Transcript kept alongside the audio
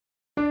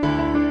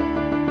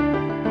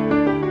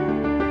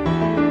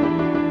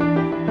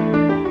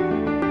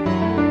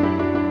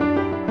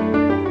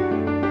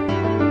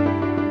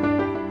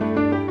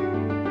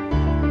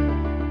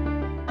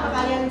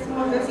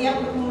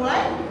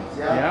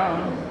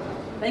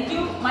Thank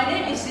you. My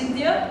name is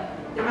Cynthia.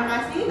 Terima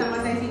kasih,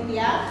 nama saya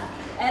Cynthia.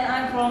 And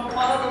I'm from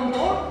Kuala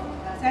Lumpur.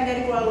 Saya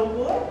dari Kuala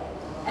Lumpur.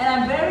 And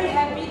I'm very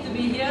happy to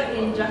be here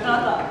in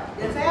Jakarta.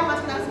 Dan saya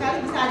amat senang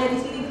sekali bisa ada di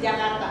sini di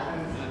Jakarta.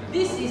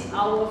 This is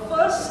our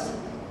first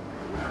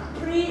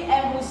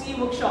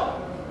pre-MOC workshop.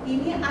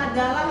 Ini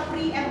adalah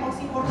pre-MOC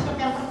workshop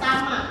yang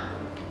pertama.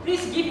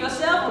 Please give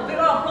yourself a big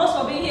round of applause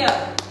for being here.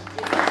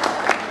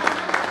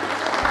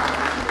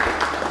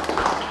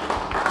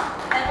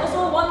 And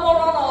also one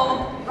more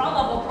round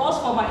of applause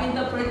for my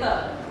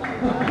interpreter.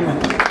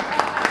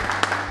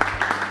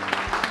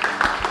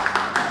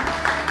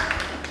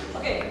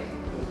 Okay,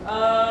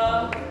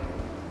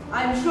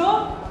 I'm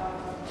sure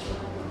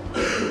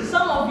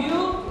some of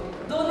you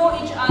don't know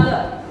each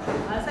other.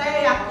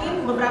 Saya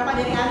yakin beberapa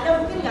dari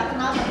Anda mungkin nggak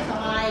kenal satu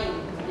sama lain.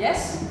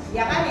 Yes?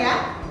 Ya kan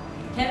ya?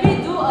 Can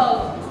we do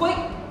a quick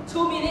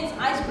 2 minutes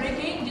ice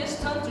breaking?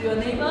 Just turn to your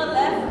neighbor,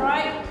 left,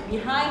 right,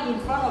 behind, in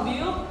front of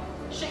you.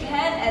 Shake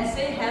hand and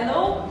say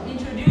hello.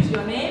 Introduce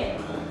your name.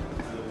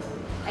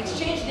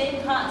 Exchange name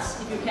cards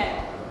if you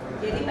can.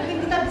 Jadi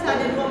mungkin kita bisa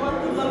ada 2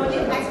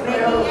 menit ice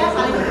breaking ya,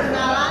 saling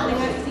berkenalan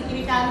dengan sisi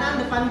kiri kanan,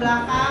 depan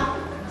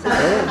belakang,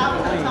 saling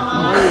tahu satu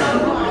sama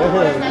lain.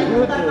 Boleh saling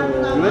memutarkan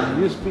nama.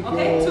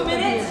 Okay, 2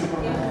 minutes.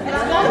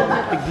 Silakan.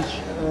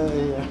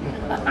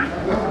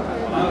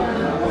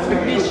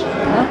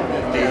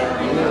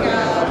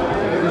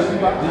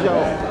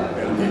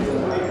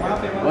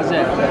 What's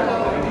that?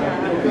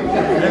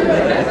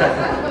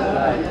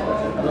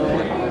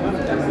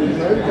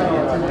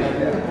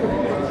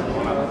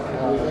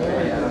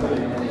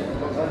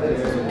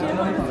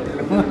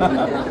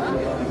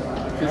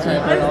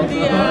 Thank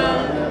you.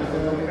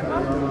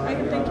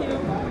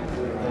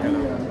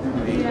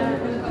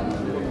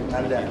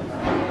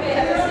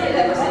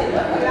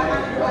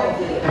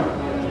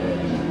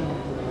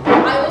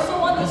 I also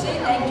want to say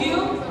thank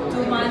you to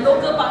my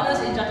local partners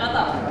in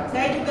Jakarta.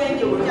 Saya juga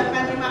ingin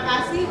mengucapkan terima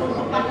kasih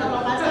untuk partner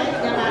lokal saya di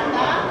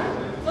Jakarta.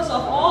 First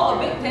of all,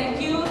 a big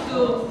thank you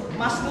to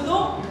Mas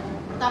Nunu.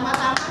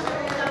 Pertama-tama saya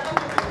mengucapkan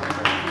terima kasih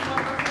buat Mas Nunu.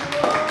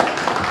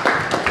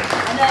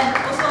 And then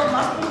also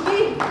Mas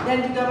Putih. Dan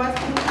juga Mas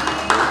Putih.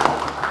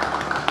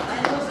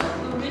 And also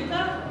to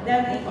Rita.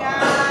 Dan Rika.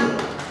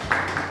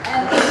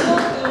 And also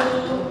to,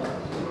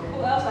 who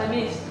else I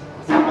missed?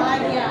 Siapa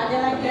lagi ya? Ada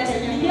lagi ya?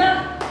 Dia.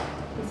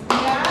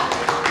 Dia.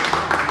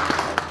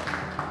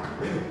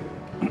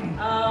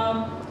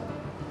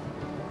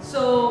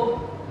 So,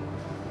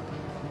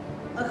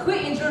 a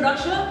quick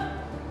introduction.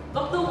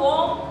 Dr.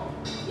 Wong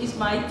is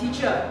my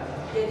teacher.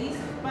 Jadi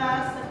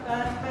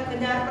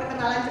sekedar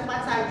perkenalan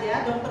cepat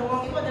saja, Dr.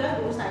 Wong itu adalah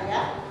guru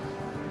saya.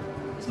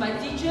 Is my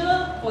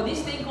teacher for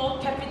this thing called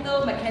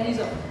capital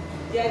mechanism.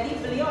 Jadi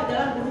beliau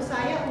adalah guru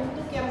saya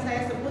untuk yang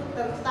saya sebut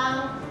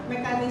tentang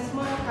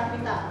mekanisme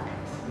kapital.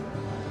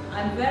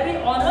 I'm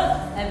very honored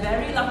and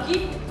very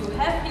lucky to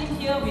have him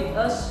here with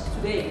us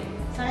today.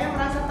 Saya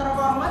merasa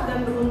terhormat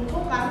dan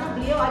beruntung karena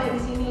beliau ada di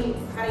sini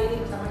hari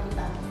ini bersama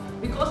kita.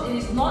 Because it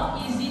is not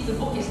easy to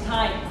book his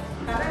time.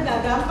 Karena nggak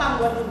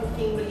gampang buat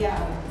booking beliau.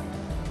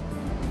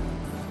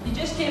 He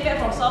just came back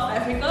from South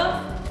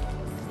Africa.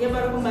 Dia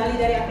baru kembali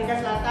dari Afrika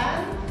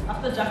Selatan.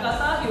 After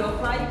Jakarta, he will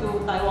fly to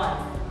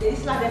Taiwan. Jadi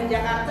setelah dari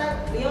Jakarta,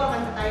 beliau akan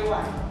ke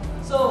Taiwan.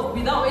 So,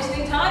 without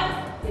wasting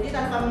time, jadi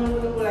tanpa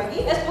menunggu-nunggu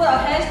lagi, let's put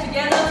our hands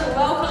together to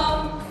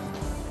welcome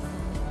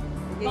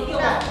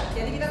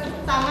jadi kita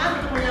tepuk tangan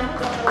untuk menyambut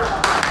Dr.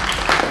 Wong.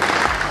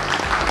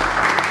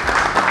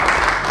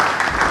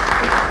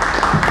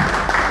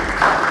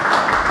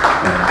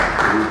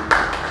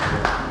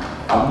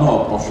 I'm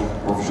not a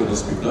professional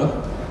speaker.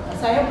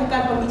 Saya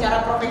bukan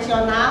pembicara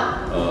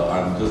profesional.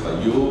 I'm just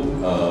like you.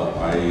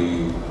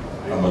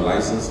 I'm a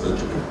licensed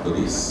venture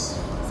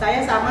capitalist.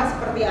 Saya sama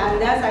seperti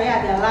Anda,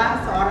 saya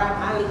adalah seorang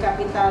ahli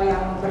kapital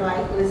yang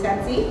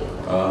berlisensi.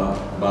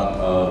 But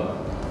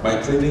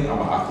by training,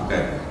 I'm an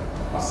architect,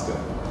 master.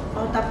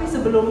 Oh, tapi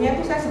sebelumnya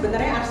tuh saya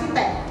sebenarnya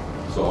arsitek.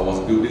 So I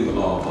was building a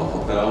lot of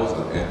hotels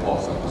and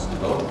airports and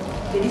hospitals.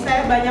 Jadi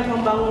saya banyak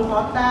membangun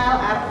hotel,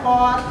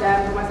 airport,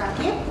 dan rumah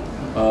sakit.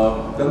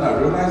 Then I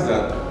realized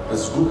that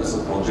as good as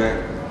a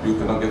project,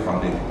 you cannot get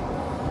funding.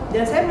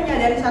 Dan saya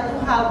menyadari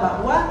satu hal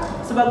bahwa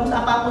sebagus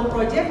apapun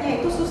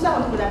proyeknya itu susah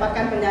untuk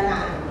mendapatkan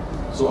pendanaan.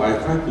 So I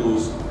try to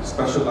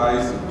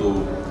specialize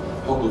into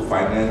how to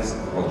finance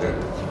project.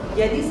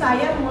 Jadi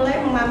saya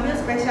mulai mengambil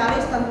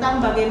spesialis tentang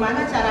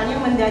bagaimana caranya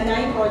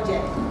mendanai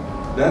proyek.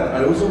 Then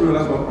I also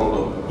realized one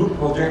problem. Good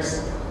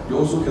projects, you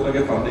also cannot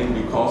get funding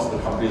because the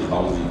company is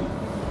lousy.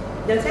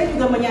 Dan saya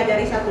juga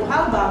menyadari satu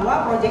hal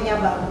bahwa proyeknya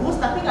bagus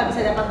tapi nggak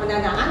bisa dapat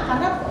pendanaan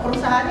karena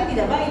perusahaannya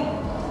tidak baik.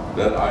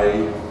 Then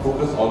I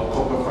focus on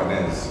corporate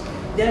finance.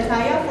 Dan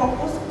saya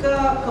fokus ke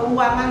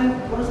keuangan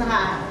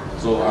perusahaan.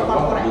 So I'm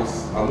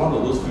one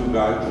of those few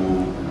guys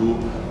who do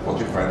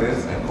project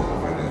finance and corporate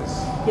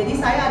finance. Jadi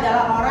saya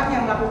adalah orang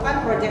yang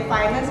melakukan project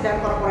finance dan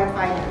corporate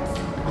finance.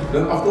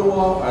 Then after a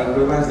while, I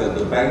realized that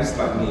the banks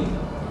like me.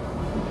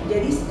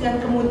 Jadi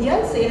dan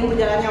kemudian seiring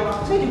berjalannya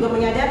waktu saya juga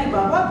menyadari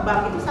bahwa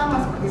bank itu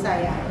sama seperti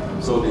saya.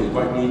 So they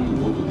invite me to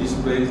go to this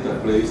place, that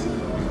place,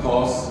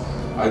 because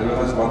I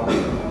realized one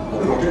thing: a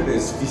project that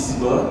is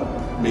feasible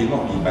may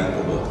not be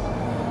bankable.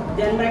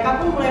 Dan mereka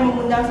pun mulai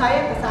mengundang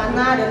saya ke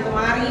sana dan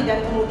kemari,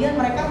 dan kemudian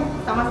mereka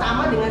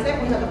sama-sama dengan saya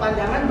punya satu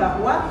pandangan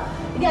bahwa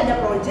ini ada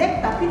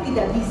proyek tapi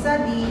tidak bisa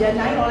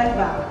didanai oleh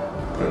bank.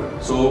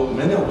 So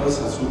many of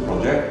us has good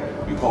project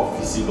we call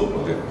feasible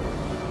project.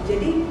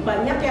 Jadi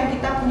banyak yang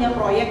kita punya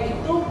proyek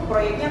itu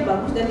proyeknya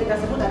bagus dan kita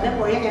sebut ada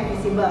proyek yang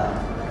visible.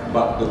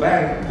 But the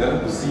bank they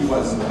have to see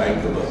what is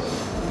bankable.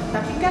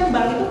 Tapi kan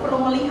bank itu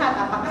perlu melihat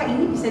apakah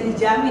ini bisa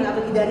dijamin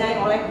atau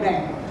didanai oleh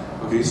bank.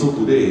 Okay, so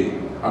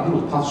today I'm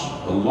going to touch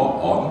a lot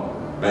on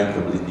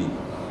bankability.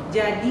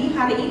 Jadi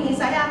hari ini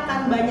saya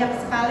akan banyak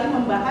sekali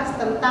membahas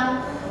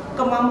tentang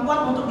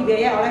kemampuan untuk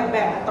dibiayai oleh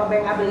bank atau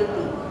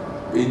bankability.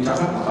 In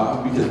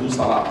Jakarta, we can do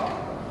startup.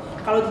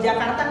 Kalau di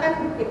Jakarta kan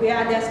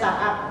ada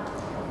startup.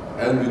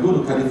 And we go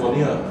to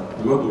California,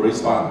 we want to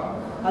raise fund.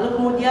 Lalu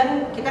kemudian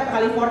kita ke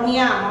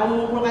California mau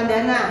mengumpulkan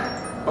dana.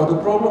 But the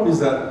problem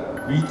is that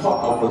we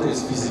thought our project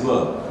is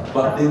feasible,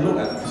 but they look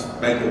at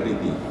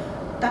bankability.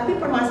 Tapi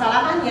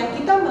permasalahannya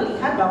kita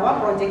melihat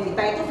bahwa proyek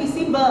kita itu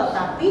visible,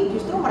 tapi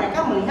justru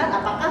mereka melihat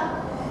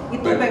apakah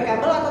itu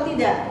bankable atau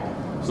tidak.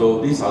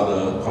 So these are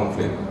the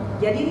conflict.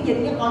 Jadi ini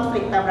jadinya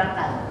konflik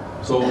tabrakan.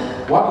 So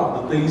one of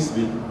the things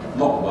we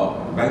talk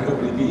about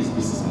bankability is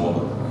business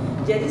model.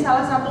 Jadi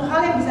salah satu hal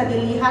yang bisa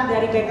dilihat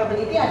dari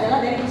bankability adalah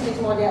dari bisnis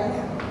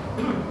modelnya.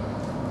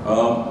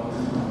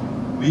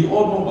 We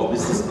all know about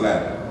business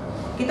plan.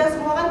 Kita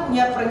semua kan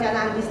punya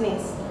perencanaan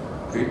bisnis.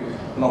 Okay.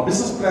 Now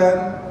business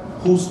plan,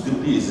 whose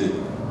duty is it?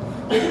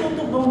 Jadi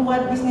untuk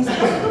membuat bisnis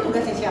plan itu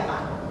tugasnya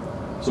siapa?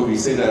 So we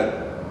say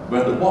that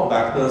when the board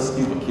directors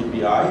give a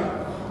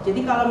KPI,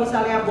 jadi kalau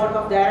misalnya board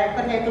of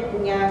director-nya itu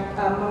punya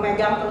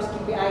memegang terus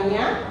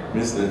KPI-nya,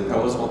 means they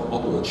tell us what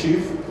to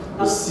achieve,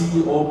 the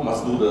CEO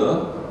must do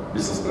the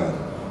business plan.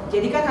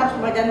 Jadi kan harus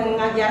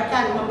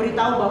mengajarkan,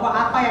 memberitahu bahwa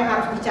apa yang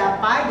harus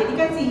dicapai. Jadi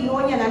kan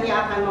CEO-nya nanti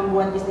akan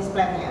membuat bisnis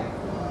plan-nya.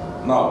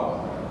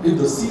 Now, if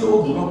the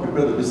CEO do not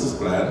prepare the business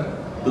plan,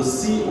 the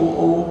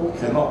COO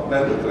cannot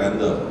plan the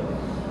calendar.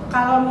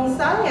 Kalau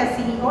misalnya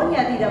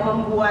CEO-nya tidak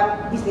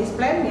membuat bisnis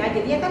plan-nya,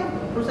 jadinya kan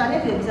perusahaannya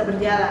tidak bisa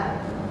berjalan.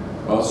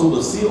 So the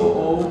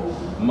COO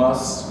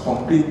must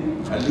complete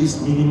at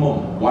least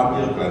minimum 1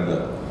 year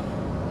calendar.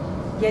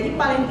 Jadi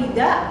paling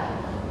tidak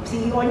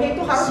CEO-nya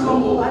itu harus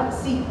membuat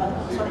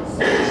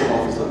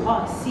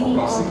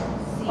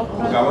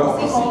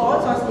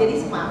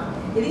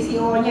jadi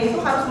CEO-nya itu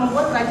harus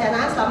membuat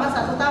perencanaan selama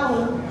 1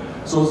 tahun.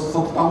 So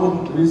 1 tahun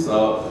is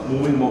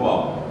moving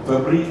mobile.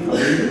 February,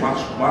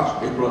 March,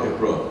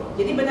 April.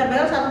 Jadi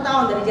benar-benar 1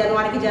 tahun dari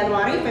Januari ke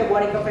Januari,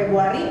 Februari ke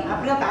Februari,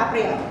 April ke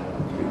April.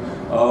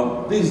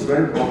 This is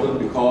very important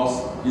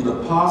because in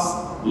the past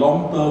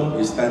long term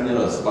is 10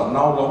 years, but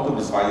now long term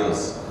is 5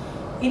 years.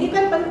 Ini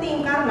kan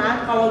penting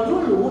karena kalau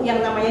dulu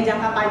yang namanya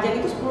jangka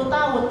panjang itu 10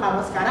 tahun,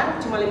 kalau sekarang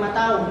cuma 5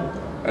 tahun.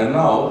 And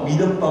now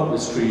medium term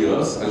is 3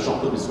 years and short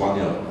term is 1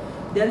 year.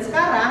 Dan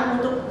sekarang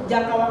untuk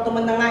jangka waktu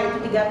menengah itu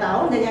 3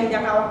 tahun dan yang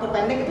jangka waktu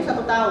pendek itu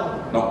 1 tahun.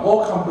 Now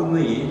all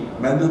company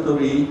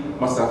mandatory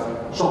must have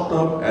short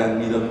term and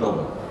medium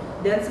term.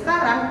 Dan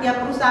sekarang tiap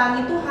perusahaan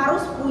itu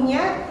harus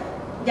punya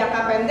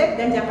jangka pendek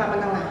dan jangka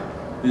menengah.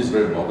 This is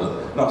very important.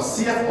 Now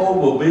CFO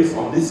will base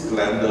on this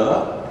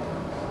calendar,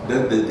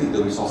 then they take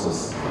the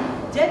resources.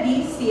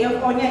 Jadi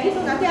CFO-nya itu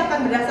nanti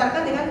akan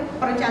berdasarkan dengan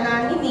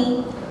perencanaan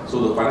ini.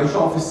 So the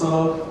financial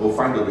officer will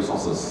find the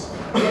resources.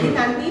 Jadi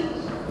nanti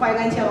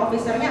financial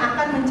officer-nya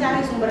akan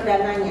mencari sumber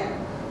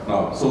dananya.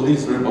 Now, so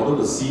this is very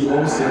important, the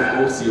CEO,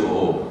 CFO,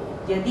 COO.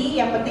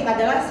 Jadi yang penting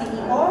adalah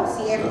CEO,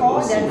 CFO,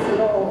 dan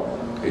COO.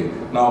 Okay.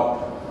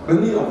 Now,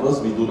 many of us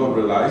we do not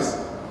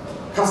realize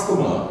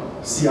customer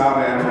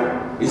CRM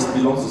is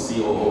belongs to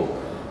COO.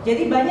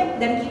 Jadi banyak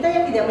dan kita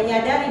yang tidak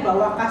menyadari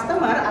bahwa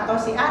customer atau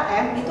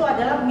CRM itu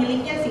adalah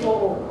miliknya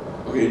COO.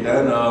 Okay,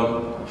 then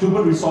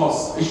human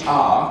resource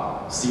HR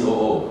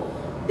COO.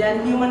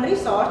 Dan human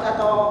resource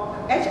atau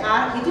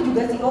HR itu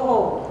juga COO.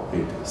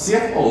 Okay.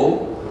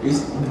 CFO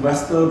is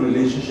investor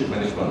relationship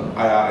management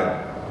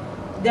 (IRM).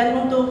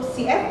 Dan untuk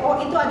CFO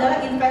itu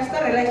adalah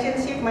investor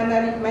relationship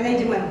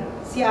management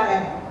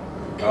 (CRM).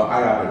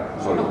 IRM,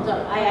 sorry.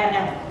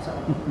 IRM.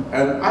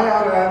 And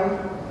IRM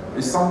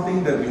is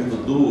something that we have to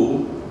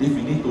do if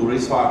we need to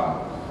raise fund.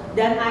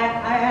 Dan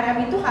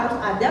IRM itu harus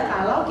ada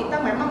kalau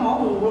kita memang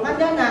mau mengumpulkan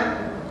dana.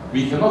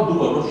 We cannot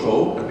do a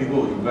roadshow and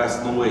people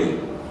invest, no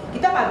way.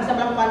 Kita nggak bisa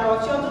melakukan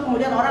roadshow terus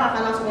kemudian orang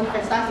akan langsung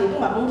investasi, itu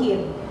nggak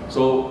mungkin.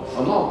 So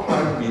a lot of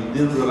time we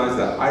didn't realize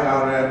that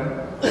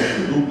IRM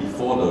you do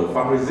before the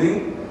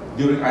fundraising,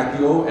 during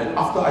IPO, and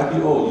after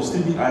IPO you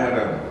still need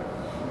IRM.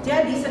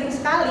 Jadi sering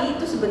sekali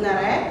itu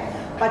sebenarnya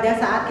pada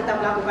saat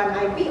kita melakukan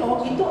IPO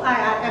itu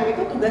IRM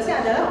itu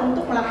tugasnya adalah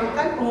untuk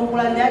melakukan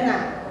pengumpulan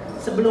dana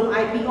sebelum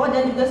IPO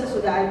dan juga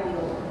sesudah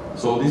IPO.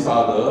 So these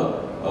are the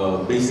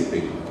basic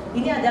thing.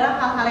 Ini adalah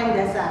hal-hal yang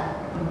dasar.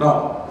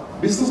 Now,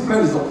 business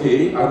plan is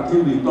okay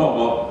until we talk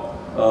about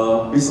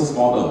business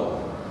model.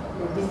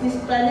 Bisnis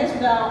plannya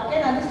sudah oke,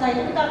 nanti setelah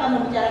itu kita akan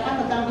membicarakan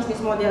tentang bisnis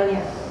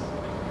modelnya.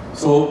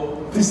 So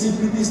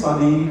feasibility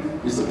study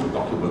is a good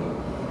document.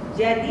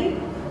 Jadi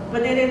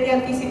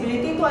penelitian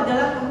feasibility itu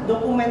adalah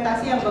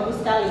dokumentasi yang bagus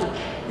sekali.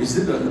 Is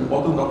it an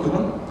important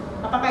document?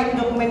 Apakah ini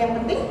dokumen yang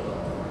penting?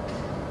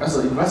 As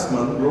an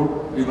investment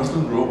group,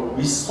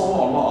 we saw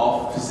a lot of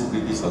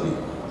feasibility study.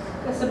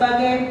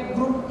 Sebagai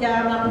grup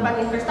yang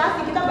melakukan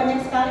investasi, kita banyak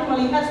sekali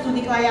melihat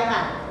studi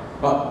kelayakan.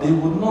 But they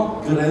would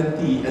not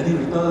guarantee any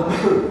return.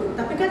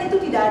 Tapi kan itu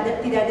tidak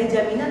ada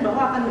jaminan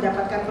bahwa akan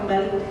mendapatkan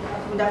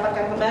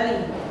kembali.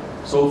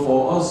 So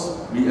for us,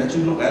 we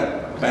actually look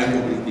at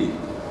bankability.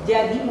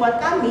 Jadi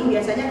buat kami,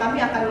 biasanya kami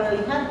akan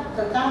melihat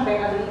tentang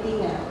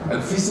bankability-nya.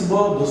 And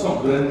feasible does not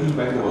guarantee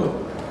bankable.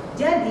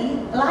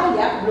 Jadi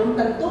layak belum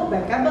tentu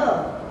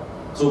bankable.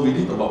 So we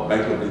need about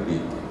bankability.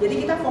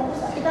 Jadi kita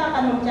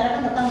akan membicarakan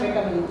tentang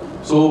bankability.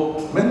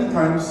 So many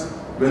times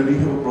when we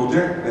have a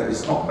project that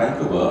is not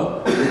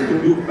bankable, we need to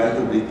build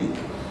bankability.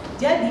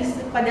 Jadi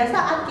pada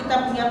saat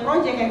kita punya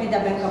project yang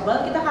tidak bankable,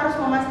 kita harus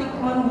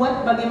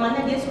membuat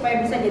bagaimana dia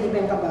supaya bisa jadi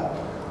bankable.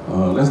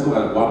 Let's look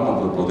at one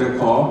of the project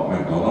called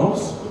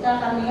McDonald's.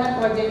 Kita akan lihat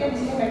proyeknya di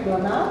sini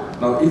McDonald.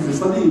 Now, if you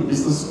study in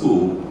business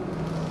school,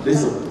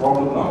 there's a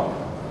problem now.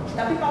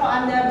 Tapi kalau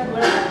Anda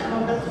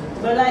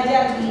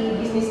belajar di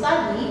business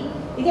study,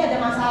 ini ada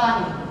masalah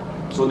nih.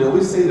 So they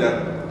always say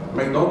that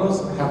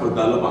McDonald's have a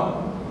dilemma.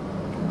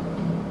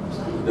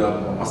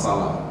 The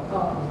masalah.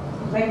 Oh,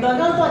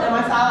 McDonald tuh ada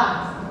masalah.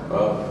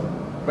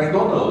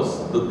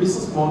 McDonald's, the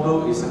business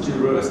model is actually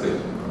real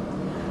estate.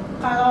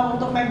 Kalau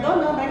untuk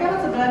McDonald, mereka kan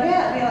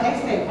sebenarnya real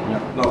estate.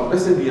 Now,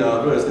 let's say we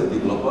are real estate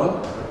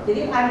developer.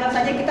 Jadi anggap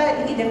saja kita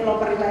ini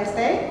developer real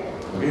estate.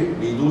 Okay,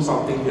 we do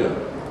something here.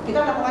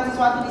 Kita melakukan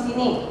sesuatu di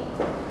sini.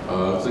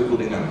 Say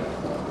Kuningan.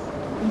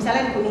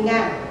 Misalnya di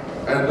Kuningan.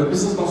 And the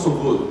business not so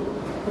good.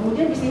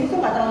 Kemudian di sini tuh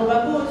nggak terlalu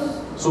bagus.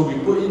 So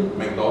we put in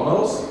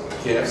McDonald's,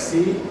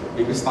 KFC,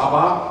 maybe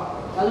Starbucks.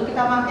 Lalu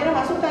kita akhirnya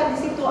masukkan di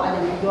situ ada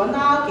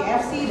McDonald,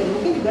 KFC, dan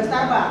mungkin juga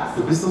Starbucks.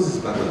 The business is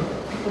better.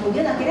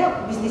 Kemudian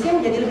akhirnya bisnisnya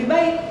menjadi lebih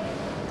baik.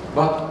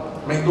 But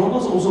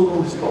McDonald's also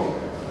knows this problem.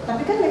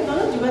 Tapi kan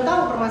McDonald juga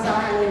tahu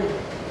permasalahan ini.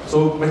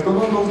 So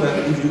McDonald's knows that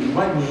if you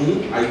invite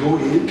me, I go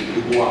in,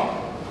 you go out.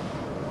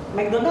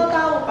 McDonald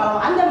tahu kalau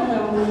Anda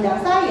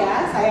mengundang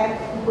saya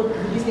ikut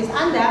di bisnis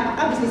Anda,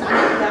 maka bisnis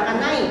Anda tidak akan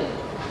naik.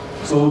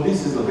 So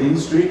this is the main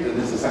street and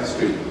this is the side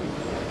street.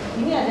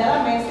 Ini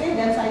adalah Main Street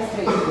dan Side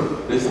Street.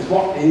 There's a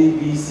plot A,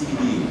 B, C,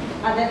 D.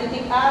 Ada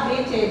titik A,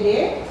 B, C, D.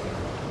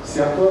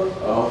 Siapa,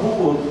 who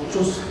will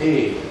choose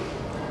A?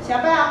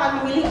 Siapa yang akan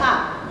memilih A?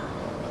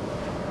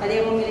 Ada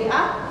yang memilih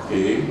A?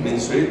 Okay,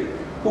 Main Street.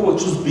 Who will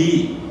choose B?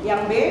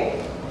 Yang B?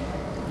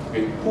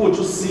 Okay, who will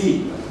choose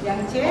C? Yang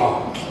C?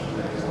 Oh,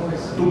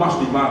 too much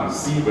demand.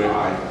 C very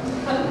high.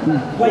 Who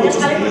will Banyak choose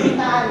sekali D?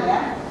 permintaan ya.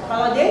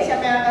 Kalau D,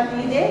 siapa yang akan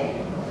pilih D?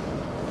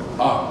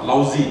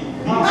 Lousy.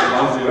 B is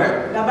lousy,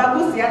 right? Gak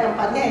bagus ya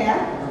tempatnya ya.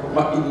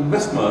 But in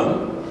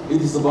investment,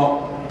 it is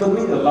about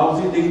turning a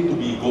lousy thing to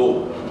be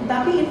gold.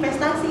 Tapi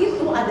investasi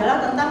itu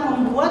adalah tentang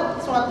membuat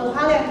suatu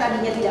hal yang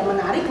tadinya tidak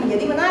menarik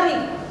menjadi menarik.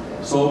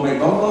 So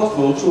McDonald's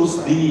will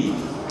choose D.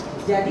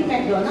 Jadi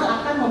McDonald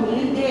akan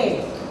memilih D.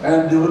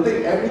 And they will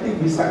take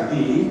everything beside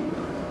D,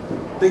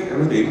 take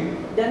everything,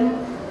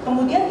 Dan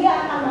kemudian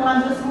dia akan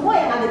mengambil semua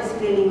yang ada di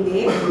sekeliling D.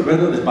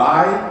 whether they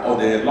buy or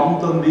they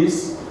long-term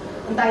lease,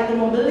 Entah itu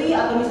membeli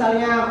atau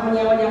misalnya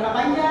menyewa jangka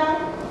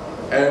panjang.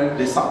 and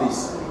they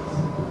sublease.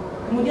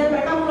 Kemudian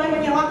mereka mulai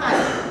menyewakan.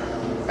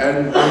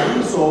 And by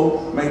doing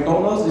so,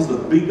 McDonald's is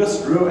the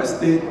biggest real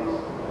estate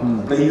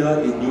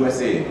player in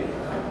USA.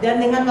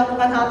 Dan dengan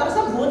melakukan hal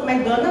tersebut,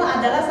 McDonald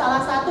adalah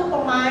salah satu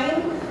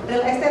pemain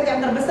real estate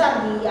yang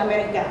terbesar di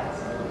Amerika.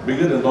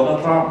 Bigger than Donald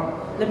Trump,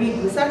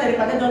 Lebih besar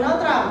daripada Donald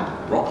Trump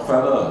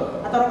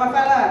Rockefeller. atau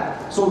Rockefeller.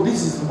 So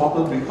this is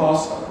important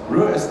because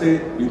real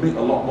estate, we make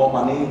a lot more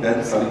money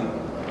than selling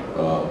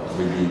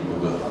maybe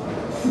burger.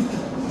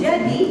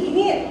 Jadi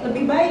ini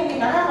lebih baik nih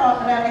karena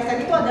kalau real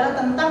estate itu adalah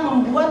tentang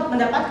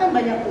mendapatkan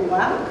banyak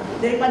uang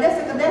daripada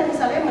sekedar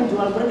misalnya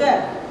menjual burger.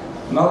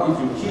 Now if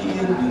you key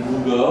in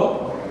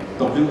Google,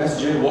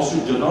 WSJ Wall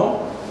Street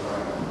Journal,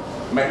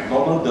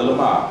 McDonald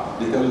dilemma,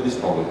 they tell you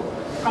this problem.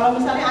 Kalau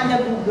misalnya Anda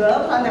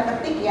Google, terus Anda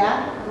ketik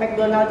ya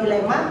McDonald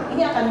dilemma,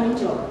 ini akan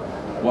muncul.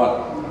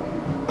 What?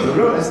 The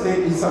real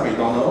estate inside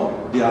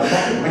McDonald, they are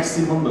not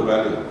maximum the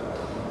value.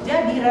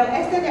 Jadi real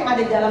estate yang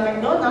ada di dalam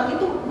McDonald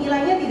itu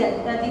nilainya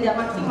tidak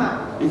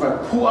maksimal. If I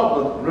pull out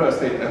the real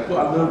estate and put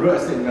under real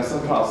estate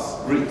investment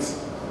trust, REITs,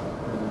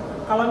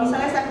 Kalau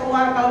misalnya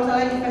kalau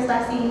misalnya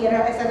investasi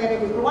real estate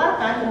yang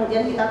dikeluarkan,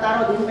 kemudian kita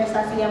taruh di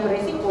investasi yang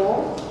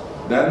beresiko,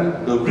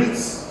 then the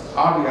REITs,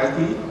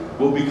 REIT,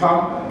 will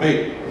become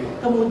big.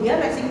 kemudian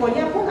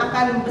resikonya pun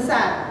akan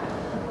besar.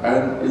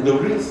 And in the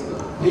REITs,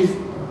 if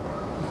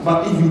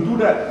you do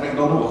that,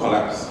 McDonald will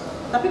collapse.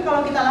 Tapi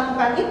kalau kita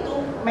lakukan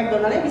itu,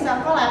 McDonald-nya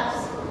bisa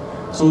kolaps.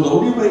 So the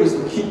only way is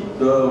to keep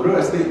the real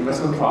estate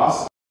investment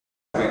trust,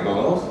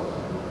 McDonald's.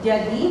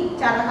 Jadi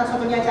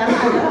satu-satunya cara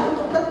adalah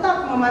untuk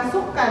tetap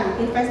memasukkan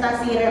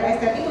investasi real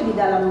estate itu di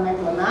dalam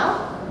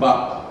McDonald,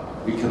 But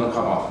we cannot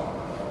come out.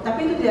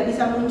 tapi itu tidak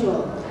bisa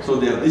muncul.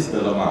 So they have this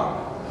dilemma.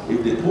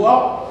 If they pull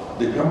out,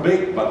 they become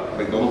big, but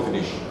McDonald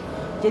finish.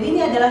 Jadi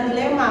ini adalah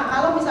dilema.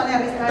 Kalau misalnya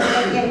risk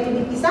rate-nya itu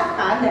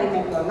dipisahkan dari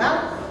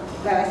McDonald,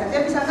 real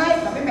estate-nya bisa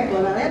naik, tapi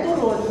McDonald-nya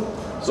turun.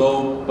 So,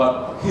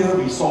 but here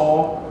we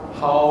saw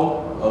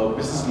how a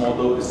business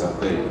model is at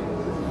play.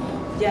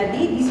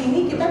 Jadi di sini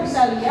kita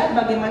bisa lihat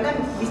bagaimana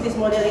bisnis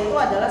model itu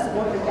adalah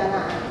sebuah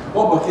perencanaan.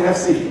 What about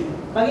KFC?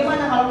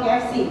 Bagaimana kalau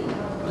KFC?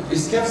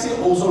 Is KFC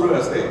also real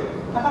estate?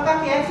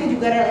 Apakah KFC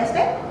juga real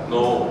estate?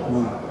 No.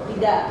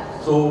 Tidak.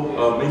 So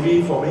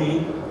maybe for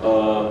me,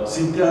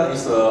 Cynthia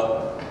is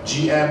a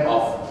GM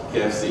of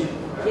KFC.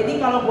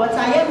 Jadi kalau buat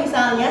saya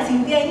misalnya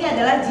Cynthia ini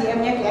adalah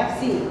GM-nya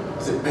KFC.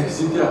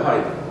 Cynthia, hi.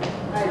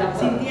 Hai dokter.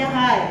 Cynthia,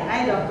 hai. Hai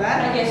dokter.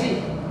 Hai KFC.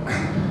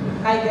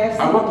 Hai KFC.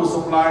 I want to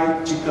supply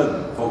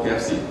chicken for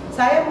KFC.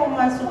 Saya mau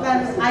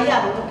memasukkan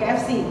ayam untuk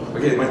KFC.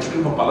 Okay, my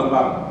chicken from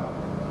Palembang.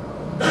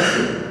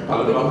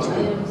 Palembang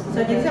chicken.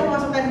 So, jadi saya mau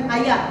masukkan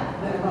ayam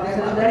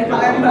dari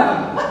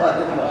Palembang.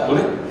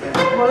 Boleh?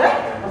 Boleh?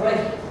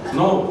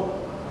 No.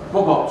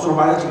 What about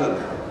Surabaya chicken?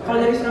 Kalau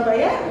dari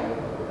Surabaya?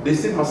 They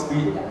say must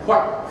be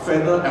white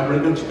feather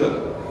American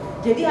chicken.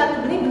 Jadi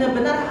ini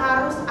benar-benar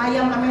harus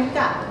ayam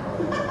Amerika.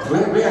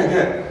 Where I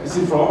get? Is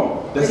it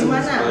from? Dari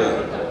mana?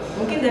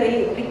 Mungkin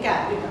dari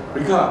Rika.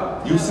 Rika,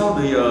 you sell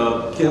the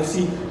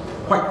KFC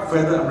white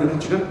feather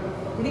American chicken?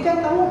 Jadi kan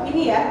kamu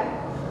ini ya,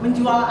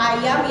 menjual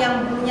ayam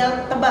yang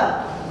bulunya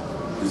tebal.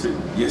 You say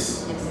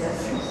yes.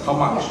 How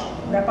much?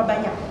 Berapa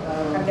banyak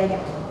harganya?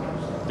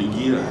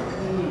 Tinggi lah.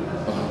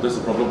 There's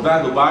a problem.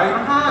 Then to buy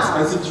Mahal.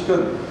 expensive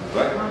chicken,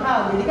 right?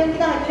 Mahal. Jadi kan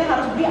kita akhirnya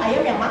harus beli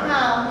ayam yang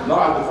mahal. Now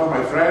I have to find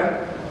my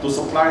friend to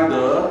supply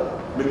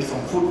maybe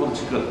some food for the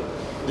chicken.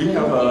 Do you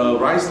have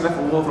rice left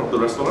over from the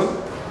restaurant?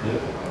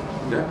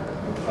 Yeah.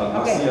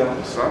 Nasi yang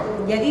extra.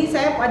 Jadi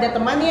saya ada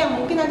teman yang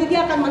mungkin nanti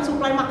dia akan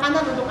mensuplai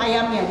makanan untuk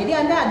ayamnya. Jadi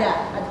Anda ada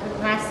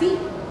nasi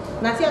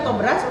atau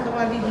beras untuk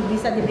nanti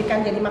bisa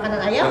diberikan jadi makanan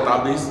ayam.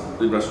 That habis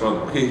di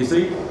restoran. Okay, he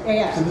say.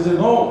 Ya. Cynthia say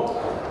no.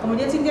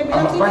 Kemudian Cynthia I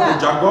bilang must buy the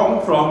tidak. jagung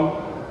from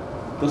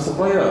the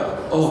supplier.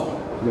 Oh.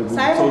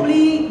 Saya mau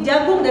beli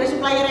jagung dari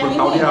supplier yang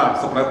ini.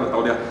 Supplier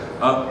bertauliah.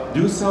 Do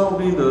you sell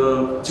me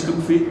the chicken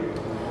feet?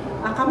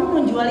 Kamu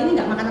menjual ini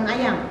nggak makanan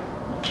ayam?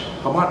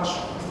 How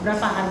much?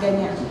 Berapa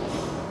harganya?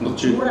 Not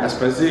cheap, Murah.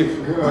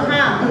 expensive.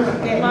 Mahal.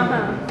 Oke.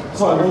 Mahal.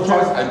 So I no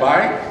choice. I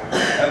buy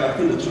and I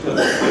feed the chicken.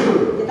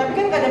 Ya, tapi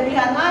kan nggak ada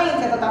pilihan lain.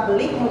 Saya tetap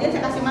beli, kemudian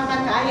saya kasih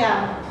makan ke ayam.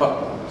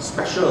 But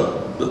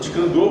special, the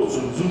chicken grow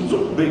zoom zoom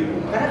zoom big.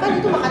 Karena kan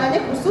itu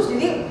makanannya khusus,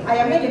 jadi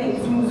ayamnya jadi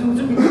zoom zoom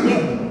zoom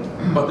gede.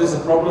 But there's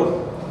a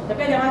problem.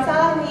 Tapi ada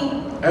masalah nih.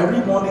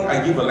 Every morning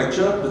I give a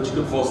lecture, the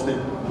chicken falls asleep.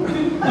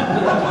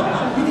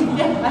 Jadi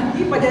tiap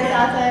pagi pada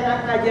saat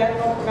saya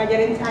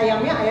ngajarin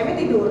ayamnya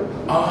tidur.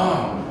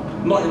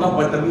 Not enough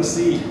vitamin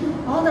C.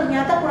 Oh,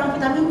 ternyata kurang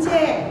vitamin C.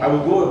 I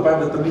will go and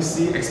buy vitamin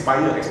C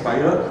expire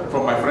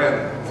from my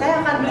friend.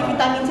 Saya akan beli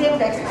vitamin C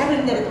yang udah expire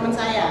dari teman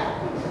saya.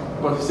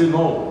 But he said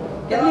no.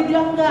 Dan dia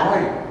bilang enggak.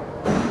 Why?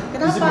 He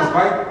said must Kenapa?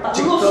 buy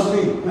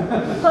chicktamin.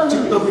 From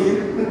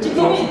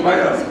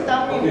supplier.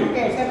 Ciktamin.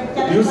 Oke, saya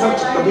bicara. Do you sell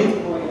chicktamin?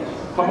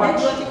 How Anda much?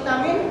 jual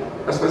ciktamin?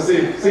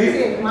 Expensive.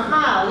 See?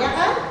 Mahal, ya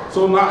kan?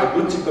 So now I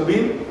put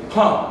chicktamin.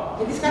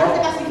 Jadi sekarang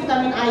saya kasih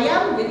vitamin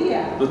ayam, jadi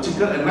ya. The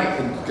chicken at night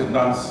can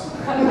dance.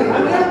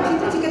 Kemudian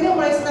itu chickennya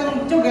mulai senang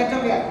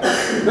joget-joget.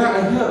 Then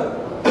I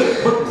hear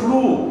bird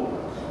flu.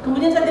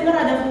 Kemudian saya dengar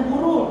ada flu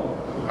burung.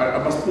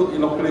 I must put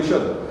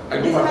inoculation.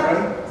 I Jadi go my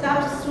friend. saya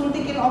harus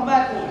suntikin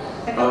obat nih.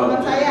 Saya ke teman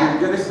saya. You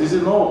get this? He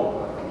said no.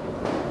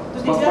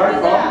 Terus Must dia buy bilang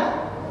from tidak.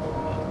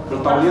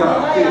 Bertaulia.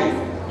 Okay.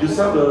 You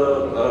sell the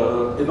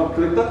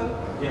inoculated?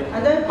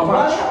 Ada How jual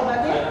much? ya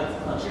obatnya?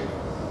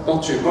 Not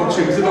cheap.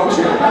 Is it not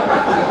cheap?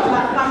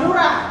 Nggak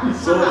murah.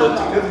 So the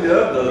chicken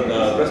here,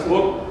 the breast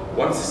milk,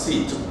 1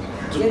 cc.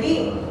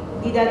 Jadi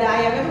di dada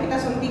ayamnya tuh kita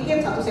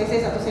suntikin 1 cc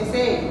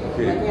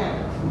obatnya.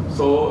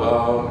 So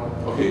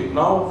okay,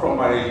 now from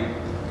my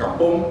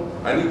kampung,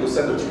 I need to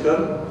send the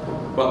chicken.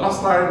 But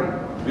last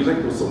time we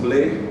like to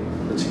sembelih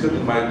the chicken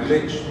in my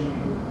village.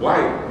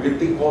 Why? We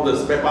take all the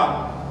spare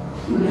part.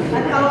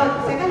 Kan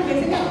kalau saya kan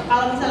biasanya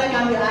kalau misalnya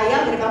ngambil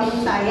ayam dari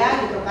kampung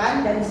saya gitu kan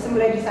dan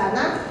disembelih di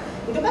sana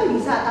itu kan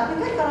bisa, tapi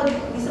kan kalau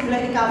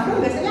disembelih di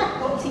kampung biasanya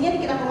opsinya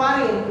kita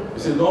keluarin.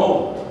 You say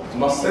no,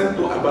 must send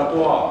to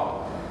abattoir.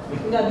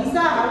 Nggak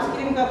bisa, harus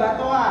kirim ke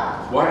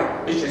abattoir.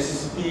 Why?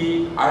 HACCP,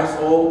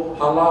 ISO,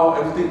 halal,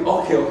 everything.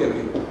 Okay.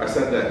 I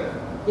send that.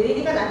 Jadi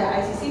ini kan ada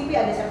ICCP,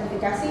 ada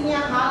sertifikasinya,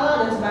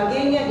 halal dan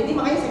sebagainya. Jadi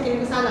makanya saya kirim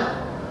ke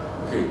sana.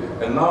 Okay,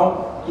 and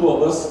now two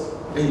of us,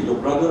 hey,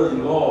 your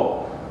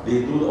brother-in-law,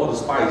 they do all the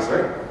spice,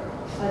 right?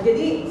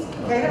 Jadi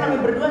kayaknya kami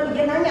berdua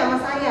dia nanya sama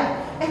saya,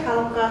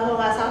 kalau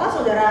nggak salah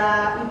saudara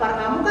ipar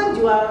kamu kan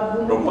jual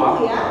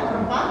bumbu ya,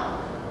 rempah.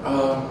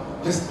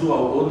 Let's do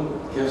our own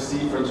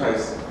KFC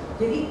franchise.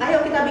 Jadi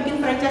ayo kita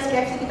bikin franchise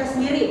KFC kita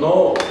sendiri.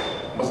 No,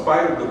 must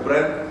buy the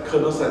brand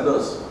Colonel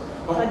Sanders.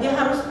 Dia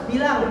harus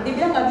bilang, dia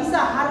bilang nggak bisa,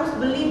 harus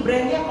beli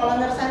brandnya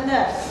Colonel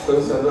Sanders.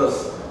 Colonel Sanders,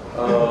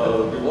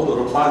 with all the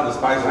rempah and the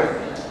spice, right?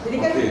 Jadi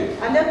kan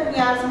Anda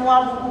punya semua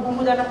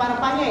bumbu-bumbu dan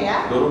rempah-rempahnya ya.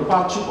 The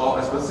rempah cheap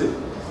or expensive?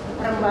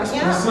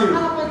 Rempahnya Expensive.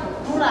 mahal apa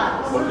murah?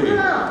 Okay.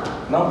 Mahal.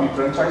 Now we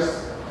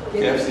franchise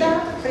Jadi KFC. kita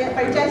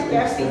franchise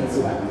KFC.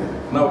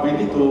 Now we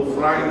need to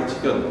fry the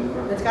chicken.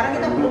 Dan sekarang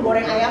kita perlu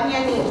goreng ayamnya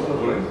nih.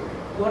 Goreng?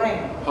 Goreng.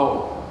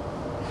 How?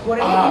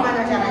 Gorengnya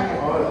gimana caranya?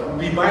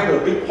 We buy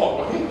the big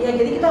pot, okay? Ya,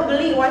 jadi kita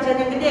beli wajan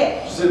yang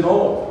gede. She said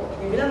no.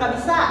 Dia bilang nggak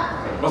bisa.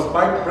 Must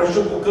buy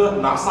pressure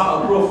cooker,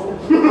 NASA approved.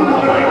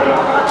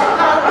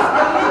 Harus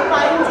beli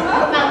panci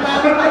bertekanan,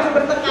 panci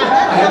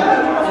bertekanan yang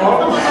diproduksi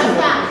sama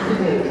NASA.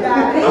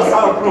 Dari NASA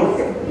approved.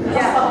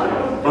 ya,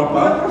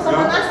 Berapa? diproduksi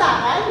sama NASA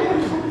kan?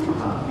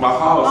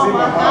 Mahal Oh, sih,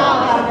 mahal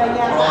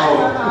harganya kan? Wow.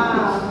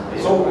 Mahal.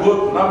 So good.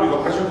 Now we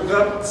got pressure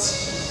cooker.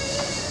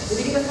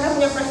 Jadi kita sekarang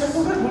punya pressure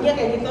cooker bunyinya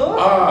kayak gitu.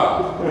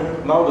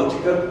 Now the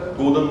chicken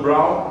golden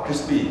brown,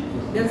 crispy.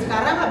 Dan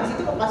sekarang habis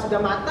itu pas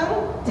sudah matang,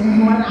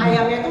 warna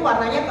ayamnya itu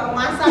warnanya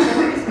keemasan dan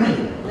crispy.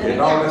 Dan Okay,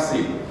 now let's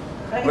see.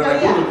 Mari When kita I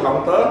go lihat. to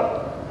counter,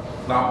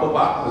 now apa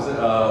pak? Is it,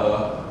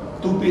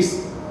 2-piece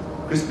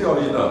crispy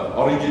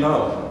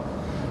original.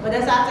 Pada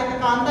saat saya ke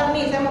counter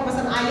nih, saya mau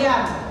pesan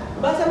ayam.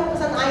 Mbak, saya mau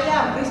pesan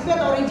ayam, crispy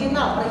atau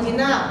original?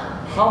 Original.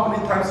 How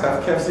many times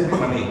have KFC made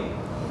money?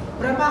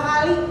 Berapa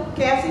kali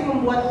KFC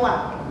membuat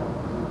uang?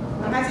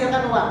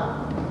 Menghasilkan uang?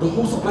 The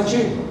whole supply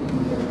chain.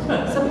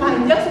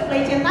 Sepanjang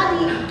supply chain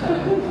tadi.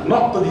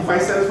 Not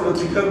 35 cents for the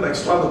chicken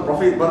extra the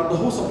profit, but the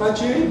whole supply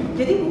chain.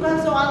 Jadi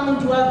bukan soal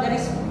menjual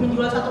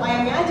satu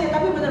ayamnya aja,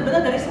 tapi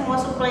benar-benar dari semua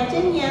supply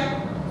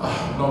chain-nya.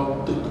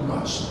 No, too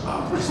much.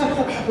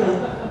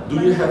 Do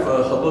you have a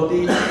herbal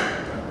tea?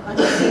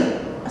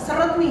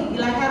 Seret nih di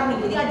leher nih,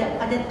 jadi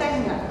ada teh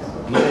nggak?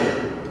 No,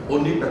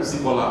 only Pepsi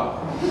Cola.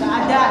 Nggak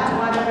ada,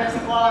 cuma ada Pepsi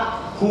Cola.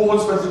 Who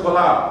owns Pepsi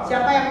Cola?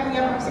 Siapa yang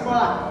punya Pepsi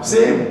Cola?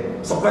 Same,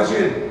 supply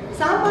chain.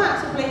 Sama,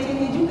 supply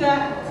chain-nya juga.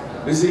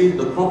 You see,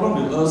 the problem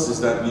with us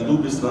is that we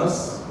do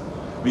business,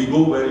 we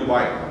go very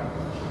wide.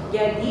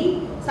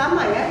 Jadi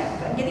sama ya.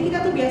 Jadi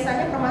kita tuh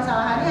biasanya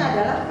permasalahannya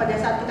adalah pada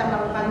saat kita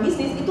melakukan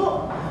bisnis itu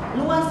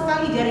luas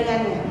sekali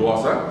jaringannya.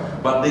 Luas,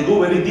 but they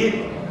go very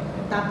deep,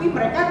 Tapi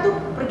mereka tuh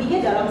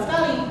perginya dalam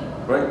sekali.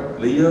 right?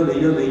 Layer.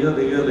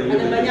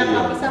 Ada banyak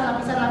lapisan.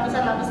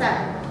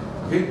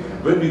 Okay,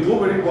 when we go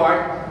very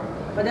wide,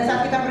 Pada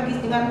saat kita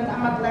pergi dengan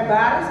amat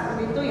lebar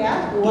seperti itu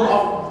ya,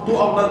 two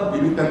outlet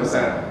maybe 10%.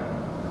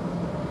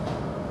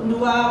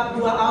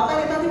 dua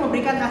outlet itu nanti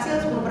memberikan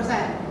hasil 10%.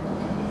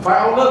 5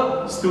 outlet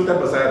still 10%.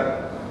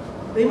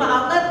 5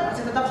 outlet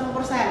masih tetap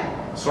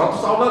 10%.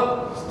 100 outlet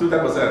still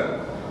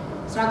 10%.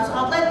 100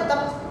 outlet tetap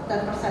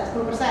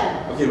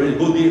 10%. Okay, when you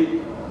go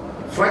deep,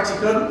 fried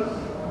chicken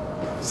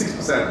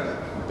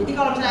 6%. Jadi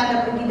kalau misalnya Anda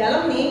pergi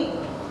dalam nih,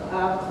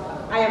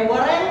 ayam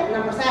goreng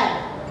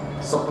 6%.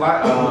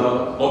 Supply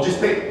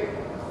logistic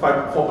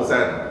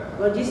 4%.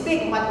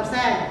 Logistik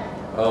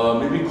 4%.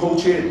 Maybe cold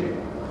chain.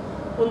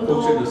 Untuk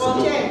Cold chain is cold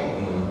chain.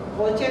 Mm.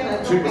 Cold chain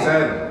itu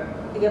 3%.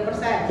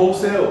 3%.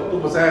 Wholesale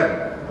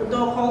 2%.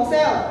 Untuk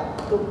wholesale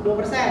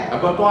 2%.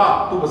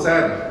 Abattoir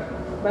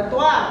 2%.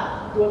 Batua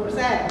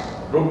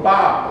 2%.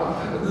 Rempah.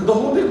 The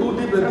whole thing go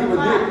deep and deep and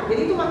deep. Rempah.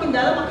 Jadi itu makin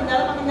dalam.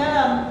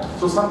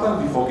 So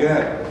sometimes we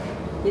forget.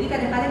 Jadi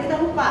kadang-kadang kita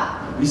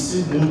lupa. We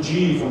see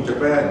Muji from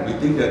Japan. We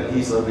think that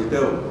he's a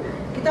retail.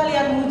 Kita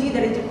lihat Muji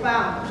dari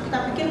Jepang, terus kita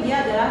pikir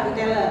dia adalah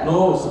retailer.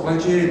 No, supply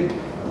chain.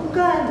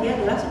 Bukan, dia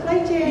adalah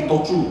supply chain.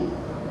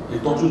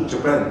 Itochu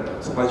Japan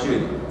supply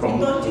chain.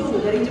 Itochu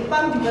dari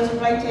Jepang juga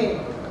supply chain.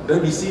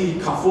 Then we see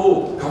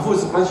Carrefour. Carrefour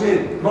is supply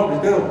chain, not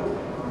retail.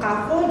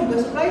 Carrefour juga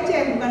supply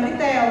chain, bukan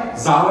retail.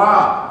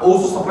 Zara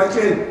also supply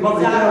chain, not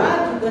retail. Zara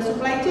juga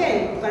supply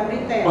chain, bukan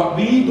retail. But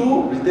we do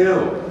retail.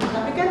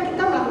 Tapi kan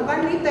kita melakukan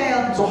retail.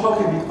 So how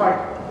can we fight?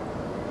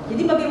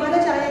 Jadi bagaimana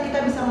caranya kita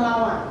bisa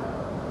melawan?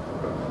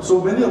 So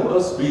many of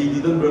us, we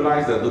didn't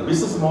realize that the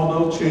business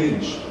model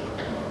changed.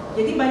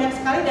 Jadi banyak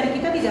sekali dari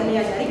kita tidak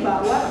menyadari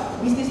bahwa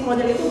bisnis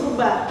model itu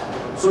berubah.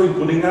 So in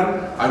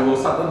Kuningan, I will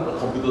start a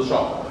computer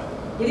shop.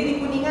 Jadi di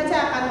Kuningan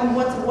saya akan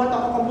membuat sebuah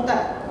toko komputer.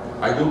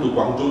 I go to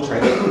Guangzhou,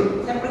 China,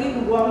 Saya pergi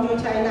ke Guangzhou,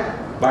 China.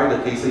 buy the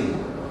casing.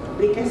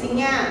 Beli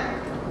casingnya.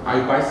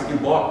 I buy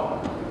circuit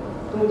board.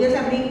 Kemudian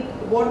saya beli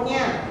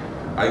boardnya.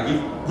 I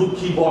give good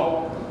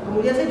keyboard.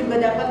 Kemudian saya juga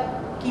dapat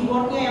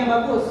keyboardnya yang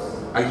bagus.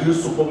 I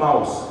use super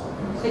mouse.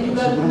 Saya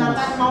juga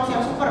gunakan mouse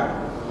yang super.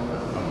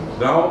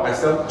 Now I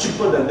sell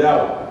cheaper than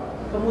Dell.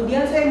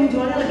 Kemudian saya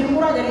menjualnya lebih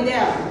murah dari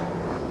Dell.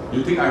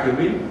 You think I can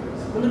win?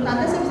 Menurut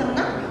Anda saya bisa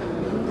menang?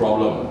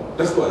 Problem.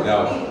 Let's go at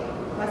Dell. Ini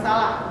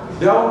masalah.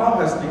 Dell now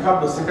has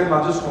become the second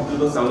largest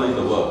computer seller in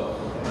the world.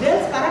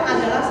 Dell sekarang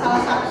adalah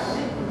salah satu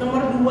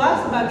nomor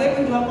 2 sebagai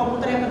penjual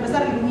komputer yang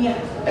terbesar di dunia.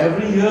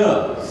 Every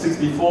year,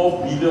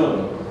 64 billion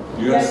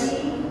US.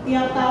 Jadi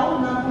tiap tahun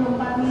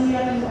 64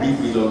 miliar US.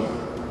 Billion.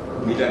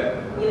 Miliar.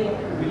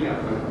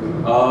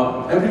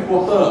 Every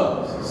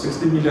quarter,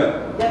 60 million.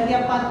 Dan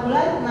tiap 4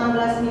 bulan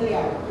 16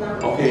 miliar.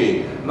 Nah,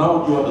 Okay,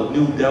 now you are the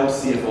new Dell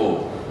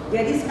CFO.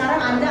 jadi sekarang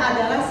Anda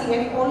adalah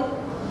CFO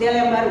Dell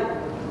yang baru.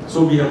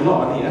 So we have a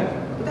lot of money,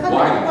 Kita kan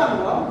banyak Why? uang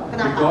dong.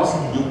 Kenapa? Because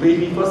you pay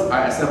me first,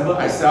 I assemble,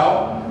 I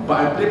sell,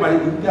 but I pay my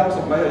Intel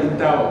supplier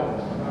Intel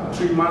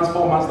 3 months,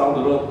 4 months down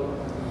the road.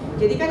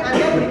 Jadi kan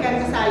Anda berikan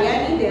ke saya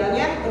nih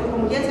Dell-nya, terus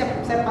kemudian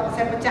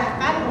saya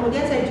pecahkan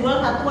kemudian saya jual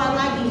satuan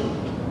lagi.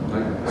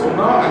 Right? So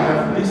now I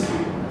have this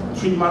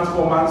 3 months,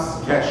 4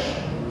 months cash.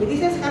 Jadi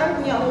saya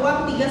sekarang punya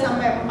uang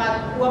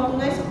 3-4 uang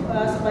tunai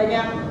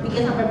sebanyak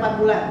 3-4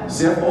 bulan.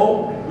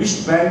 CFO,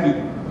 which bank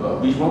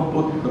we want to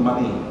put the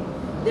money?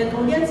 Dan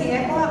kemudian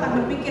CFO akan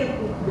berpikir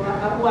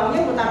uangnya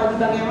mau taruh di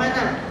bank yang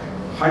mana?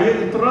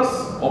 Higher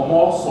interest or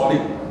more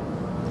solid?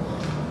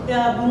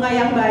 Ya, bunga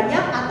yang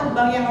banyak atau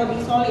bank yang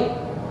lebih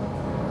solid?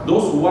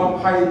 Those who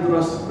want high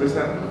interest, raise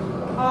hand.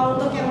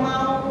 Untuk yang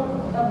mau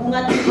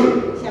bunga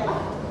tinggi, siapa?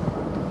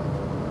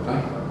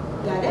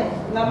 Nggak ada,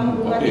 nggak mau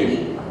bunga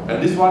tinggi. And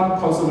this one,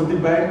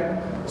 conservative bank,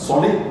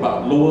 solid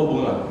but lower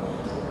bunga.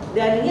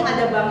 Dan ini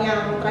ada bank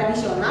yang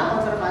tradisional,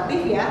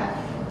 konservatif ya.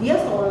 Dia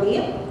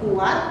solid,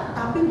 kuat,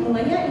 tapi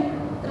bunganya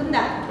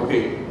rendah.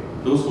 Okay,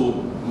 those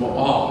who,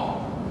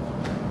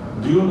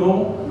 do you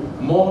know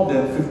more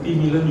than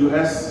 50 million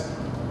US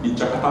in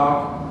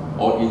Jakarta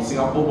or in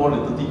Singapore more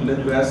than 30 million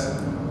US?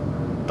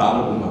 Tak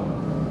ada bunga.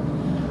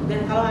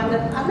 Dan kalau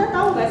anda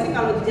tahu nggak sih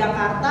kalau di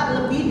Jakarta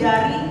lebih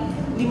dari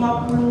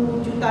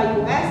 50 juta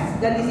US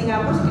dan di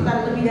Singapura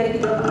sekitar lebih dari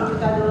 30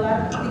 juta dolar,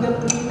 30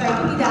 juta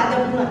itu tidak ada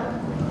bunga.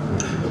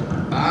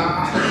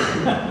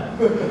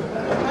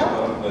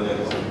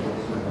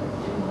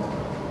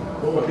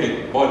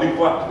 Okay, body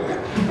kuat.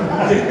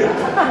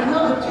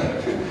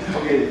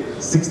 Okay,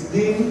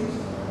 16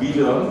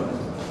 billion,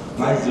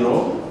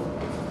 90.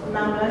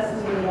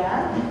 16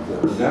 miliar.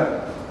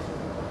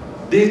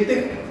 They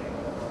take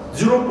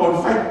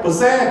 0.5%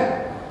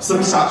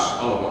 service charge.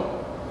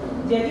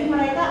 Jadi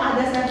mereka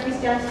ada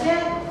service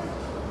charge-nya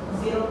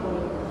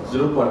 0,05%.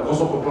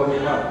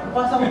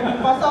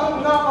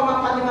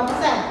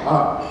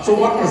 So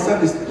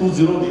 1% is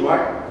 20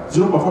 divide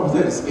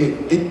 0.5% is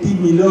 80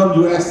 million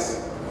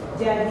US.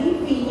 Jadi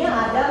fee-nya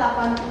ada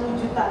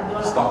 80 juta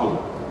dolar. Setahun.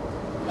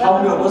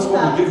 How many of us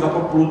want to give 80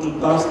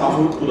 juta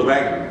setahun to the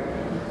bank?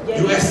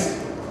 Jadi,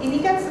 US. Ini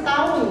kan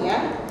setahun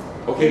ya.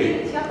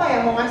 Okay. Jadi, siapa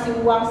yang mau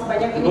ngasih uang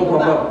sebanyak ini No ke bank?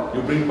 problem.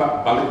 You bring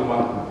balik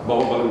rumah,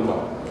 bawa balik rumah.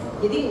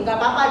 Jadi nggak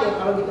apa-apa deh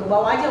kalau gitu,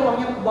 bawa aja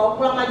uangnya, bawa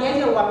pulang lagi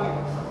aja uangnya.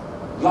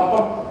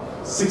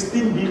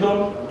 16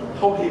 billion,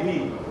 how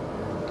heavy?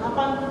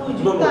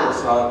 80 No, juta.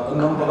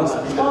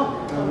 16 billion. Oh,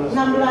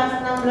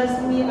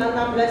 16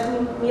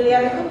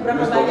 miliar itu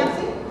berapa banyak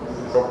sih?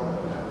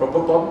 Berapa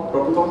ton?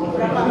 Berapa?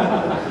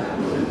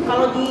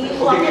 Kalau di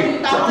uangnya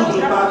ditaruh 1 lagi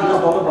juta berapa kilo? US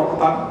dollar berapa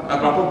ton?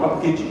 Berapa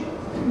kg?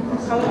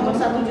 Kalau untuk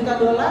 1 juta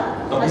dolar,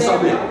 Tak ada bisa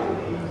yang deh.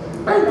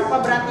 berapa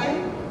beratnya?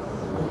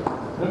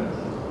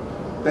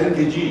 10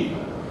 kg.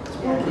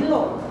 10 kilo.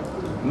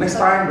 Next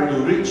time when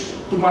you reach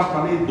too much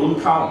money, don't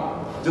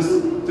count.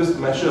 Just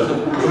measure.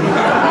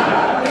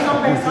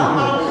 Besok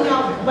kalau punya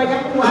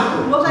banyak uang,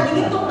 nggak usah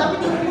dihitung, tapi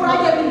diukur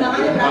aja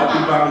timbangannya berapa.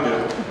 Timbang aja.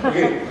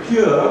 Okay,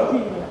 here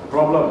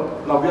problem.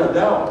 Now we are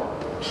Dell.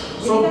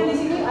 Jadi kan di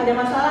sini ada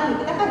masalah nih,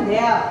 kita kan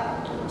Dell.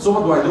 So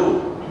what do I do?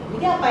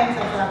 Jadi apa yang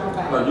saya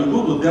lakukan? Now you go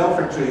to Dell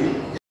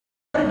factory.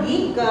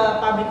 Pergi ke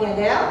pabriknya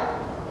Dell.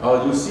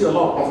 You see a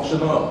lot of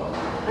professional.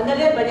 Anda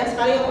lihat banyak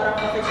sekali orang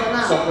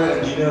profesional. Software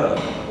engineer.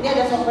 Ini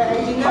ada software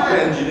engineer.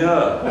 Hardware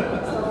engineer.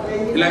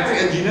 Electric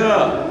engineer.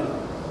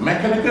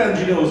 Mechanical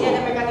engineer also. Ini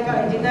ada mechanical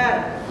engineer.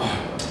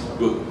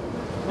 Good.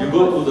 You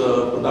go to the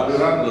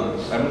Pendapatan, the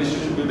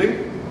administration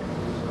building.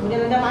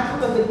 Kemudian Anda masuk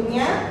ke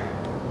gedungnya.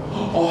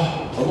 Oh,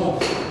 a lot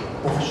of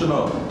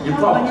professional. In Oh,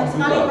 front of banyak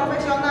sekali computer.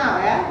 profesional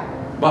ya.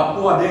 But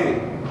who are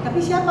they? Tapi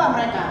siapa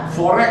mereka?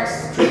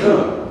 Forex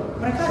trader.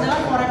 Mereka adalah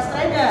forex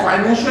trader,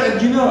 Financial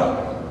engineer.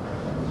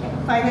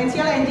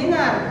 financial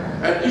engineer.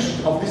 At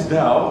each of these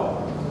Dell,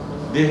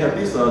 they have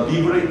this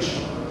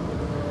leverage.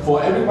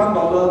 For every $1,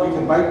 we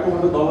can buy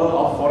 $200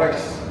 of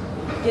forex.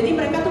 Jadi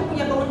mereka tuh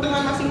punya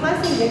keuntungan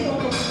masing-masing. Jadi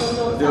untuk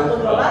 $1 Dia-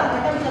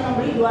 mereka bisa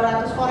membeli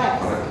 200 forex.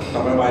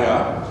 Tak payah bayar.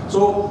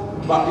 So,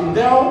 but in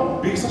Dell,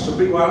 being such a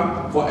big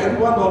one, for every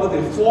 $1,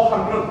 they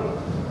 400.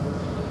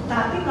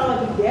 Tapi kalau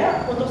di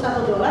Dell untuk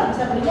 $1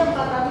 bisa belinya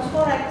 400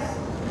 forex.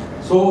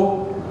 So,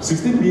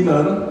 16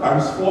 billion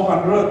times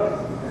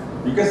 400,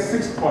 you get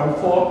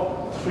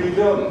 6.4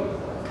 trillion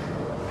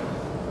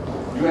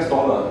US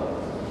dollar.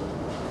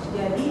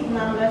 Jadi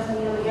 16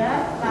 miliar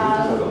kali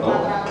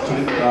 400.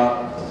 Jadi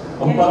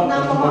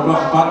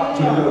 4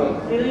 trillion.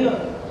 triliun.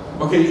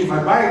 Okay, if I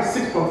buy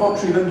 6.4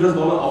 trillion US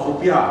dollar of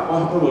rupiah,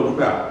 what happens with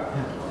rupiah?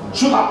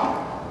 Shoot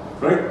up,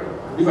 right?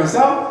 If I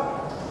sell,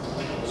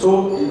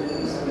 so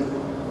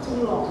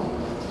Culong.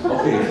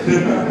 okay.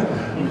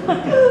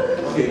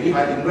 Okay, if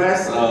I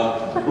invest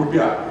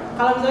rupiah,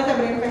 Kalau misalnya saya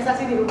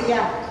berinvestasi di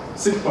rupiah,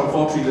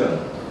 6.4 trillion,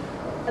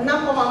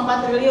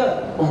 6,4 triliun.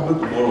 what happens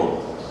tomorrow?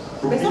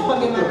 Besok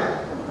bagaimana?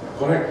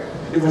 Correct.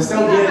 If I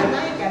sell Rupiah akan yen,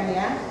 naik kan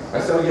ya. I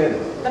sell yen.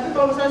 Tapi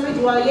kalau misalnya saya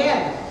jual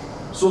yen,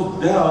 So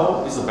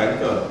Dell is a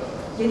banker.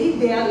 jadi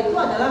Dell itu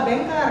adalah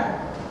banker.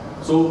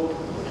 So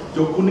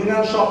your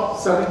Kuningan shop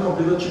selling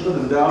computer cheaper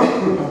than Dell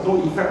have no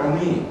effect on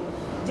me.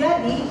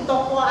 Jadi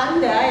toko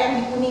Anda yang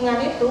di Kuningan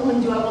itu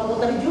menjual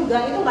komputer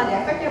juga, itu nggak ada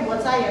efeknya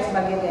buat saya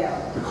sebagai Dell.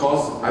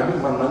 Because I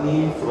make my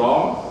money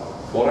from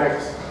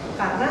forex.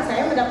 Karena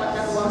saya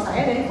mendapatkan uang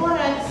saya dari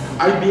forex.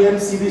 IBM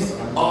see this,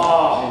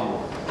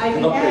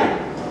 cannot play.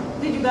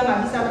 itu juga nggak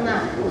bisa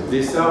menang.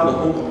 They sell the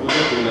whole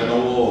computer to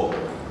Lenovo.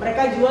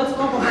 Mereka jual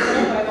semua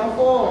komputernya ke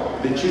Lenovo.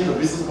 They change the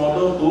business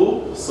model to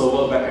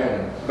server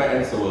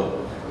back-end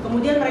server.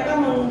 Kemudian mereka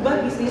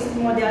mengubah bisnis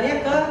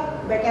modelnya ke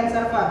back-end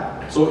server.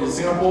 So in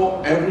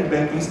Singapore, every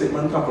banking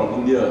statement come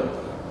from India.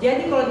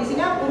 Jadi kalau di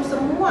Singapura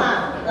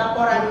semua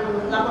laporan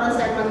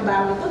statement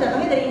bank itu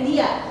datangnya dari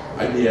India.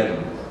 IBM.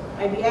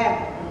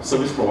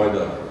 Service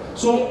provider.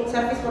 So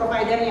Service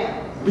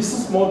providernya.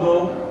 business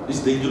model is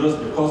dangerous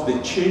because they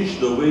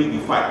change the way we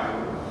fight.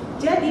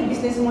 Jadi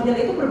bisnis model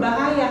itu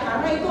berbahaya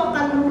karena itu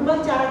akan merubah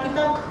cara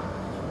kita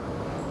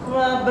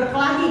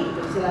berkelahi, gitu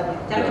istilahnya.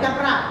 Cara kita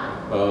perang.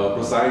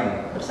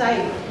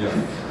 Bersaing. Yeah.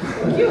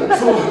 Thank you.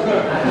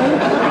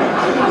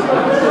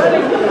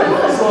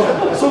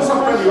 So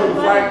sometimes you want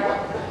to fight.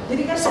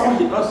 Jadi kan Someone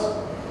hit us.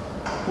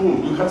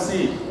 Who you can't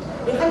see.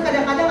 ya kan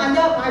kadang-kadang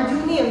Anda maju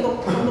nih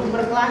untuk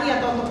berkelahi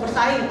atau untuk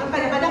bersaing. Kan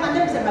kadang-kadang Anda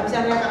nggak bisa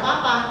lihat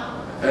apa-apa.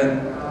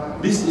 And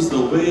this is the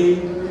way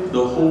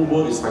the whole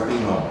world is fighting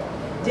now.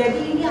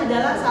 Jadi ini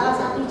adalah salah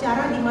satu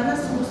cara di mana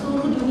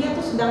seluruh dunia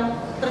itu sedang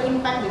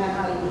terimpact dengan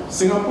hal ini.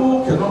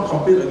 Singapore cannot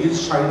compete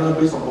against China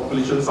based on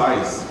population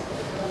size.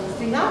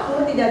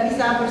 Singapura tidak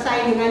bisa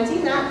bersaing dengan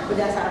Cina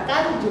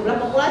berdasarkan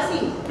jumlah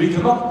populasi. We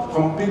cannot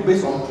compete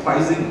based on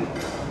pricing.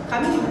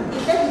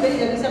 Kita juga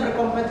tidak bisa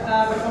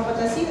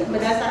berkompetisi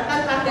berdasarkan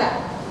harga.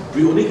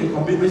 We only can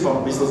compete based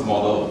on business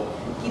model.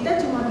 Kita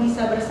cuma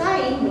bisa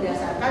bersaing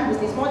berdasarkan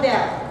bisnis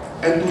model.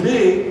 And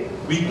today,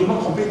 we do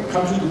not compete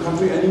country to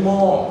country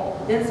anymore.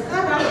 Dan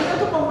sekarang kita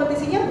tuh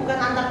kompetisinya bukan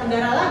antar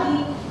negara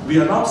lagi.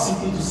 We are now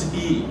city to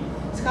city.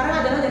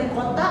 Sekarang adalah dari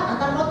kota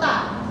antar kota.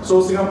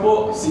 So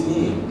Singapore,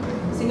 Sydney.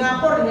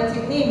 Singapura dengan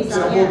Sydney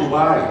misalnya. Singapore,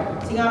 Dubai.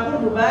 Singapura,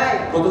 Dubai.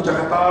 Kota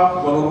Jakarta,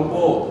 Kuala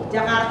Lumpur.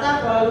 Jakarta,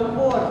 Kuala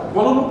Lumpur.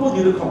 Kuala Lumpur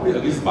didn't compete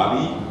against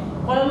Bali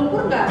Kuala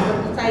Lumpur nggak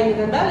bersaing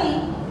dengan Bali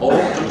or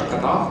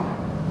Jakarta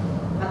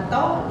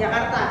atau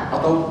Jakarta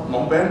atau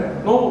Phnom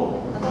Penh. No,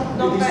 atau it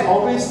Phnom is Penh.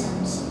 always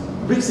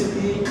big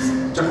city.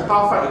 Jakarta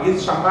fight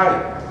against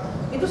Shanghai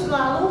Itu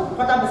selalu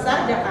kota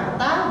besar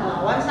Jakarta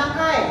melawan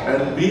Shanghai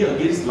and we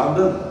against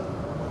London.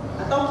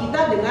 atau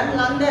kita dengan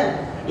London.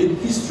 In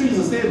history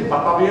is the same.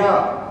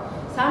 Batavia,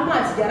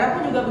 Sama, sejarah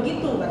pun juga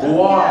begitu.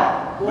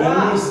 Goa,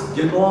 Venice,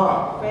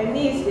 Genoa.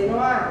 Venice,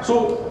 Genoa.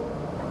 So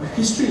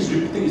history is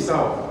repeating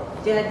itself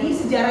Jadi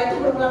sejarah itu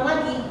berulang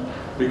lagi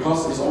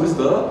because it's always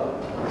the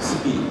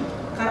city.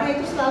 karena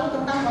itu selalu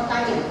tentang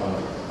kotanya.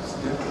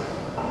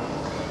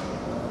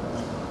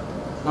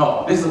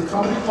 Now, there's a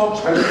company called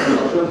China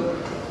Construction.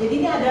 Jadi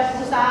ini ada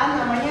perusahaan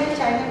namanya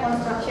China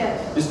Construction.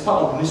 It's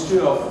part of Ministry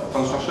of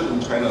Construction in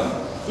China.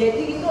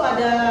 Jadi itu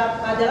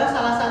adalah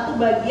salah satu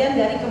bagian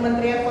dari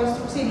Kementerian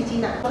Konstruksi di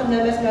Cina.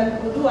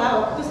 1992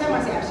 waktu itu saya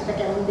masih arsitek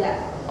yang muda.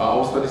 I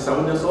was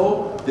 27 years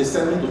old. They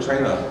sent me to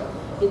China.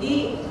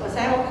 Jadi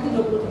saya waktu itu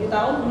 27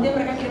 tahun, kemudian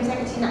mereka kirim saya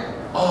ke Cina.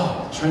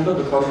 China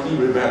the quality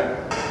very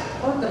bad.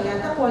 Oh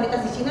ternyata kualitas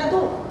di Cina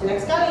tuh jelek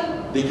sekali.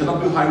 They cannot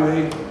build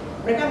highway.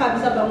 Mereka nggak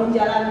bisa bangun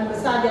jalan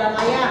besar, jalan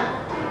layang.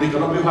 They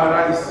cannot build high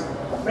rise.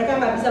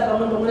 Mereka nggak bisa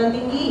bangun bangunan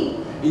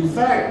tinggi. In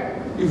fact,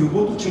 if you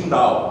go to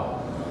Qingdao,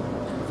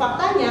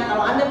 Faktanya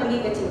kalau Anda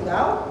pergi ke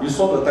Qingdao, you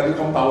saw the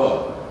telecom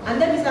tower,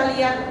 Anda bisa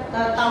lihat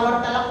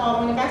tower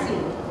telekomunikasi.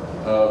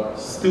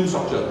 steel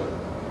structure,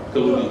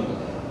 keludi.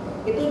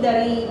 Itu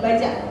dari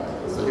baja,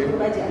 Okay. struktur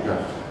baja. Yeah.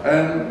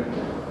 And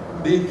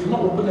they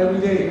cannot open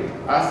every day.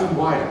 I asked them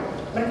why.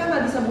 Mereka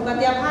nggak bisa buka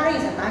tiap hari.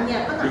 Saya tanya,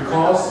 kenapa?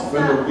 Because Nggak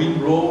when bisa. the wind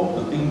blow,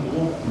 the thing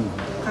move.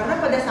 Karena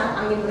pada saat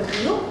angin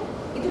bertiup,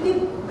 itu dia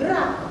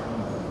gerak.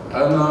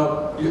 And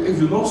if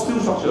you know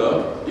steel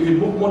structure, if you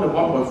move more than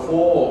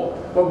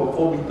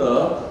 1.4 meter,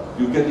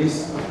 you get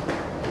this.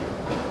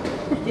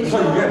 Jadi That's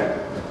what you get.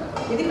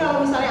 Jadi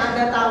kalau misalnya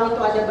Anda tahu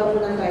itu ada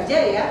bangunan baja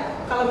ya,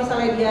 kalau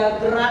misalnya dia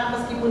gerak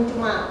meskipun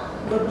cuma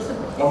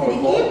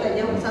sedikit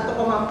aja,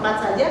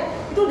 1,4 saja,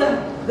 itu udah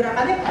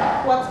gerakannya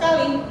kuat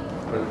sekali.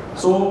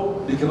 So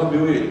they cannot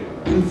build it.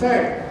 In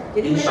fact,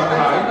 Jadi in mereka nggak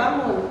bisa Shanghai,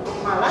 bangun.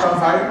 Malah di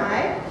Shanghai,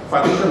 Shanghai,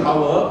 Foundation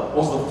Tower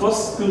was the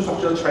first steel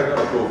structure China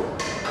approved.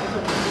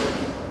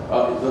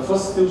 The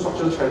first steel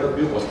structure China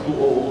built was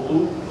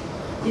 2002.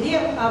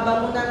 jadi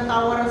bangunan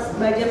tower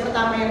baja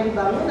pertama yang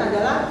dibangun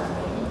adalah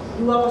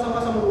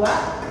 2002.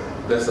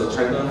 There's a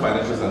China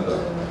Financial Center.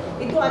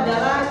 Itu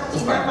adalah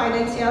China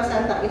Financial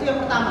Center. Itu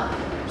yang pertama.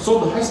 So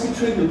the high-speed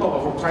train you talk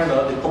about from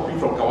China, they copy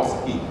from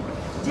Kawasaki.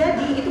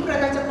 Jadi itu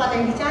kereta cepat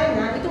yang di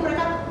China itu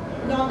mereka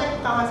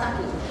nyontek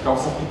Kawasaki.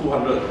 Kawasaki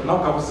 200.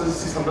 Now Kawasaki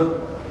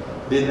 600.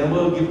 They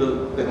never give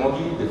the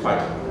technology, they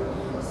fight.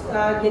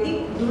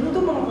 Jadi dulu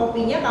tuh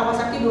mengkopinya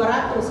Kawasaki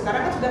 200,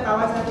 sekarang kan sudah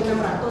Kawasaki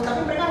 600, tapi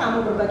mereka nggak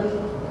mau berbagi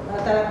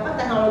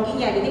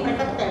teknologinya, jadi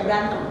mereka tuh kayak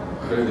berantem.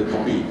 Okay, they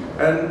copy.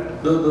 And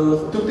the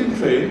tilting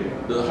train,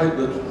 the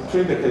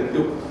train that can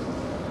tilt,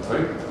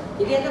 right?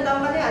 Jadi itu tahu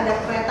kan ya ada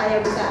kereta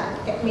yang bisa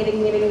kayak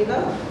miring-miring gitu.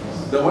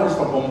 The one is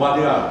from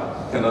Bombardier,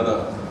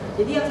 Canada.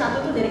 Jadi yang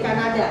satu tuh dari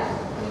Kanada.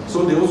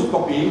 So they also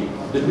copy,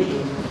 they make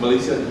in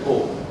Malaysia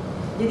Ipoh.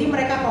 Jadi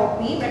mereka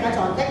copy, mereka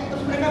contek,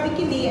 terus mereka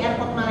bikin di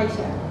airport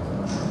Malaysia.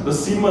 The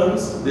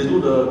Siemens, they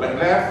do the back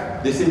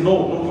left, they say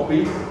no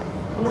copy.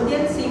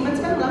 Kemudian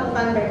Siemens kan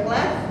melakukan back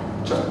left,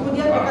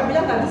 kemudian mereka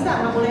bilang nggak bisa,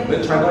 nggak boleh.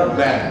 Then China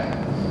ban.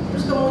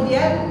 Terus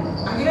kemudian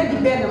akhirnya di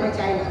ban sama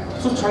China.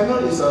 So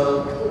China is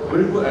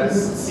very good at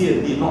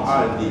C&D, not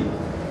R&D.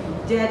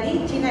 Jadi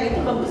China itu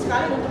bagus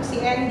sekali untuk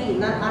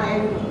C&D, not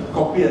R&D.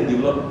 Copy and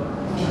develop.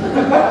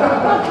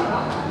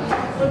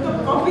 Untuk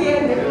copy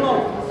and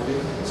develop.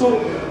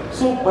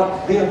 So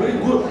but they are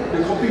very good.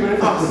 They copy very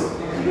fast.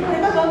 Tapi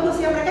mereka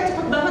bagus ya, mereka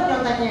cepet banget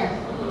nyonteknya.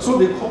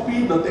 So they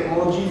copy the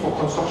technology for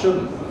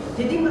construction.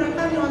 Jadi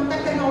mereka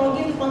nyontek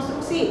teknologi di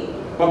konstruksi.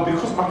 But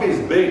because market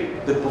is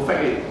big, they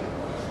perfect it.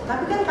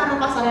 Tapi kan karena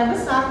pasarnya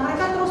besar,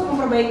 mereka terus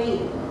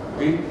memperbaiki.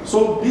 Okay.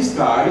 So these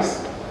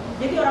guys,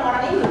 jadi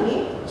orang-orang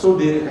ini, so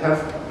they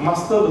have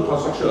mastered the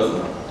construction.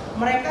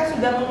 Mereka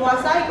sudah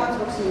menguasai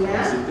konstruksinya.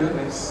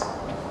 Next.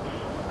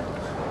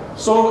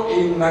 So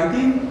in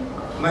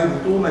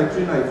 1992,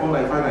 93,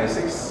 94,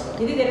 95, 96.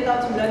 Jadi dari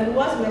tahun 92,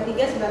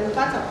 93, 94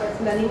 sampai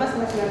 95,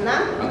 sampai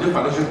 96. Until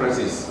financial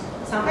crisis.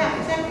 Sampai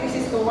akhirnya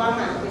krisis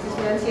keuangan, krisis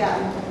finansial.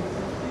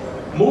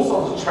 Most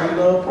of the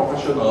China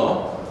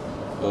professional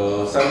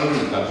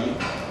salary gaji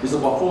is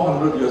about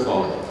 $400 US.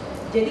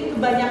 Jadi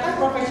kebanyakan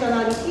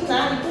profesional di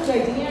China itu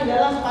gajinya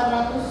adalah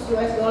 $400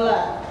 US.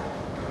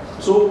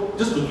 So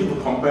just to give a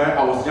compare,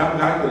 I was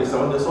young guy,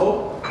 37 years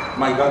old.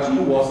 My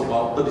gaji was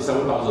about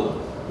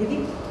 37,000.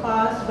 Jadi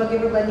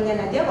sebagai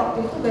perbandingan aja,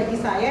 waktu itu gaji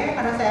saya,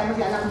 karena saya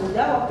masih anak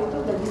muda, waktu itu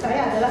gaji saya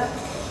adalah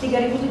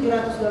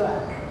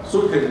 $3.700.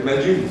 So you can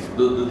imagine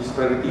the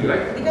disparity,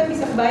 right? Jadi kan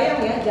bisa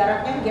kebayang ya,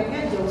 jaraknya,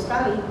 gapnya jauh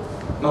sekali.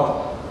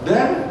 Now,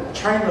 then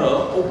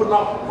China opened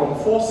up from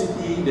 4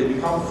 cities, they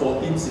become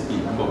 14 cities,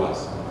 number one.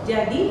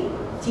 Jadi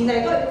China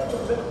itu,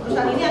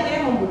 perusahaan ini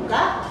akhirnya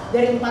membuka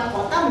dari 4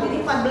 kota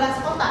menjadi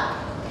 14 kota.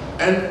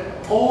 And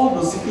all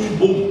the city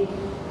boom.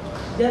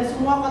 Dan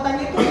semua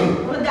kotanya itu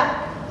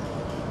meledak.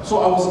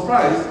 So I was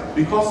surprised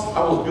because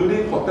I was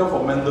building hotel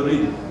for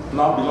Mandarin,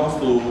 now belongs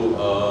to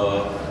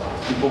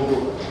People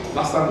Group.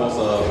 Last time was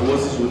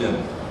Overseas Union.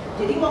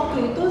 Jadi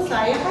waktu itu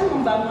saya kan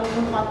membangun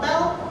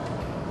hotel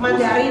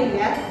Mandarin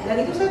ya, dan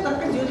itu saya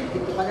terkejut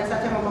gitu pada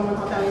saat saya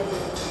membangun hotel itu.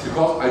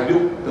 Because I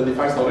built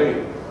 25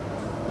 story.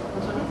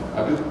 Maksudnya?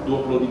 I built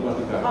 25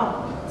 tingkat.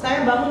 Oh,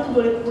 saya bangun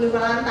tuh 25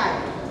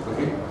 lantai.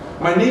 Okay.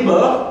 My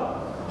neighbor,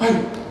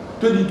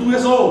 22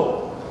 years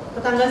old.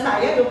 Tetangga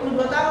saya 22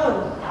 tahun.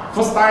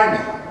 First time.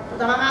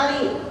 Pertama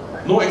kali.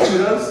 No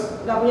experience.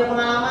 Gak punya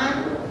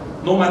pengalaman.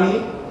 No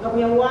money. Gak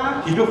punya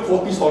uang. He built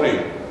 40 story.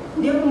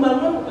 Dia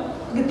membangun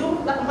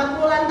gedung 40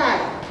 lantai.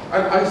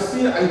 I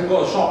see, I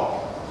got a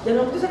shock.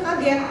 Dan waktu itu saya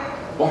kaget.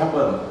 What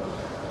happened?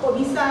 Kok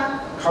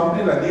bisa?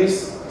 Company like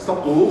this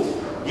start to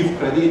give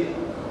credit.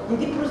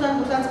 Jadi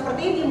perusahaan-perusahaan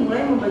seperti ini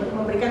mulai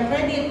memberikan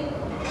kredit.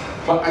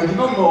 But I did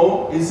not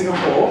know in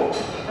Singapore,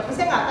 Tapi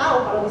saya nggak tahu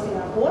kalau di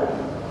Singapura.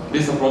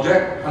 there's a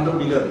project 100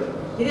 million.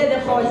 Jadi ada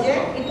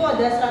project itu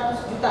ada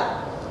 100 juta.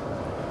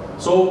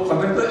 So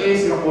contractor A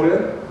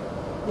Singaporean,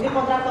 Jadi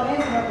kontraktornya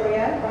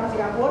Singaporean, orang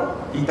Singapura.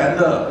 he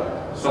tender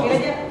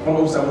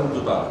 107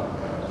 juta.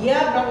 Dia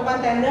melakukan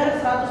tender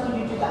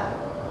 107 juta.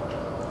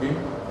 Okay.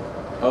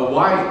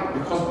 Why?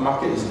 Because the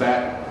market is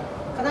bad.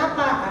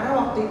 Kenapa? Karena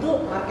waktu itu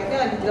marketnya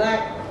lagi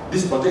jelek.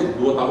 This project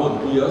 2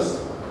 tahun, 2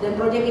 years. Dan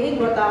proyek ini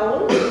 2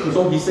 tahun.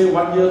 So he say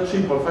 1 year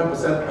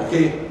 3.5%.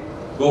 Okay,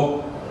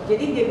 go.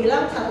 Jadi dia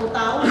bilang 1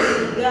 tahun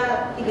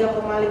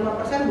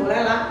 3,5%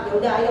 boleh lah. Ya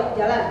udah ayo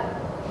jalan.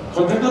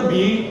 Contractor B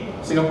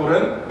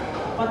Singaporean,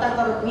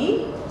 Kontraktor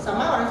B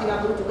sama orang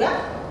Singapura juga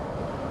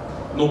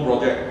no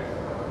project.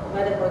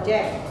 nggak ada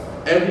project.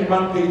 Every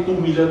month pay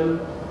 2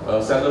 million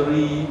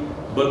salary,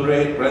 burn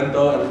rate,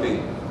 rental,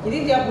 everything. Jadi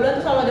tiap bulan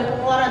tuh selalu ada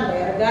pengeluaran,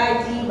 bayar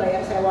gaji,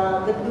 bayar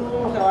sewa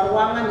gedung, sewa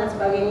ruangan dan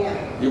sebagainya.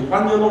 If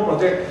 1 year no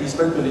project, he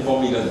spend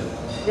 24 million.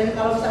 Dan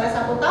kalau misalnya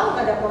 1 tahun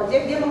nggak ada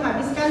project, dia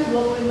menghabiskan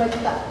 25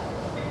 juta.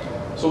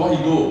 So what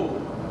he do?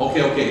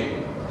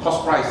 Okay,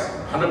 cost price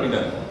 100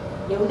 million.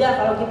 Ya udah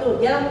kalau gitu,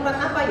 dia lakukan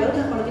apa? Ya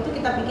udah kalau gitu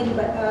kita bikin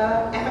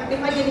efektif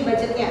aja di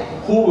budgetnya.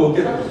 Who will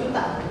get? 100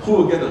 juta. Who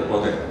will get the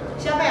project?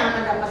 Siapa yang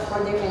akan dapat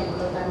projectnya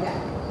menurut Anda?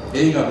 A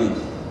nggak B?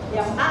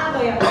 Yang A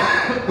atau yang B?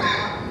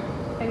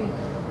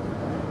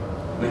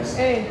 Next.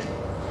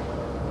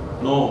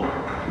 No,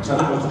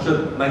 China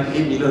Construction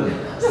 98 million.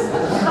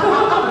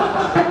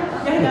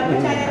 yang nggak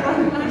percaya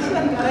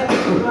construction karena itu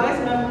jualnya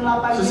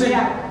 98 So say,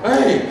 miliar.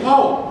 hey,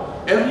 how?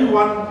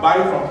 Everyone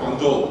buy from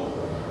Guangzhou.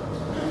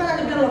 Kan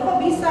ada bilang loh kok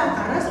bisa?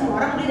 Karena semua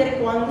orang beli dari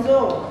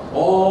Guangzhou.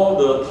 All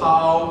the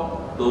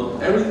tile,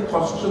 every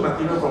construction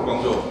material from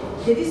Guangzhou.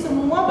 Jadi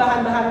semua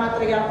bahan-bahan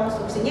material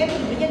konstruksinya itu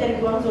belinya dari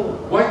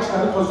Guangzhou. Why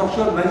China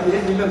Construction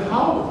 98 million?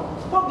 How?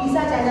 Kok bisa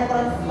China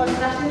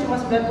Construction cuma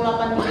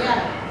 98 miliar?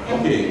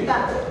 Okay.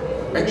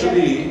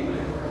 Actually,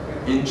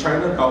 in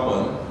China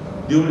government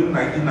during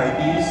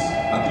 1990s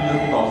until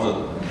year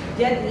 2000,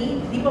 Jadi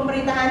di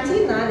pemerintahan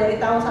Cina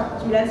dari tahun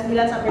 99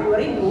 sampai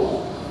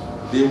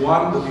 2000, they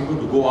want the people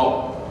to go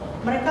out,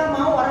 mereka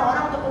mau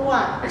orang-orang untuk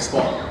keluar,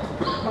 export.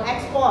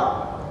 mengekspor.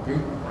 Okay.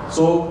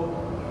 So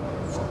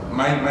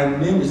my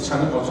name is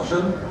China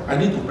Construction, I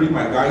need to bring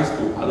my guys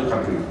to other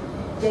country.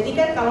 Jadi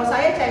kan kalau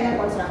saya China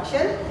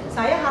Construction,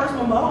 saya harus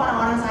membawa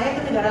orang-orang saya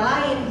ke negara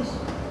lain.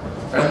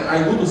 And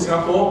I go to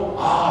Singapore,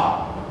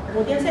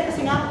 Kemudian saya ke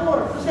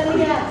Singapura, terus saya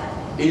lihat.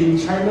 in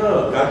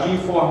China, gaji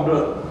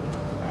 400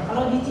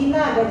 Kalau di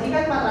Cina gaji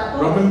kan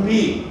 400.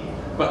 renminbi,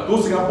 but to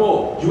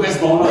Singapore, US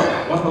dollar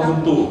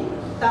 1,200.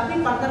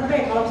 Tapi partner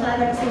B, kalau misalnya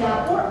Anda ke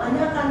Singapura,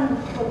 Anda akan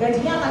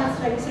gajinya akan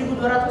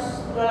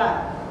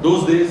 $1,200.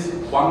 Those days,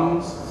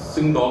 one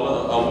Sing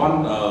dollar,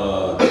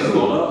 US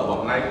dollar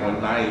about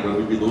 9.9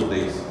 renminbi those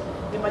days.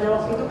 Ya, pada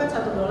waktu itu kan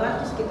 $1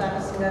 itu sekitar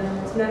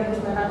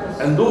 9.900.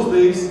 And those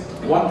days,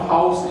 one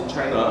house in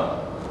China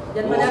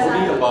Dan was pada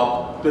only saat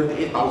about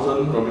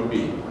 28,000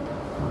 renminbi.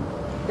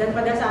 dan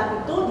pada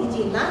saat itu di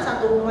Cina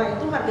satu rumah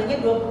itu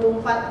harganya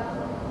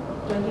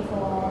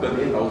 28.000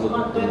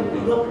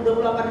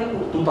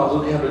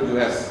 2,800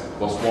 US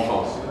for small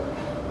house.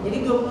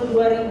 Jadi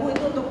 22.000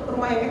 itu untuk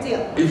rumah yang kecil.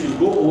 If you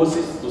go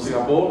overseas to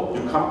Singapore,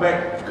 you come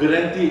back,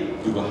 guaranteed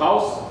you got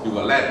house, you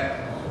got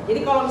land. Jadi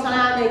kalau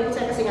misalnya Anda ikut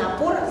saya ke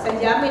Singapura, saya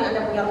jamin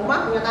Anda punya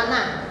rumah, punya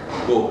tanah.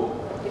 Go.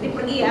 Jadi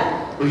pergi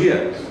ya. Pergi ya?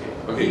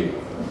 Okay.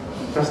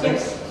 First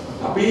next.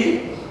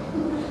 Tapi,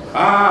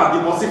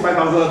 deposit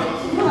 5,000.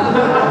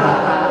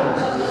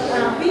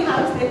 Tapi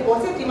harus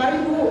deposit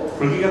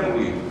 5.000. Pergi kan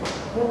pergi?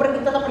 Mau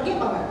pergi tetap pergi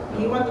apa enggak?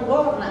 You want to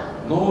go or not?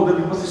 No, the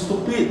people say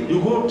stupid.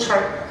 You go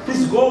try,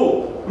 please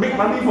go. Make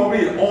money for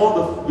me. All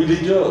the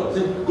villagers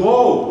say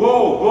go,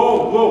 go, go,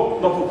 go.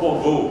 Not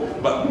for go,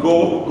 but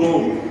go,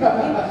 go.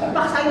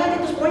 Paksain aja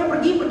terus pokoknya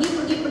pergi.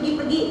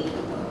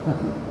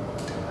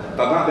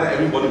 Tana, then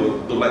everybody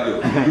will don't like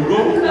you. You go.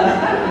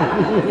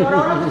 Jadi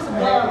orang-orang tuh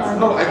sebel.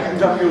 No, I can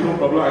jump you,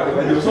 no problem. I can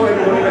let you. So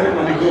everybody let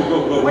money. Go,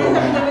 go, go, Pokoknya saya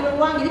go. pinjamin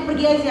uang, jadi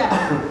pergi aja.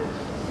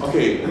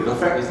 Okay, the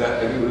fact is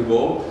that everybody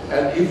go,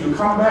 and if you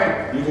come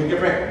back, you can get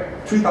back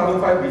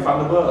 3,500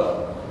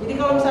 refundable. Jadi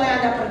kalau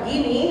misalnya Anda pergi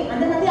nih,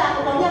 Anda nanti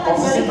akunnya akan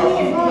Of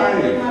dibalikin.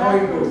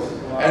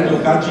 6,500. And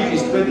the gaji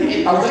is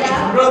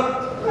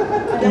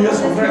 28,800. 2 years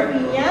contract.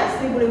 fee-nya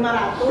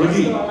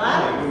Pergi.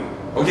 $1,500.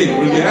 Okay,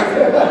 pergi ya.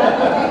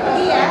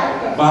 Pergi ya.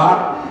 But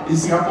in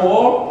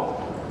Singapore,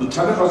 the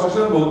China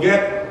Construction will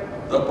get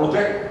the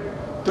project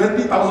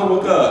 20,000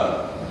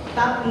 worker.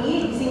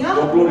 Tapi di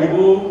Singapura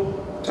 20,000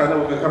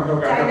 China worker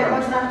come. China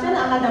Construction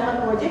akan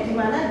dapat proyek di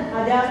mana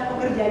ada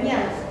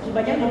pekerjanya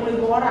sebanyak 20.000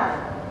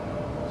 orang.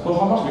 So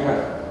how much we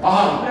have?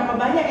 Berapa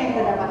banyak yang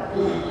kita dapat?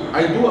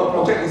 I do a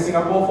project in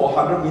Singapore for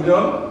 100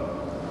 million.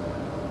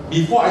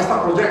 Before I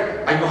start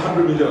project, I got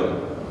 100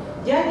 million.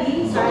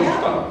 Jadi 100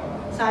 juta.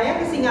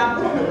 saya ke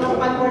Singapura untuk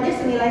melakukan proyek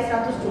senilai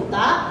 100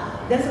 juta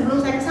dan sebelum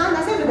saya ke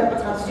sana saya sudah dapat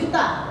 100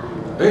 juta.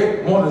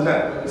 Hey, more than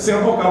that.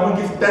 Singapore government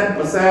gives 10%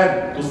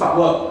 to start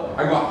work.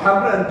 I got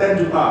 110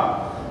 juta.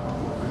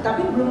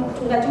 Tapi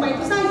nggak cuma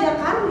itu saja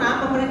karena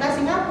pemerintah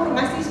Singapura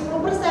ngasih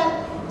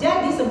 10%.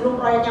 Jadi sebelum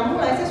proyeknya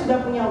mulai saya sudah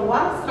punya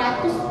uang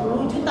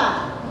 110 juta.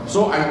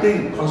 So I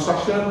think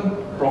construction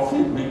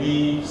profit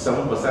maybe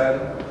 7%,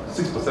 6%,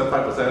 5%.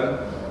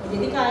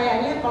 Jadi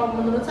kayaknya kalau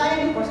menurut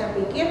saya nih, kalau saya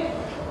pikir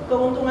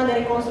keuntungan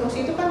dari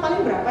konstruksi itu kan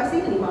paling berapa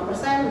sih? 5%,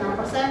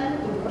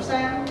 6%,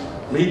 7%.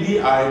 Maybe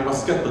I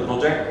must get the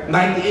project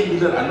 98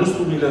 million, I lose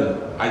 2 million,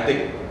 I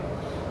think.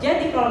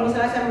 Jadi kalau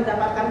misalnya saya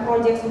mendapatkan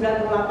proyek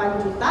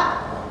 98 juta,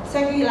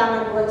 saya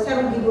kehilangan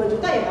saya rugi 2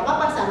 juta ya nggak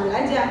apa-apa, saya ambil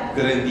aja.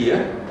 Guarantee ya?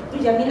 Itu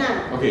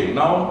jaminan. Okay,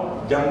 now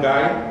young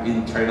guy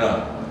in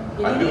China.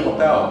 I build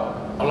hotel.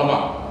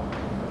 Alamak.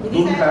 Jadi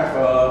Don't saya- have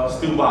a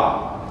steel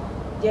bar.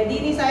 Jadi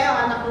ini saya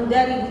anak muda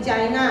di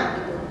China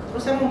gitu.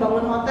 Terus saya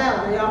membangun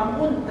hotel. Ya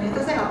ampun,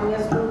 ternyata saya nggak punya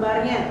school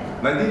bar-nya.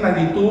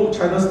 1992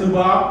 China steel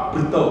bar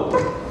brittle.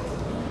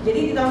 Jadi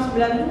di tahun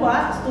 92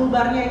 stool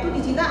bar-nya itu di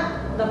Cina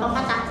gampang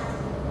patah.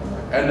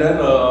 And then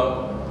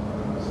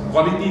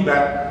quality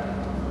bad.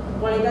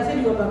 Kualitasnya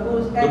juga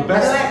bagus. The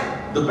Jelek.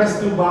 best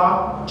steel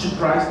bar, cheap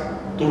price,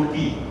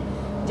 Turkey.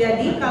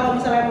 Jadi kalau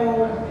misalnya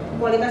mau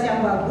kualitas yang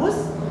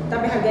bagus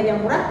tapi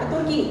harganya murah ke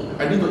Turki.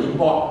 I need to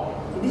import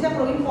Jadi saya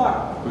perlu impor.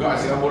 because I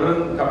Singaporean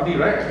company,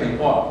 right? I can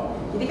import.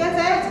 Jadi kan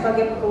saya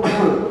sebagai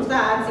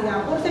perusahaan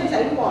Singapura saya bisa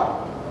impor.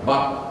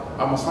 But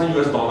I must find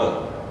US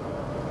dollar.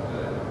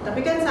 Tapi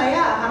kan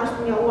saya harus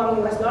punya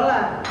uang US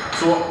dollar.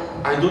 So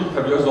I don't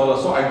have US dollar.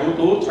 So I go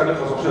to China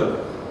Construction.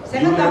 Saya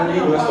You kan nggak lend me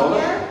punya US dollar?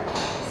 uangnya.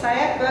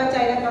 Saya ke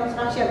China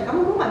Construction. Kamu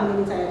mau nggak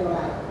minjemin saya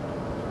dolar?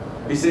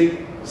 They say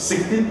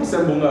 16%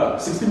 bunga,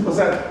 16%.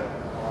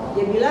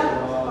 Dia bilang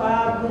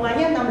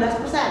bunganya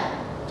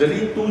 16%.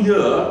 Jadi 2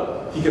 year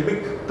he can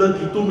make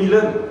 32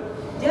 million.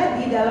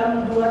 Jadi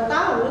dalam 2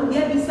 tahun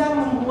dia bisa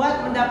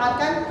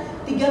mendapatkan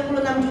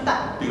 36 juta.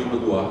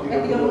 32.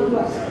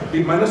 32.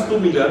 He minus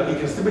 2 million,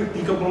 he can still make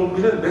 30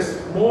 million. That's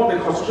more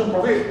than construction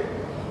profit.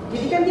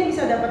 Jadi kan dia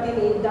bisa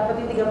dapetin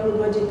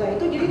 32 juta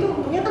itu, jadi itu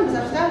untungnya kan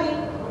besar sekali.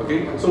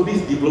 Okay, so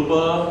this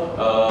developer,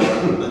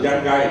 the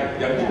young guy,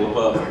 young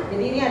developer.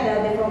 Jadi ini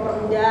ada developer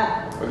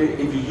muda. Okay,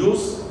 if you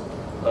use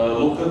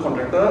local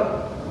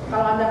contractor,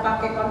 Kalau Anda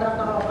pakai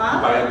kontraktor lokal,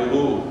 bayar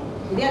dulu.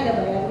 jadi Anda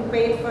bayar dulu,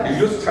 pay it If first. you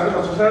use China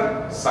Construction,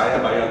 saya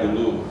bayar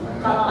dulu.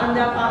 Kalau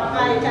Anda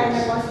pakai China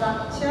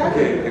Construction,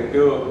 Okay, thank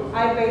you.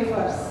 I pay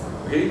first.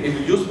 Okay, if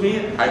you use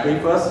me, I pay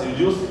first. You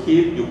use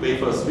him, you pay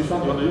first. Which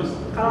one you want to use?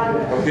 Kalau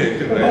Anda, Okay,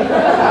 good.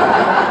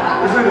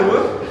 Which one you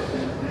want?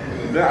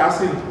 Then I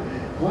ask him,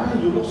 why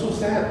you look so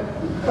sad?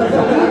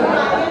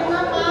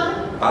 kenapa?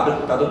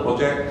 Tak ada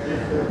project.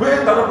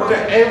 Where tak ada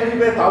project?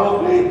 Everywhere tower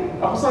play.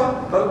 Apa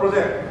sah? Tak ada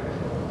project.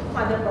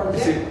 Ada You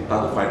project. see, tak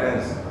ada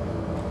finance.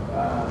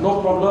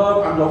 No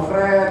problem, I'm your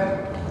friend.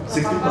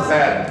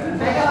 60%.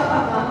 Saya kalau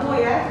kamu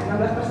ya,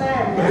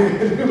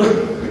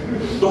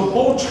 16%. The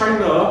whole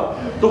China,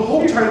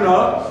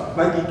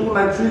 92,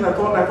 93,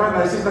 94,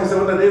 95, 96,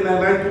 97,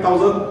 98, 99,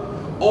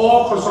 2000,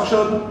 all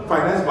construction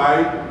financed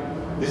by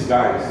these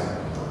guys.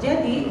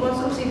 Jadi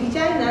konstruksi di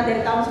China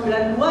dari tahun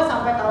 92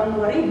 sampai tahun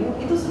 2000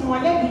 itu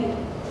semuanya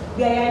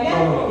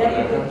biayanya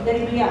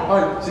dari beliau.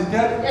 Hai,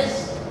 Cynthia,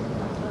 Yes.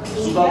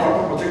 sudah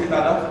berapa project kita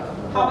ada?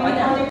 How many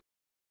project?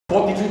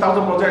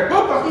 43,000 project.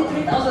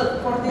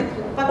 43,000.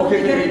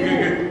 Okay.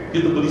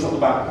 Kita beli satu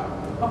bank.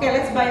 Okay,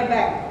 let's buy a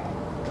bank.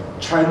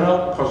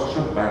 China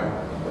Construction Bank.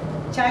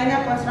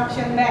 China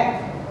Construction Bank.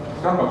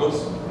 Kan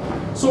bagus.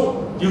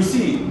 So you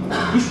see,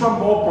 which one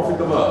more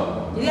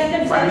profitable? Jadi Anda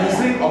bisa lihat.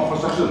 Financing or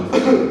construction?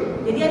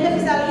 Jadi Anda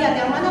bisa lihat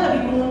yang mana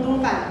lebih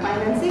menguntungkan,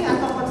 financing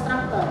atau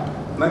constructor.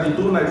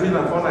 92, 93,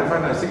 94,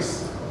 95,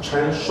 96,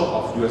 China short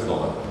of US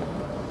dollar.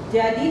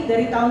 Jadi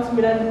dari tahun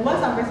 92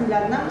 sampai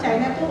 96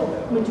 China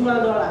tuh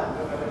menjual dolar.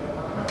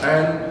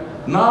 And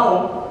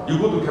now you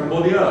go to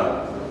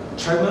Cambodia,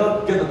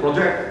 China get the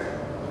project,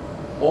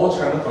 all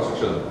China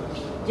construction.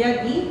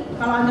 Jadi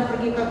kalau Anda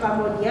pergi ke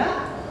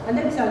Kamboja,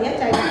 Anda bisa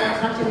lihat China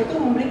Construction itu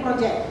membeli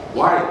proyek.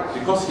 Why?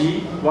 Because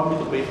he want me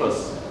to pay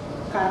first.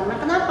 Karena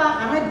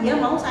kenapa? Karena dia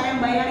mau saya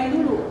yang bayarin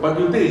dulu. But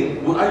you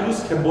think, would I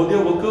use Cambodia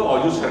worker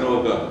or use China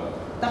worker?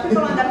 Tapi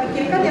kalau Anda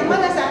pikirkan yang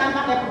mana saya akan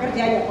pakai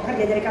pekerjanya?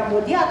 Pekerja dari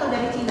Kambodia atau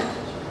dari Cina?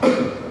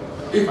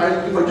 If I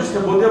use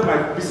Cambodia,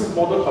 my business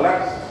model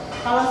collapse.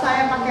 Kalau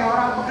saya pakai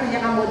orang pekerja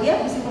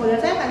Kambodia, bisnis model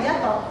saya akan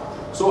jatuh.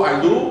 So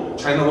I do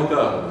China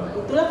worker.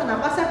 Itulah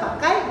kenapa saya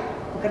pakai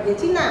pekerja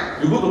Cina.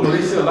 You go to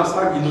Malaysia, last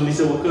time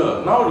Indonesia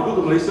worker. Now you go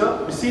to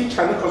Malaysia, you see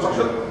China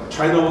construction,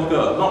 China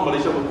worker, not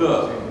Malaysia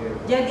worker.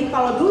 Jadi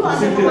kalau dulu Anda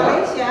ke Cynthia,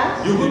 Malaysia,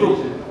 you go to,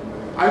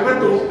 I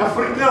went to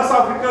Africa,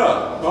 South Africa.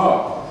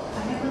 Oh,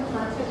 saya kan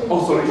translate. oh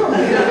sorry.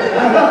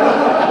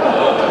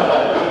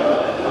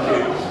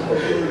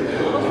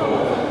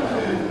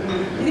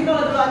 Jadi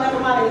kalau dulu Anda ke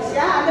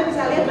Malaysia, Anda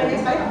bisa lihat banyak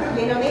sekali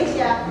pekerja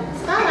Indonesia.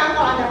 Sekarang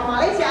kalau Anda ke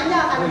Malaysia, Anda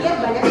akan lihat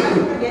banyak sekali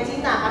pekerja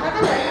Cina, karena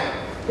kan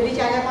dari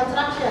China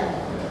Construction.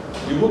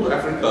 You go to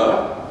Africa,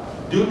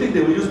 do you think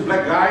they will use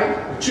black guy?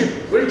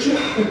 Cheap, very cheap.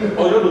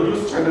 Or you want to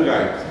use China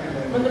guy?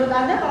 Menurut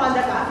Anda kalau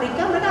Anda ke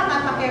Afrika, mereka akan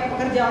pakai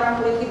pekerja orang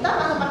kulit hitam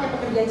atau pakai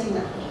pekerja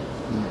Cina?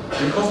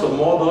 Because the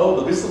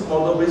model, the business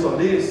model based on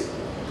this.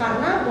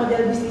 Karena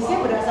model bisnisnya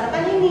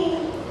berdasarkan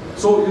ini.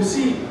 So you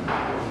see,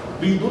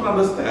 we don't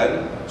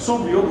understand.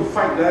 So we want to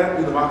fight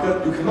them in the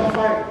market. You cannot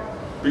fight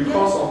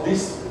because of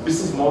this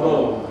business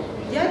model.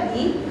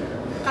 Jadi,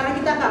 karena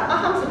kita nggak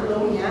paham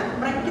sebelumnya,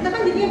 kita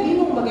kan jadinya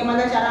bingung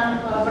bagaimana cara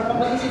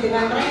berkompetisi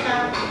dengan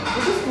mereka.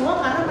 Itu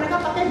semua karena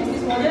mereka pakai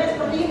bisnis model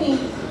seperti ini.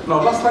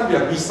 Now last time we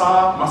have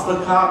Visa,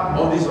 Mastercard,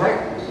 all this,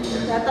 right?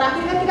 Nah,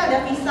 terakhir kan kita ada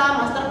Visa,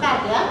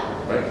 Mastercard ya.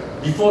 Right.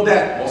 Before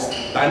that was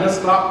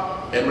Diners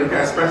Club, American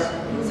Express.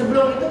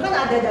 Sebelum itu kan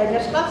ada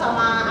Diners Club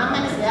sama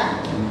Amex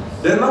ya.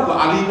 Then now got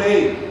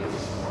Alipay.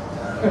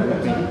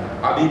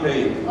 Alipay.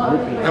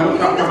 Ini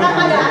kan sekarang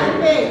ada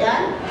Alipay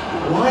kan.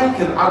 Why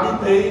can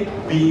Alipay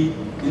be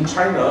in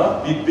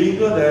China be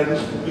bigger than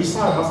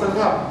Visa and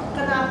Mastercard?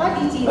 Kenapa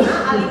di Cina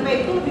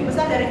Alipay itu lebih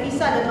besar dari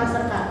Visa dan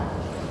Mastercard?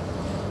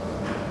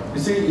 You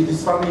see, it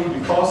is funny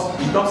because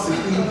without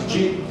 16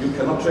 digit, you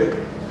cannot trade.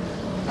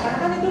 Karena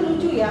kan itu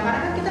lucu ya,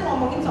 karena kan kita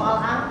ngomongin soal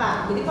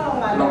angka. Jadi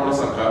kalau nggak ada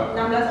 16 angka.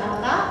 16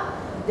 angka,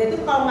 jadi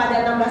kalau nggak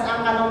ada 16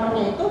 angka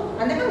nomornya itu,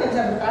 Anda kan nggak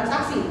bisa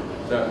bertransaksi.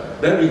 Yeah.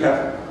 Then we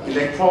have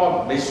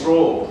Electron,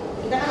 Maestro.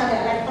 Kita kan ada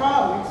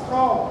Elektron,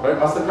 Maestro. Right,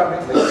 Mastercard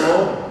makes Maestro,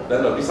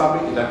 then the Visa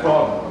makes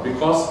Electron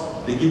because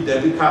they give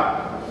debit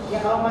card.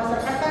 Ya kalau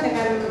Mastercard kan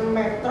dengan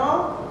Metro,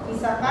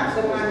 Visa Card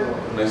dengan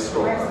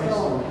Maestro.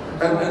 Maestro.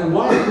 And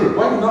why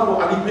now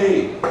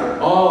Alipay?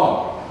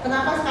 Oh,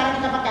 Kenapa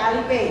sekarang kita pakai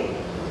Alipay?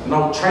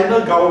 now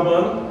China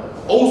government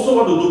also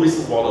want to do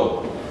business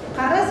model.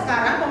 Karena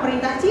sekarang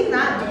pemerintah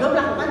Cina juga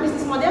melakukan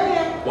bisnis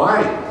modelnya. Why?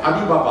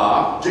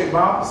 Alibaba, Jack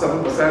Ma,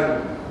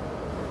 7%.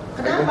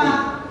 Kenapa?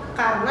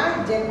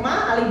 Karena Jack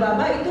Ma,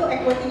 Alibaba itu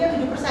equity-nya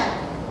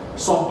 7%.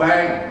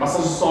 SoftBank,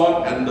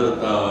 Microsoft, and the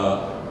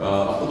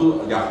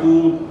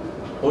Yahoo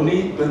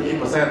only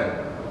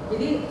 28%.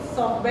 Jadi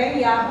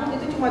SoftBank, Yahoo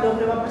itu cuma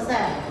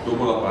 25%.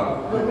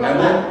 28. And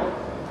then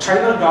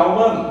China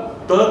government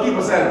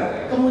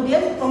 30%.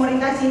 Kemudian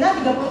pemerintah Cina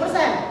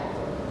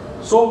 30%.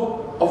 So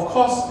of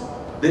course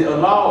they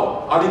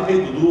allow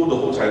Alipay to do the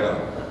whole China.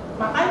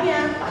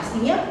 Makanya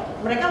pastinya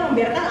mereka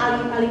membiarkan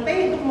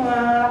Alipay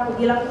untuk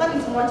dilakukan di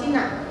semua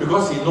Cina.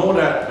 Because he know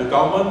that the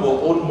government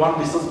will own one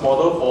business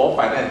model for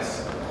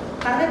finance.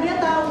 Karena dia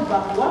tahu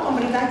bahwa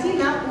pemerintah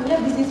Cina punya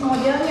bisnis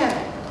modelnya.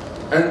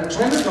 And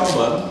China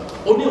government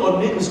only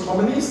on name is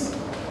communist.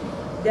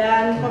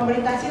 Dan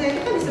pemerintah Cina itu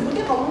kan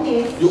disebutnya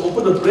komunis. You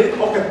open the brain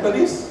of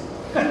capitalist.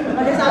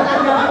 Pada saat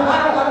Anda buka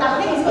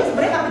kotaknya isinya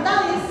sebenarnya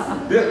kapitalis.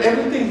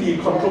 Everything he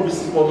control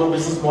business model.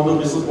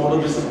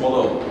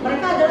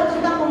 Mereka adalah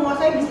tentang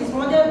menguasai bisnis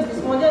model,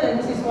 dan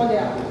bisnis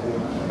model.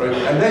 Right?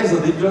 And that is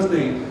a dangerous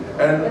thing.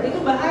 Dan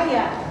itu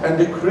bahaya. And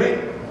they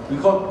create, we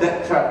call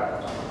debt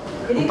trap.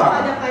 Jadi itu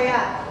ada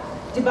kayak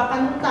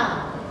jebakan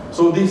hutang.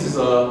 So this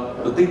is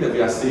the thing that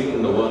we are seeing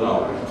in the world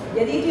now.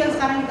 Jadi itu yang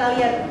sekarang kita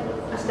lihat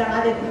sedang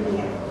ada di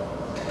dunia.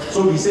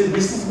 So we say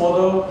business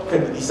model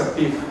can be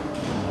deceptive.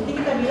 Jadi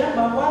kita bilang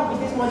bahwa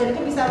bisnis model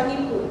itu bisa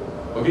menipu.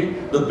 Okay,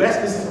 the best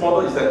business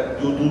model is that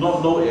you do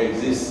not know it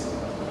exists.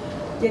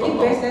 Jadi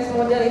bisnis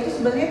model itu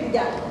sebenarnya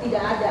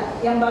tidak ada.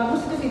 Yang bagus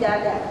itu tidak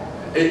ada.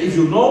 And if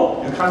you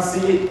know, you can't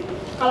see it.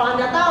 Kalau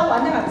Anda tahu,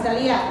 Anda nggak bisa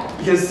lihat.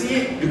 You can see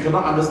it, you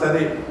cannot understand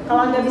it.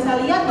 Kalau Anda bisa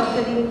lihat,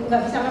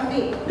 nggak bisa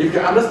ngerti. If you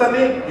can understand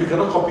it, you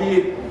cannot copy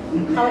it.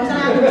 Kalau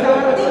misalnya Anda bisa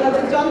ngerti, nggak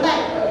bisa contek.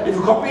 If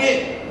you copy it,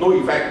 no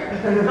effect.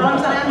 Kalau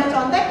misalnya Anda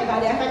contek, nggak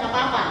ada efek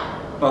apa-apa.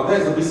 Now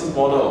that is the business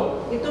model.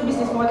 Itu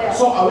bisnis model.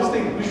 So I always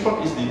think which one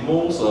is the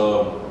most,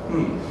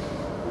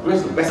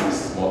 where's the best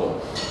business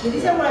model? Jadi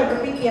saya mulai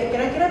berpikir,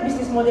 kira-kira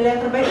bisnis model yang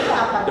terbaik itu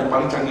apa? Yang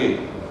paling canggih.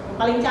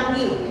 Paling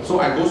canggih.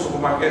 So I go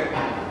supermarket.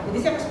 Jadi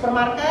saya ke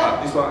supermarket.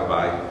 This one I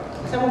buy.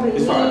 Saya mau beli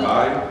This ini. one I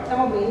buy. Saya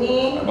mau beli ini.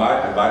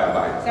 I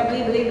buy. Saya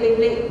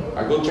beli.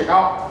 I go check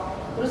out.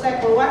 Terus saya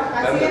keluar ke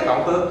Then the kasir.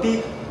 counter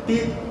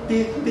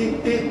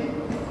tit.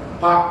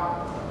 Pak,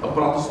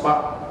 400 pak.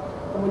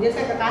 Kemudian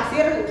saya ke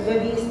kasir, udah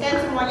di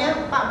scan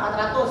semuanya, Pak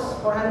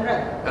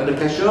 400. And the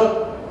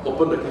cashier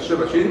open the cashier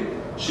machine.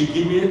 She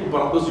give me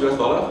 400 US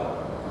dollar.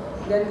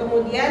 Dan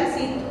kemudian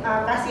si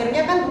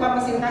kasirnya kan buka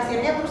mesin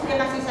kasirnya, terus dia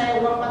kasih saya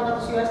uang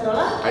 400 US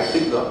dollar. I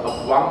take the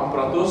uang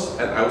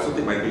 400 and I also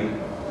take my thing.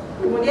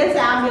 Kemudian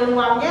saya ambil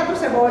uangnya, terus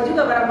saya bawa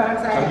juga barang-barang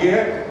saya. Canggih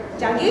ya?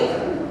 Canggih?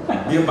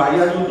 Dia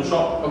bayar you to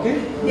shop, okay?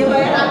 Dia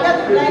bayar Anda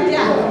untuk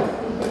belanja.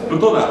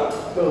 Betul tak?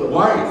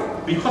 Why?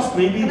 Because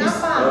maybe this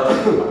Kenapa? apa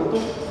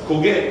tuh?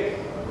 Colgate,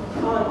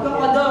 Oh, itu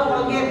odol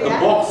Colgate the ya.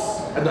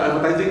 box and the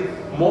advertising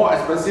more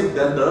expensive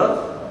than the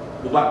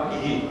obat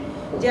gigi.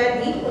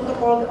 Jadi untuk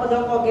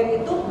odol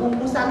Colgate itu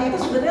bungkusannya itu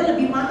sebenarnya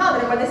lebih mahal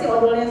daripada si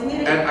odolnya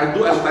sendiri. And I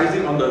do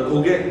advertising on the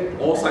Colgate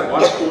all side 1,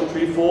 2,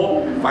 3,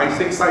 4,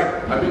 5, 6 side.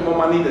 I make more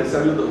money than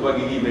sell you the obat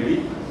gigi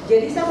maybe.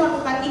 Jadi saya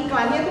melakukan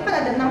iklannya itu kan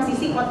ada 6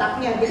 sisi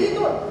kotaknya. Jadi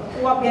itu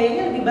uang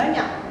biayanya lebih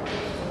banyak.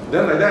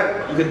 Then like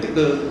that, you can take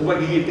the obat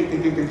gigi,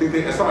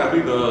 take. As long as I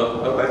do the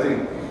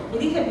advertising.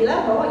 Jadi saya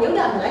bilang bahwa ya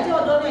udah ambil aja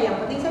odolnya. Yang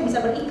penting saya bisa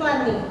beriklan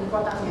nih di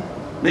kotaknya.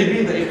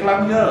 Maybe the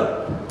iklan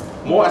here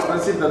more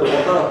expensive than the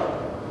water.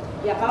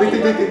 Ya kalau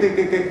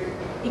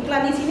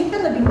iklan di sini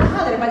kan lebih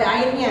mahal daripada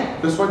airnya.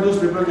 That's why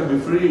newspaper can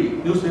be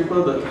free.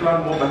 Newspaper the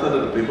iklan more better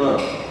than the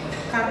paper.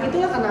 Karena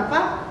itulah kenapa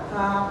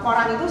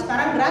koran itu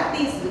sekarang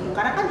gratis gitu.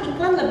 Karena kan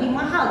iklan lebih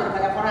mahal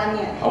daripada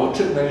korannya. Our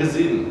trade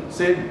magazine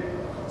same.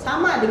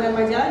 Sama dengan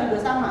majalah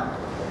juga sama.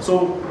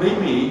 So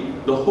maybe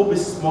the whole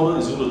business model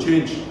is going to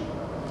change.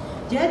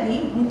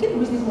 Jadi mungkin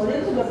bisnis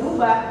model itu sudah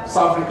berubah.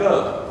 South Africa,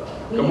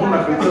 kamu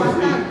nak kereta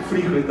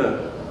free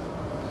kereta.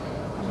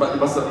 But it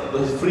was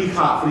the free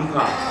car.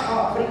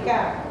 Oh,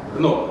 Afrika.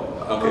 No,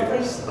 okay.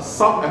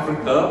 South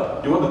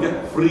Africa, you want to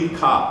get free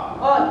car.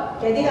 Oh,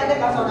 jadi Anda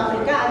ke South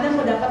Afrika, Anda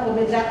mau dapat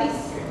mobil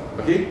gratis.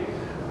 Okay.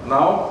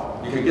 Now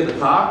you can get the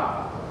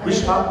car.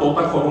 Which car?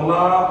 Toyota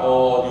Corolla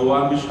or you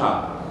want which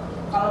car?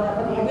 Kalau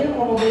dapat mobil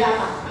mau mobil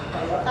apa?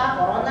 Toyota,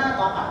 Corona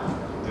atau apa?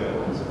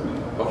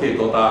 Okay,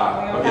 Toyota.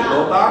 Okay,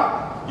 Toyota.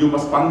 You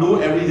must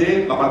pandu every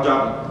day 8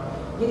 jam.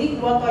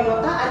 Jadi buat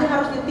Toyota, Anda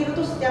harus nyetir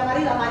tuh setiap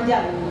hari 8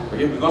 jam.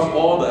 Okay, because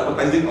all the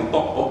advertising on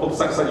top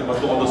side you must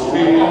go on the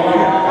street.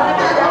 Karena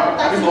kan ada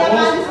advertisingnya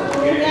kan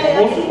sebelumnya ya.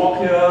 Once you walk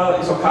here,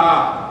 it's your car.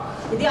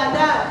 Jadi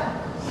Anda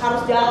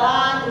harus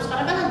jalan, terus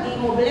karena kan di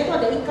mobilnya itu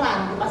ada iklan,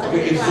 dipasang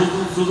Okay, if iklan.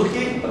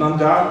 Suzuki 6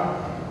 jam,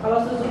 Kalau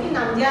Suzuki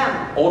 6 jam,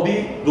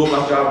 Audi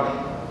 12 jam.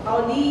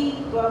 Audi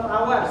 12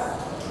 hours.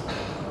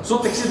 So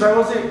taxi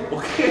driver say,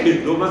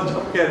 okay, 12 jam,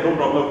 okay, no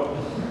problem.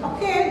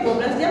 Oke,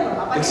 12 jam nggak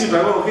apa-apa. Taxi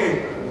driver,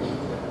 okay.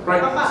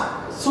 Right.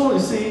 Apa? So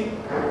you see,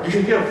 you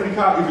can get a free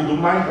car if you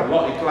don't mind a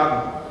lot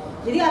iklan.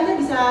 Jadi Anda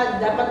bisa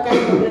dapatkan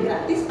mobil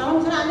gratis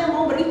kalau misalnya Anda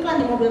mau beriklan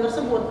di mobil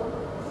tersebut.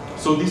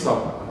 So these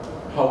are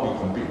how we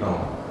compete now.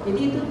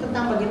 Jadi itu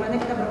tentang bagaimana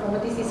kita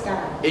berkompetisi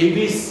sekarang.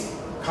 Avis,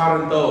 car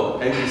rental,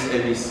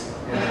 Avis.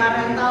 Car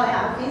rental ya,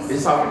 Avis. In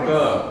South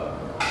Africa,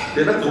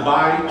 they like to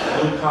buy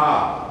new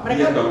car,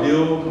 Mereka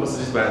BMW,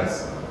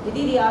 Mercedes-Benz.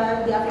 Jadi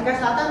di Afrika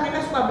Selatan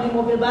mereka suka beli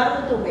mobil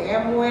baru tuh,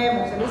 BMW,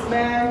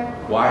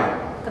 Mercedes-Benz.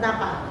 Why?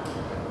 Kenapa?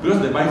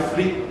 Because they buy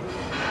fleet.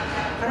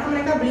 Karena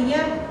mereka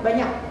belinya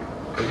banyak.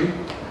 Okay?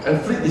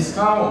 And fleet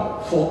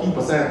discount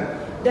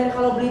 40%. Dan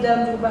kalau beli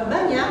dalam jumlah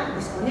banyak,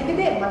 diskonnya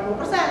gede,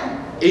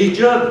 40%.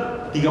 Agent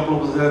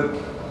 30%.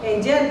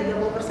 Agent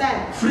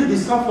 30%. Fleet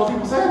discount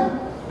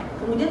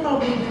 40%. Kemudian kalau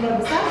beli jumlah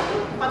besar itu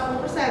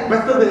 40%.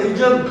 Better than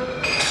agent.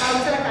 Kalau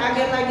misalnya ke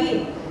agen lagi,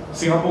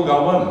 Singapore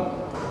government,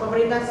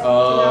 pemerintah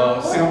Singapura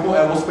Singapore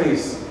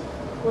Aerospace,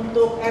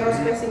 untuk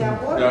aerospace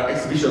Singapura, their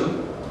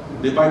exhibition,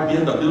 they buy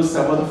BMW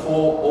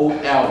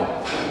 740L,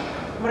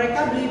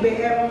 mereka beli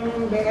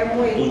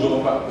BMW itu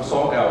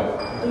 740L,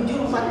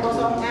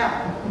 740L,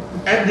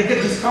 and they get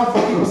discount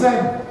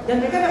 40%. dan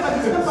mereka dapat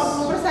diskon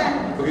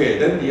 40%. Okay,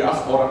 then he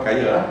asked orang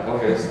kaya, orang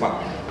kaya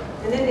smart.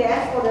 And then they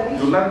ask for the rich.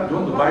 You want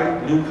to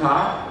buy new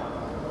car?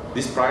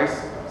 This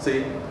price,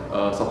 say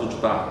 1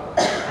 juta.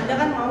 Anda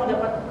kan mau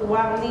dapat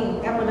uang nih,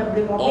 kan mau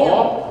beli mobil.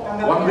 Or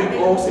anggapnya 1 week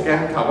Anda- old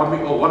second car, 1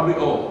 week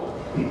old.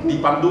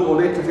 Dipandu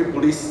oleh traffic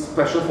police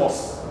special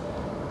force.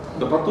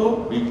 Lepas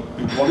tu, we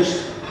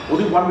polish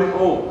only 1 week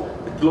old.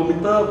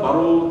 Kilometer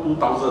baru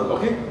 2,000,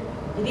 okay?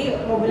 Jadi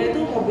mobilnya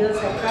itu mobil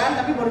second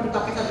tapi baru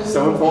dipakai 1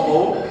 minggu.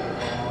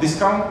 740,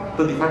 discount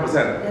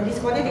 35%. Dan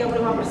diskonnya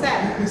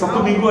 35%. Satu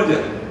Mau? minggu aja.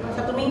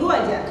 1 minggu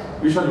aja.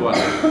 Which one you want?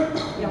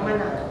 Yang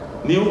mana?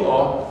 New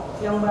or?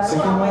 Yang baru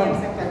Second apa one. yang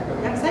second?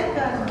 Yang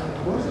second.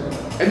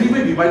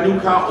 Anyway, we buy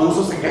new car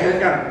also second hand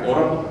kan?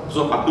 Orang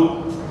sudah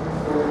pandu.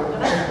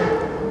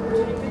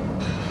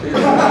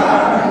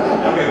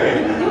 Okay.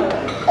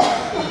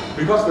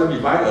 Because when we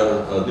buy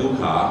a new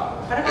car,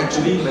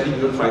 actually many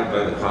people try to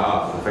buy the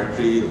car, the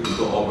factory, the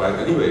people all buy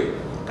anyway.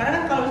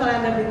 Karena kan kalau misalnya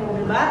Anda beli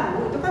mobil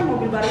baru, itu kan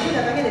mobil baru itu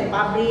datangnya dari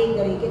pabrik,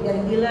 dari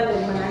dealer,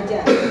 dari mana aja.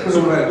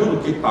 So when I go to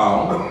Cape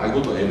Town, I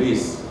go to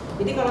Avis.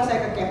 Jadi kalau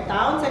saya ke Cape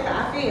Town, saya ke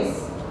Avis.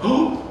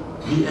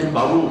 BM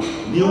baru,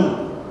 new,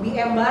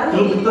 BM baru,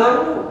 ini kilometer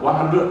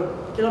baru.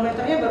 100.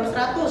 Kilometernya baru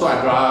 100. So I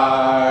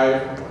drive,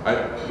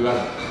 because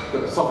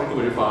South Africa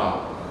very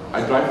far.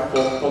 I drive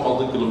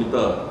 4,000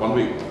 kilometer 1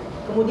 week.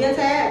 Kemudian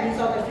saya di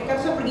South Africa,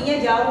 saya perginya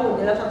jauh.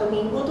 Dalam 1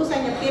 minggu tuh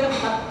saya nyetir 4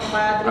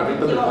 I return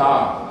the kilo.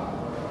 car.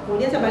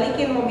 Kemudian saya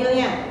balikin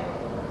mobilnya.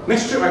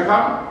 Next trip I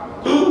come,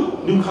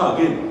 new car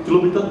again,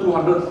 kilometer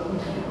 200.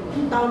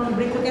 Tahun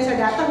berikutnya saya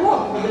datang,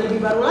 wah mobil lebih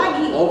baru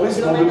lagi. Always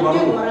mobil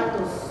Kilometernya baru.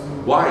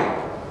 200. Why?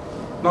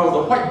 Now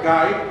the white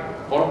guy,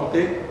 orang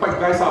putih, white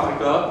guy South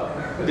Africa,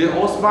 they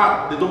all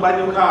smart, they don't buy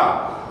new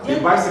car. They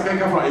buy second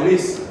car from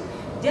Avis.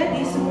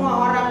 Jadi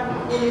semua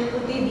orang kulit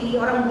putih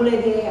orang bule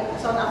di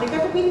South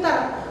Africa tuh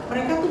pintar.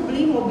 Mereka tuh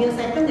beli mobil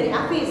second dari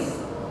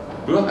Avis.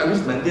 Because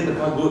Avis maintain the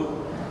car good.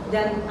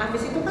 Dan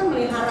Avis itu kan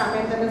melihara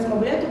maintenance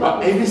mobilnya itu But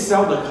bagus. Avis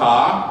sell the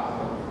car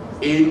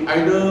in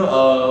either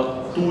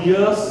 2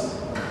 years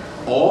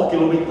or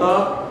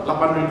kilometer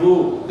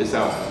 8,000 they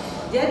sell.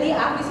 Jadi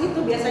Avis itu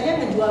biasanya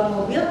ngejual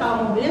mobil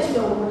kalau mobilnya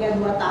sudah umurnya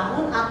 2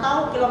 tahun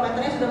atau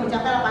kilometernya sudah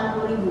mencapai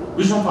 80.000.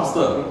 Which one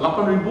faster?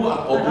 8,000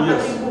 or 2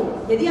 years?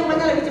 8.000. Jadi yang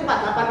mana lebih cepat?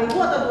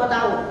 8.000 atau 2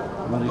 tahun?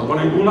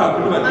 8,000 lah,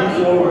 people like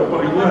before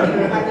 8,000 kan.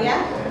 8.000 kan ya?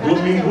 2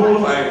 minggu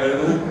like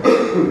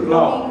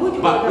no. minggu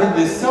juga But when udah-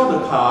 they sell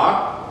the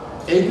car,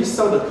 Avis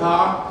sell the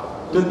car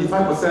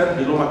 25%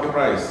 below market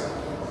price.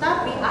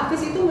 Tapi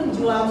Avis itu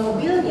menjual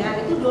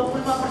mobilnya itu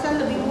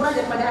 25% lebih murah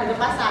daripada harga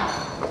pasar.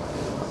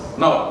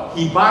 Now,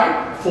 he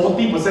buy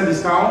 40%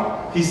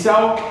 discount, he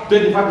sell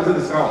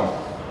 25% discount.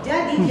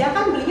 Jadi dia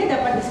kan belinya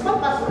dapat diskon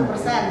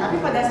 40%, tapi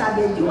pada saat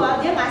dia jual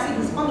dia ngasih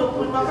diskon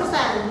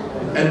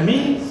 25%. And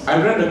me,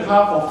 I rent the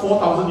car for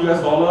 $4,000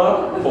 for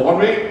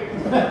 1 week.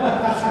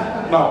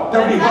 Now,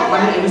 tell me what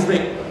money Avis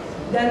make.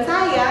 Dan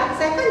saya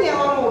kan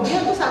nyewa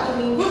mobil tuh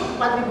 1 minggu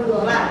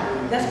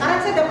 $4.000. Dan sekarang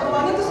saya dapat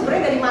uangnya tuh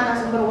sebenarnya dari mana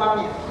sumber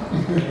uangnya?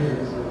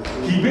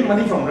 He make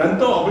money from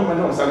rental or make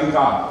money from selling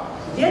car?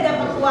 Dia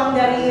dapat uang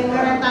dari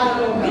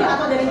merental mobil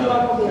atau dari jual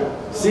mobil?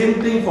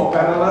 Same thing for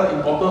parallel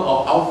importer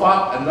of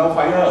Alpha and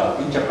Wellfire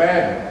in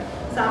Japan.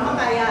 Sama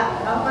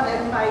kayak Alpha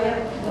and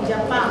Fire di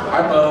Jepang.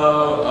 I'm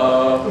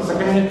a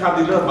second-hand car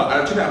dealer, but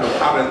actually I'm a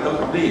car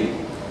rental company.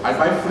 I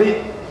buy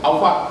fleet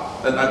Alpha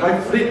and I buy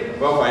fleet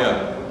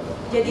Wellfire.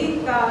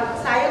 Jadi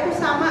saya tuh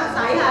sama,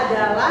 saya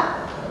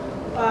adalah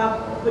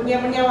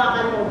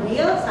menyewakan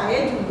mobil,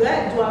 saya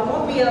juga jual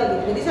mobil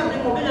gitu. Jadi saya beli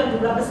mobil dalam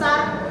jumlah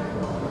besar.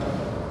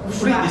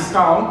 Free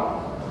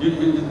discount, you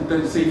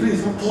say free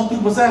discount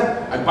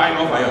 40%. I buy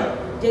Wellfire.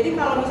 Jadi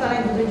kalau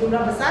misalnya beli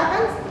jumlah besar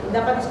kan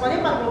dapat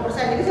diskonnya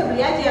 40%, jadi saya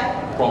beli aja.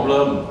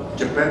 Problem,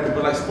 Japan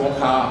people like small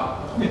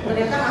car.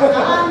 Ternyata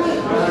masalah nih,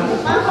 kalau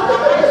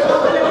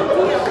mobil yang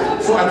kecil.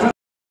 So I try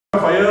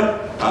Wellfire,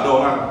 ada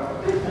orang.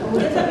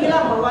 Kemudian saya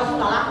bilang bahwa itu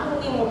nggak laku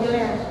nih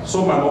mobilnya.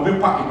 So my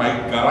mobil park in my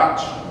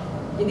garage.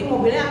 Jadi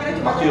mobilnya akhirnya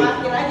cuma Parkir.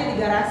 parkir aja di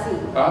garasi.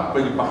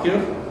 When you parkir,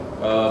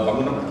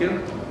 bangunan parkir.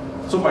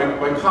 So my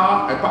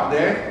car I park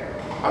there.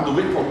 I have to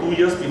wait for 2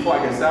 years before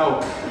I can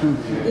sell.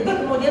 Jadi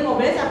kemudian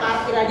mobilnya saya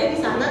parkir aja di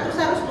sana, terus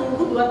saya harus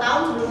nunggu 2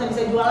 tahun sebelum saya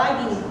bisa jual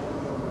lagi.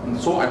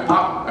 So I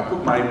park, I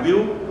put my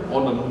wheel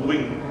on the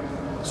moving.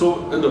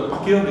 So in the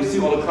parkir, they see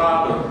all the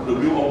car, the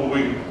wheel all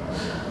moving.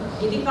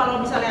 Jadi kalau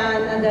misalnya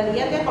Anda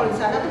lihat ya, kalau di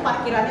sana tuh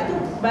parkirannya tuh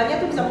banyak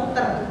tuh bisa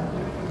muter.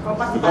 Kalau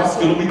pas Because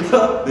diparkir.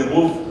 kilometer, they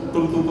move,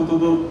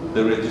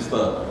 they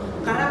register.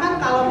 Karena kan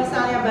kalau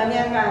misalnya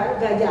banyak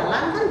nggak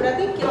jalan kan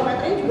berarti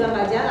kilometernya juga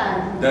nggak jalan.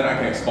 Then I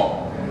can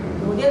export.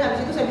 Kemudian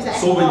habis itu saya bisa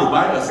So when you ekspor.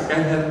 buy a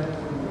second-hand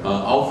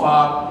Alpha,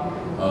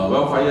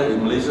 Wellfire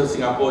in Malaysia,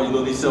 Singapore,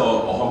 Indonesia,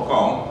 or Hong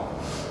Kong,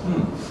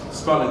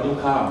 It's not a new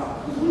car.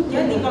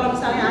 Jadi kalau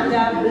misalnya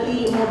Anda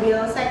beli mobil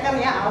second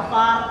ya,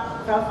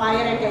 Alphard,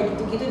 Velfire yang kayak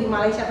gitu-gitu di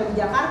Malaysia atau di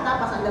Jakarta,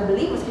 pas Anda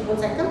beli meskipun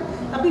second,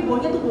 tapi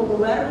baunya tuh bau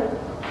baru.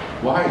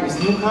 Why? It's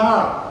new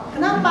car.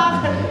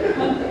 Kenapa?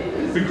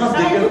 Because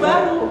they get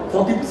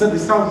 40%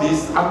 discount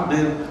this and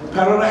the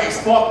parallel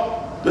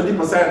export 20%.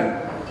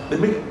 They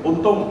make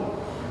untung.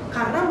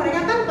 Karena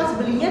mereka kan pas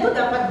belinya tuh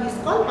dapat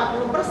diskon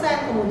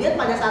 40%, kemudian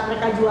pada saat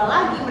mereka jual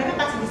lagi, mereka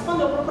kasih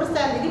diskon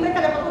 20%, jadi mereka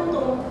dapat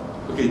untung.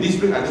 Okay, this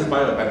week I just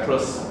buy a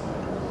mattress.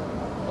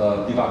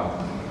 Tilang.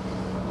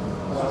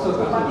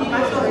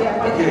 Kasur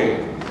ya,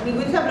 jadi minggu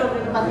ini saya belum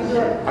beli tempat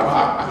tidur. I'm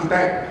an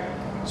architect.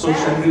 So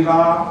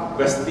Shangri-La,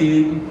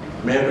 Westin,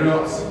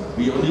 Marriott,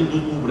 we only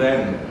do 2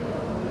 brand.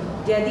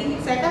 Jadi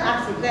saya kan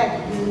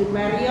arsitek di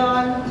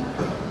Marriott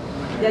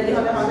dan di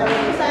hotel-hotel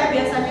itu saya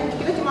biasanya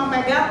kita cuma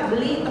pegang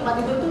beli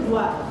tempat tidur tuh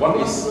 2. One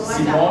is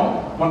Simon,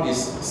 one is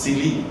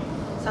Silly.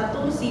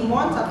 Satu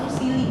Simon, satu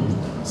Silly.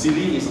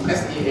 Silly is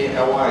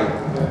S-E-A-L-Y.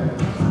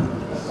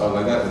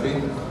 Like that, I think.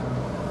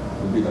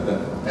 Repeat like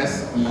that.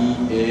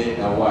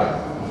 S-E-A-L-Y.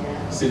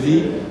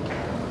 Silly.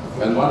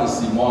 And one is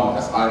Simon,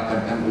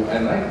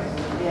 S-I-M-M-O-N, right?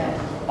 Yeah.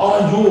 Oh,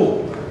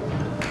 yo!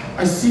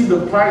 I see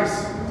the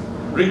price.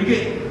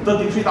 Ringgit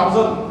 33,000.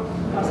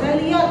 Kalau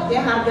saya lihat ya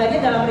harganya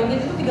dalam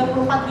ringgit itu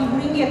 34.000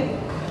 ringgit.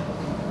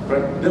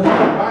 Right? Then what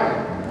do we buy?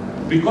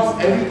 Because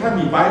every time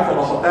we buy for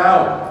the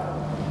hotel,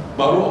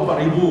 baru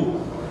 4,000.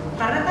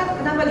 Karena kan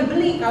kenapa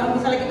dibeli? Kalau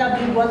misalnya kita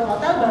beli buat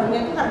hotel,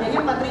 barunya itu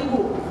harganya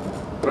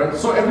 4.000. Right?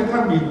 So every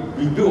time we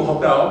build a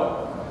hotel,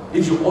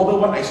 if you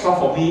order one extra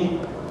for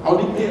me, I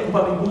only pay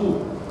 4,000.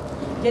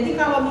 Jadi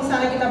kalau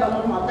misalnya kita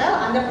bangun hotel,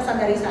 Anda pesan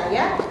dari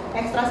saya,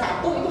 ekstra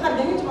 1 itu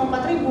harganya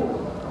cuma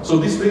 4.000. So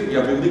this week we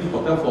are building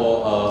hotel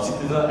for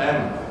Citizen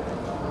M.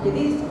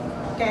 Jadi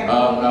kayak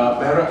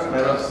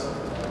Marriott.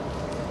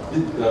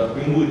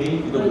 Minggu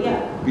ini kita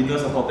bina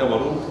satu hotel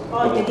baru.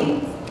 Oh,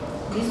 jadi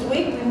this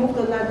week we move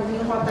to the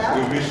new hotel.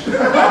 We wish.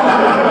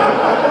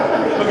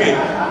 Okay.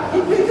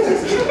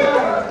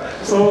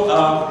 So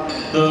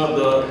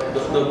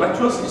the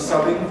mattress is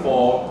selling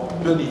for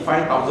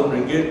 25,000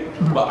 ringgit,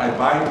 but I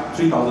buy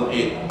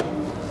 3,008.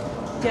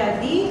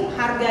 Jadi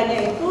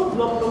harganya itu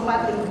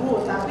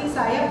 24.000, tapi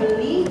saya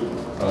beli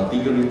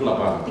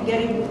 3,008.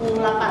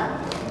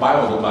 3.008. Buy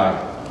or don't buy?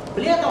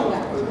 Beli atau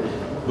enggak?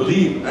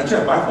 Beli.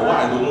 Actually, I buy for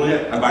what? I don't know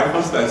yet. I buy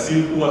first, then I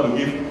see who want to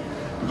give.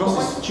 Because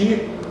it's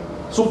cheap.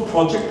 So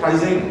project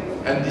pricing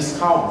and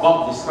discount,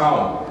 bulk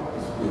discount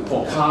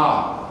for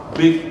car,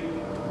 big.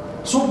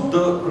 So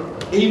the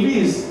AV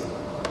is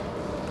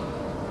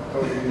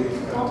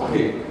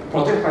okay.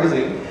 Project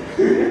pricing.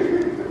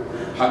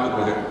 Harga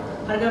project.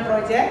 Harga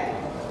project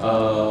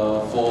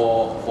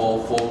For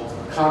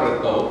car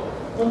rental.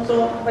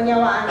 untuk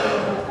penyewaan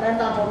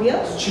rental mobil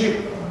It's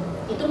cheap.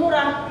 itu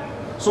murah.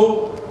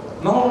 So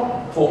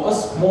now for a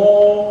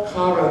small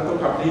car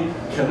rental company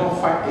cannot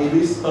find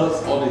Avis,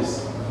 Hertz, all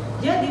this.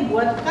 Jadi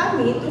buat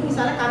kami itu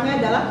misalnya kami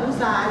adalah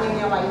perusahaan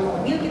yang nyewain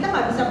mobil, kita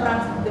nggak bisa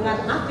perang dengan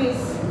Avis.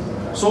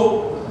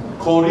 So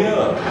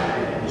Korea,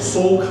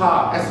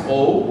 Socar,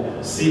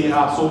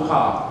 S-O-C-A-R,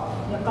 Socar,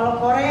 Ya,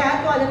 kalau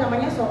Korea itu ada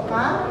namanya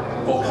Soka,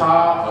 for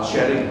car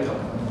sharing.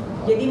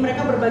 jadi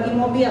mereka berbagi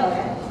mobil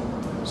ya.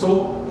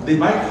 So they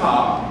buy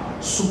car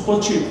super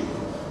cheap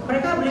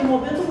Mereka beli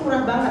mobil tuh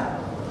murah banget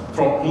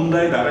from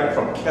Hyundai direct,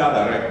 from Kia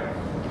direct.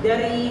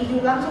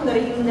 langsung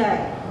dari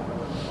Hyundai.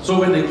 So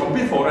when they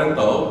compete for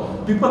rental,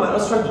 people like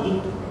us try to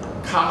do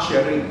car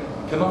sharing,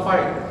 cannot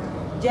find.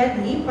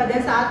 Jadi pada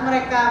saat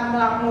mereka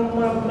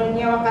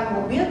menyewakan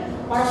mobil,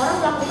 orang-orang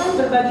melakukan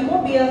berbagi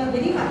mobil,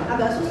 jadi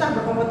agak susah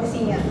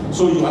berkompetisinya.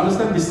 So you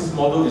understand business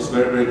model is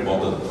very, very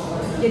important.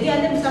 Jadi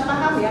Anda bisa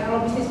paham ya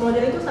kalau bisnis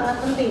model itu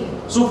sangat penting.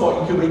 So for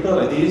incubator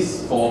like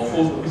this, for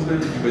full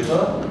business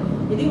incubator,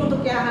 Jadi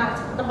untuk yang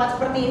tempat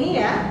seperti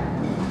ini ya,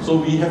 so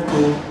we have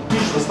to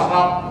teach the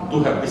startup to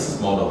have business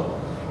model.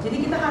 jadi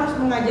kita harus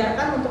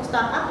mengajarkan untuk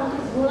startup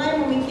untuk mulai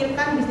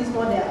memikirkan bisnis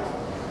model.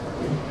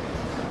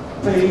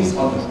 Based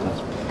on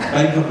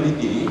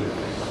bankability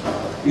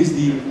is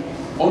the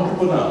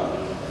entrepreneur.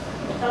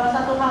 Salah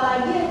satu hal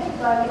lagi yang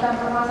kita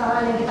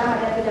permasalahan yang kita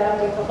hadapi dalam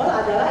bankable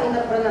adalah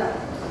entrepreneur.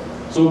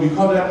 So we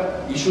call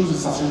that issues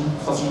with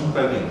succession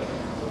planning.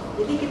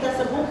 Jadi kita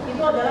sebut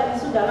itu adalah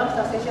isu dalam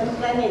succession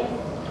planning.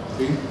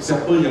 Okay.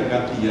 Siapa yang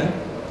ganti ya?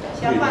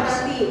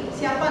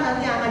 Siapa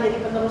nanti yang akan jadi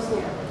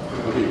penerusnya?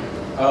 Okay.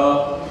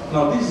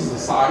 Now this is the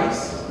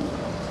size,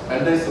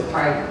 and that's the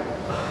time.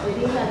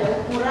 Jadi ini ada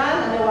ukuran,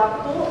 ada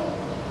waktu.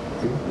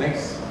 Okay.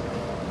 Next.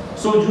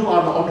 So you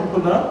are the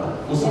entrepreneur,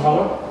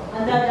 usahawan.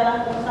 Anda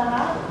adalah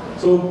pengusaha.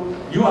 So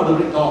you are the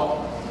red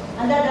dot,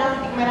 Anda adalah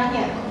titik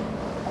merahnya.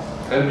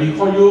 and we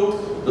call you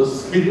the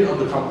spirit of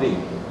the company.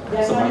 Dan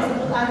yang Semangat.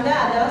 disebut Anda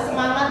adalah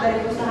semangat dari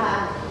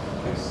perusahaan.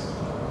 Yes.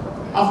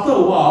 After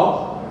a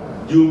while,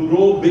 you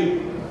grow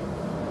big,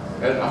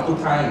 and after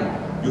time,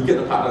 you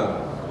get a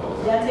partner.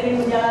 Dan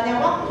seiring berjalannya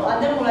waktu,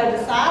 Anda mulai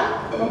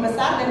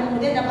membesar, dan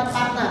kemudian dapat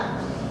partner.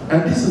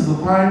 And this is the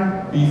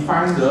time we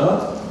find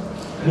the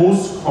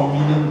most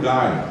convenient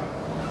guy.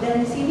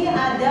 Dan di sini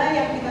ada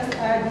yang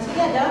di sini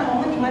adalah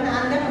momen di mana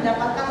Anda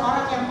mendapatkan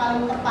orang yang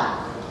paling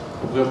tepat.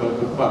 Bukan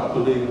tepat,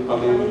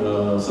 paling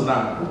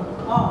senang.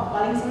 Oh,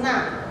 paling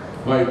senang.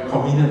 Right,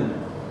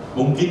 convenient.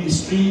 Mungkin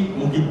istri,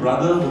 mungkin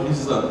brother, mungkin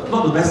sister.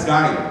 Not the best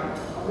guy.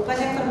 Bukan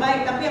yang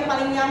terbaik, tapi yang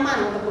paling nyaman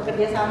untuk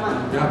bekerja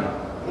sama.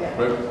 Yeah.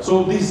 Right.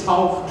 So this is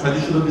how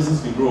traditional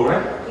business we grow,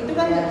 right? Itu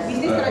kan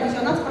bisnis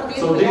tradisional seperti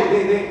So itu ya.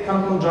 they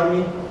come join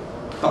me.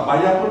 Tak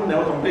bayar pun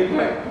never complain,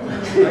 right?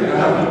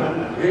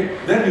 Okay.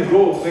 Then we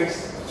grow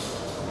next.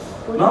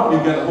 Now we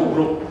get a whole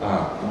group.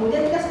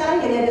 Kemudian kita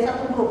sekarang jadi ada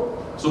satu grup.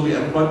 So we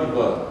employ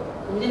people.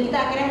 Kemudian kita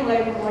akhirnya mulai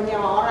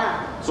menyewa orang.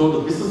 So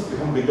the business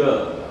become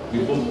bigger.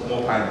 We put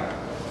more time.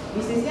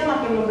 Bisnisnya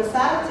makin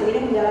membesar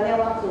seiring berjalannya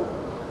waktu.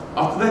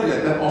 After that, you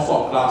attend all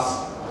sort of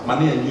class.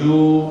 Money and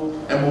You,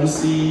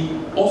 MOC,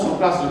 all sort of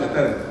class you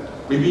attend.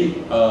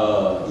 Maybe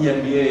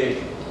EMBA.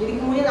 Jadi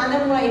kemudian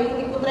Anda mulai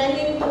ikut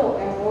training tuh,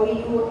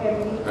 MOU,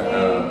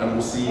 MBA,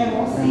 MOC.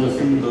 MOC.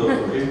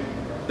 Okay.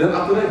 Then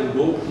after that you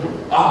go.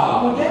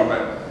 Kemudian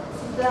right.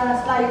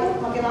 setelah itu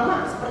makin lama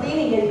seperti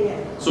ini jadinya.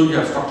 So you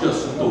have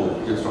structures too.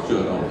 You have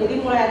structure now.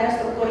 Jadi mulai ada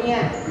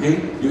strukturnya.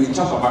 Okay. You in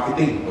charge of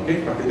marketing.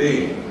 Okay.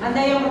 Marketing.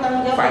 Anda yang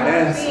bertanggung jawab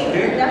Finance. marketing,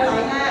 Okay. Anda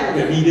finance.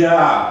 Okay. Media.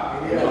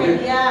 Okay.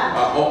 Media.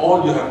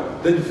 All you have.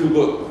 Then you feel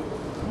good.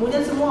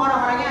 Kemudian semua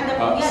orang-orangnya Anda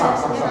punya, dan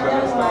kemudian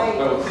Anda mulai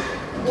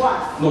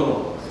puas. No.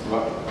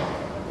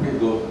 Okay,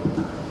 go.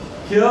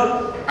 Here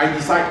I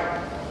decide.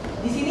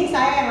 Di sini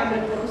saya yang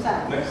ambil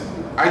keputusan. Next.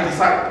 I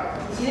decide.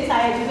 Di sini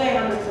saya juga yang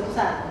ambil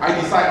keputusan. I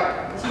decide.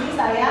 Di sini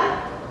saya.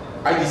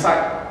 I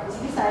decide. Di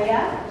sini saya.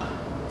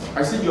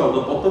 I see you are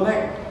the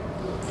bottleneck.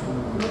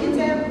 Mungkin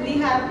saya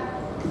lihat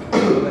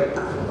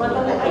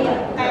bottleneck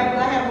kayak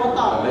leher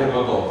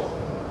botol.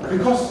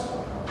 Because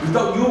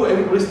without you,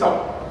 everybody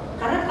stop.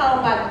 Karena kalau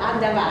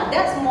Anda nggak ada,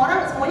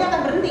 semuanya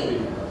akan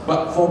berhenti.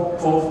 But for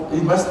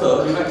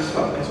investor, you like this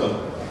one, next one.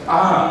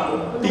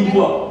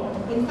 Teamwork.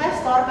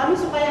 Investor, kami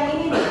suka yang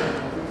ini nih.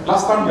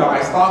 Last time you are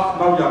my staff,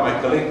 now you are my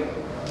colleague.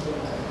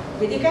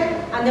 Jadi kan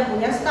Anda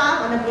punya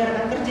staff, Anda punya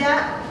rekan kerja.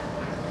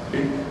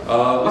 Okay.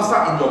 Last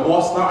time I'm your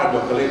boss, now I'm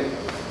your colleague.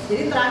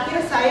 Jadi terakhir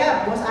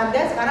saya bos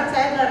Anda, sekarang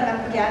saya adalah rekan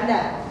kerja Anda.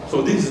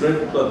 So this is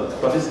very important,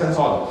 but this hands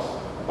on.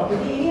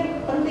 Jadi ini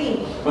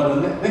penting. But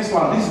the next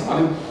one, this is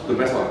only the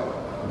best one.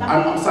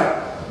 I'm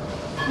outside.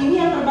 Ini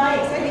yang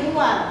terbaik, saya di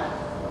luar.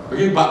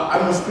 Okay, but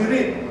I'm the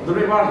spirit, the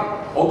right one.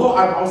 Although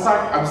I'm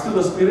outside, I'm still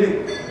the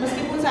spirit.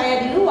 Meskipun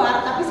saya di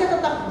luar, tapi saya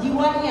tetap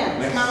jiwanya,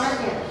 Next.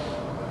 semangatnya.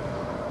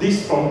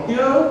 This from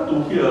here to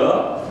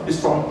here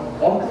is from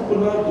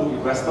entrepreneur to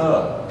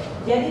investor.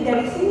 Jadi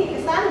dari sini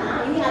ke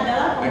sana, ini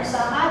adalah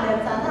pengusaha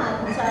dan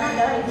di sana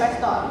adalah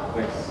investor.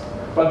 Next.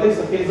 But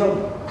there's a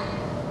chasm.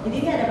 Jadi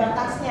ini ada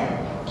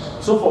batasnya.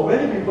 So for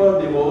many people,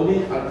 they will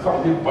only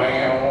unfront it,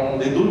 bang,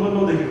 they don't even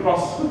know they can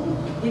cross.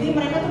 Jadi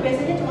mereka tuh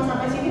biasanya cuma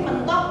sampai sini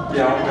mentok, terus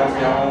Piau, mereka piau,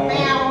 piau.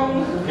 meong.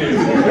 Okay.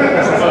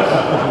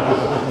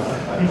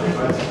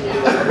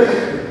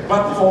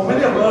 But for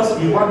many of us,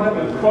 we want them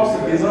to cross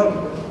the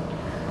chasm.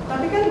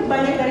 Tapi kan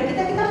banyak dari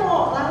kita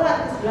mau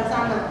lewat ke sebelah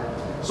sana.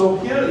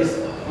 So here is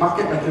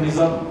market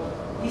mechanism.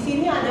 Di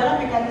sini adalah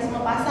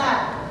mekanisme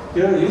pasar.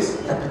 Here is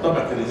capital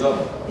mechanism.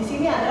 Di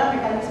sini adalah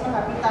mekanisme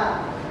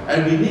kapital.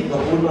 And we need the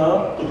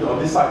owner to be on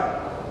this side.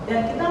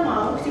 Dan kita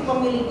mau si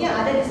pemiliknya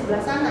ada di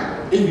sebelah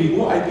sana. If we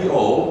go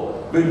IPO,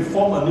 when we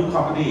form a new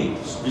company,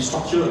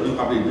 restructure a new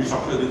company.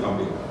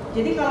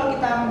 Jadi kalau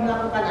kita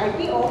melakukan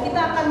IPO, kita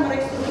akan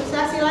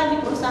merestrukturisasi lagi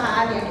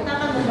perusahaannya. Kita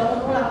akan membangun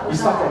ulang We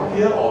start from perusahaan.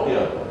 here or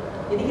here.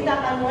 Jadi kita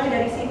akan mulai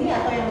dari sini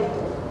atau yang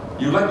itu.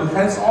 You like to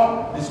hands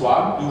on this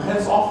one, you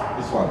hands off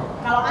this one.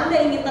 Kalau Anda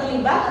ingin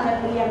terlibat, Anda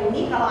pilih yang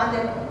ini. Kalau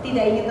Anda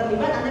tidak ingin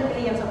terlibat, Anda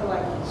pilih yang satu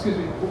lagi. Excuse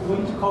me, what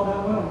did you call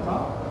that one on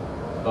top?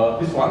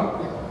 This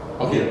one.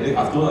 Okay, then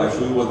after I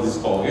show you what this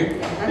is called. Okay,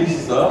 Nanti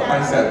this is the saya akan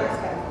mindset.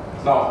 jelaskan.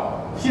 Now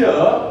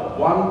here,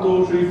 1,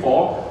 2, 3,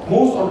 4.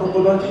 Most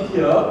entrepreneurs in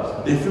here,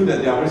 they feel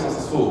that they are very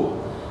successful.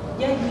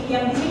 Yang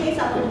di sini 1,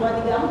 2,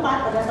 3, 4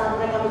 pada saat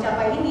mereka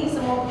mencapai ini,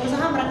 semua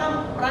usaha mereka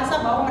merasa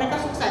bahwa mereka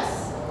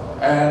sukses.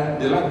 And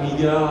they like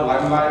media,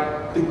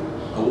 limelight, take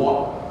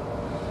award,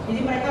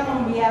 Jadi mereka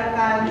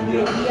membiarkan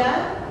Media. media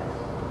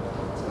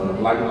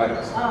limelight,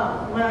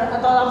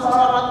 atau lampu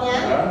sorotnya.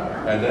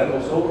 and then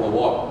also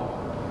award.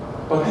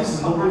 But this is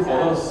not good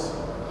for us.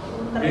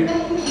 Tapi kan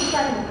ini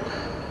bukan.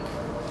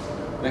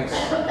 Next.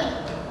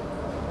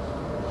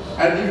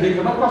 And if they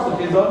cannot cross the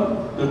chasm,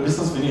 the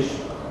business finish.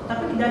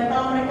 Tapi dan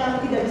kalau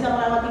mereka tidak bisa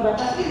melewati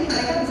batas ini,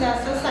 mereka bisa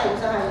selesai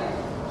usahanya.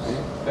 Okay.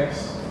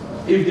 Next.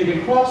 If they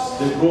can cross,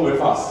 they grow very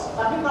fast.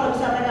 Tapi kalau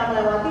bisa mereka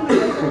melewati,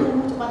 mereka bisa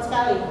tumbuh cepat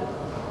sekali.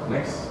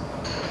 Next.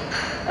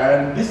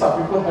 And these are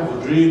people have a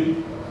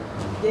dream.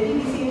 Jadi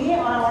di sini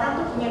orang-orang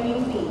tuh punya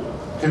mimpi.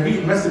 Can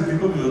we invest in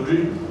people with a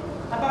dream?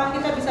 Apakah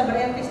kita bisa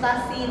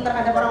berinvestasi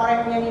terhadap orang-orang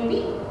yang punya mimpi?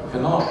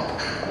 Cannot.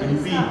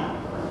 Mimpi.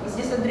 It's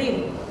just a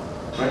dream.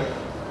 Right?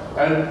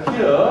 And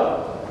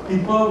here,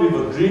 people with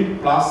a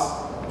dream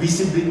plus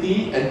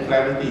visibility and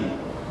clarity.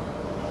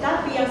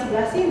 Tapi yang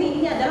sebelah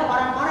sini ini adalah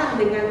orang-orang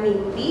dengan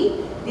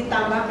mimpi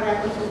ditambah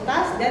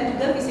kreativitas dan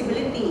juga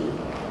visibility.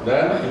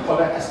 Then you call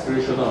that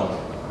aspirational.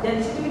 Dan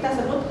di situ kita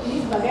sebut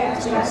ini sebagai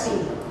aspirasi.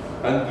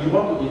 And you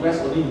want to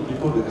invest only in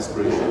people with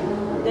aspiration.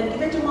 Dan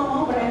kita cuma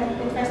mau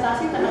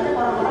berinvestasi terhadap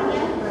orang-orang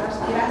yang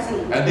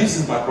beraspirasi. And this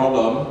is my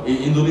problem.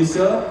 In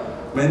Indonesia,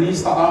 many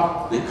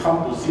startups, they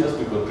come to see us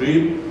with a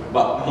dream,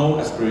 but no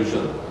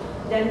aspiration.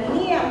 Dan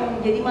ini yang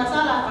menjadi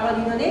masalah. Kalau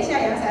di Indonesia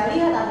yang saya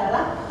lihat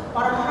adalah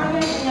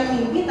orang-orang yang punya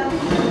mimpi tapi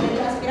tidak menjadi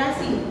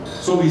aspirasi.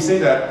 So we say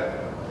that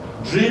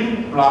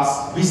dream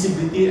plus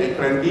visibility and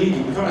clarity,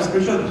 you become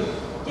aspiration.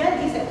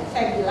 Jadi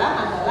saya bilang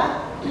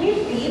adalah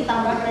mimpi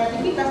tambah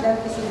kreativitas dan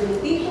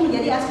visibility itu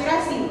menjadi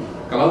aspirasi.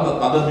 Kalau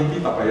tak ada mimpi,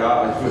 tak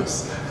payah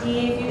invest.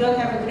 If you don't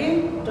have a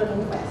dream, don't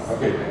invest.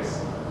 Okay,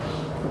 next.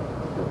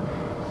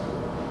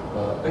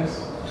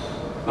 Next.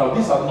 Now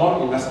these are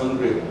non-investment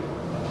grade.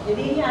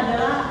 Jadi ini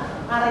adalah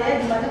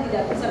area di mana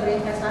tidak bisa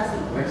berinvestasi.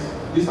 Next.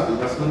 These are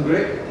investment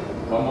grade.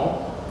 One more.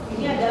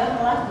 Ini adalah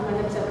kelas di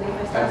mana bisa And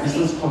berinvestasi.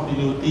 business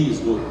continuity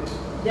is good.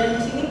 Dan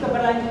di sini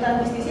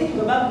keberlanjutan bisnisnya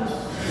juga bagus.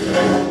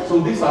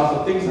 So these are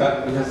the things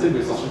that we have said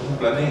with succession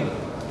planning.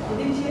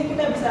 Jadi di sini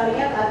kita bisa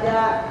lihat ada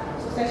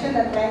succession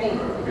dan planning.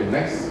 Okay,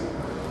 next.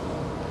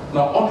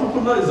 Now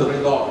entrepreneur is a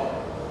red dot.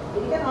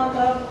 Jadi kan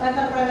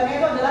entrepreneurnya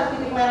itu adalah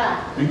titik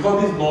merah. We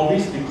call this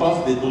novice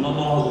because they do not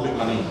know how to make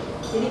money.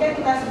 Jadi kan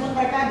kita sebut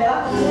mereka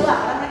adalah pemula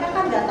karena mereka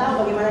kan nggak tahu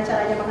bagaimana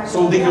caranya menghasilkan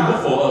So they can uang.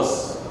 work for us.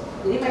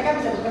 Jadi mereka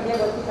bisa bekerja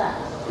buat kita.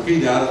 Okay,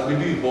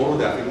 maybe we borrow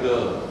their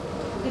finger.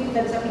 Mungkin kita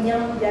bisa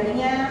pinjam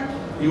jarinya.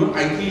 Even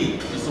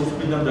IT is also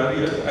pinjam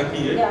jari, IT.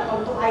 Ya,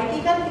 untuk IT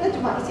kan kita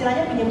cuma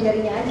istilahnya pinjam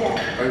jarinya aja.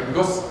 Right?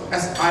 Because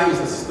SI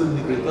is a system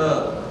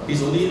integrator.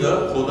 He's only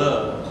the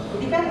coder.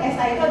 Jadi kan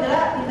SI itu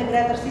adalah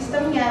integrator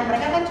sistemnya.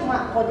 Mereka kan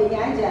cuma kodenya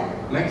aja.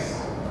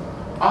 Next.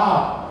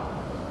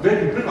 When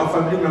we bring our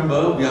family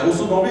member, we are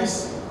also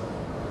novice.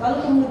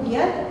 Lalu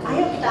kemudian,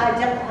 ayo kita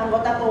ajak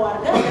anggota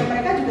keluarga dan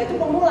mereka juga itu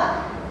pemula.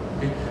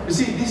 Okay. You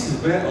see, this is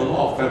where a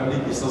lot of family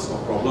business got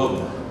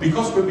problem.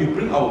 Because when we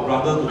bring our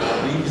brother to the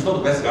company, he's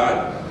not the best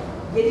guy.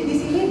 Jadi di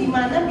sini di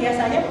mana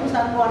biasanya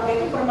perusahaan keluarga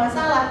itu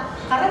bermasalah.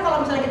 Karena kalau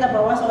misalnya kita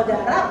bawa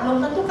saudara,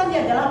 belum tentu kan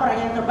dia adalah orang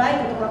yang terbaik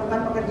untuk melakukan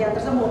pekerjaan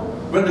tersebut.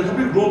 When the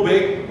company grow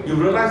big, you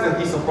realize that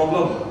he's a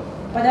problem.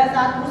 Pada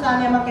saat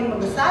perusahaannya makin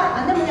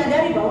membesar, Anda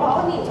menyadari bahwa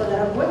oh nih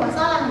saudara gue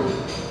masalah nih.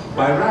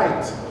 By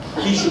right,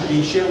 he should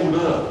be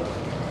shareholder.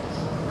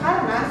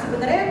 Karena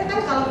sebenarnya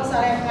kan kalau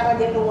misalnya karena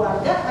dia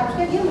keluarga,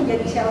 harusnya dia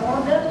menjadi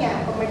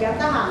shareholdernya, pemegang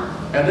saham.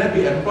 And then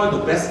we employ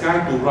the best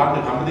guy to run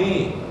the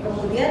company.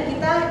 Kemudian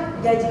kita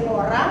gaji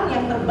orang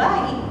yang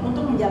terbaik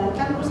untuk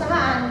menjalankan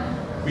perusahaan.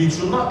 We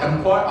should not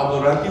employ our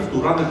relative to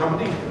run the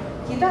company.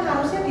 Kita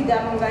harusnya tidak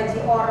menggaji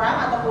orang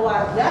atau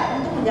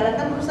keluarga untuk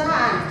menjalankan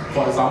perusahaan.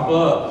 For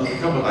example, you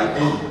become a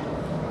tycoon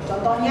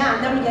Contohnya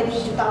Anda menjadi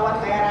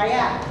jutawan kaya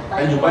raya.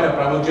 and you buy a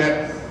private jet.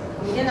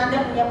 Kemudian Anda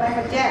punya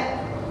private jet.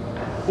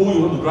 Who you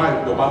want to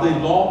drive? Your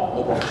mother-in-law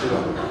or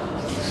professional?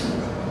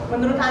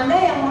 Menurut Anda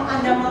yang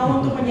Anda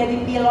mau untuk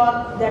menjadi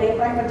pilot dari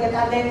private jet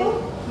Anda itu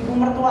ibu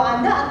mertua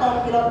Anda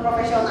atau pilot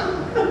profesional?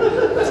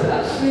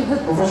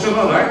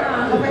 Professional, right?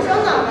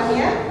 Profesional kan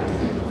ya?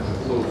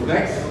 So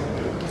next.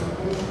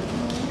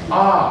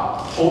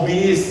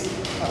 Hobbies.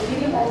 Jadi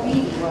ini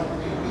hobi.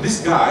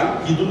 This guy,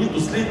 he don't need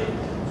to sleep.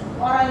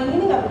 Orang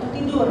ini nggak butuh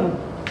tidur.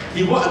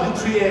 He work until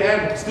 3 a.m.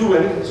 still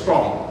very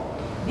strong.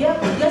 Dia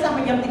kerja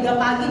sampai jam 3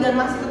 pagi dan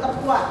masih tetap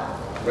kuat.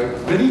 Right?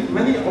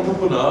 Many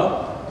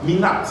entrepreneur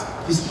minat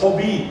his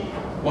hobby.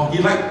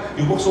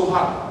 He work so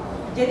hard.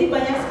 Jadi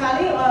banyak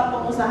sekali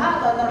pengusaha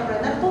atau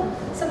entrepreneur tuh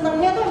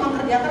senengnya tuh emang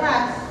kerja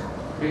keras.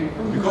 Okay?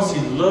 Because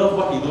he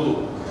love what he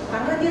do.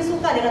 Karena dia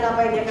suka dengan apa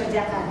yang dia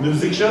kerjakan.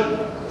 Musician,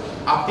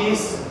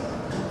 artist,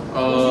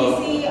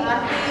 Musisi,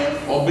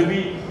 artis, or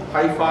maybe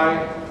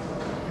hi-fi.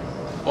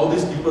 All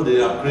these people,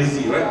 they are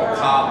crazy, right? Or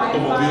car,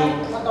 automobile.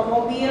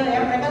 Otomobil,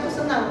 ya mereka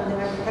tuh senang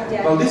dengan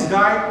pekerjaan. Now this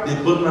guy, they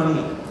burn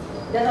money.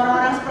 Dan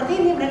orang-orang seperti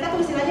ini, mereka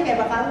tuh istilahnya kayak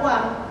bakar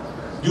uang.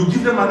 You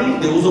give them money,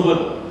 they also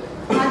burn.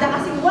 Anda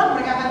kasih uang,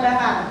 mereka akan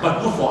bakar. But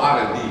good for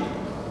R&D.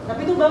 Tapi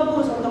itu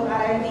bagus untuk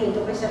R&D,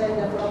 untuk research and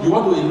development. You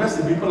want to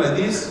invest in people like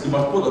this, you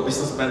must put a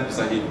businessman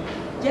beside him.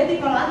 Jadi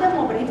kalau Anda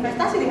mau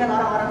berinvestasi dengan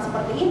orang-orang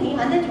seperti ini,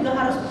 Anda juga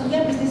harus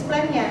punya bisnis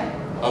plan-nya.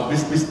 A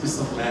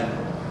businessman,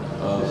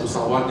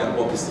 usahawan yang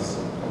buat bisnis.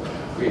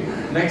 Okay,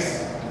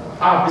 next.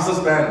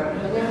 Businessman.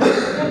 Yang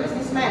punya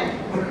bisnisman.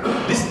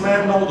 This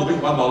man know to make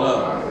 $1.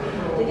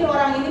 Jadi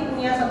orang ini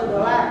punya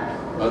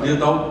 $1. Dia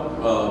tahu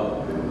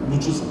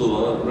muncul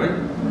 $1, right?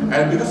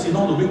 And because he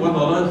know to make $1,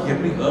 he can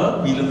make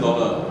 $1 million.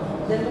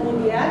 Dan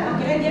kemudian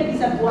akhirnya dia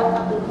bisa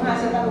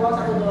menghasilkan uang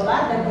 $1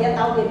 dan dia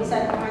tahu dia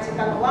bisa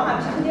menghasilkan uang,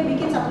 habis itu dia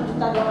bikin $1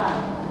 juta. Right?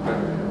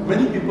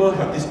 Many people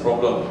have this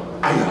problem.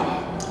 I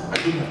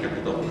don't have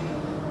capital.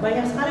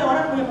 Banyak sekali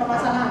orang punya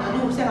permasalahan.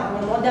 Aduh, saya nggak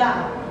punya modal.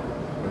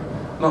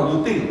 Now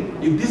you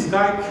think, if this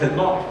guy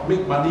cannot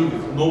make money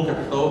with no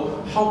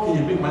capital, how can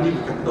he make money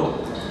with capital?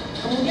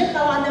 Kemudian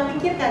kalau Anda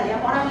pikirkan ya,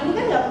 orang ini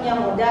kan nggak punya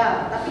modal,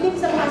 tapi dia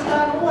bisa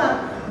menghasilkan uang.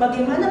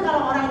 Bagaimana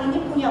kalau orang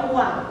ini punya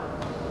uang?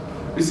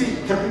 You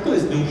see, capital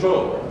is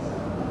neutral.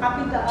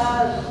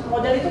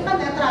 modal itu kan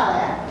netral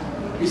ya.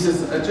 This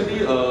is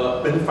actually a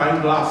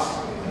magnifying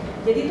glass.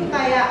 Jadi itu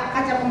kayak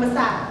kaca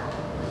pembesar.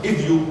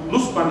 If you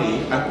lose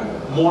money, I put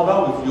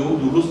modal with you,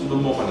 you lose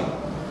even more money.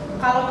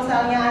 Kalau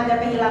misalnya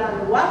Anda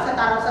kehilangan uang,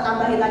 saya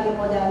tambahin lagi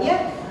modalnya,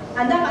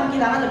 Anda akan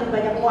kehilangan lebih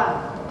banyak uang.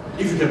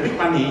 If you can make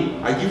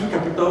money, I give you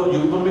capital,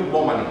 you even make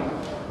more money.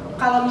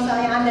 Kalau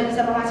misalnya Anda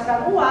bisa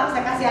menghasilkan uang,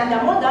 saya kasih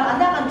Anda modal,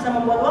 Anda akan bisa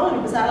membuat uang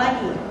lebih besar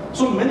lagi.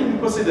 So many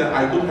people say that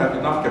I don't have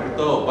enough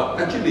capital, but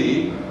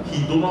actually he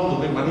don't know how to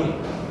make money.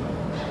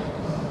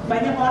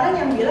 Banyak orang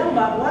yang bilang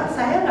bahwa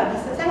saya nggak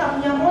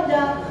punya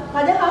modal.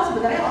 Padahal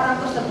sebenarnya orang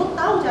tersebut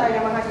tahu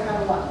caranya menghasilkan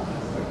uang.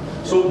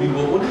 So we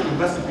will only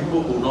invest in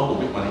people who know how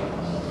to make money.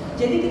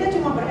 Jadi kita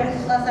cuma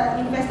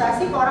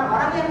berinvestasi ke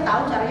orang-orang yang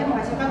tahu caranya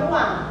menghasilkan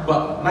uang.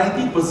 But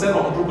 90%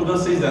 of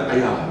entrepreneurs say that, I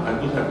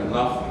don't have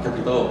enough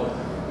capital.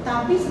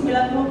 Tapi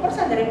 90%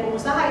 dari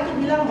pengusaha itu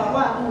bilang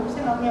bahwa,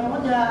 saya nggak punya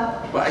modal.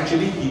 But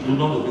actually he do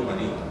not know how to make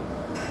money.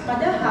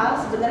 Padahal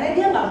sebenarnya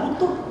dia nggak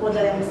butuh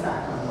modal yang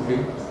besar.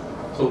 Okay.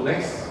 So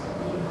next.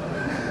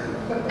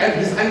 And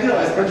his idea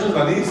of expansion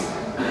studies,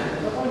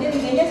 Kemudian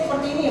idenya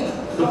seperti ini.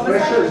 the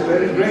pressure is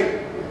very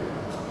great.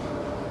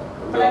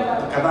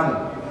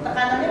 Tekanan.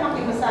 Tekanannya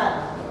makin besar.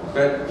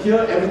 But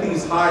here everything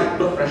is high,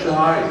 blood pressure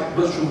high,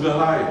 blood sugar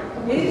high.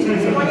 Jadi di sini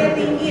semuanya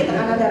tinggi,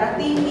 tekanan darah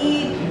tinggi,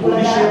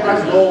 gula Body share darah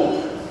price tinggi. low.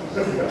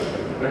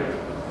 Right?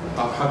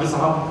 Harga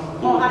saham.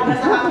 Oh, harga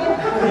sahamnya.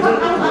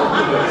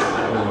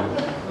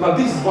 Now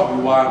this is what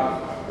we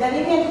want. Dan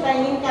ini yang kita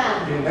inginkan.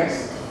 Okay, next.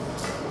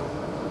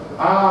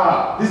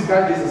 This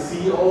guy, there's a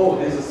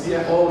CEO, there's a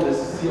CFO, there's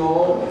a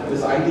COO,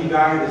 there's an IT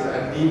guy, there's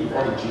an MD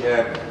before the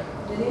GM.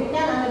 Jadi ini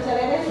kan Anda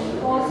carinya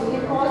CEO,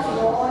 CFO,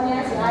 COO-nya,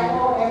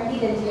 CIO, MD,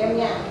 dan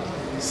GM-nya.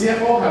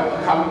 CFO have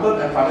accountant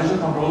and financial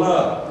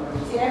controller.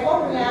 CFO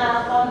punya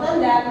accountant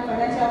dan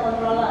financial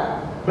controller.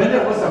 Many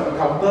of us have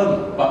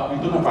accountant, but we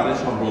don't have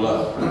financial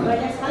controller.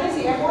 Banyak sekali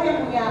CFO yang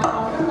punya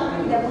accountant tapi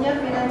tidak punya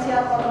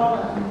financial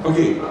controller.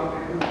 Okay.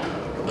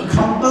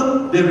 Accountant,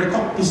 they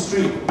record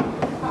history.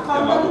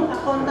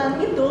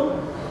 Accountant itu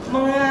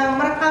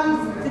merekam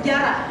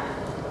sejarah.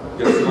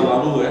 Yang sudah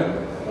lalu ya.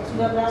 Yang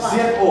sudah berapa?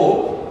 CFO,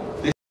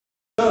 they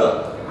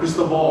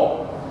crystal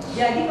ball.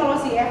 Jadi kalau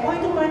CFO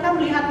itu mereka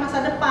melihat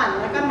masa depan,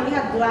 mereka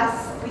melihat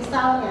gelas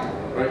kristalnya.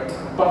 Right.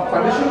 But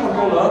financial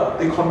controller,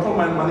 they control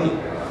my money.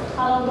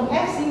 Kalau untuk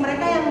FC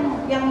mereka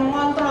yang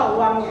mengontrol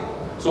uangnya.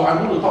 So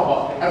I'm going to talk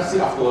about FC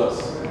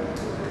afterwards.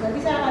 Nanti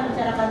saya akan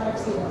bicarakan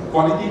FC.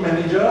 Quality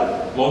manager,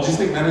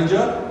 logistic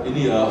manager,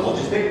 ini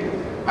logistic.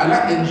 I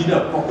like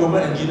engineer,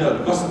 procurement engineer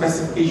because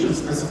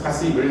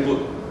specifikasi very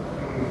good.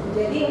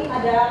 Jadi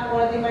ada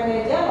quality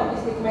manager,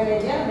 logistic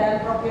manager,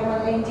 dan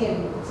procurement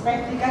engine.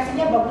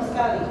 Spesifikasinya bagus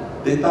sekali.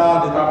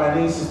 Data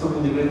mining,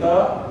 system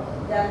integrator,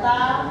 Data,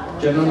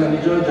 general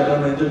manager.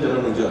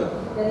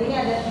 Dan ini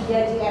ada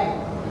 3 GM.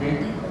 Okay.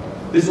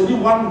 There's only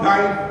one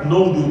guy,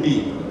 no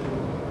duty.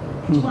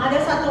 Cuma ada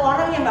satu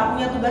orang yang nggak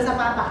punya tugas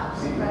apa-apa.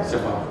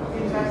 Siapa?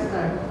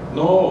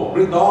 No,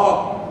 red dot.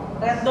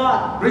 Red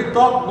dot. Red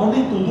dot, no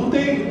need to do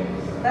thing.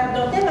 Red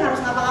dotnya nggak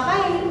harus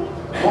ngapa-ngapain.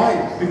 Why?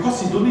 Because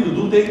he don't need to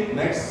do thing.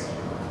 Next.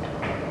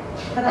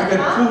 I can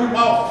Kenapa? pull him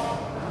out.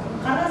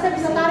 Karena saya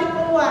bisa tarik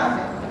keluar.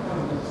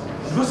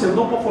 Because he have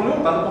no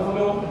portfolio, tak ada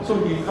portfolio, so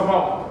he come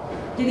out.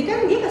 Jadi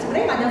kan dia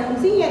sebenarnya nggak ada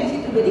fungsinya di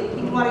situ, jadi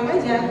dikeluarin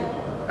aja.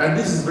 And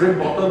this is very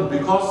important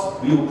because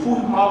we will pull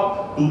him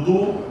out to do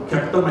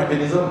capital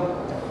mechanism.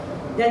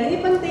 Dan ini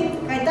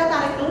penting, kita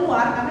tarik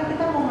keluar karena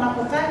kita mau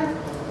melakukan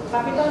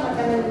capital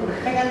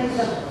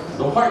mechanism.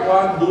 The white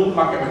one do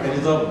market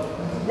mechanism.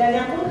 Dan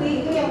yang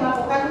putih itu yang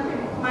melakukan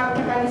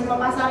mekanisme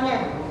pasarnya.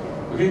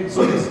 Okay,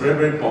 so this is very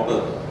very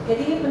important.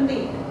 Jadi ini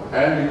penting.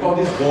 And we call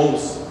this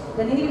goals.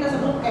 Dan ini kita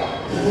sebut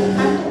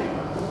hantu.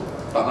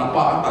 Tak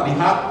nampak, tak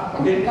lihat.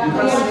 Okay, you Nggak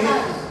can see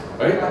kelihatan. it,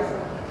 right?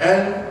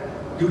 And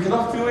you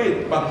cannot feel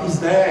it, but he's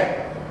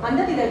there.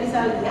 Anda tidak bisa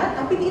lihat,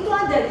 tapi itu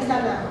ada di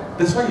sana.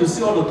 That's why you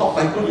see all the top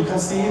tycoon, you can't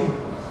see him.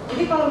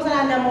 Jadi kalau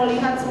misalnya Anda mau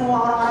lihat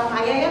semua orang-orang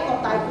kaya ya, top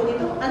tycoon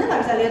itu, Anda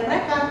nggak bisa lihat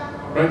mereka.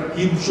 Right?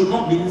 He should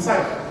not be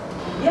inside.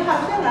 Dia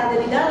harusnya nggak ada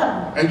di dalam.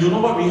 And you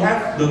know what we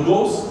have? The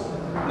goals.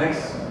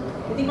 Next.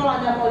 Jadi kalau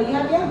Anda mau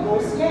lihat ya,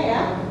 goals-nya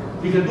ya,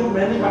 We can do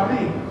many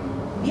company.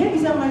 dia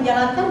bisa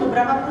menjalankan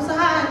beberapa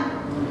perusahaan.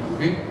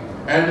 Okay.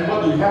 And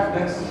what do we have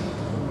next?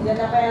 Dan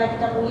apa yang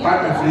kita punya Time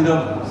and adalah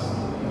freedom.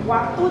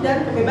 waktu dan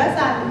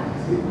kebebasan.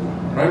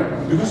 Right?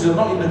 Because you're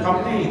not in the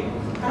company.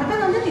 Karena kan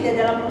Anda tidak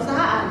dalam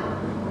perusahaan.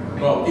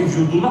 Well, if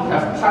you do not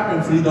have time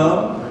and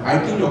freedom, I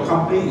think your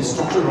company is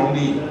structured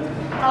wrongly.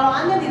 Kalau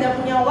Anda tidak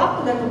punya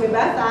waktu dan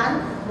kebebasan,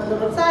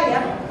 menurut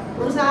saya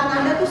perusahaan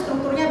Anda tuh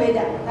strukturnya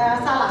beda,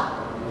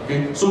 salah.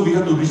 Okay. So we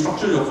have to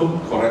restructure your firm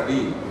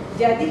correctly.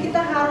 Jadi kita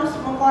harus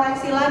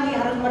mengkoreksi lagi,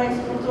 harus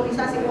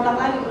merestrukturisasi ulang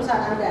lagi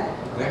perusahaan Anda.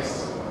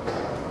 Next.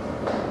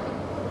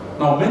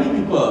 Now, many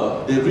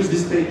people they reach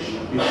this stage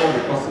before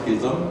they cross the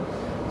chasm,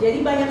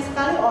 Jadi banyak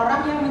sekali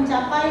orang yang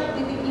mencapai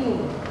titik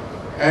ini.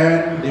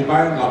 and they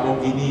buy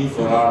Lamborghini,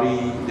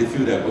 Ferrari, they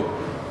feel they're good.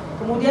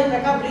 Kemudian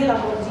mereka beli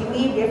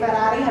Lamborghini, beli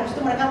Ferrari, habis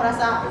itu mereka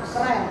merasa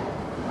keren.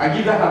 I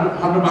give that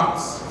 100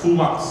 marks, full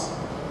marks.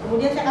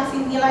 Kemudian saya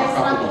kasih nilai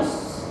 100.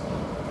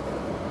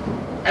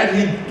 And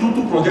he do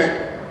 2 project,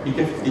 he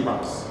get 50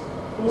 marks.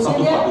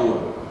 Kemudian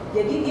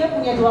jadi dia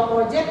punya 2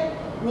 project,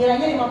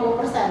 nilainya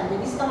 50%,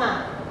 jadi setengah.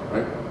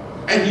 Right?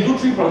 And he do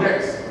 3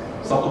 projects,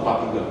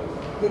 1/3.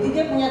 Jadi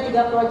dia punya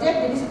 3 project,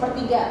 jadi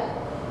 1/3.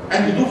 And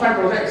he do 5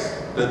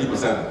 projects,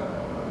 30%.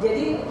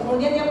 Jadi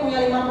kemudian dia punya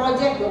 5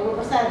 project,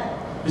 20%.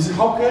 You say,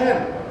 how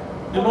can?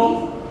 You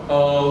know,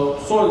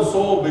 so and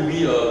so,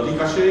 maybe Li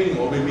Ka-shing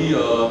or maybe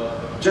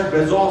Jeff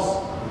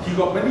Bezos, he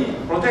got many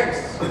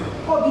projects.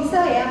 Kok bisa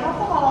ya? Kok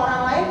kalau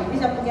orang lain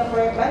bisa punya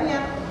proyek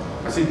banyak?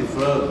 I say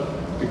different,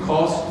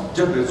 because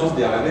Jeff Bezos,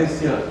 they are like this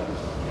here.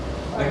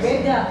 Next.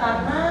 Beda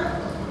karena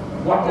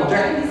One project,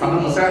 yang lain di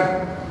sini,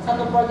 100%.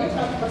 1 project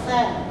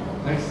 100%.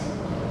 Next.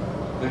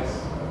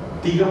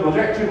 3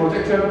 project, 3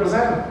 project,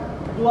 300%.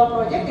 2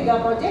 project, 3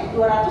 project,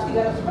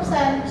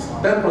 200-300%.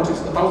 10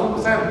 projects,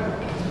 1,000%.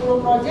 10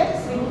 project,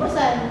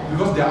 1000%.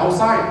 Because they are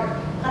outside.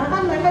 Karena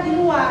kan mereka di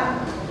luar.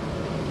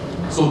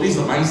 So this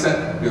is the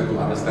mindset we have to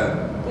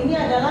understand. Ini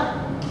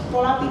adalah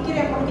pola pikir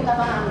yang perlu kita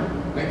pahami.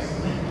 Next.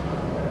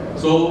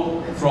 So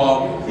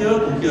from here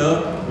to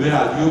here, where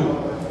are you?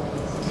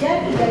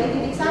 Jadi dari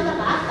titik sana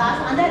ke atas,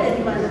 Anda ada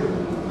di mana?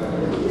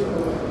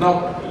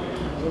 Now,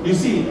 you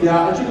see, there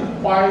are actually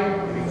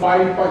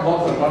five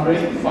dots and one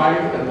ring,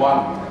 5 and 1.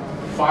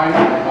 5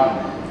 and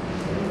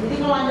 1. Jadi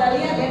kalau Anda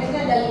lihat ya, di sini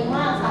ada 5,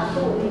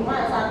 1, 5,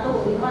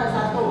 1, 5,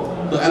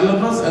 1. The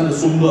elements and the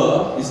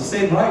sumber is the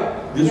same,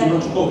 right? This Yeah. sudah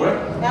cukup, right?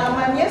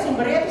 Elemennya,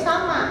 sumbernya itu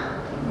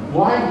sama.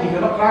 Why he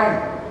cannot climb?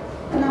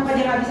 Kenapa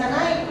dia nggak bisa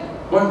naik?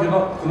 Why he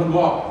cannot go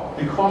up?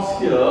 Because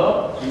here,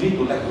 you need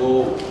to let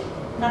go.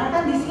 Karena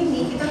kan di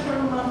sini kita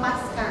perlu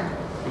melepaskan.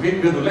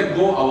 Okay, we have to let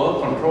go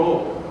our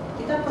control.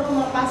 Kita perlu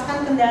melepaskan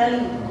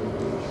kendali.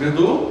 We have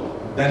to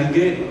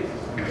delegate.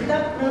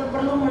 Kita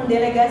perlu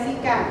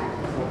mendelegasikan.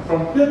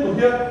 From here to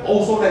here,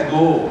 also let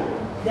go.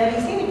 Dari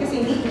sini ke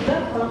sini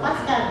juga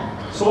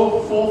melepaskan.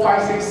 So 4,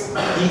 5, 6,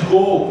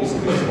 ego is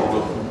a big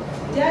problem.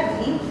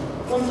 Jadi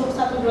untuk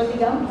 1, 2,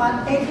 3,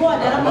 4, ego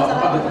adalah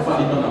masalah terbesar.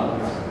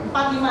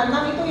 4, 5,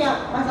 6 itu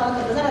yang masalah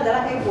terbesar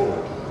adalah ego.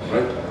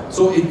 Right?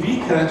 So if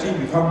we can actually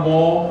become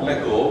more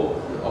let go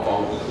of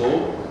our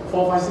ego,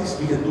 4, 5,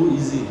 6 we can do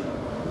easy.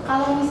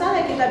 Kalau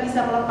misalnya kita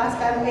bisa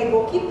melepaskan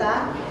ego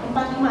kita,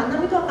 4, 5,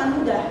 6 itu akan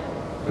mudah.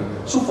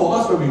 So for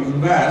us when we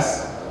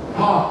invest,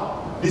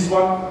 this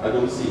one I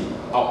don't see,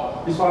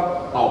 out. This one,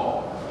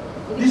 out.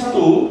 These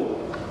two,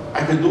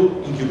 I can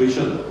do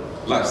incubation,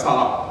 like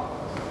startup.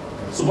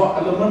 Sebab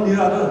elemen dia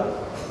ada.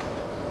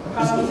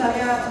 Kalau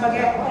misalnya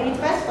sebagai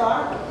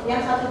investor,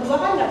 yang 1, 2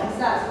 kan nggak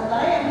bisa,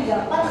 sementara yang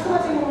 3, 4 itu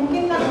masih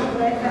memungkinkan untuk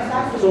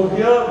berinvestasi. So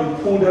here we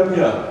pull them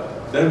here,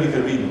 then we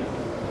can win.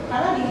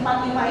 Karena di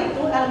 4, 5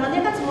 itu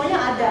elemennya kan semuanya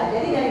ada,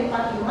 jadi dari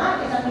 4,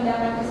 5 kita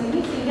pindahkan ke sini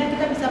sehingga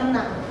kita bisa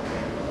menang.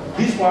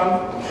 This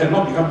one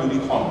cannot become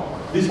unicorn.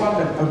 This one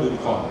can become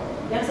unicorn.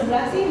 Yang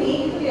sebelah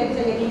sini itu tidak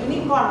bisa jadi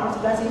unicorn, yang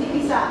sebelah sini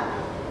bisa.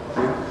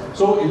 Okay.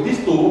 So in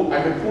these two,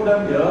 I can pull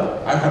them here,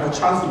 I have a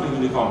chance to be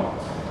unicorn.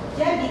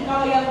 Jadi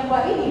kalau yang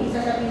 2 ini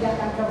bisa saya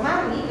pindahkan ke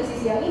mari, ke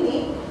sisi yang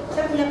ini,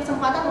 saya punya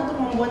kesempatan untuk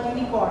membuat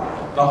unicorn.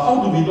 Now how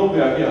do we know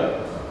we are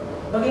here?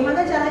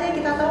 Bagaimana caranya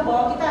kita tahu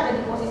bahwa kita ada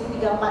di posisi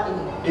 3, 4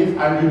 ini? If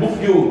I remove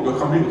you, your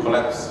company will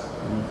collapse.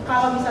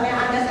 Kalau misalnya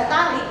Anda saya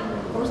tarik,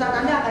 perusahaan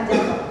Anda akan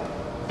jatuh.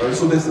 Right,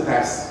 so that's the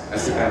test,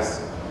 as the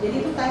test.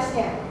 Jadi itu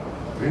tesnya.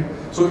 Okay?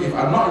 So if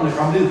I'm not in the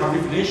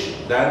company finish,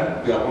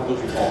 then we are 1, 2,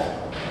 3,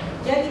 4.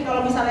 Jadi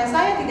kalau misalnya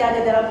saya tidak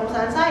ada dalam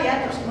perusahaan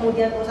saya, terus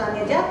kemudian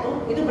perusahaannya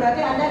jatuh, itu berarti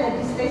Anda ada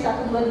di stage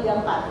 1, 2, 3,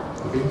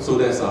 4. Okay, so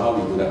that's how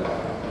we do that.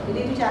 Jadi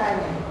itu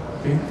caranya.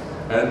 Okay,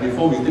 and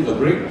before we take a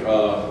break,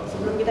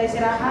 Sebelum kita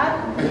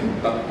istirahat,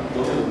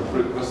 go to the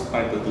break first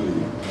 9:30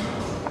 already.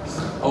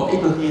 Oh,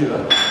 8:30 here.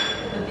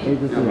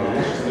 Yeah, my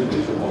watch is still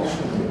digital watch.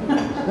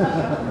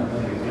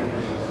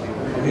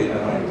 Okay,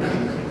 never mind.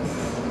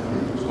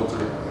 Just go to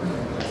it.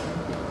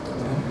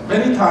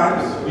 Many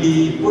times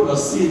we put a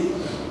seed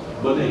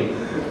burning,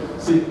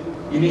 seed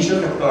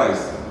initial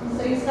capitalize.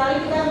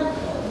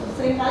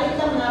 seringkali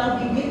kita menaruh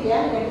bibit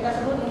ya, yang kita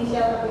sebut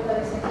initial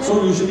capitalization.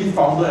 So usually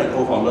founder and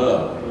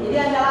co-founder. Jadi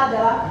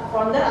adalah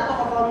founder atau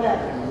co-founder.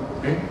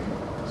 Okay,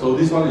 so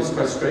this one is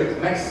quite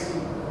straight. Next,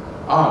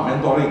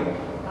 mentoring.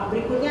 Nah,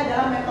 berikutnya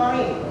adalah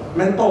mentoring.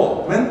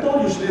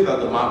 Mentor usually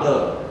the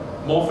mother,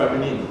 more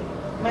feminine.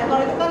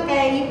 Mentor itu kan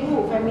kayak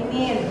ibu,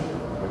 feminin.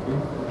 Okay.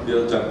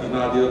 Dia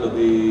jantina, dia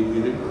lebih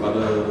mirip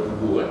pada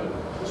ibu kan.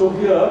 So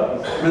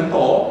here,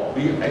 mentor,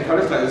 we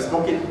encourage like a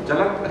small kid,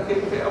 jalan,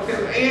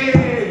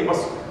 okay, you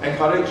must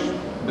encourage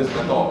this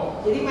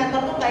mentor. Jadi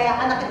mentor tuh kayak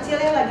anak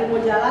kecil yang lagi mau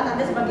jalan,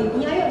 Anda sebagai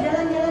ibunya, ayo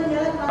jalan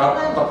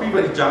pelan-pelan. Tapi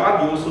when jalan,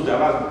 you also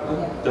jalan,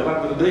 jalan,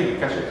 then he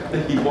catch it,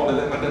 then he walk,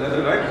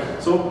 right?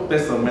 So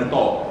that's the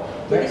mentor.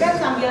 Jadi kan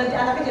sambil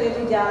anak kecil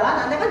itu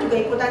jalan, Anda kan juga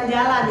ikutan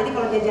jalan. Jadi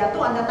kalau dia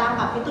jatuh, Anda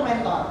tangkap, itu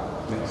mentor.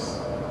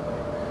 Next.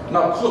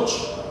 Now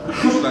coach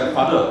like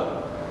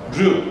father,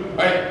 drill,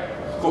 right?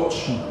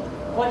 Coach.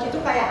 Coach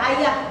itu kayak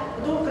ayah,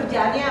 itu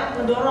kerjaannya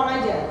mendorong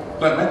aja.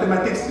 Like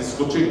mathematics is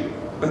coaching.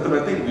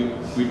 Mathematics,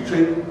 we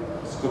train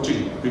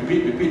coaching.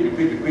 Repeat.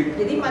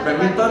 Jadi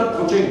Badminton,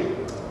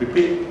 coaching.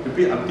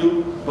 Repeat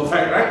until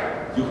perfect, right?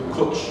 You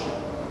coach.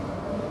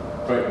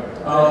 Right.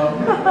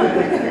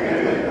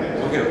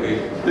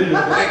 Okay. Then you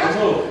act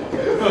also.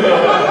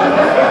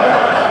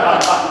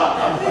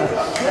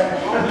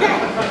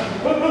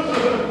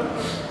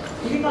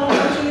 Jadi kalau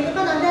coaching itu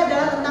kan Anda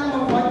adalah tentang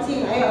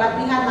meng-coaching. Ayo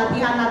latihan.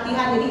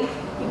 Jadi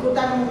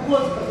ikutan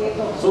mukul seperti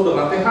itu. So the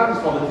latihan is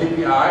for the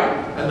KPI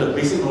and the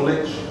basic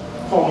knowledge.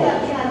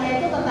 Latihannya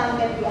itu tentang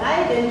KPI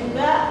dan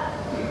juga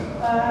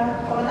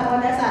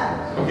pengetahuan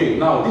dasar. Okay,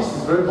 now this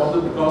is very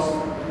important because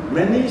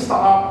many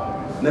startup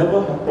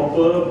never have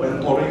proper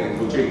mentoring and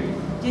coaching.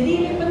 Jadi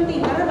ini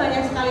penting karena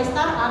banyak sekali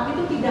startup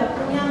itu tidak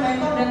punya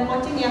mentor dan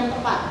coaching yang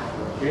tepat.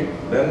 Okay,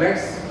 then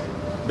next,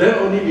 then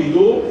only we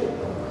do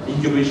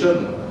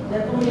incubation.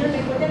 Dan kemudian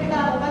berikutnya kita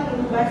lakukan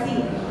inkubasi.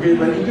 Okay,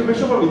 when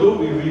incubation what we do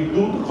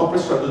the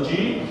corporate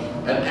strategy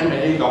and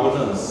M&A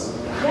governance.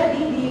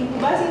 Jadi di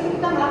inkubasi itu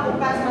kita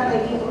melakukan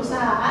strategi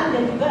perusahaan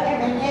dan juga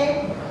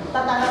M&A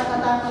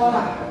tata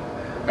kelola.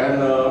 And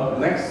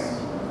next,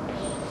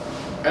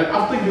 and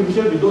after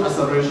incubation we do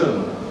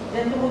acceleration.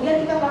 Dan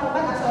kemudian kita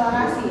melakukan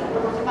akselerasi atau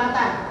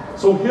percepatan.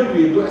 So here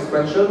we do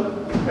expansion,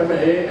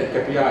 M&A and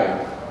KPI.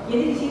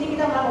 Jadi di sini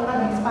kita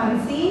melakukan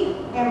ekspansi,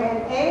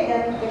 M&A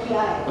dan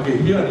KPI. Okay,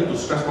 here I need to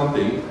stress one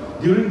thing.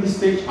 During this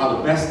stage are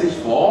the best stage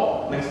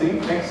for next.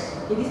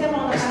 Jadi saya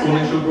mau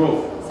Exponential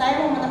growth.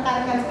 Saya mau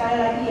menekankan sekali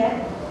lagi ya,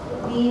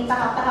 di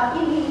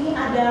tahap-tahap ini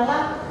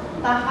adalah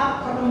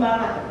tahap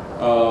perkembangan.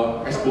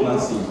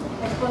 Eksponensi.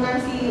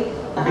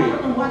 Tahap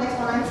pertumbuhan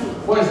eksponensi.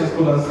 What is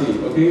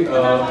exponency? Okay.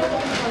 Kenapa itu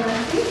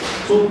eksponensi?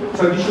 So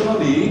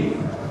traditionally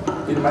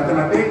in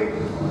mathematics,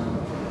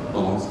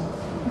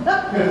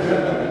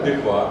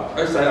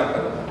 saya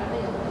angkat.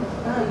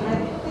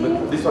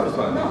 This one.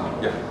 No.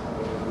 Yeah.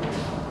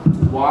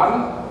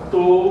 1,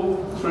 2,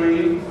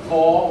 3,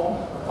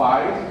 4,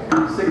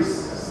 5, 6,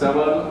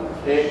 7,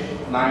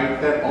 8,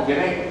 9, 10.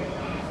 Organic.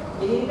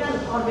 Jadi ini kan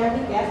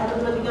organik ya,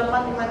 1, 2, 3,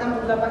 4, 5,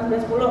 6, 7, 8,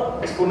 9,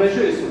 10.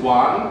 Exponential is 1,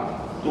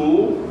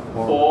 2,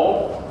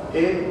 4,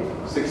 8,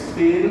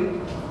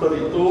 16,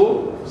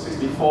 32,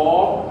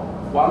 64,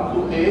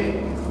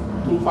 128,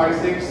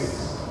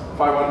 256,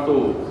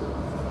 512.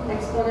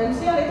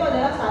 Eksponensial itu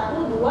adalah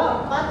 1, 2,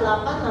 4,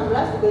 8,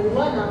 16,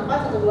 32,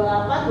 64,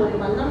 128,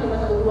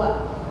 256,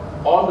 512.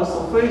 On the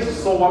surface,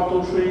 so 1,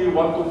 2, 3, 1,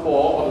 2, 4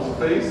 on the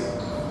surface.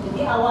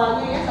 Jadi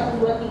awalnya ya 1,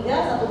 2, 3,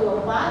 1,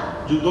 2,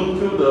 4. You don't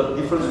feel the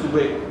difference too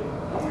big.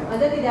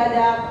 Anda tidak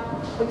ada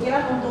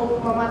pikiran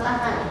untuk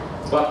mematahkan.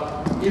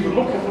 But if you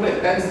look carefully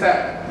at 10 step,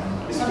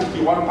 it's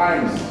 51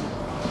 times.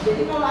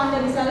 Jadi kalau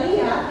Anda bisa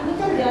lihat, ini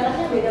kan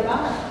jaraknya beda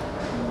banget.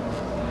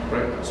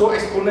 Right? So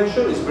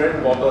exponential is very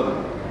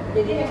important.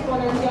 Jadi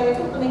eksponensial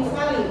itu penting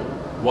sekali.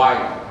 Why?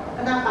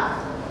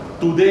 Kenapa?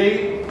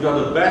 Today, you are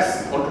the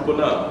best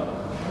entrepreneur.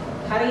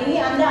 Hari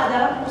ini Anda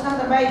adalah perusahaan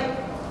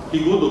terbaik.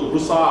 He go to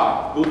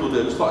bursa, go to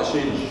the stock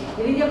exchange.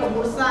 Jadi dia ke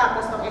bursa, ke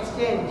stock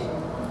exchange.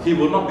 He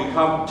will not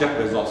become Jeff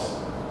Bezos.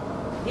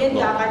 Dia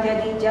tidak akan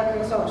jadi Jeff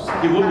Bezos.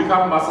 He won't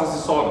become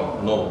Masashi Son.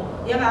 No.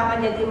 Dia nggak akan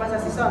jadi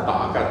Masashi Son. Tak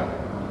akan.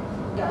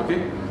 Nggak.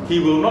 Okay? He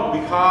will not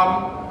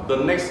become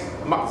the next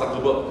Mark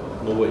Zuckerberg.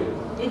 No way.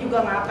 Dia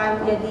juga nggak akan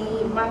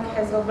jadi Mark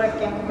Zuckerberg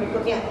yang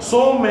berikutnya.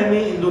 So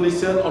many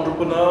Indonesian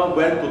entrepreneurs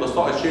went to the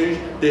stock exchange,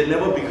 they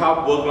never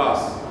become world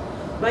class.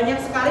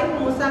 Banyak sekali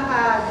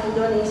pengusaha di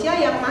Indonesia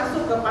yang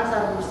masuk ke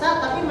pasar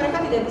bursa, tapi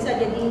mereka tidak bisa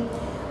jadi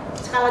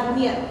skala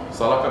dunia.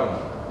 Salah kan?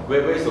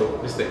 Where is the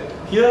mistake?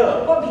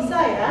 Here, Kok bisa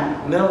ya?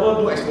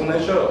 never do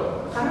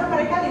exponential. Karena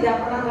mereka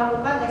tidak pernah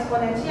melakukan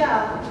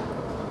eksponensial.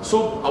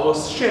 So our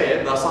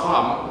share, the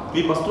saham,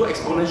 we must do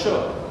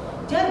exponential.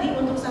 Jadi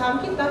untuk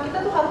saham kita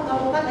tuh harus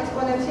melakukan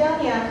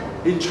eksponensialnya.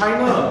 In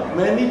China,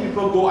 many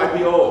people go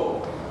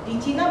IPO, Di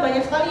Cina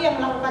banyak sekali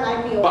yang melakukan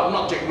IPO, but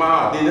not Jack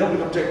Ma. They never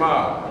become Jack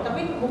Ma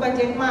tapi bukan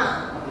Jack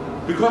Ma.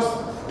 because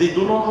they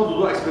don't know how to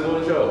do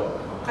exponential.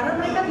 Karena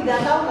mereka tidak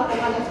tahu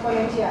melakukan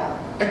eksponensial.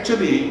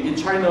 Actually, in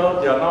China,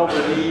 they are now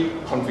very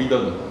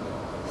confident,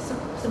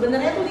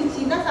 Sebenarnya tuh di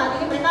Cina saat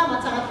ini mereka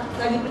amat sangat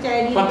lagi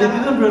percaya diri. but they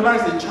didn't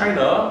realize in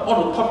China,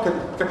 all the top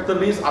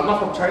capitalists are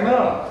not from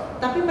China.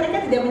 Tapi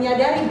mereka tidak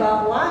menyadari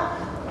bahwa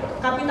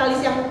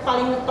kapitalis yang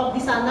paling top di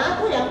sana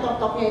tuh yang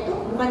top-topnya itu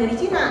bukan dari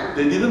Cina.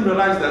 They didn't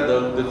realize that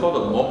they call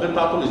the Morgan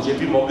Tato is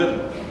JP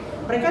Morgan.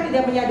 Mereka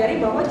tidak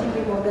menyadari bahwa JP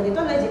Morgan itu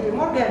adalah JP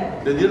Morgan.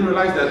 They didn't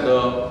realize that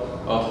the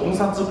Hong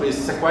San Zipei is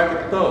Sequoia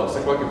Capital.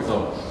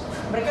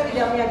 Mereka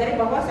tidak menyadari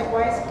bahwa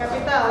Sequoia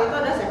Capital itu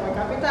adalah Sequoia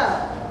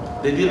Capital.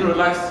 They didn't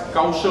realize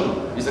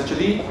Kaohsiung is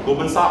actually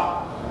Goldman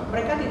Sachs.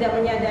 Mereka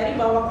tidak menyadari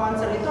bahwa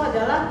Council itu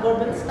adalah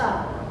Goldman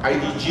Sachs.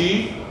 IDG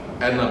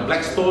and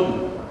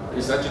Blackstone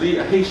is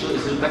actually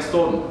is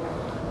Blackstone.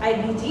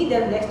 IDG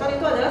dan Blackstone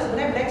itu adalah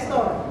sebenarnya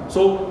Blackstone.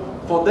 So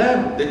for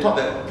them, they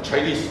thought that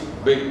Chinese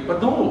big,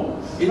 but no.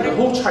 In the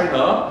whole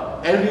China,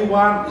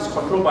 everyone is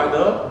controlled by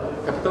the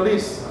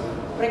capitalists.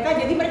 Mereka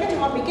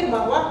cuma pikir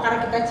bahwa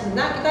karena kita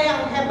Cina, kita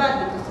yang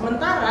hebat gitu.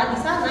 Sementara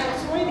di sana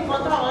itu semuanya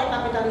dikontrol oleh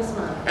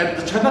kapitalisme. And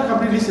the China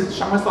company lists in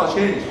Shanghai Stock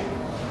Exchange.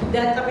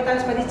 Dan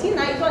kapitalisme di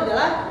Cina itu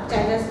adalah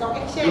China Stock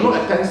Exchange. You know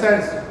at 10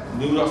 cents,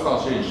 New York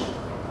Stock Exchange.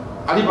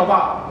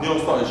 Alibaba, New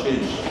York Stock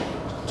Exchange.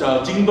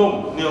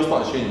 Jingdong, New York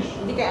Stock Exchange.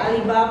 Jadi kayak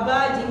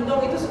Alibaba,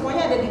 Jingdong itu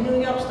semuanya ada di New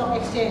York Stock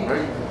Exchange.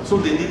 Right? So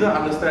they didn't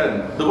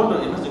understand. The one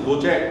that invest in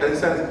Gojek, 10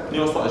 cents,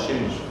 New York Stock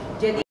Exchange.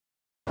 Jadi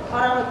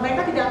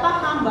mereka tidak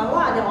paham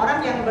bahwa ada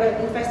orang yang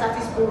berinvestasi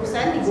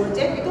 10% di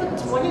Gojek itu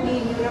semuanya di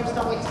New York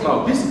Stock Exchange.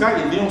 Now this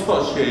guy in New York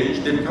Stock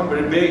Exchange, they become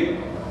very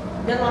big.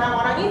 Dan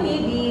orang-orang ini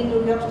di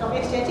New York Stock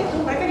Exchange itu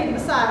mereka jadi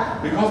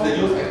besar. Because they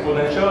use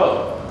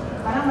exponential.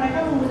 Karena mereka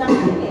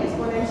menggunakan ini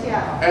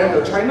eksponensial. And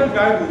the China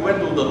guy who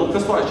went to the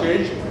local stock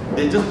exchange,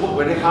 they just work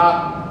very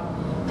hard.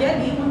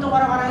 Jadi untuk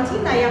orang-orang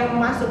Cina yang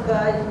masuk ke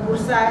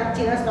bursa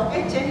China Stock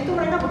Exchange itu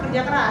mereka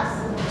bekerja keras.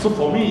 So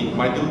for me,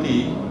 my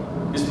duty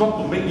is not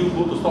to make you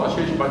go to stock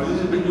exchange, but to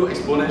make you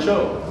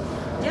exponential.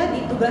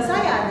 Jadi tugas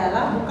saya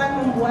adalah bukan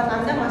membuat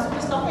Anda masuk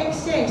ke stock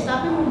exchange,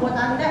 tapi membuat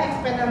Anda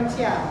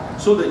eksponensial.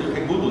 So that you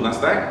can go to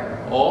Nasdaq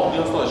or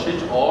New York Stock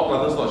Exchange or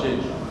London Stock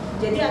Exchange.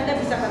 Jadi Anda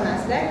bisa ke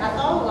Nasdaq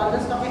atau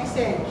London Stock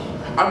Exchange.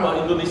 I'm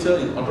an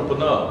Indonesian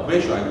entrepreneur.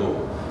 Where should I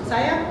go?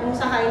 Saya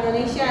pengusaha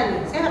Indonesia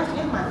nih, saya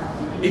harusnya mana?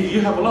 If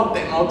you have a lot of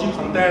technology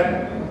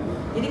content,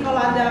 Jadi kalau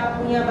Anda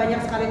punya banyak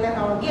sekali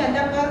teknologi,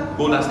 Anda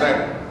go Nasdaq.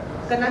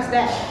 ke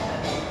Nasdaq.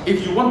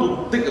 If you want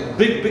to take a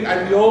big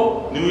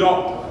IPO, New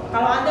York.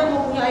 Kalau Anda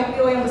mau punya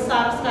IPO yang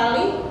besar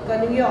sekali, ke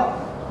New York.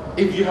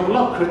 If you have a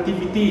lot of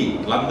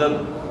creativity,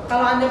 London.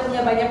 Kalau Anda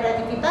punya banyak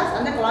kreativitas,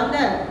 Anda ke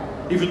London.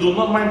 If you do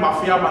not mind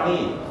mafia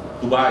money,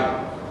 Dubai.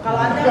 Kalau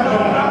Anda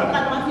mau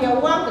melakukan mafia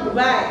uang, ke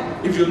Dubai.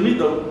 If you need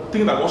the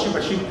thing like washing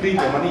machine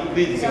clean your money,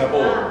 clean in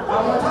Singapore.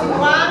 Kalau mau cuci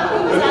uang,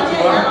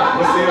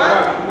 misalnya ya.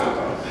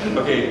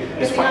 Okay,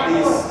 it's like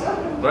this,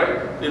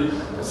 right? In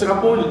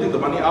Singapore, you take the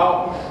money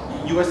out,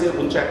 USA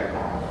won't check.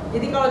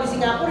 Jadi kalau di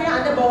Singapura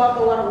ya Anda bawa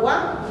keluar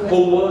uang,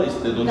 Whole world is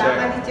they don't nggak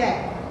akan check. dicek.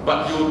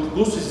 But you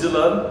go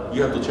Switzerland, you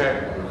have to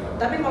check.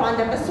 Tapi kalau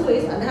Anda ke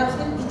Swiss, Anda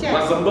harusnya dicek.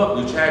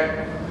 Luxembourg, you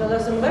check. Ke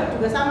Luxembourg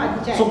juga sama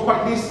dicek. So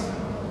quite this,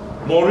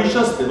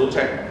 Mauritius, they don't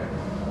check.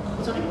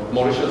 Sorry.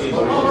 Mauritius.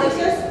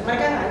 Mauritius,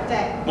 mereka nggak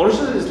cek.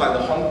 Mauritius is like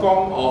the Hong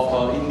Kong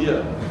of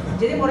India.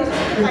 Jadi Mauritius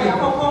itu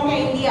kayak Hong Kongnya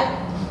India.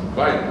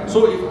 Right.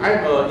 So if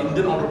I'm an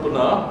Indian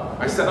entrepreneur,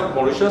 I set up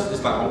Mauritius,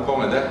 it's like Hong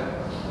Kong like that.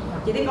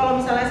 Jadi kalau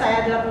misalnya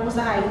saya adalah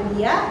pengusaha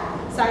India,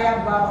 saya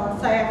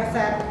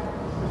set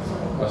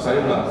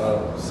Saya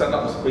set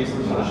up a space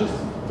in Mauritius.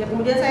 ya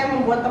kemudian saya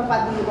membuat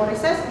tempat di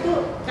Mauritius itu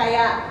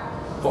kayak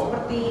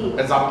seperti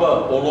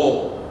Example,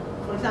 Polo.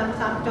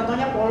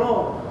 contohnya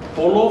Polo.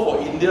 Polo for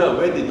India,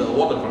 where did the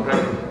award the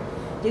contract?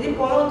 Jadi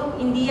Polo untuk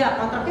India,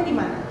 kontraknya di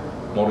mana?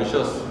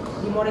 Mauritius.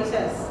 Di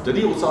Mauritius.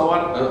 Jadi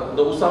usahawan,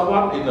 the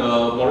usahawan in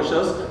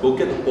Mauritius will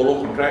get the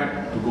Polo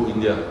contract to go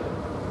India.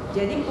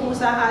 Jadi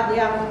pengusaha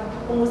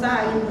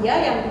India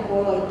yang di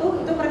Polo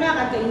itu mereka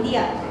akan ke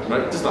India.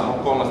 Right, just like Hong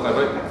Kong last time,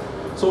 right?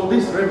 So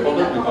this is very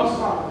important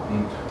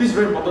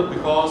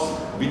because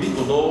we need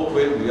to know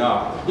where we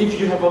are. If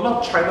you have a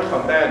lot of China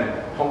content,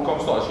 Hong Kong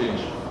Stock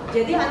Exchange.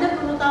 Jadi Anda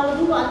perlu tahu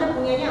dulu Anda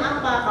punyanya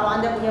apa. Kalau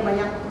Anda punya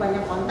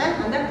banyak konten,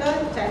 Anda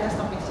ke China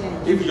Stock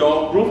Exchange. If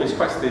your growth is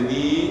quite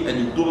steady and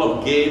you do a lot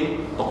of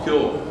game,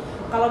 Tokyo.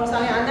 Kalau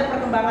misalnya Anda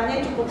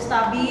perkembangannya cukup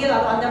stabil,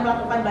 lalu Anda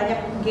melakukan banyak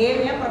game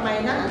ya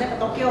permainan, Anda ke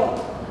Tokyo.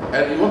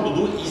 And you want to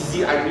do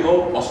easy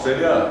IPO,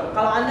 Australia.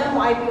 Kalau Anda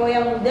mau IPO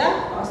yang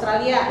mudah,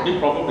 Australia.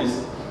 The problem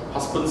is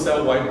husband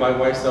sell, wife buy,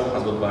 wife sell,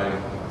 husband buy.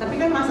 Tapi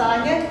kan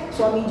masalahnya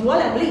suami jual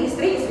yang beli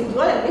istri, istri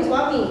jual yang beli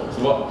suami. So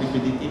what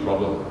liquidity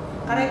problem?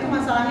 Karena itu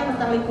masalahnya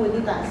tentang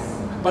likuiditas.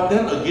 But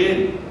then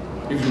again,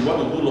 if you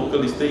want to do local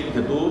listing, you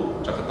can do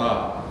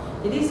Jakarta.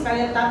 Jadi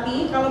sekali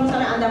tapi kalau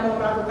misalnya Anda mau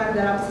melakukan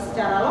dalam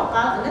secara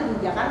lokal, Anda di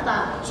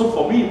Jakarta. So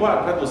for me,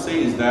 what I'm trying to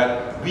say is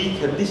that we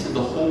can list in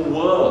the whole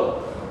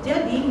world.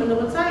 Jadi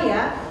menurut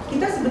saya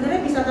kita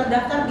sebenarnya bisa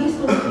terdaftar di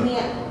seluruh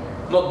dunia.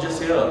 Not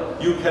just here.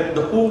 You can.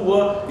 The whole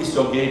world is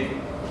your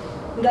game.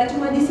 Nggak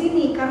cuma di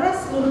sini, karena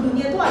seluruh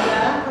dunia itu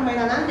adalah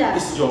permainan Anda.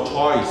 This is your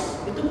choice.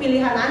 Itu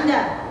pilihan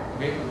Anda.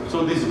 Okay.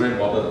 So this is very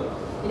important.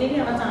 Jadi ini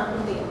akan sangat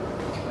penting.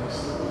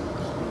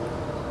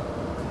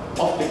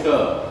 Off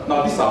taker.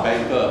 Now these are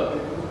banker.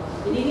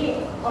 Jadi ini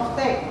off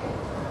take.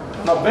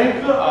 Now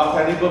banker are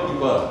terrible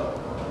people.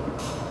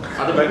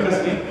 Ada bankers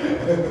ni?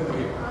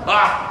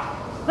 Okay.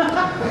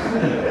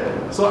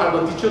 So I'm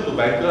a teacher to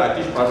banker. I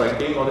teach private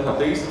banking, all these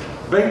things.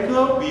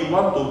 Banker, we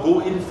want to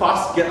go in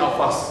fast, get out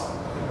fast.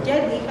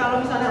 Jadi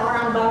kalau misalnya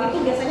orang bank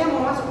itu biasanya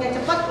mau masuknya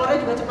cepat,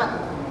 keluarnya juga cepat.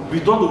 We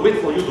don't want to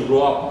wait for you to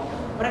grow up.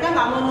 Mereka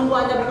nggak mau nunggu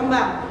Anda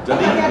berkembang.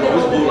 Jadi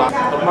harus dulu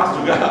emas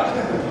juga.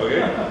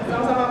 Okay.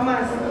 Sama-sama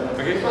emas.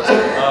 Okay. So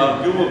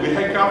you will be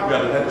handcuffed, we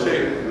are the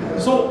handshake.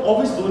 So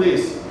always do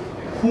this.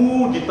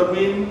 Who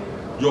determine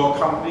your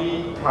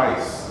company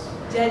price?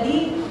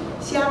 Jadi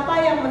siapa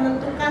yang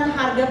menentukan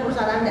harga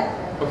perusahaan Anda?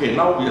 Okay,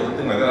 now we have to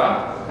think like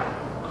that.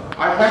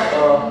 I have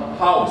a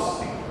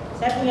house.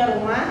 Saya punya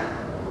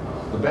rumah.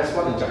 The best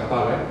one in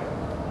Jakarta, right?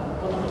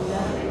 Pondok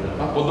Indah.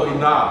 Pondok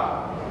Indah,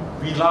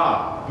 villa,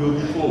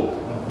 beautiful,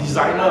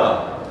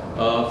 designer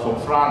from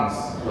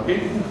France.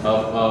 Okay,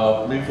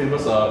 maybe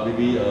famous,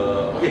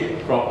 okay,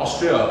 from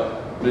Austria,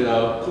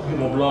 Cookie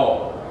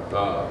Mobile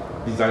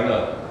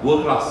designer,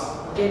 world class.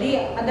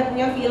 Jadi Anda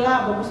punya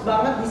villa bagus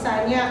banget,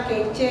 desainnya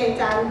kece,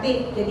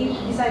 cantik. Jadi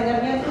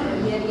desainernya tuh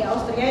dari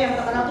Austria yang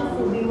terkenal tuh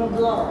Cookie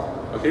Mobile.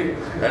 Okay,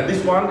 and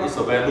this one is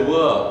a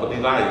valuable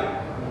penilai.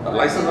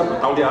 License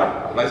tahu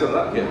dia? License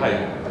okay, hi.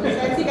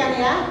 Lisensi kan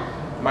ya?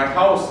 My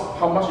house,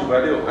 how much you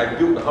value? I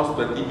built the house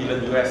 20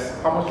 million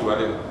US. How much you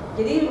value?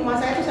 Jadi rumah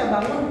saya tuh saya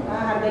bangun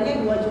harganya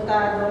 2 juta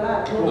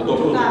dolar, 20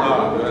 20 juta, juta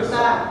 20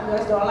 juta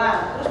US dollar.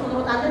 Terus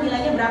menurut Anda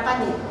nilainya berapa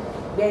nih?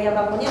 Biaya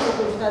bangunnya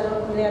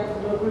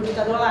 20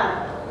 juta dolar.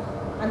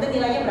 Anda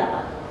nilainya berapa?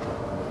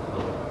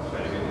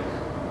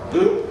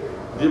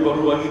 Dia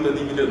baru bagi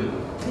 30 million.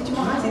 Dia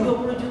cuma kasih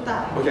 20 juta.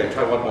 Okay,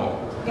 try one more.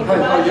 Oke, Hi,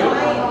 how are you?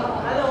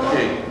 Halo.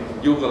 Okay,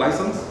 you got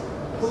license?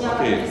 Punya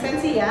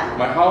lisensi ya?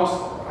 My house,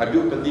 I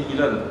built 20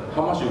 million.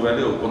 How much you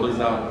value? Condo is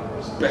now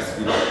best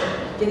villa.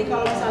 Jadi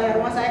kalau misalnya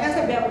rumah saya kan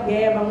saya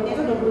biaya bangunnya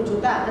itu 20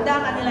 juta. Anda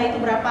akan nilai itu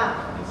berapa?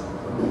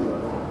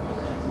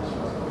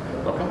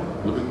 Berapa?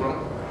 Lebih kurang?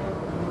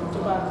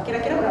 Coba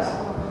kira-kira berapa?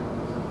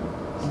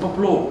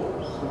 40.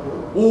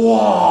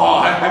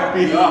 Wah,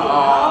 happy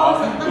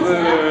lah.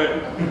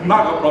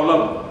 Not a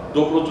problem.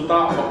 20 juta,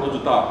 40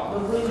 juta.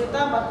 20 juta,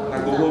 40 Nah,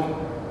 go juta. home.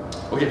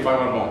 Okay, find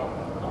one more.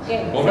 Oke.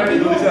 Orang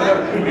di Indonesia kan?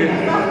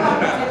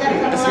 Saya cari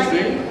satu Excuse lagi.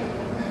 me.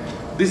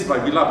 This is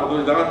my villa,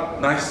 Pokoknya jangan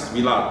nice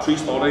villa, 3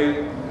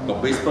 story, got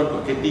basement,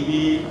 got KTV,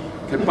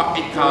 can park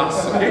 8 cars,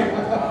 okay?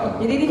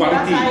 Jadi di villa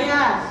Quality.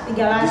 saya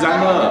 3 lantai,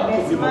 Designer, ada Cookie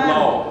basement.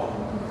 Mobile.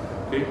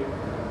 Okay.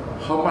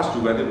 How much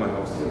you value my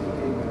house?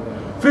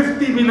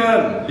 50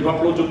 million,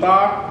 50 juta,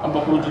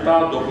 40 juta,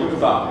 20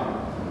 juta.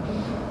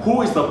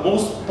 Who is the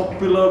most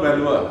popular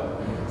valuer?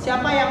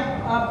 Siapa yang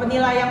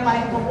penilai yang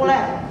paling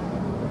populer?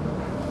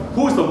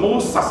 Who is the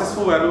most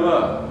successful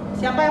valuer?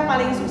 Siapa yang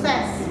paling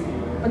sukses?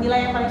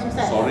 Penilai yang paling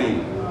sukses?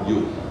 Sorry,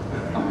 you.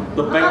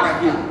 The bank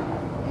lagi.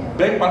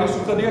 Bank paling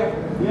suka dia.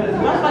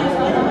 Orang paling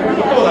sukses sama dia.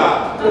 Betul lah.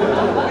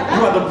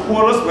 You are the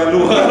poorest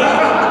valuer.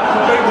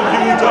 Bank to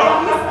give you job.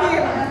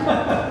 Miskin.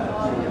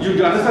 You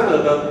understand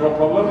the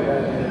problem?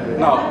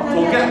 Now,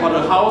 forget about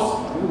the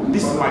house.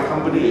 This is my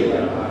company.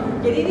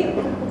 Jadi ini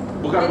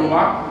Bukan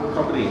rumah,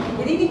 company.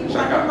 Jadi ini bukan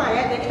Syarikat. rumah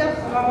ya, jadi kita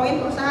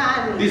ngomongin perusahaan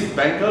nih. This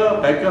banker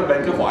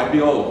for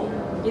IPO.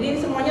 Jadi ini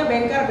semuanya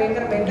banker.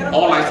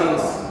 All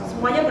license.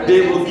 Semuanya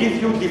They will berlisensi. give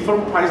you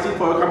different pricing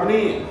for your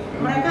company.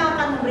 Mereka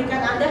akan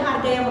memberikan Anda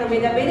harga yang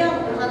berbeda-beda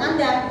untuk perusahaan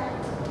Anda.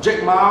 Jack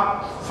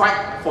Ma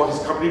fight for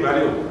his company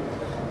value.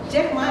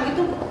 Jack Ma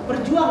itu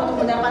berjuang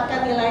untuk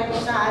mendapatkan nilai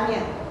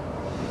perusahaannya.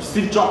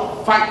 Steve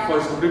Jobs fight for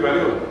his company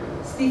value.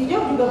 Steve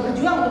Jobs juga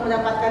berjuang untuk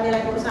mendapatkan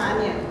nilai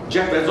perusahaannya.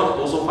 Jeff Bezos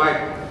also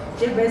fight.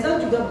 Jeff Bezos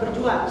juga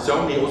berjuang.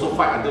 Xiaomi also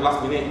fight until last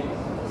minute.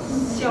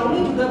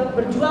 Xiaomi juga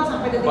berjuang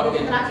sampai But detik-detik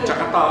in terakhir.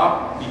 Jakarta,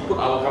 he put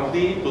our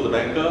company to the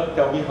banker,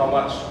 tell me how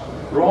much.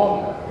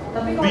 Wrong.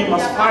 Tapi kalau We di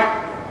must Jakarta- fight.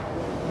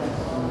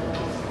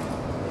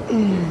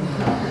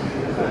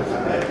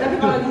 Tapi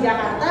kalau di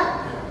Jakarta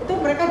itu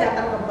mereka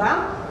datang ke bank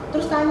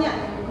terus tanya,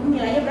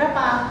 ini nilainya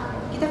berapa?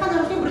 Kita kan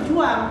harusnya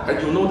berjuang. And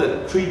you know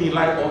that 3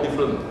 nilai all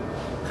different.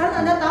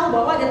 Karena Anda tahu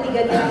bahwa ada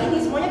 3 nilai ini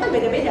semuanya kan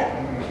beda-beda.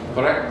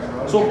 Correct?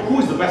 So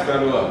who is the best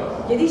valuer?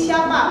 Jadi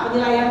siapa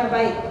penilai yang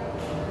terbaik?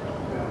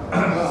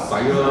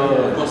 Saya,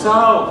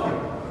 yourself.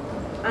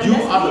 Anda You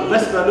are the sendiri.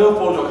 best valuer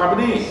for your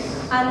company.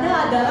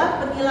 Anda adalah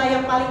penilai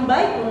yang paling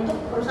baik untuk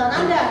perusahaan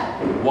Anda.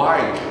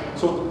 Why?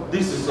 So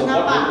this is what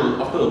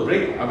Kenapa? after the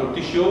break, I will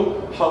teach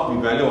you how we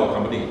value our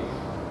company.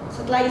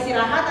 Setelah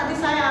istirahat nanti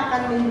saya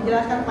akan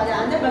menjelaskan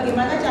pada Anda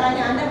bagaimana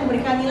caranya Anda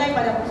memberikan nilai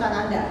pada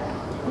perusahaan Anda.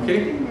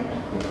 Okay?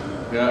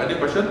 Yeah, any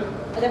question?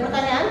 Ada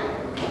pertanyaan?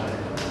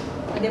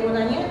 Ada yang mau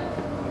nanya?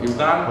 If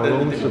not, then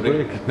we take a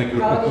break. Thank you.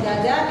 Kalau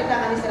tidak ada, kita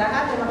akan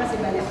istirahat. Terima kasih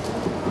banyak.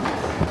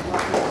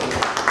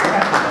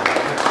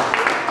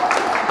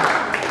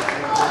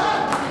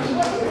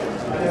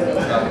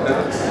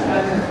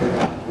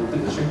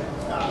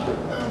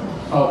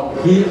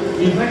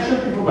 He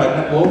mentioned people by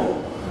net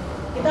worth.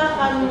 Kita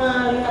akan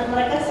melihat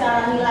mereka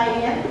secara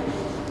nilainya.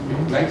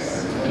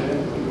 Next.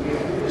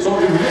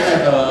 So if you look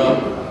at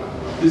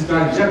this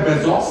guy Jeff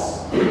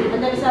Bezos,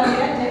 Anda bisa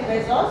lihat Jeff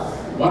Bezos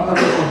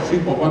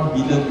 143.1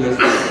 billion US.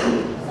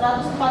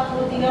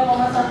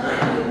 143,1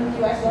 triliun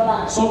US dollar.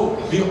 So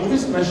we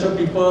always measure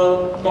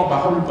people not by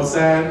 100%.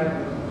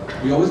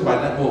 We always by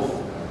net worth.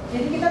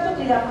 Jadi kita tuh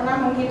tidak pernah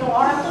menghitung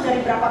orang tuh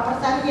dari berapa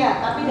persennya,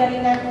 tapi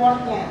dari net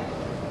worth-nya.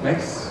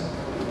 Next.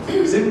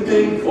 Same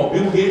thing for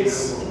Bill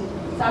Gates.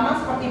 Sama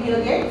seperti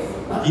Bill Gates,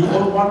 He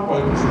owned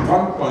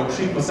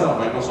 1.3% of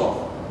Microsoft.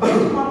 dia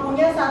cuma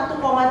punya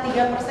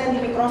 1,3% di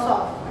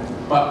Microsoft.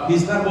 But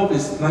his net worth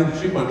is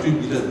 93.3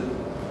 billion.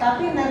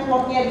 Tapi net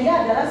worth-nya dia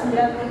adalah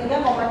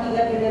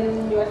 93,3 billion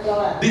US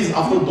dollar. This is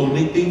after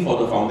donating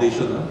for the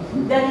foundation.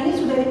 Dan ini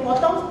sudah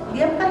dipotong,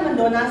 dia kan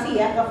mendonasi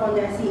ya ke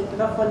fondasi,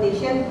 ke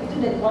foundation itu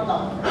sudah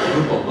dipotong.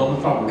 Look at Donald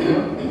Trump.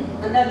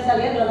 Anda bisa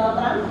lihat Donald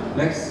Trump,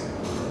 Next.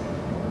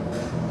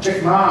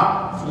 Jack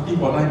Ma,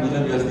 40.9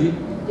 billion USD.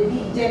 Jadi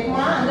Jack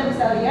Ma Anda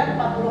bisa lihat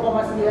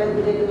 40,9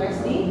 billion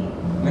USD.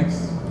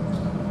 Next.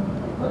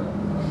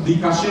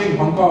 Dikashing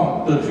Hong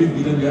Kong 33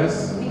 billion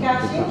US.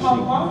 Dikasih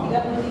Hong Kong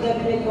 33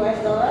 billion US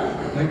dollar.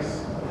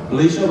 Next.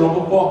 Malaysia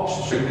Robert Pork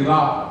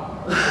Shangri-La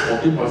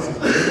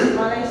 14.6 billion.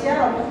 Malaysia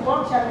Robert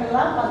Pork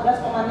Shangri-La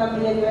 14,6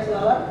 billion US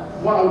dollar.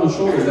 What I want to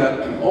show is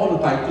that all the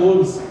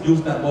tycoons use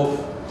net worth.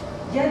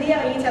 Jadi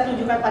yang ingin saya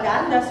tunjukkan pada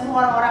Anda,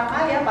 semua orang-orang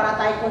kaya, para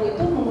tycoon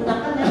itu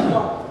menggunakan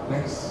network.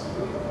 Next.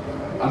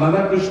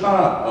 Another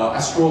Krishna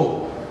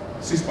Astro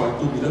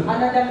 6.2 billion.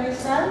 Ananda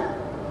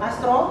Krishnan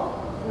Astro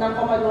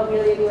 6,2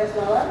 billion US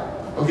dollar.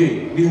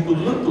 Okay, we have to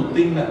learn to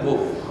think net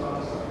worth.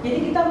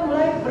 Jadi kita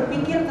mulai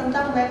berpikir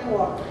tentang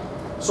network.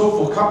 So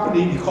for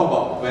company, we talk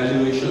about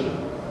valuation.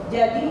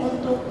 Jadi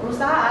untuk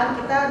perusahaan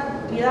kita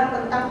bilang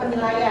tentang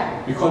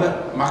penilaian. We call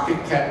that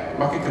market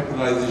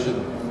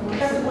capitalization.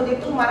 Kita sebut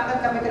itu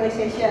market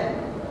capitalization.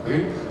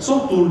 Okay,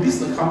 so to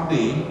list a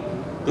company,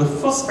 the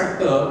first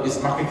factor is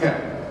market cap.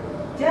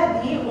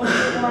 Jadi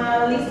untuk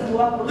melis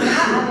sebuah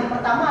perusahaan yang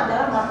pertama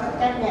adalah market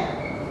cap-nya.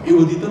 It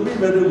will determine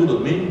whether you go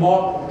to main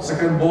board,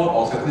 second board,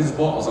 or catalyst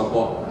board, or sub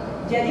board.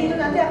 Jadi itu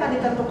nanti akan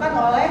ditentukan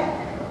oleh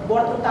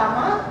board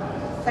utama,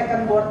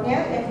 second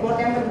board-nya, board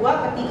yang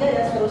kedua, ketiga,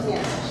 dan seterusnya.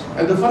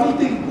 And the funny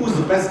thing, who is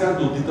the best guy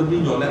to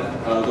determine your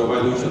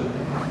valuation?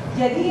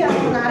 Jadi yang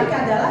menarik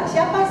adalah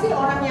siapa sih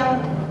orang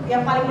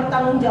yang paling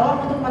bertanggung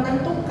jawab untuk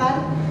menentukan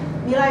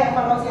nilai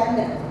evaluasi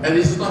Anda? And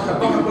it's not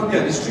happened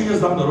yet. It's 3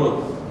 years down the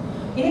road.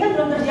 Ini kan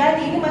belum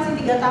terjadi, ini masih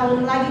 3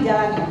 tahun lagi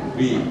jalannya.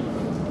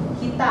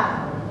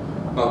 Kita.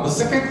 Now the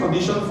second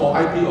condition for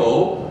IPO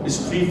is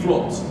free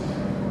float.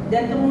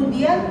 Dan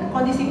kemudian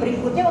kondisi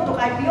berikutnya untuk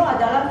IPO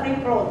adalah free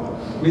float.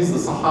 Means the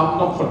saham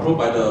not controlled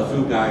by the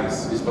few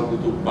guys. It's seperti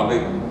itu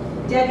balik.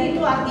 Jadi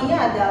itu artinya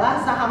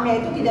adalah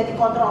sahamnya itu tidak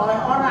dikontrol oleh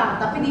orang,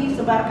 tapi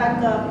disebarkan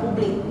ke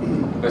publik.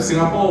 Like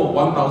Singapore,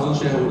 1,000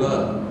 shareholder.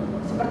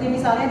 Seperti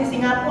misalnya di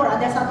Singapura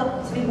ada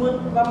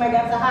 1.000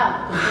 pemegang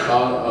saham.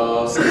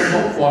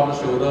 Singapore 400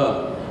 shareholder.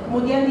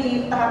 Kemudian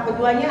di tahap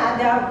keduanya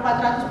ada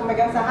 400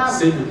 pemegang saham.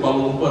 Same di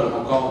Kuala Lumpur and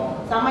Hong Kong.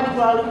 Sama di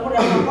Kuala Lumpur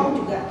dan Hong Kong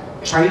juga.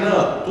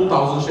 China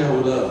 2,000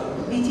 shareholder.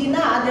 Di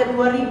Cina ada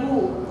 2.000.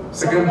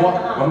 Second board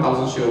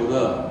 1,000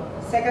 shareholder.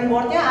 Second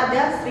boardnya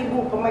ada 1.000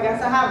 pemegang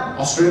saham.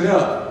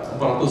 Australia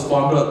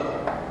 400.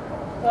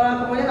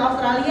 Kemudian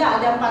Australia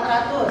ada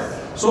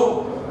 400.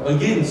 So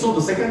again, so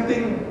the second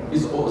thing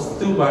is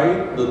still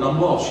by the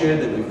number of share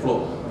that we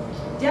float.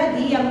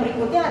 Jadi yang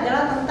berikutnya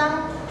adalah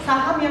tentang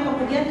saham yang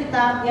kemudian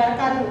kita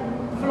biarkan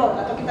float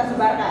atau kita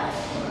sebarkan.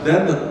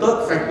 Then the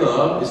third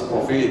factor is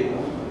profit.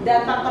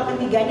 Dan faktor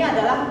ketiganya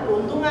adalah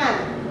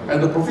keuntungan.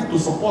 And the profit to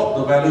support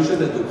the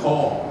valuation that you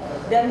call.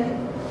 Dan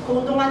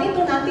keuntungan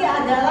itu nanti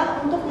adalah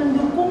untuk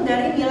mendukung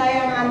dari nilai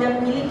yang Anda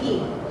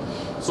miliki.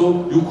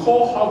 So you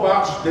call how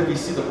much, then we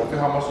see the profit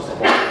how much to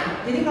support.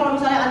 Jadi kalau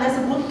misalnya Anda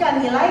sebutkan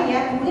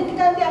nilainya, kemudian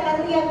kita nanti akan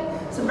lihat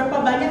seberapa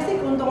banyak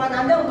sih keuntungan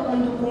Anda untuk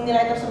mendukung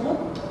nilai tersebut.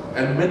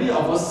 And many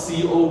of us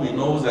CEO, we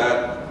know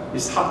that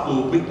it's hard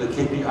to make the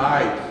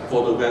KPI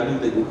for the value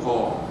that you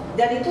call.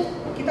 Dan itu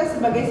kita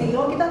sebagai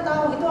CEO, kita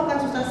tahu itu akan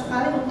susah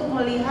sekali untuk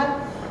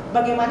melihat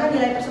bagaimana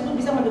nilai tersebut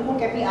bisa mendukung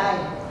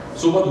KPI.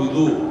 So what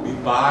do? We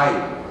buy.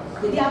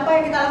 Jadi apa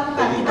yang kita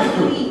lakukan? Kita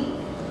beli.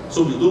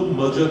 So we do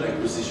merger and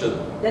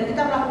acquisition. Dan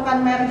kita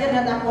melakukan merger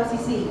dan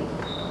akuisisi.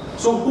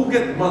 So who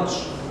get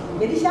much?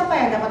 Jadi siapa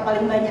yang dapat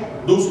paling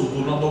banyak? Those who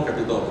do not know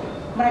capital.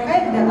 Mereka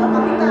yang tidak tahu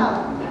kapital.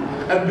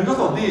 And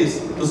because of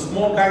this, the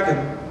small guy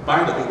can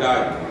buy the big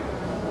guy.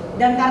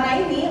 Dan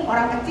karena ini,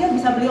 orang kecil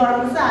bisa beli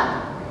orang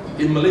besar.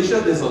 In Malaysia,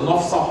 there's a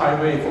north-south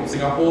highway from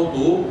Singapore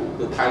to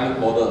the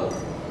Thailand border.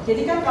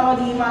 Jadi kan kalau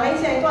di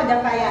Malaysia itu ada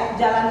kayak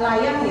jalan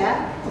layang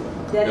ya,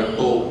 dari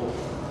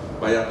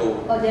Bayar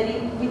tol. oh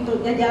jadi itu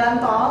ya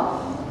jalan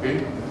tol.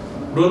 Okay.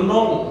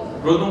 Renung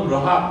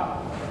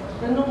Berhad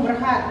Renung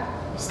Berhad.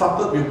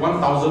 started with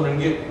 1,000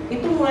 ringgit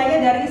Itu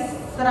mulainya dari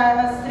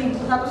 100.000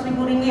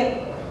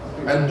 ringgit.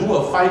 and do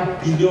a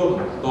 $5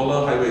 billion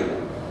highway.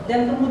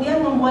 Dan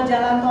kemudian membuat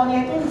jalan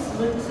tolnya itu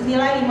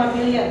senilai 5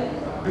 billion.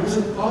 People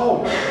say,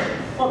 wow.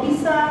 Kok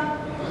bisa?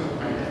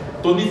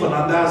 Tony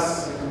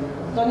Fernandez,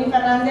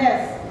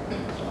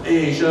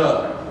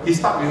 Asia, he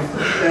start with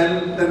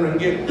 10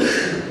 ringgit.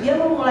 Dia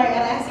memulai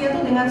LSI itu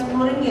dengan 10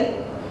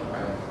 ringgit.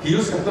 He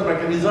used capital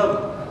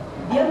mechanism.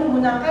 Dia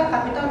menggunakan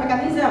capital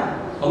mechanism.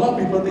 A lot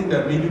of people think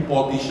that maybe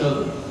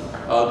politicians,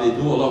 they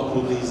do a lot of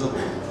cronyism.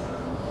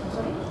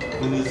 Sorry?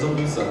 Cronyism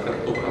is a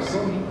kleptocracy.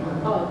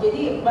 Oh,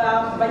 jadi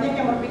banyak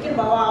yang berpikir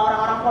bahwa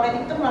orang-orang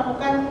politik itu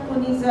melakukan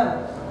cronyism.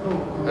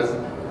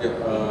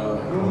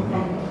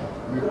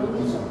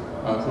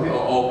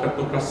 Or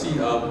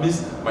kleptocracy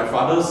means my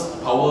father's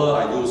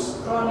power I use.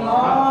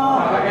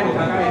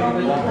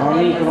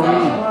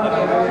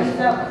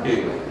 Okay.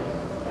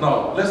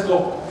 Now let's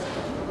go.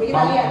 Jadi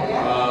kita lihat ya.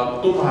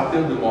 Tun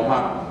Mahathir bin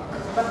Mohamad.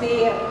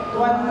 Seperti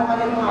Tuan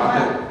Mahathir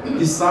Muhammad.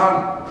 His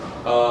son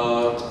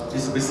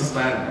is a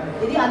businessman.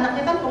 Jadi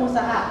anaknya kan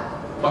pengusaha.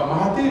 But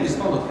Mahathir is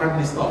not the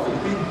Prime Minister of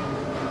Philippines.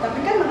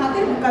 Tapi kan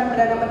Mahathir bukan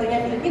Perdana Menterinya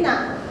Filipina.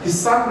 His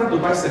son went to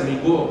buy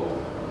Semigo.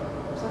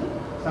 Sorry?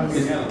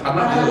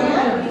 Anaknya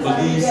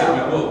beli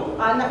Samigo.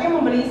 Anaknya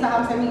membeli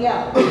saham San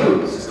Miguel.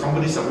 This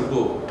company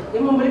Samigo.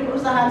 Dia membeli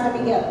perusahaan San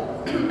Miguel.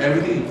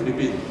 Everything in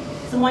Philippines.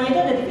 Semuanya itu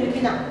ada di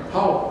Filipina.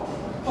 How?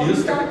 He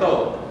use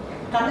capital.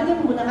 Karena dia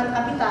menggunakan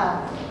kapital.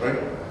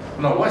 Right?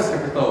 Now, what is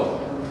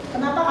capital?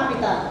 Kenapa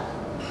kapital?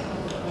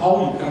 How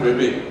you become very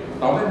big?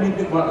 Now, let me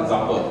take one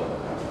example.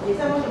 Jadi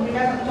saya mau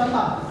berikan satu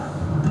contoh.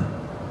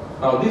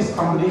 Now, this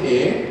company A,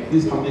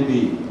 this company B.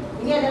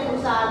 Ini ada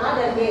perusahaan A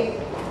dan B.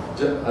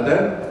 And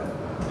then,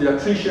 there are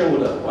 3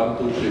 shareholders,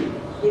 1, 2,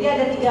 3. Jadi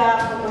ada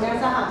 3 pemegang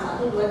saham,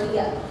 1, 2,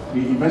 3.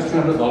 We invest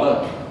 $300.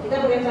 Kita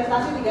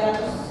berinvestasi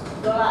 $300.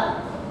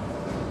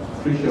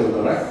 3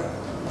 shareholders, right?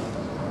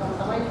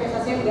 Sama-sama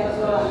investasinya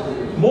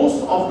 $300.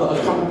 Most of the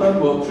accountant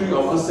will 3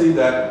 of us say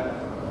that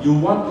you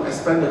want to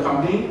expand the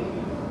company,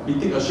 you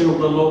take a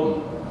shareholder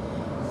loan.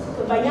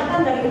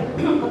 Kebanyakan dari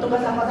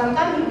petugas akuntan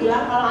kami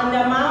bilang kalau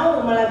Anda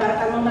mau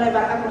melebarkan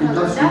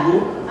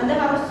perusahaan Anda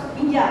harus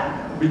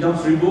pinjam. Pinjam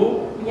 1,000.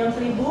 Pinjam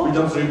 1.000.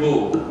 Pinjam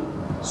 1,000.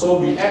 So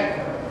we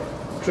add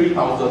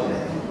 3,000.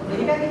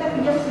 Jadi kan kita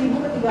pinjam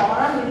 1.000 ke 3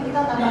 orang, jadi kita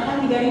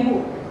tambahkan 3.000.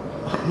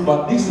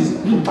 But this is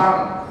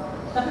utang.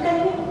 Tapi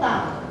kan ini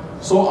utang.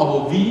 So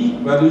our V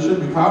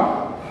valuation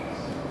become.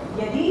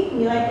 Jadi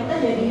nilai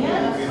kita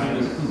jadinya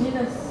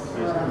minus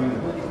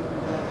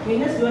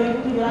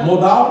 2.700.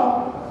 Modal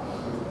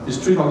is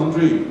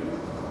 3,003.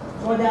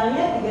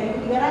 Modalnya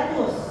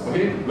 3.300.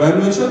 Okay.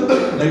 Valuation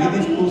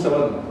negative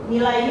 27.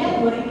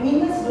 Nilainya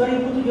minus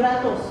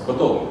 2.700.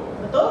 Betul.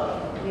 Betul?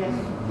 Yes.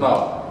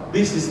 Now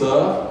this is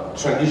the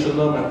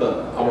traditional method,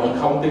 our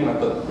accounting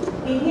method.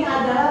 Ini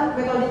adalah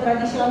metode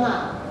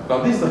tradisional. Now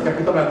this is the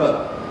capital method.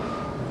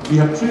 We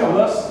have 3 of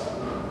us.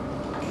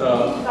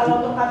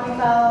 Kalau untuk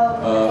kapital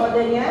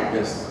metodenya,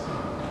 Yes.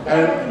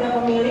 ada 3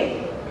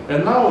 pemilik.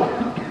 And now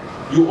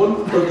you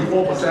own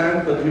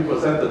 34%,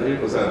 33%,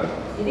 33%.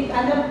 Jadi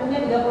Anda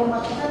punya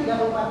 34%,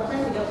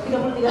 33%,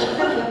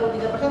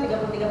 33%,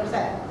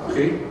 33%.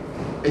 Okay.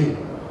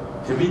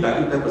 Can we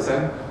dilute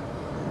 10%?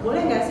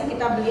 Boleh nggak sih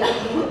kita beli?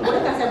 Boleh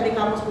nggak saya beli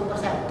kamu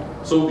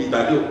 10%? So we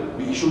dilute,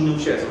 we issue new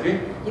shares,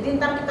 okay? Jadi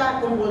ntar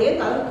kita kumpulin,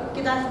 lalu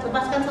kita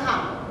lepaskan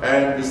saham.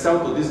 And we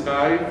sell to this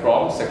guy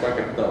from Sequoia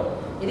Capital.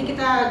 Jadi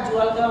kita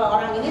jual ke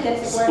orang ini dari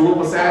Sequoia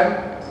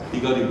 10%,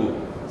 3,000.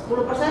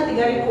 10%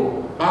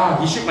 3.000.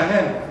 Ah, he shook my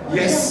hand.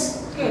 Yes.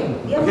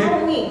 Oke, dia Okay.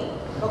 mau nih.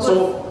 Bagus.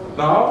 So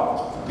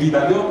now we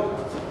dilute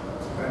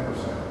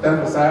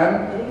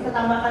 10%, Jadi kita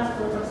tambahkan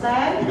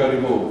 10%,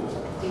 3,000.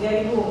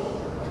 3.000.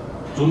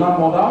 Jumlah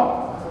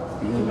modal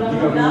Jumlah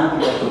modal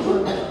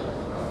 3,300.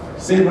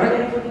 Same,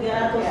 right?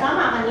 3.300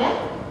 sama kan ya?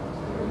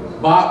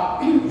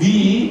 But V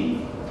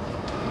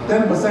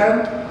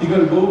 10%,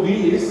 3,000, V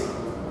is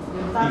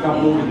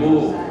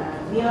 30,000.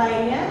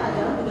 Nilainya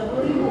adalah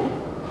 30.000.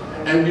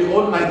 And we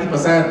own 90%.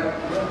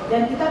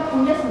 Dan kita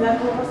punya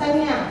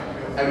 90%-nya.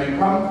 And we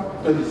come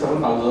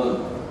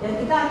 27,000. Dan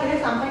kita akhirnya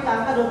sampai ke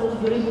angka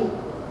 27.000.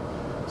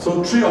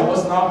 So 3 of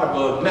us now have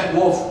a net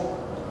worth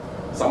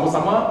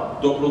sama-sama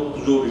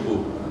 27,000.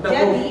 Net worth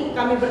Jadi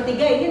kami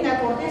bertiga ini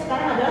net worth-nya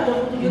sekarang adalah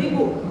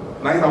 27.000.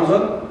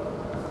 9,000.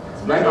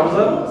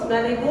 9,000.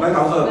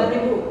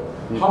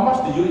 9.000. How much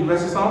did you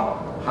invest this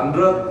now?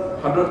 100,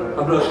 100,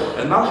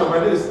 100. And now your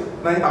value is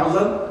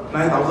 9,000,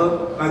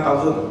 9,000,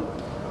 9,000.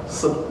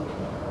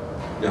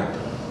 Yeah.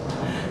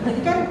 Jadi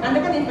kan Anda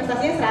kan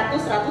investasinya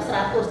 100, 100,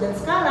 100 dan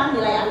sekarang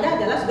nilai Anda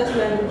adalah sudah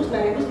 9.000,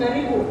 9.000,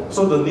 9.000.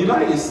 So the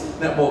nilai is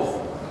net worth.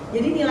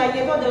 Jadi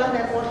nilainya itu adalah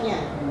net worth-nya.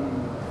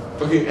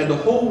 Okay, and the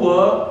whole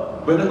world,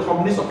 whether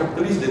communist or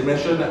capitalist, they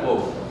measure net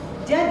worth.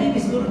 Jadi di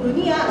seluruh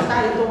dunia,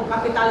 entah itu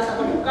kapitalis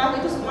atau bukan,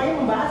 itu semuanya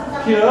membahas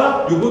tentang Here,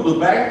 you go to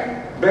bank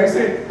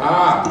say,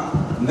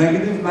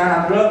 negative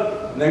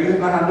 900, negative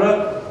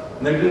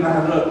 900, negative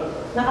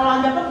 900. Nah kalau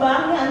Anda ke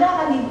bank, nih Anda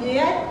akan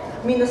dilihat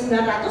minus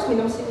 900,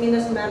 minus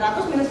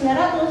 900, minus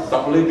 900.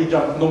 Tak boleh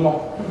pinjam, no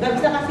more. Nggak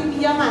bisa kasih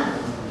pinjaman.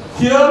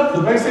 Here,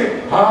 the bank say,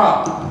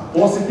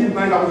 positive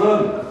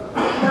 9,000.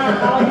 Nah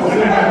kalau di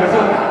sini,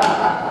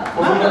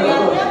 bank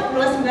melihatnya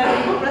plus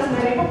 9.000, plus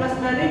 9.000, plus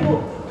 9.000.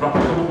 Berapa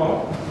kamu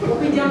mau? Mau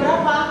pinjam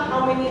berapa?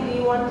 How many do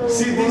you want to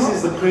See, this borrow?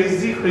 is the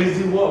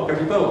crazy world of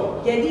capital.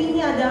 Jadi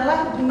ini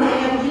adalah dunia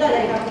yang gila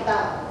dari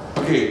kapital.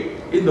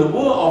 Okay, in the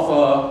world of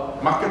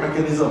market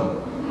mechanism,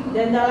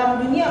 Dan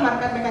dalam dunia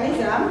market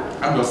mechanism,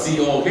 I'm your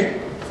CEO,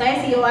 okay?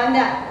 saya CEO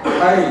Anda.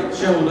 Hi,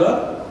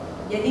 shareholder.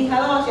 Jadi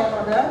halo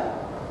shareholder,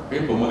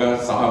 Okay, pemegang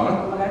saham.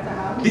 pemegang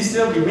saham. This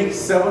year we make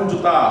 7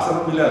 juta,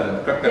 7 million.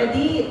 Clap, clap.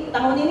 Jadi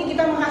tahun ini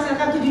kita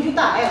menghasilkan 7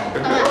 juta,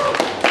 tangan.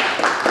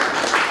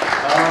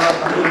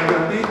 Tahun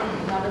nanti,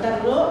 Nah, bentar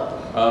dulu.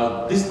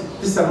 this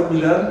 7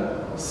 million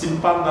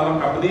simpan dalam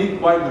company.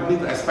 Why we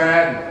need to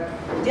expand?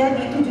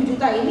 Jadi 7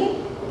 juta ini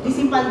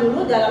disimpan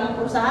dulu dalam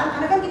perusahaan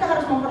karena kan kita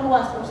harus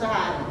memperluas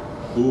perusahaan.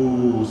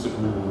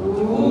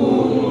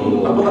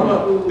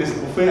 Apa? This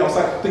buffet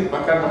outside, take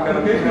makan,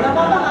 okay? Gak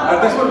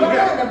apa-apa, That's what we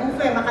get. ada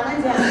buffet, makan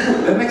aja.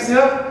 The next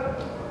year,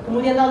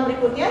 Kemudian tahun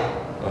berikutnya,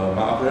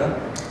 maaf ya,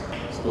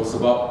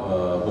 sebab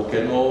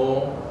volcano,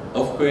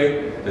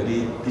 earthquake, jadi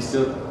this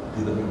year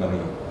tidak make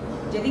money.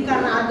 Jadi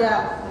karena ada,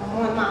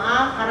 mohon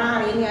maaf,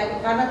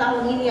 karena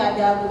tahun ini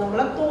ada gunung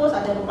meletus,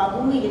 ada gempa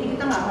bumi, jadi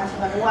kita nggak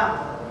menghasilkan uang.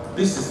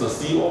 This is the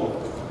CEO.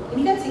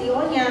 Ini kan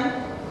CEO-nya.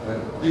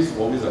 And this is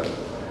always a.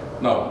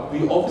 Now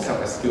we always have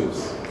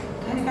excuse.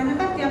 Karena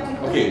kan tiap itu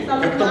Okay,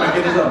 selalu capital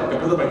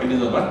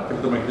mechanism, right?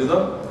 Capital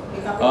mechanism.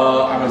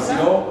 I'm a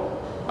CEO.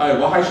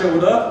 Wahai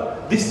shareholder,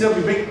 this year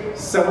we make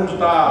 7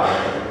 juta.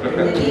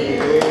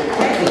 Jadi,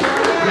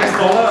 US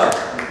dollar.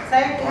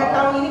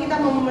 tahun ini kita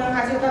mau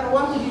menghasilkan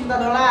uang 7 juta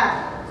dolar.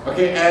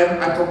 Okay,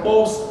 and I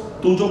propose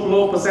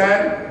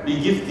 70%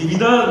 we give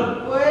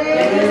dividend.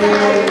 Jadi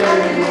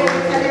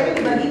saya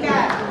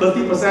dibagikan.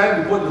 30%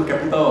 we put into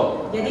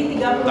capital. Jadi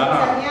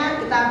 30%-nya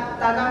kita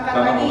tanamkan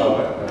lagi.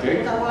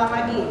 Okay. Kita ulang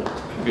lagi.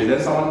 Okay, then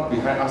someone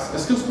behind us,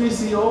 excuse me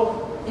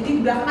CEO. Jadi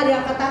di belakang ada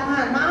yang angkat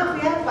tangan. Maaf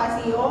ya Pak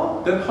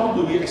CEO. Then how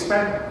do we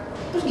expand?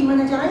 Terus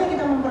gimana caranya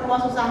kita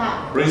memperluas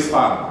usaha? Raise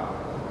fund.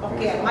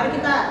 Oke, mari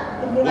kita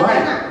kumpulkan Why?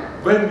 dana.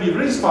 When we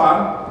raise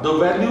fund, the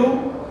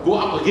value go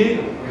up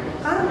again.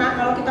 Karena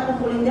kalau kita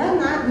kumpulin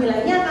dana,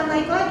 nilainya akan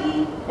naik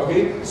lagi.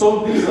 Okay,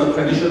 so this is a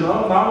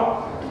traditional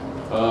now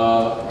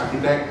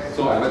architect,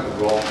 so I like to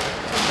draw.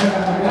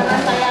 Karena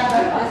saya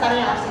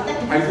dasarnya arsitek,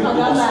 I itu do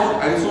suka gambar.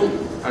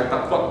 I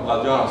takut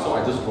belajar, so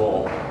I just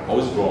draw,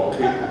 always draw.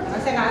 Okay. Karena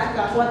saya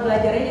nggak kuat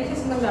belajarnya, jadi saya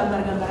seneng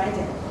gambar-gambar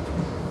aja.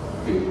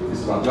 Okay,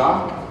 this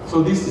raja.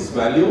 So this is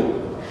value,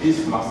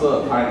 this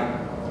muscle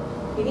time.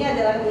 Ini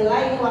adalah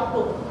nilai, ini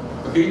waktu.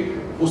 Okay,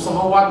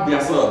 usahawan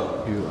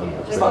biasa.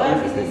 Start Regular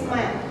with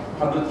businessman.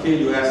 100K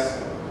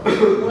US.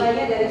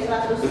 Mulainya dari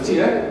 100 Kecil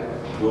ya?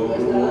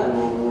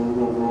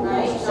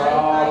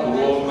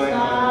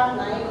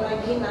 naik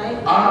lagi, naik.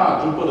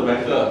 Jumpa the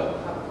banker.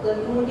 Dan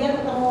kemudian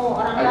ketemu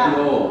orang bank.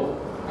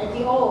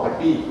 IPO.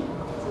 Happy.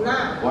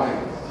 Senang. Why?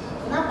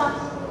 Kenapa?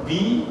 B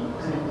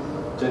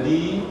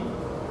jadi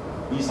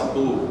B1.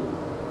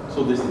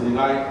 So this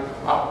nilai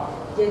up.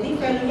 Jadi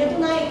value-nya tuh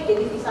naik,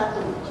 jadi V1.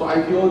 So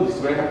IPO is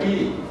very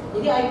happy.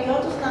 Jadi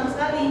IPO tuh senang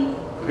sekali.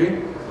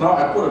 Okay. Now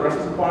I put a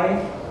reference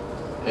point.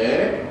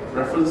 A,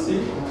 reference C.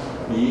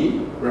 B,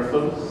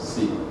 reference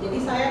C.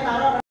 Jadi saya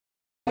taruh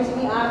di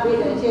sini A, B,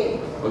 dan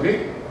C.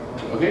 Okay.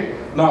 Okay.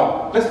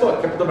 Now let's talk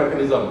capital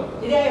mechanism.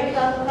 Jadi ayo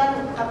kita lakukan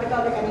capital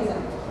mechanism.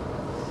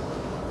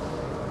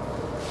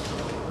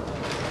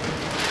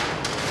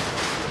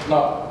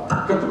 Now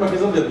capital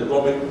mechanism dia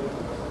drawing.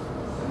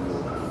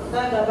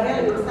 Nah,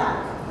 gambarnya lebih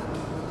besar.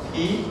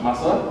 E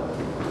masa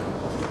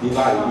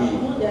nilai B.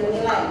 Waktu dan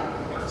nilai.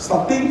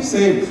 Starting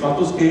same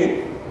 100K.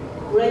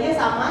 Bulannya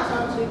sama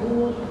 100.000.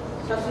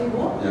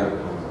 Ya.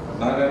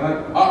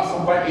 Naik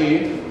sampai A.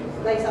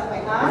 Naik sampai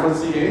A.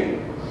 Referensi A.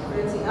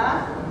 Referensi A.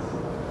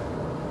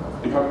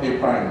 Become A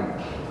prime.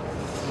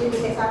 Ini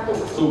bisa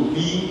 1. So B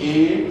A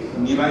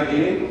nilai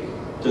A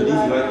jadi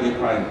nilai A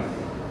prime.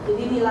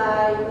 Jadi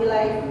nilai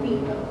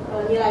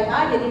A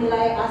jadi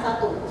nilai A1.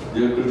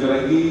 Dia kerja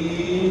lagi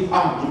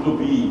jumlah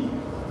B.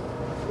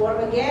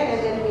 Work again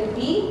and then with B.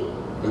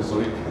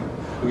 Sorry.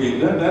 Okay,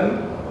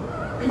 then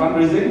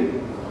fundraising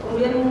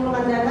Kemudian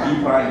mengumpulkan dana.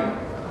 B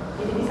prime.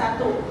 Jadi B1.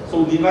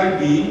 So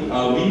nilai B,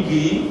 VB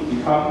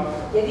become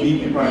Jadi VB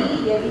VB prime.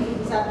 jadi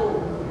VB1.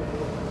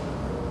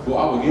 Go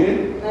up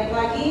again. Naik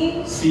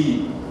lagi. C.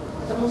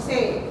 Ketemu C.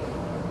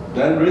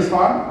 Then raise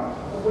fund.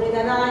 Kumpulin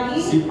dana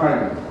lagi. C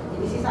prime.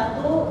 Jadi C1.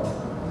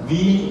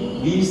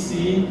 VC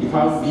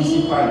become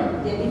VC prime.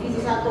 Jadi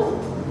VC1.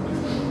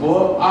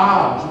 Oh,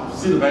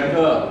 see the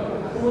banker.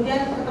 Kemudian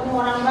ketemu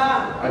orang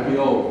bank.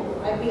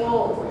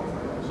 IPO.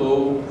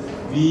 So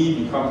V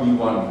become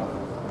V1.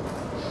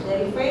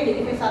 Dari V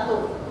jadi V1.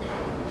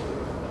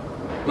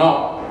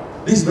 Now,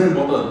 this is very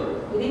important.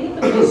 Jadi ini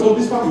penting. So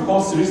this one we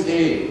call series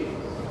A.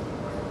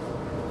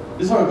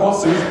 This one we call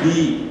series B.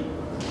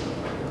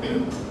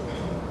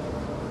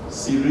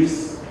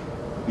 Series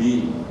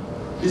B.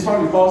 This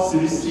one we call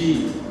series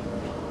C.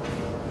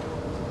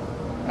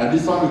 And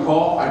this one we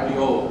call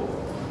IPO.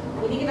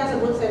 Ini kita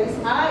sebut series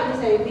A, ini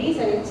seri B,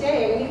 seri C,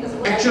 yang ini kita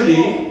sebut Actually,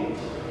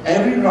 IPO.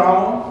 every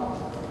round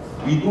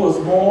we do a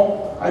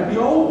small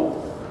IPO.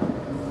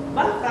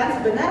 Bahkan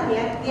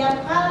sebenarnya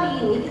tiap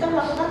kali ini kita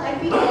melakukan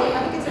IPO,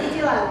 tapi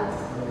kecil-kecilan.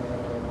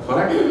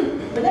 Correct?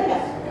 Benar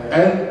nggak?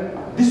 And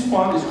this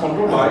one is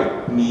controlled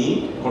by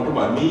me, controlled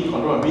by me,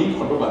 controlled by me,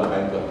 controlled by the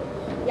banker.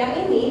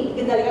 Yang ini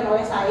dikendalikan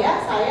oleh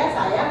saya,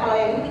 kalau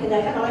yang ini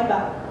dikendalikan oleh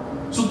bank.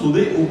 So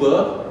today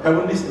Uber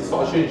haven't list the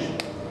stock exchange.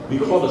 We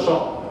call the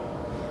shop.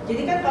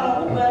 Jadi kan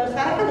kalau Uber,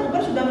 sekarang kan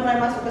Uber sudah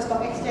mulai masuk ke stock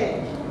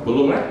exchange.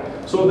 Belum right?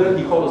 So then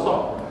he called the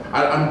stock.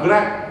 I'm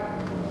glad.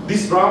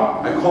 This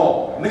round I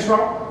call. Next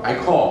round I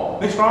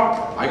call. Next round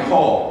I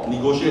call.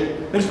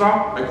 Negotiate. Next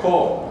round I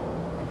call.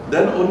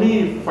 Then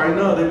only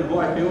final then we go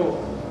IPO.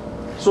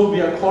 So we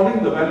are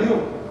calling the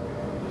value.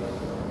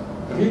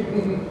 Okay?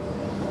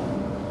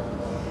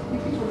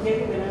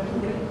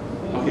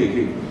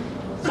 Okay.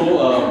 So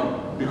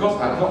because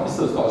I'm not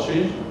listed stock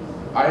exchange,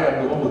 I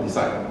am the one who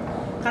decide.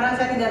 Karena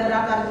saya tidak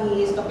terdaftar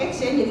di stock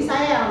exchange, jadi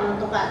saya yang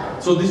menentukan.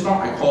 So this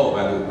round I call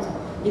a value.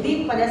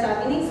 Jadi pada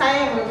saat ini saya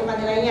yang menentukan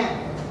nilainya.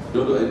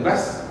 You want to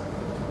invest?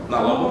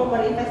 Nah, Kamu lama. mau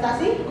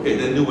berinvestasi? Okay,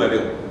 then new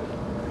value.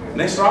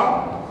 Next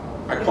round,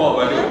 I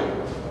call a value.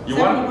 You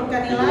Saya want?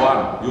 menyebutkan You nilai.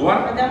 want? You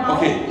want? Anda mau?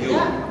 Okay, you.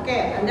 Tidak? Oke,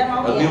 Anda mau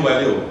A ya? new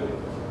value.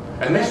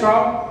 And next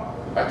round,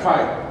 I try,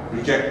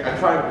 reject, I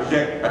try,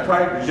 reject, I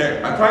try, reject,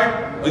 I try.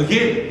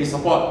 Again, he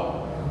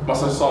support.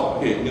 Must I solve?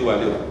 Okay, new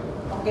value.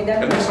 Oke,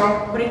 dan And next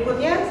round.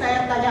 berikutnya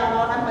saya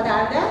tawarkan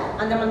pada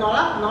Anda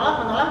menolak,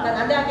 dan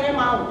Anda akhirnya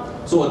mau.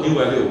 So a new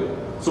value.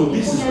 So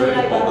this is Punya very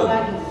nilai baru important.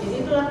 lagi. Jadi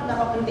itulah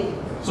kenapa penting.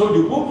 So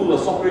you go to the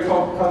software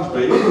called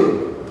Crunchbase.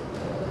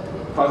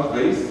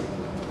 Crunchbase.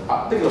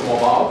 Take a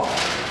mobile.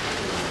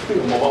 Take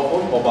a mobile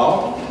phone. Mobile.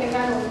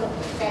 Dipikirkan untuk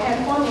kayak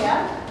handphone ya.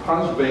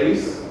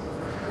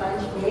 Crunchbase.com.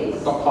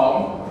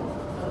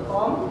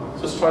 Crunchbase.com.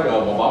 Just try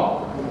your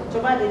mobile.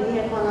 Coba di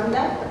handphone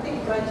Anda,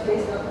 ketik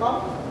crunchbase.com.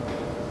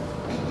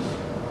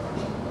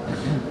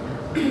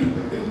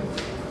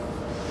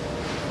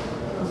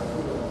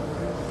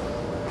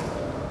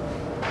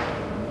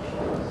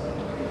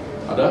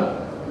 Ada?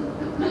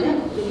 Ada?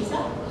 Sudah bisa?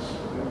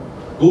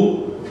 Go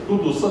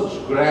to search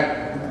Grab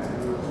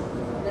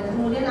Dan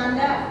kemudian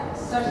Anda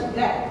search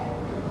Grab.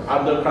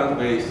 under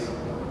Crunchbase.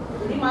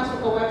 Jadi masuk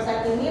ke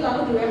website ini,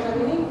 lalu di website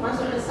ini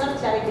masuk ke search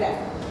cari Grab.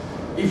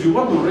 If you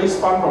want to raise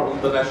fund from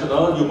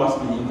international, you must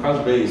be in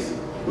Crunchbase.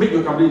 Make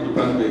your company into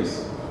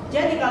Crunchbase.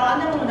 Jadi kalau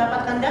Anda mau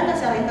mendapatkan dana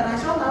secara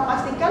internasional,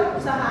 pastikan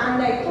usaha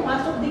Anda itu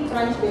masuk di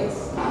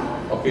Crunchbase.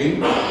 Okay?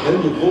 Then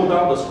you go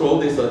down the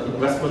scroll, there's an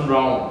investment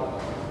round.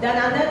 Dan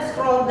Anda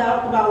scroll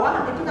down ke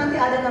bawah, itu nanti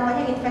ada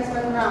namanya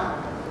investment round.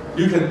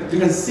 You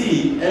can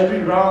see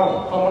every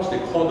round how much they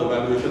call the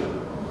valuation.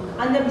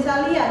 Anda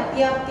bisa lihat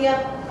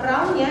tiap-tiap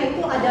roundnya itu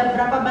ada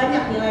berapa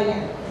banyak nilainya.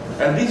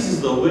 And this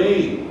is the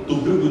way to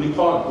build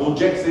unicorn.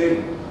 Gojek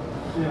same.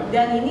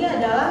 Dan ini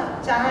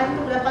adalah cara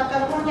untuk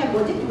mendapatkan uangnya.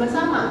 Gojek juga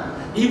sama.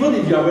 Even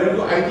if you are very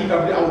good IT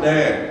company out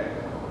there,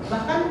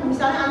 Bahkan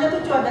misalnya Anda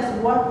tuh cuma ada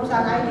sebuah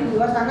perusahaan IT di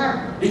luar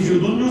sana. if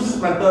you don't use this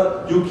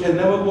method, you can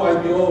never go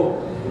IPO.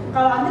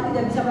 Kalau Anda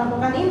tidak bisa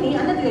melakukan ini,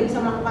 Anda tidak bisa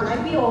melakukan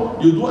IPO.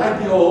 You do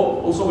IPO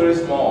also very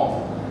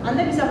small.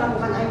 Anda bisa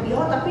melakukan IPO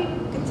tapi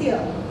kecil.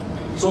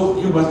 So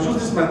you must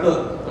use this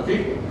method.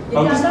 Okay?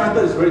 Now this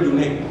method is very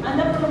unique.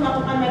 Anda perlu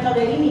melakukan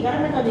metode ini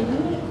karena metode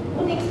ini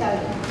unik sekali.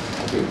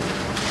 Okay.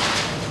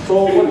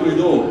 So what do we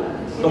do?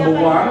 Jadi Number apa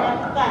yang one, Anda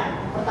lakukan?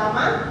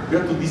 Pertama, you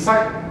have to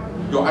decide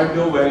your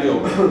IPO value.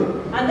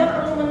 Anda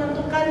perlu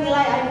menentukan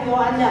nilai IPO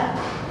Anda.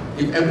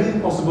 If everything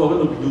possible,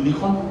 going to be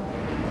unicorn.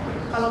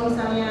 Kalau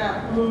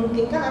misalnya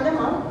memungkinkan, Anda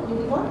mau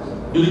unicorn?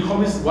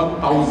 Unicorn is 1,000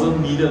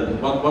 million,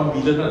 1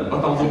 billion, 1,000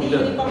 Jadi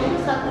million. unicorn itu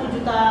 1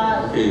 juta,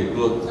 Okay,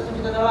 good. 1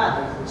 juta dolar.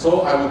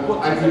 So I will put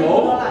 1.000 IPO,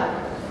 dolar.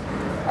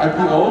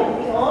 IPO,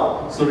 IPO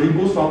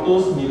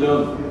 1,100 million.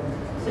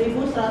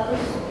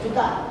 1.100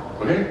 juta.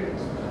 Okay?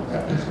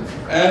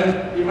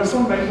 And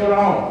investment banker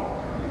round.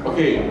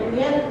 Okay,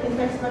 Kemudian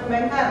investment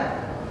banker.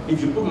 if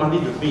you put money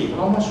with me,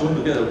 how much you want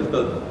to get a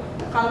return?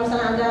 Kalau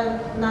misalnya Anda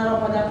naruh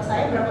modal ke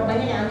saya, berapa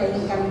banyak yang Anda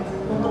inginkan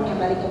untungnya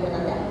baliknya buat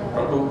Anda?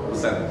 Berapa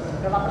persen?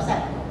 Berapa persen?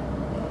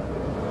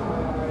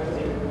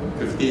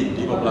 15,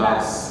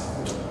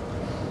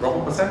 15. Berapa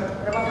persen?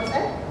 Berapa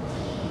persen?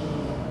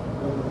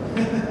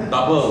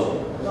 Double,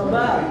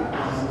 Global.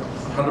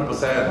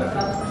 100%.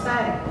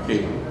 100%. Okay,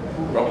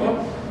 berapa?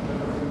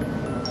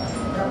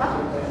 Berapa?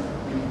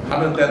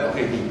 110,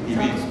 okay, he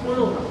win.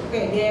 110. Oke,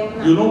 dia yang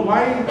menang. You know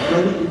why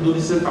many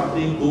Indonesian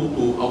companies go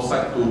to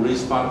outside to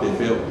raise fund, they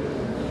fail?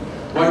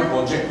 Why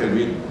Gojek can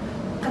win?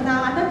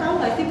 Anda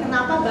tahu nggak sih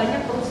kenapa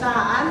banyak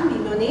perusahaan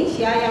di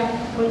Indonesia yang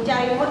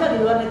mencari modal di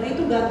luar negeri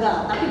itu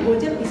gagal, tapi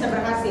Gojek bisa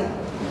berhasil?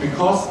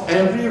 Because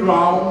every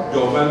round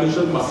your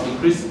valuation must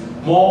increase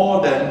more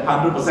than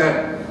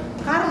 100%.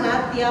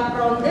 Karena tiap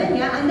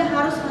rondenya Anda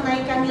harus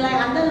menaikkan nilai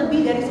Anda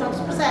lebih dari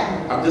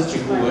 100%. I'm just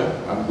cikgu,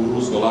 I'm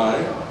guru sekolah,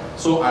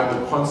 so I'm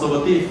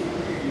conservative.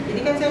 Jadi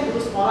kan saya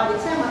guru sekolah, jadi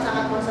saya amat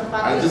sangat I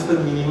konservatif. just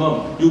the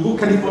minimum. You go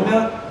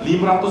California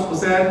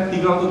 500%,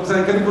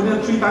 300%, California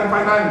 3 times,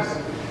 5 times.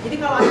 Jadi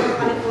kalau Anda ke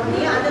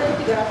California, Anda tuh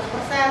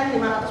 300%,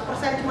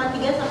 500%, cuma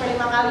 3 sampai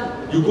 5 kali.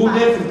 You go Lipat.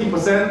 there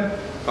 50%,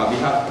 tak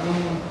lihat,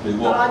 they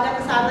Kalau walk. Anda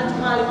ke sana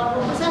cuma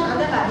 50%,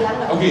 Anda nggak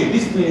dianggap. Okay,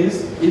 this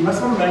means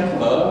investment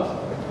banker,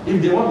 if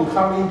they want to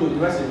come in to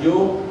invest in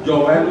you,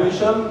 your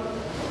valuation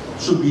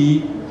should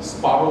be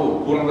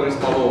separuh, kurang dari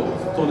separuh.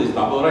 So it's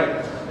double,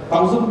 right?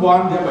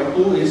 1,001 divided by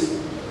 2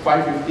 is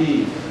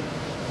 550.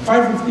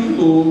 550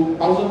 to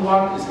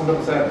 1,001 is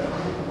 100%.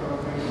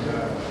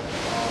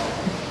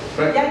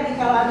 Right? Jadi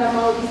kalau Anda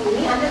mau di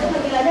sini, Anda tuh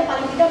menilainya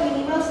paling tidak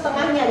minimal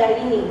setengahnya dari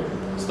ini.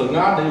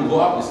 Setengah, then you go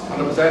up is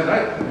 100%,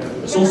 right?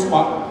 So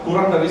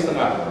kurang dari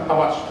setengah. How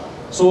much?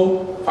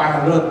 So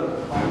 500.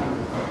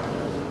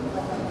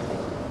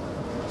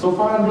 So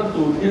 500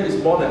 to here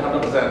is more than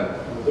 100%.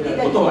 Jadi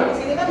dari Betul, di right?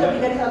 sini kan lebih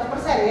dari 100%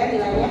 ya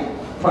nilainya.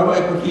 Private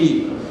equity,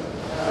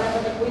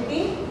 Private equity,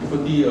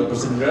 equity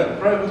percentage,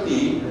 private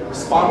equity,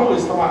 separuh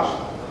is how much?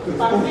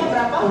 separuhnya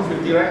berapa?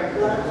 250, right?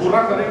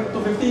 Kurang dari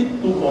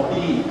 250 to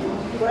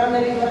 40. Kurang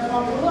dari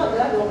 250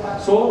 adalah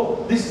 24. So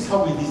this is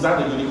how we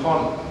design the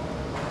unicorn.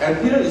 And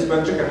here is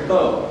venture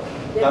capital.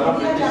 Jadi Dalam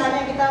inilah this.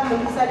 caranya kita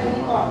mendesain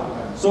unicorn.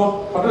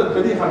 So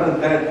 120,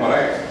 110,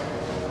 correct?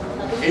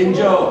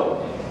 Angel,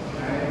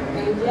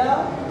 Angel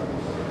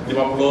 50, 50,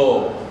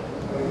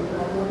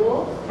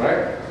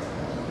 right?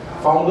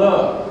 Founder,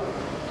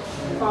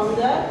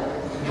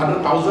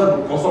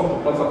 100,000,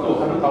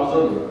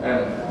 100,000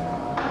 and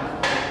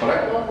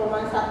correct?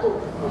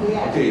 0,1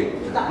 miliar. Okay.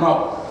 Juta. Now,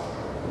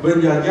 when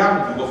you are young,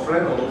 you got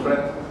friend or no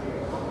friend?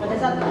 Pada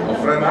saat A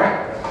friend, right?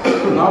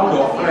 Now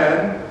your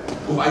friend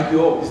who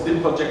IPO is still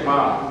Project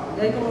Ma.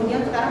 Dan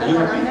kemudian sekarang You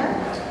teman happy? Anda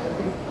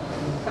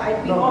ke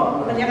IPO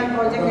mengerjakan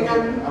project dengan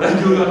Then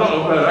you are not a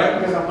friend, right?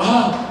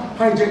 Ah,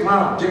 hi Jack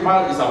Ma. Jack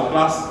Ma is our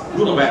class.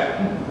 Good or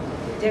bad?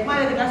 Jack Ma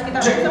yang di kelas kita.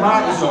 Jack bagus Ma apa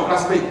is enggak? your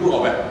classmate. Good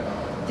or bad?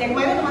 Jack Ma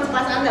itu teman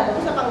sekelas Anda,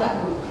 bagus apa enggak?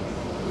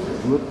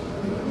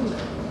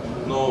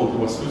 No, you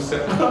must feel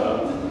sad.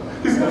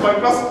 He's not my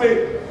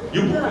classmate.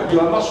 You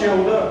are not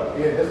shareholder.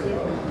 Yeah, that's the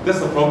problem.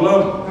 That's the problem.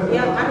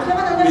 Ya, harusnya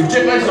kan Anda If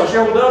Jack Ma is your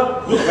shareholder,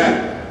 good or bad?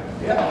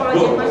 Ya, kalau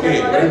Good. Jack Ma Okay,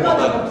 shareholder very itu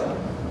ada important.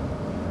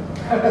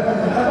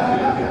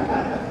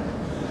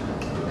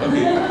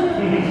 Okay.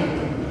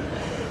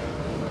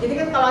 Jadi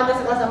kan kalau Anda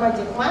sekelas sama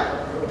Jack Ma,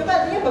 itu kan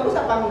artinya bagus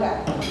apa enggak?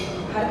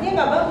 Artinya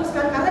nggak bagus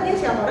kan, karena dia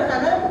shareholder,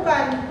 Anda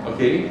bukan.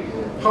 Okay.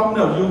 How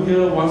many of you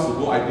here wants to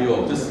go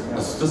IPO? Just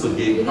a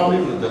game. How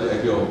many will do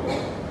IPO?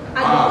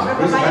 Ada berapa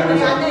Raise your hand. banyak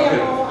dari Anda yang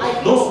Okay. mau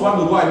IPO? Those want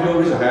to go IPO,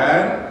 raise your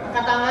hand.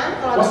 Angkat tangan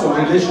kalau What's Anda your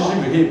mau relationship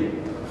IPO. with him?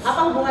 Apa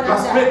hubungan Anda?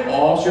 Classmate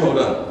or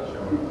shareholder?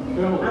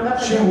 Anggap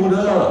saja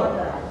Shareholder.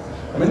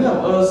 Many of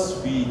us,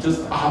 we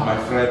just my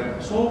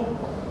friend. So,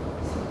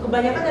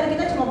 Kebanyakan dari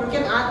kita cuma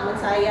berpikir teman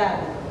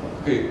saya.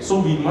 okay,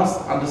 so we must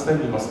understand,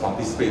 we must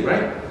participate,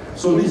 right?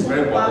 So this is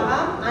very important.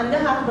 Paham,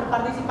 Anda harus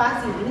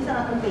berpartisipasi. Ini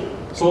sangat penting.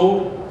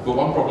 So, got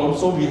one problem.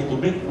 So we have to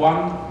make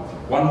one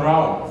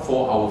round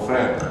for our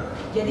friend.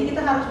 Jadi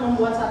kita harus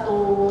membuat satu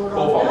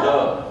Co-founder. ronde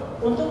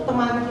untuk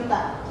teman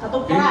kita,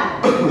 satu Okay, peran.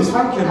 this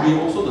one can be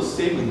also the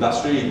same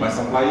industry, my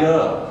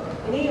supplier.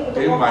 Ini untuk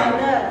Okay,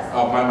 co-founders.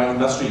 my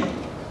industry,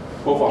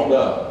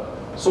 co-founder.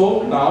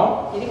 So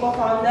now, Jadi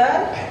co-founder,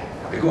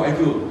 I go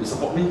IPO, you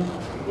support me?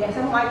 ya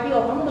saya mau IPO,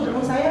 kamu mau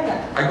dukung saya nggak?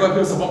 I go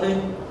IPO, support me?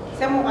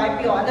 Saya mau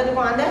IPO, Anda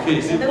dukung Anda? Okay,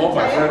 see, Anda all dukung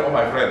my saya? friend, all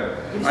my friend.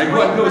 Jadi I go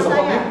semua IPO, teman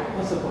support me?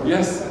 saya.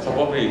 Yes,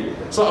 support me.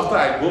 So after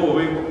I go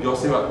away, you all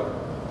say what?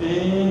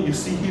 You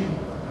see him,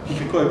 he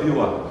can go IPO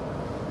ah.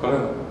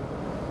 Correct?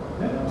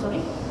 Sorry?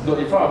 No,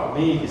 in front of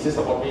me, he says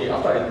support me.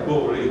 After I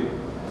go away,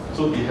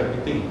 so we have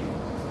meeting.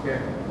 Yeah.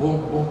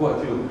 Wong go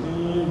IPO.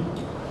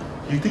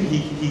 You think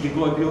he can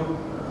go IPO?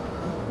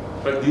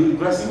 But do you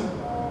invest?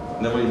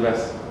 Never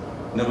invest.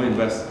 Never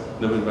invest.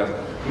 Never invest.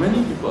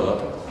 Many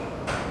people,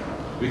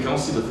 we cannot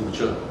see the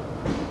future.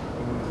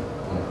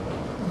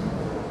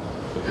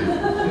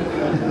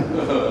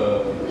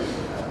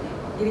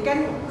 Jadi kan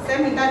saya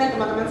minta nih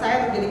teman-teman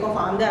saya untuk jadi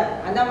co-founder.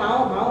 Anda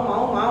mau.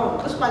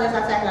 Terus pada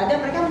saat saya nggak ada,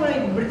 mereka mulai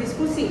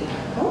berdiskusi.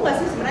 Mau nggak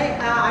sih sebenarnya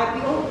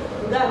IPO?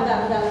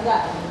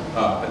 Enggak.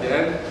 At the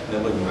end,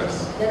 never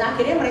invest. Dan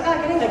akhirnya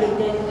mereka nggak ada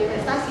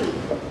investasi.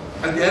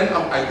 At the end,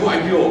 I go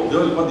IPO.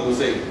 What do you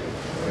say?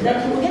 Dan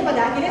kemudian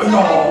pada akhirnya No.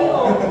 saya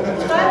IPO.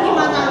 Sekarang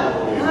gimana?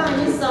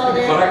 Nyesel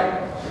deh. Correct.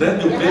 Then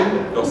you blame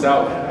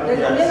yourself. Dan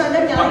kemudian Anda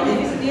nyalahin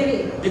diri sendiri.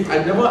 If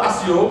I never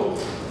ask you,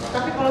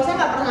 Tapi kalau saya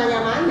nggak pernah nanya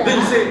sama Anda, then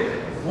you say,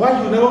 why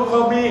you never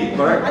call me?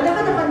 Correct. Anda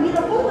kan akan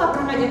bilang, kok nggak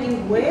pernah ngajakin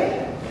gue?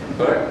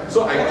 Correct. So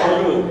I call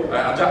you, I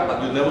ajak, but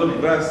you never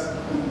invest.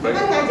 Kan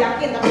Right.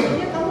 ngajakin, tapi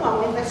kemudian kamu nggak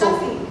mau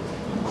investasi.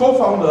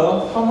 Co-founder,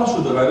 how much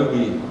should the value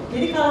be?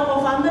 Jadi kalau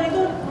co-founder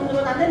itu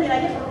menurut Anda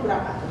nilainya perlu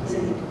berapa?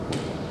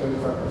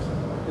 25%.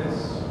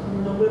 Yes.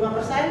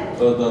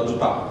 25%? The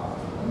juta.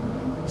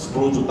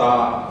 10 juta.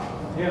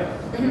 Yeah.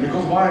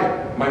 Because why?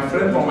 My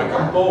friend from my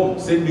kampung,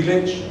 same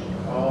village,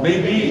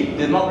 maybe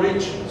they're not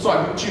rich, so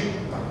I give cheap.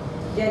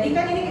 Jadi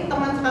kan ini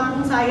teman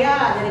kampung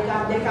saya dari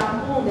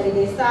kampung, dari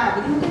desa.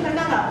 Jadi mungkin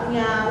mereka nggak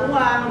punya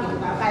uang gitu,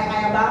 nggak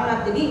kaya banget.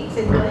 Jadi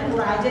saya jualnya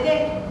murah aja deh.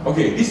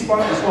 Okay, this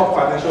one is called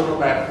financial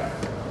roadmap.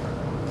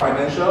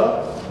 Financial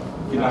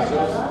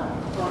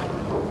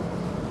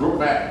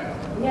roadmap.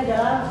 Ini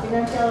adalah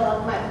financial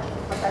roadmap,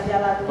 peta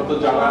jalan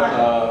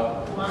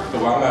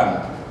Keuangan.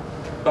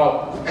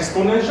 Now,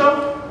 exponential,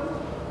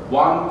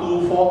 1,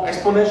 2, 4,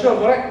 exponential,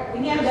 correct?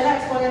 Ini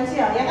adalah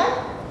eksponensial, ya kan?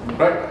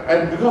 Right? And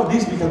because of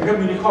this, we can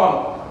become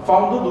unicorn.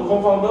 Founder to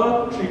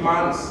co-founder, 3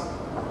 months.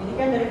 Jadi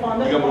kan dari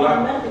founder 3 ke bulan.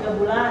 founder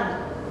 3 bulan.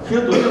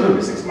 Here to here,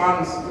 maybe 6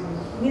 months.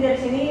 Ini dari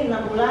sini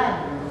 6 bulan.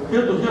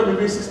 Here to here,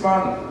 maybe 6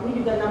 months. Ini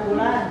juga 6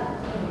 bulan.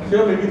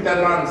 Here, maybe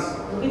 10 months.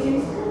 Mungkin sini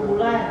 10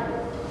 bulan.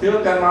 Here,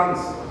 10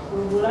 months.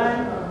 10 bulan,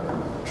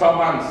 12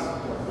 months.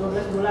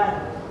 12 bulan.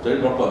 Jadi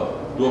berapa?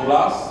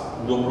 12,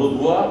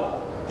 22,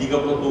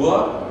 32,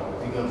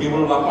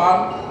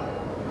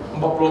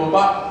 38,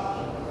 44,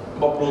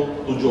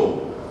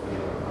 47.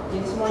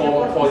 Jadi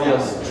semuanya 4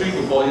 years, 3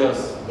 to 4 years.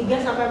 3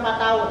 sampai 4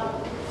 tahun.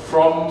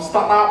 From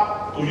startup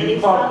to Dari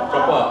unicorn, startup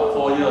berapa? to-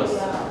 4 years.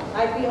 ya,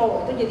 IPO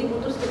itu jadi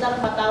butuh sekitar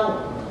 4 tahun.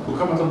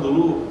 Bukan macam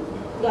dulu.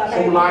 Nggak So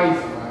kayak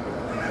life.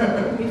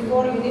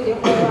 before you need your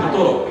whole life.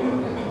 Betul.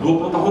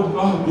 20 tahun,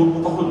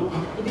 20 tahun,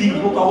 Jadi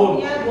 30 tahun.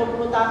 butuhnya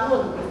 20 tahun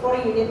before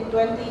you need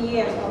 20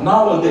 years.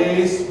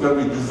 Nowadays, when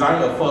we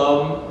design a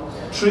firm,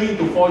 3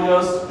 to 4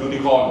 years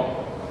unicorn.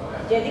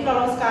 Jadi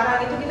kalau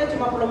sekarang itu kita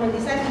cuma perlu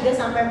mendesain 3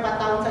 sampai 4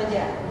 tahun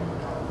saja.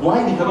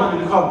 Why they cannot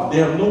unicorn? They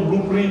have no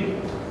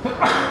blueprint.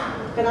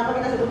 Kenapa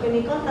kita sebut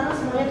unicorn? Karena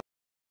semuanya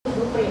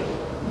blueprint.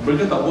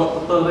 Mereka tak buat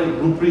peta lagi,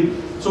 blueprint.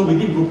 So we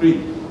need blueprint.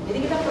 Jadi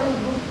kita perlu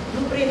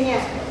blueprintnya.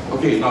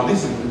 Okay, now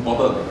this is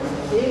important.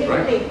 Jadi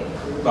Right? blueprint.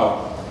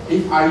 Now,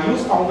 if I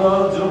use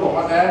founder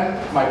 0.1M,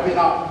 my paid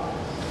up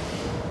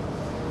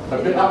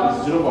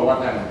is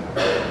 0.1M.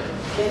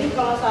 Jadi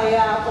kalau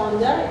saya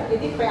founder,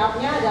 jadi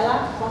payout-nya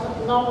adalah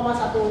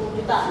 0,1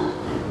 juta.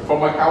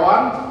 For my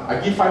kawan, I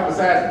give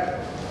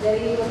 5%.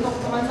 Dari untuk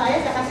teman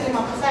saya kasih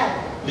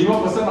 5%. 5%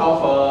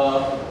 of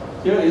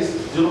here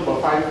is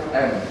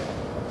 0.5M.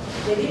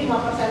 Jadi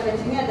 5% dari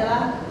sini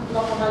adalah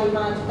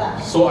 0,5 juta.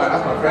 So I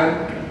ask my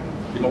friend,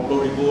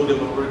 50.000, 10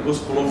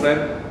 friend,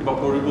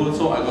 50.000,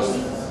 so I got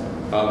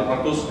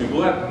 500.000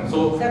 kan.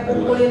 So Saya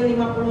kumpulin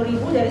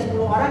 50.000 dari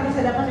 10 orang, bisa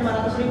dapat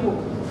 500.000.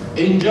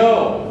 Angel,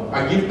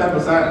 I give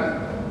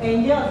 10%.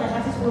 Angel saya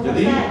kasih 10%.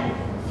 Jadi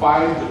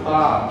 5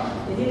 juta.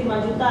 Jadi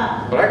 5 juta.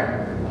 Correct?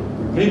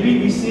 Maybe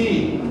VC.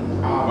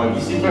 My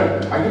VC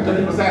friend, I give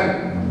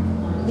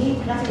 30%. Ini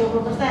kasih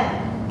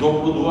 20%.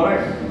 22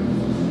 right?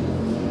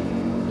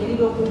 Jadi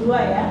 22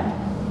 ya.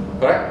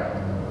 Correct?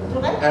 Betul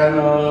kan? And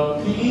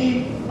PE,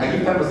 I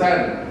give 10%.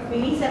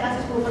 PI saya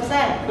kasih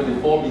 10%.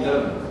 34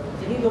 million.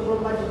 Jadi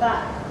 24 juta.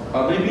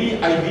 Maybe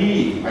IB,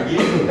 I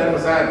give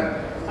 10%.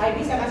 IB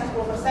saya kasih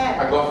 10%.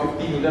 I got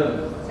 50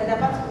 million. Saya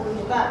dapat 10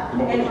 juta.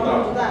 50 juta.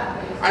 50 juta.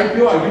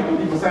 IPO, I give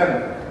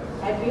 20%.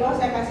 IPO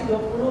saya kasih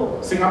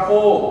 20.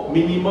 Singapore,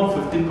 minimum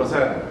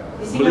 15%.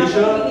 Di Singapura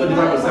Malaysia,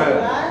 minimal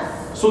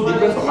 35%. So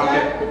depends on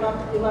market.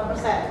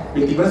 5%.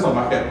 It depends on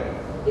market.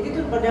 Jadi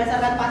itu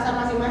berdasarkan pasar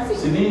masing-masing.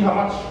 Sini how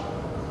much?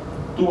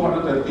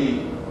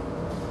 230.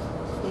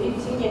 Jadi di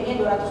sini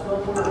jadinya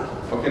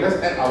 220. Okay, let's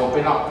add our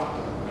pay up.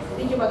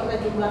 Jadi coba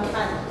kita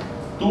jumlahkan.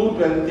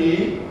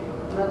 220,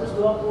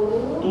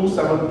 220,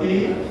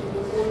 270,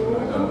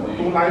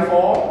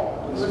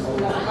 294,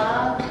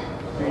 294,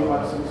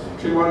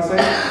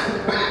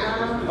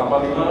 316, tambah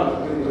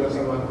 5,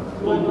 221,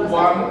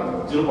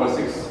 0.6,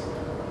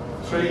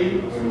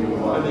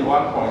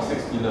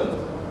 321.6 million.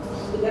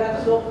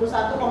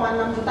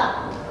 321,6 juta.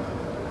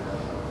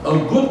 A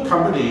good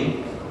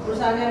company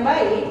Perusahaan yang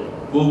baik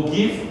will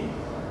give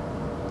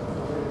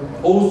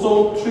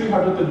also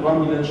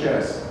 321 million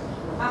shares.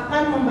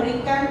 akan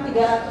memberikan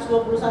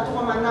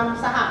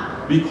 321,6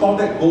 saham. We call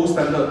that gold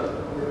standard.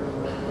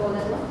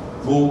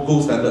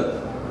 Gold standard.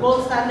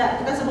 Gold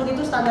standard. Kita sebut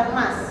itu standar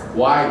emas.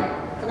 Why?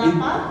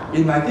 Kenapa?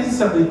 In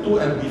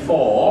 1972 and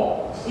before,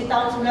 Di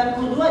tahun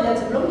 92 dan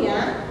sebelumnya,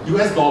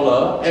 US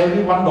dollar,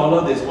 every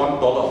 $1 there's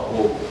 $1 of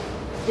gold.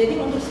 jadi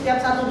untuk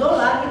setiap $1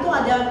 itu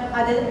ada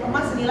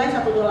emas senilai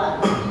 $1.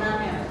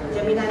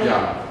 Jaminannya.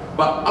 Yeah.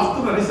 But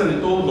after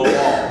 1972, no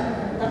more.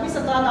 Tapi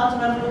setelah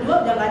tahun 92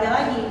 udah nggak ada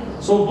lagi.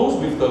 So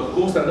those with the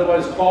gold standard one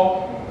is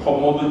called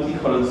commodity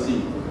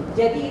currency.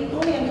 Jadi itu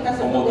yang kita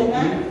sebut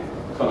dengan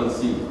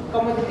Currency.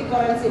 commodity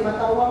currency,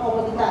 mata uang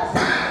komoditas.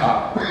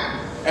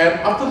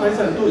 And after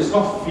 1972, it's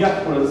called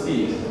fiat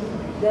currency.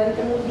 Dan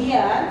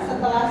kemudian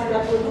setelah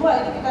 92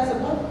 itu kita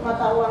sebut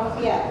mata uang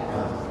fiat.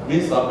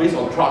 Means based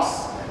on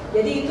trust.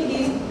 Jadi itu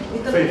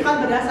ditentukan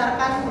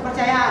berdasarkan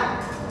kepercayaan.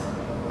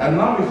 And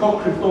now we call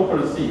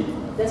cryptocurrency.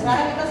 Dan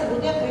sekarang kita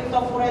sebutnya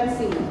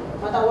cryptocurrency,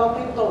 mata uang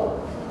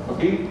kripto.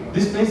 Okay,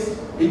 this means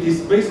it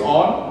is based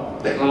on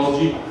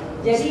technology.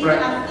 Jadi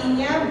Spread.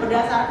 artinya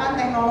berdasarkan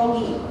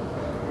teknologi.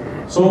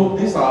 So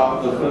these are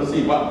the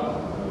currency, but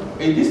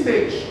at this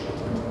stage,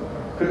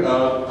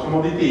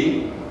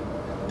 commodity,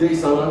 there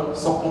is a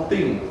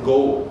supporting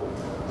gold.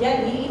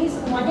 Jadi ini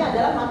semuanya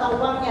adalah mata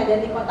uangnya, dan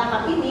di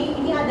tahap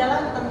ini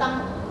adalah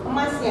tentang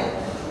emasnya.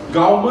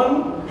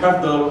 Government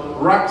have the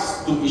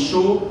rights to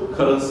issue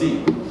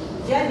currency.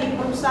 Jadi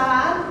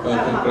perusahaan,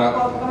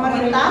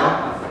 Pemerintah.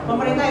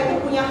 pemerintah itu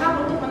punya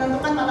hak untuk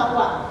menentukan mata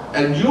uang.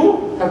 And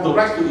you have the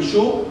right to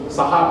issue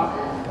saham.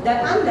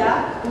 Dan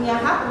Anda punya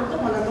hak untuk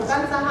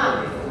menentukan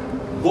saham.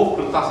 Both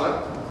kertas, right?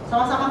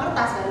 Sama-sama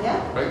kertas kan ya?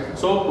 Right.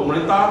 So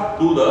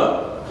pemerintah do the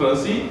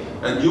currency,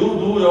 and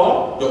you do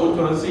your own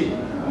currency.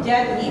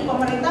 Jadi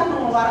pemerintah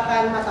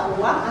mengeluarkan mata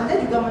uang, Anda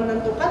juga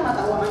menentukan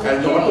mata uang Anda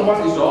And your sendiri. other one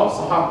is your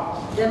saham.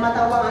 Dan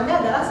mata uang Anda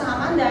adalah saham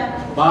Anda.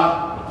 But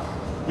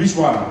which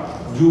one?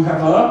 You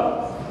have a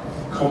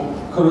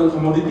current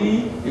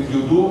commodity. If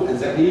you do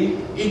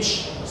exactly,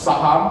 each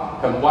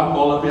saham have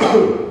 $1 pay up.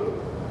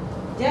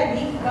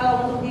 Jadi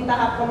kalau untuk di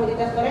tahap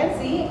komoditas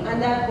currency,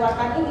 Anda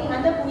keluarkan ini,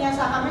 Anda punya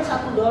sahamnya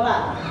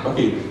 $1.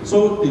 Okay,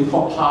 so they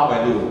call par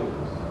value.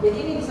 Jadi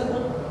ini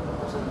disebut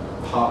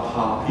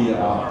Par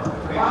PR.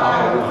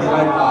 Par.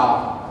 Nilai par.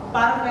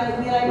 par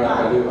nilai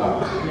par. Value.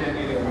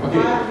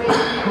 Okay. Par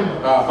value.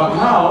 But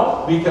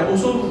now we can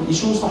also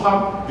issue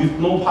saham with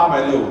no par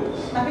value.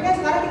 Tapi kan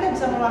sekarang kita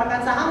bisa mengeluarkan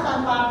saham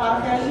tanpa par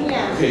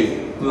value-nya.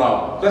 Okay,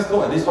 now let's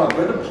look at this one.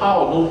 Whether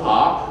par or no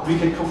par, we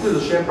can calculate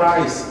the share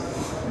price.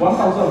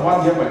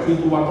 1,001 divided by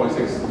 3 to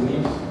 1.6. Ini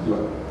dua.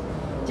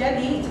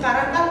 Jadi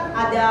sekarang kan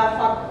ada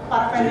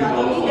par value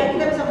atau tidak,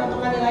 kita bisa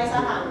menentukan nilai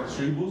saham.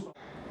 1000.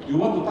 You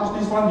want to touch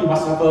this one, you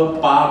must have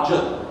a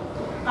budget.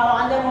 Kalau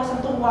Anda mau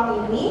sentuh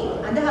uang ini,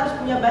 Anda harus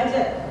punya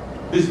budget.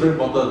 This is very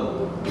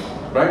important,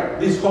 right?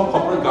 This is called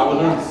corporate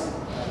governance.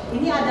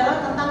 Ini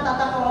adalah tentang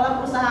tata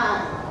kelola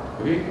perusahaan.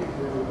 Okay.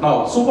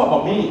 Now, so what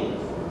about me?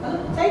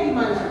 Lalu saya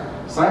gimana?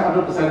 Saya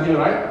 100% here,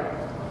 right?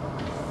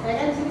 Saya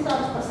kan di sini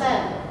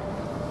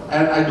 100%.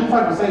 And I do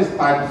 5% is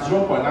times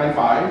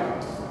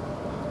 0.95.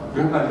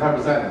 You have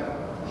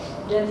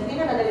 95%. Dan sini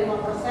kan ada 5%,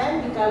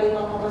 dikali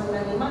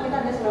 0,95 kita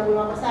ada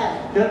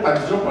 95%. Here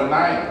times 0.9.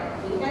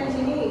 Jadi kan di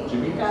sini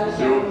Jimmy, dikali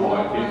 0.8.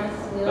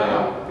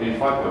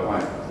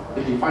 85.5.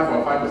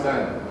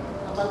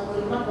 85.5%.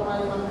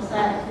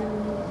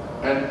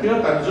 85,5%. And here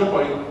times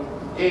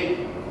 0.8.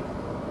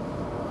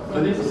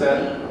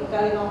 30%.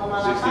 Dikali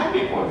 0,8.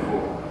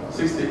 68.4.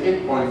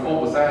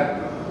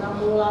 68.4%.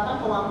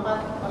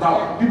 68,4%.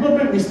 Now, people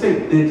make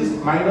mistake. They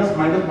just minus.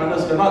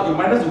 Cannot. You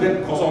minus, you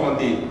get kosong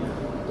nanti.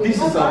 This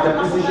is a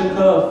depreciation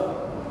curve.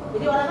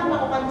 Jadi orang kan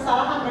melakukan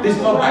kesalahan. This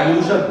is called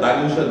dilution.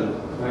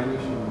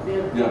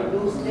 Yeah.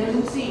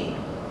 Delusi.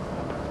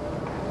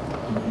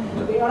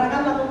 Jadi orang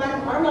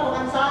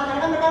melakukan kesalahan karena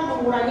kan mereka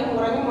mengurangi,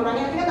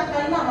 nanti kan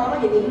kali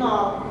 0 jadi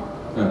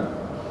 0. Yeah.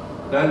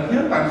 Then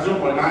here times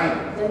 0.9.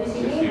 Dan di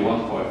sini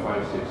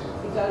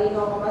 61.56. dikali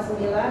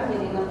 0,9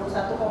 jadi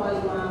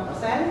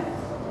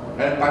 61,5%.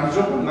 And times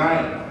 0.9.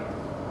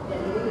 Dan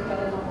ini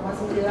dikali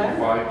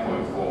 0,9.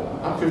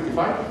 55.4. Up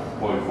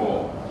 55.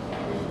 0.4.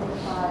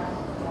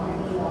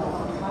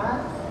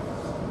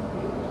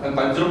 55,4. And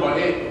times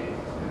 0.8.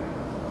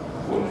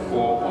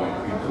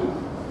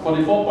 44.32.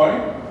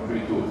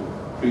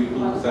 44.32%.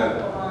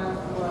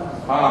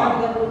 32%.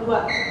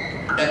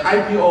 32. At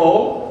IPO,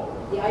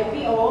 Di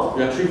IPO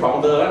we have 3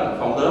 founder.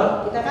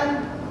 kita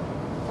kan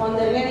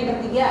foundernya nih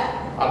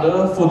bertiga.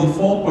 Ada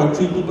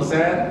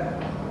 44.32%.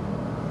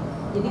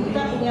 Jadi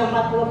kita punya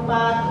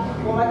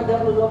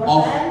 44,32%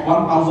 of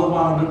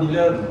 1,100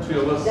 million,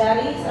 3 of us.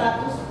 dari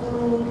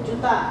 110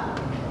 juta.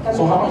 Kami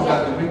So how much is bertiga.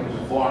 that, Jimmy?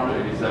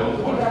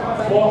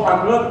 487.5.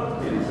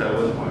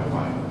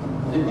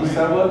 487.5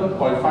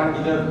 87.5.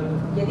 million.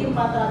 Jadi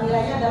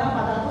nilainya adalah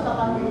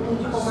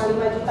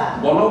 487,5 juta.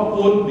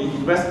 Walaupun we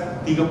invest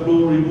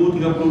 30,000,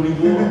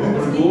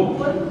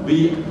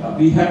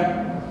 we have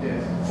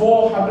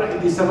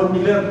 487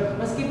 million.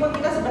 Meskipun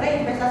kita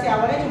sebenarnya investasi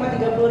awalnya cuma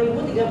 30.000,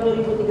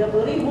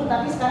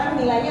 tapi sekarang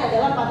nilainya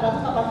adalah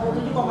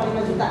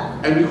 487,5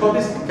 juta. And we call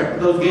this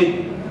capital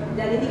gain.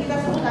 Dan ini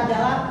kita sebut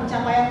adalah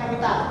pencapaian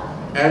kapital.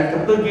 And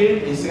capital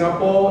gain in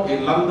Singapore,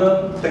 in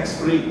London,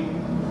 tax free.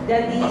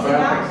 Dan di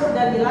Singapura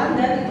dan di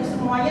London itu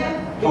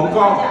semuanya Hong bebas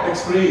Kong, pajak.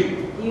 tax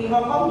free. Di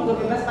Hong Kong juga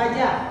bebas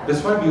pajak. That's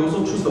why we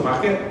also choose the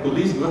market to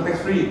list because tax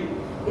free.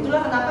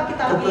 Itulah kenapa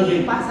kita Capital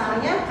pilih gain.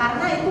 pasarnya,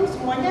 karena itu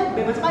semuanya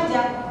bebas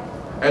pajak.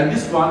 And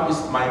this one is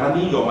my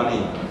money, your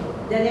money.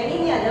 Dan yang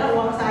ini adalah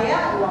uang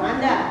saya, uang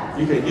Anda.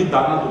 You can give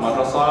dana to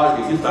madrasah,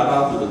 you can give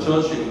dana to the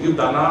church, you can give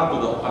dana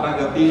to the anak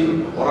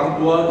yatim, orang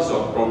tua, is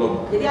your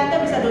problem. Jadi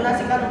Anda bisa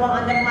donasikan uang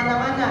Anda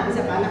kemana-mana,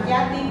 bisa ke anak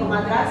yatim, ke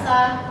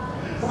madrasah,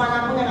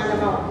 kemanapun yang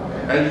Anda mau.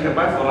 And you can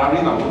buy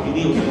Ferrari,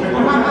 Lamborghini, also no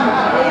problem.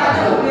 Jadi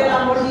Anda mau beli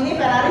Lamborghini,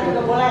 Ferrari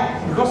juga boleh.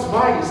 Because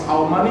why? It's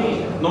our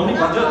money, no need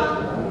budget.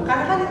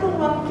 Karena kan itu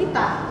uang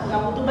kita,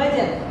 nggak butuh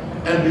budget.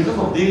 And because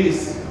of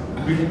this,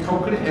 we can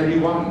calculate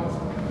everyone.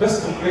 Let's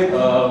calculate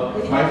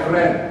my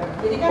friend,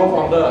 Jadi kan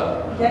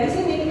co-founder, dari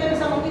sini kita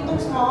bisa menghitung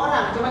semua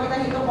orang. Coba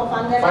kita hitung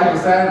co-founder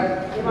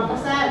 5%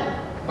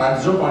 5%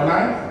 times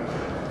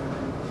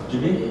 0.9,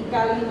 Jimmy,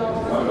 dikali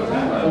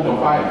 0,9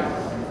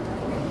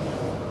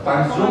 4.5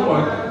 times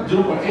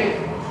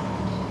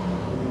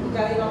 0.8,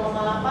 dikali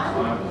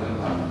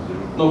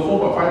 0,8 no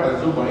 4.5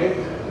 times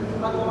 0.8,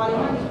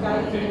 4,5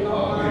 dikali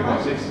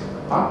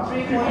 0,8 huh?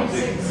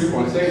 3.6.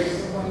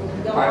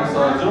 3.6 times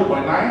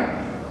 0.9,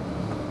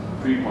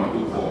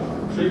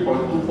 3.24.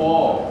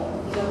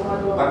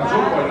 3.24 times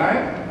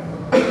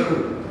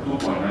 0.9,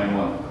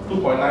 2.91.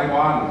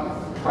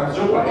 2.91 times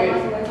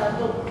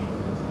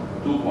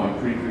 0.8,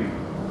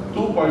 2.33.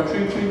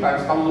 2.33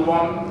 times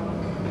 1,001,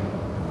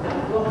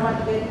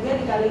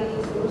 2,33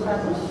 dikali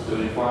 100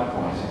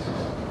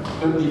 35.66.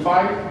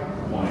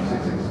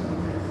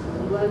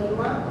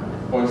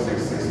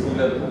 25.66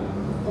 million.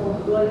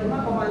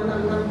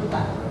 25,66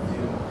 juta.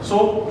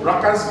 So,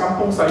 rakan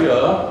sekampung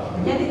saya,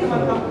 Jadi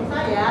teman kampung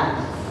saya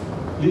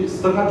di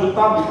setengah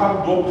juta become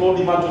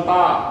 25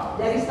 juta.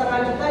 dari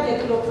setengah juta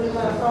jadi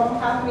 25,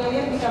 from half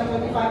million become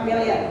 25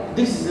 million.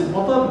 This is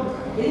important.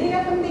 Jadi ini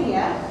kan penting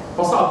ya.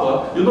 Pasal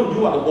apa? You know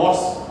you are the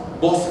boss.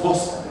 Boss,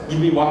 give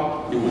me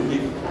one, you will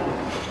give.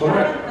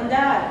 Correct.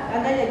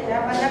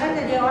 Anda kan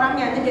jadi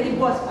orangnya, Anda jadi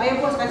bos.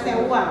 Ayo bos kasih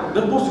saya uang.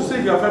 The boss you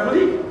say you are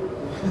family.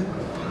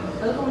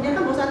 Lalu kemudian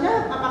kan bos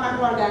Anda apakah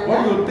keluarga Anda?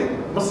 Why you take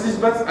Mercedes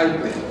Benz?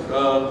 I take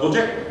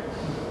Gojek.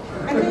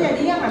 Kan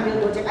jadinya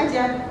ngambil Gojek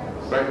aja.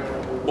 Right?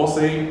 Boss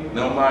say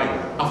never mind.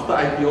 After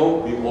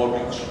IPO we all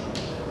rich.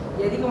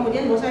 Jadi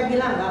kemudian bos saya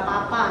bilang nggak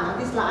apa-apa,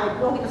 nanti setelah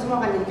IPO kita semua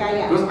akan jadi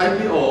kaya. Because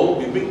IPO,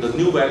 we make the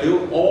new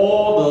value,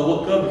 all the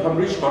worker become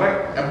rich,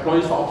 correct?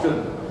 Employees for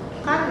option.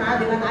 Karena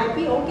dengan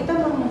IPO kita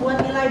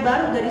membuat nilai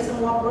baru dari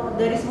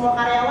semua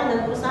karyawan dan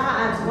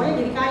perusahaan, semuanya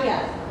jadi kaya.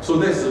 So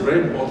that's a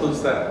very important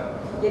step.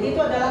 Jadi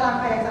itu adalah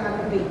langkah yang sangat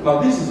penting.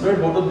 Now this is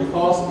very important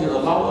because it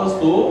allows us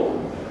to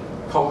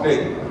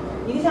calculate.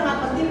 Ini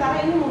sangat penting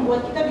karena ini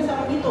membuat kita bisa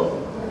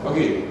menghitung.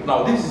 Okay,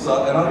 now this is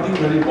another thing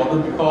very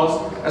important because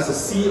as a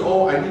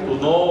CEO, I need to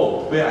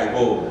know where I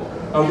go.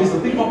 Now this is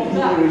the thing called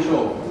PE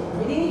ratio.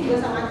 Jadi ini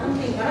juga sangat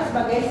penting karena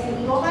sebagai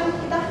CEO kan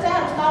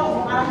saya harus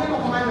tahu arahnya mau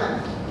kemana.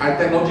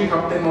 Technology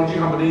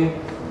company.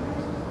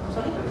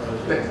 Sorry?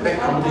 Tech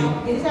company.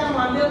 Jadi saya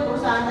mengambil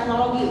perusahaan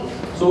teknologi.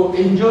 So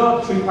angel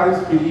 3 times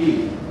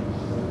PE.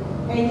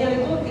 Angel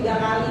itu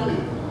 3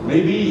 kali.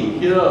 Maybe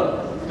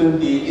here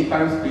 28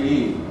 times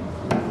PE.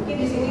 Mungkin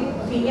di sini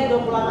fee-nya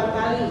 28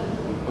 kali.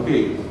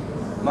 Okay.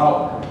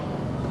 Now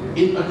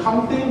in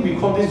accounting we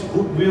call this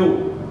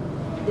goodwill.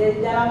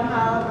 Di dalam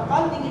hal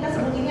accounting kita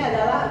sebut ini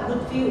adalah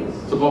good view.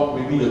 Sebab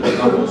maybe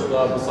turnover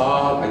sudah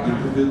besar, lagi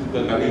goodwill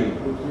 3 kali.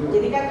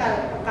 Jadi kan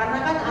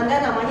karena kan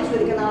Anda namanya sudah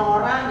dikenal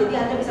orang, jadi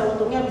Anda bisa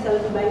untungnya bisa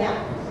lebih banyak.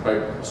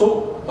 Right.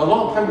 So a lot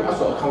of time we ask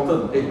your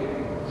accountant, hey,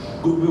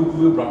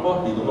 goodwill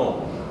berapa? He don't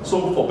know.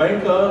 So for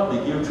banker,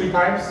 they give 3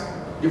 times.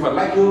 If I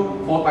like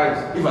you, 4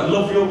 times. If I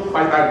love you,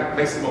 5 times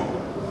maximum.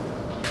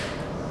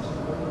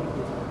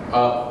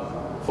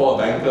 For a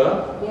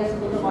banker, Dia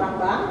untuk orang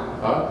bank.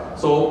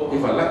 so if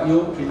I like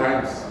you, 3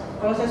 times.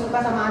 Kalau saya suka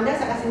sama Anda,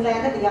 saya kasih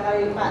nilai Anda 3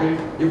 kali lipat.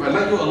 Okay. If I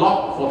like you a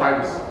lot, 4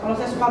 times. Kalau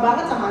saya suka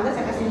banget sama Anda,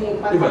 saya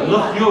kasih 4 If I kali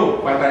love lipat.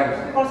 you, 5 times.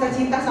 Kalau saya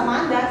cinta sama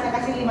Anda, saya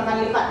kasih 5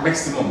 kali lipat.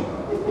 Maximum.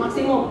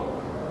 Maksimum.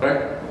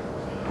 Right?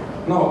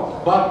 No,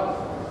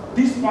 but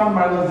this one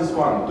minus this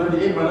one,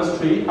 28 minus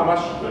 3, how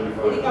much?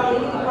 Jadi kalau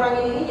ini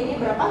dikurangin ini, jadi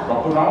berapa?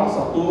 Berapa round?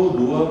 1,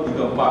 2,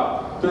 3,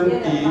 4.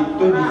 25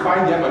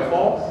 divided by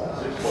 4.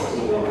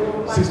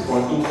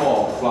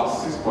 6.24 plus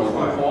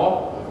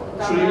 6.24,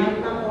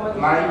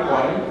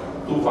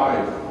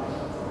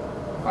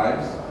 9.25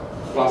 times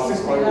plus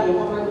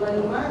 6.2,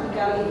 9,25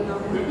 dikali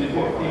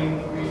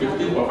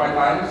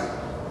 15.5 times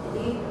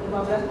jadi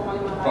 15,5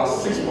 kali. plus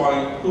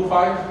 6.25,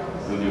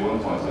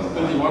 21.75,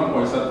 Jadi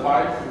 21,75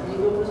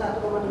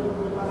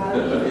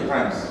 then kali. 28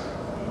 times.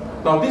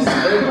 Now this is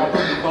very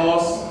important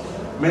because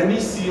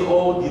many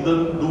CEO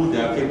didn't do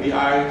their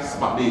KPI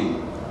smartly.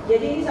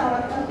 Jadi ini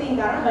sangat penting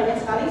karena banyak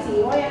sekali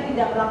CEO yang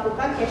tidak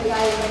melakukan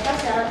KPI mereka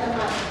secara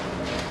cermat.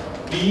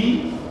 P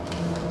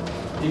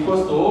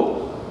equals to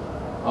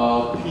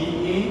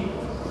PE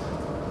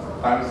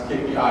times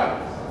KPI.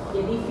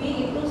 Jadi V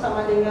itu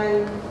sama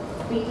dengan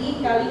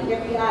PE kali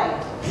KPI.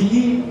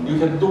 PE you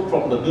can look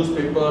from the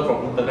newspaper,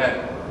 from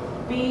internet.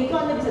 P itu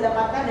Anda bisa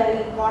dapatkan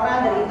dari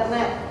koran, dari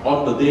internet.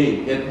 On the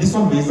day, and this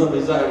one beza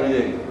every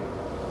day.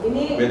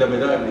 Ini Beda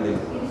every day.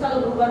 ini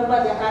selalu berubah-ubah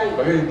tiap hari.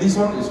 Okay, this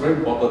one is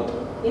very important.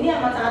 Ini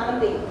amat sangat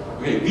penting.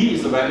 Okay, V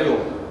is the value.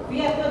 V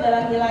itu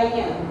adalah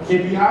nilainya.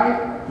 KPI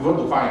we want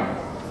to find.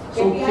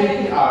 So KPI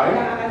yang KPI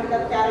akan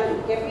kita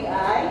cari.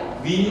 KPI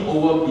V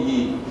over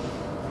PE.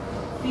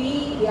 V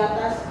di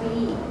atas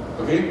PE.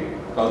 Okay,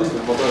 now this is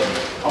important.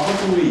 Apa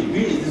tu V? V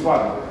is this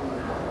one.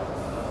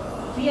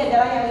 V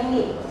adalah yang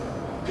ini.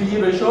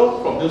 PE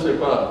ratio from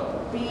newspaper.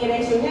 PE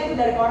ratio-nya itu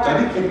dari koran.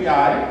 Jadi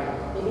KPI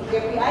Jadi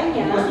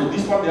KPI-nya equals to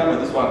this one divided by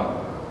this one.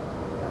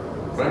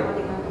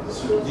 Right?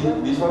 So,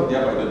 this one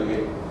divided by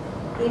 28.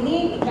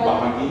 ini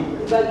Bahagi.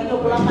 dibagi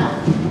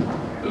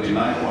 28.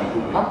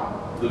 39.28. Hah?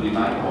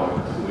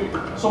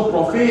 39.28. So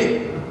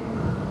profit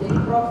Jadi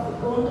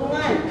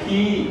keuntungan P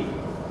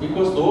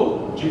equals to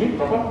Jimmy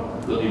berapa?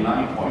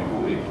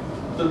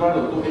 39.28.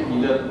 Divided to 8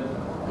 million.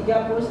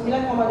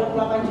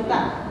 39,28 juta.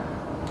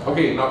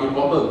 Okay, now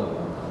important.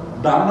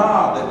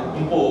 Dana that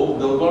dikumpul,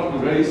 they're going to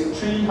raise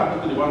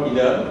 321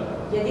 million.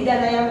 Jadi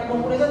dana yang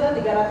terkumpul itu adalah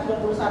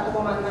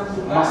 321,6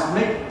 juta Must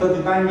make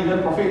 39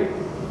 million profit.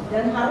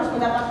 dan harus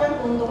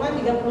mendapatkan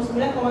keuntungan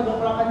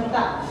 39,28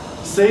 juta.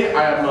 Say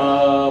I am a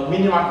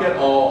mini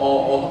market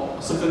or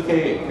Circle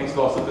K, next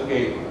door Circle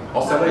K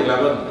or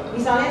 7-Eleven.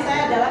 Misalnya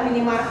saya adalah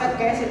minimarket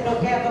kayak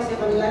Circle K atau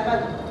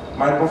 7-Eleven.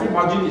 My profit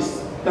margin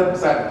is 10%.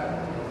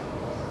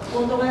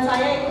 Keuntungan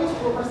saya itu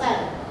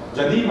 10%.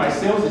 Jadi my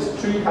sales is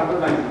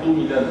 392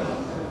 million.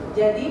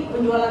 Jadi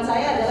penjualan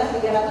saya adalah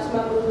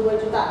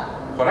 392 juta.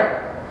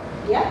 Correct?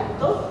 Ya,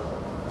 betul?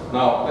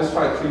 Now let's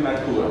try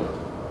 392.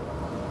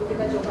 Jadi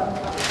kita coba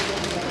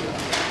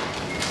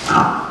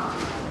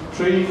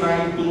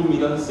 392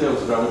 million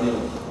sales revenue.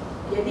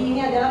 Jadi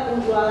ini adalah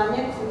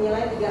penjualannya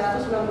senilai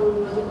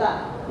 392 juta.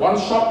 One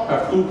shop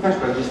have 2 cash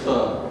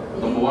register.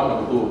 Number 1,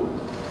 number 2.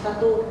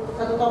 Satu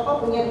toko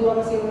punya 2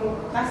 mesin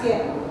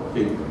kasir.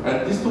 Okay.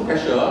 And these 2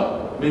 cashier,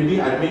 maybe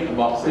I make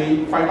about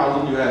say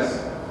 5,000 US.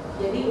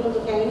 Jadi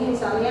untuk yang ini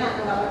misalnya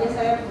anggap aja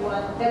saya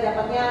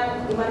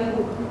dapatnya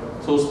 5.000.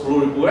 So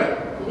 10,000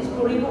 Jadi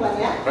 10.000 kan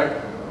ya?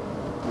 right?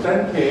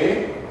 10K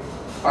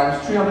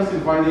times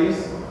 365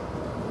 days,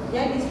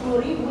 Jadi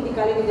 10.000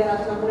 dikali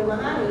 365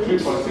 hari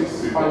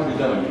 3.65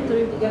 million. itu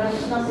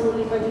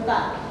 365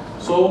 juta.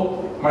 So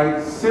my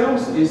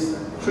sales is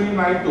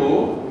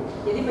 392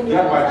 Jadi divided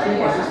penjualan by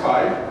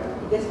saya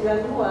 3.65.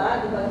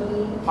 392 dibagi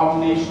How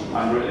many?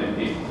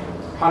 108.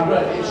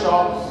 108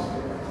 shops.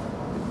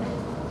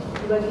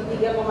 dibagi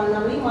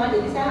 3,65,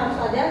 jadi saya harus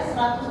ada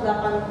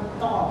 108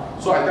 toko.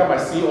 So I tell my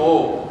CEO,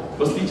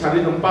 mesti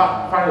cari tempat,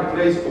 find a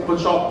place, open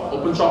shop,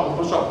 open shop,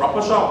 open shop, berapa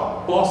shop?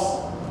 Bos,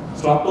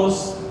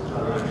 100,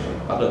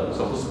 ada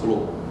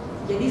 110.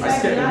 Jadi I saya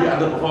scared maybe bilang,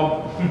 underperform.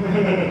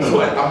 So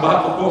I tambah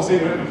toko sih.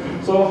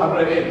 So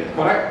 108,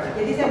 correct?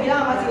 jadi saya bilang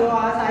sama CEO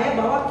saya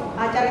bahwa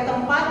cari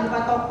tempat, buka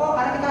toko,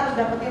 karena kita harus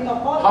dapetin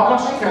toko How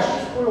much sampai cash?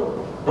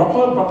 110.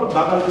 Berapa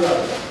dana dia?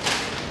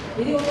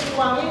 Jadi untuk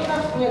uangnya kita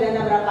harus punya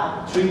dana berapa?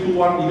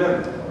 321 million.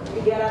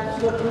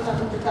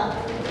 321 juta.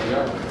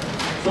 Yeah.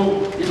 So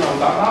in our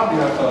dana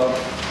we have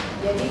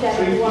Jadi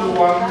dari uang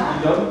 321 kita,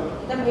 million.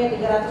 kita punya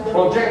 321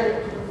 Project.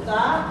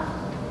 juta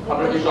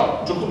 108 shop,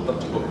 cukup tak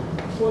cukup?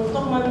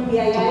 untuk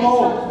membiayai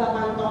Cukup.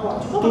 108 toko.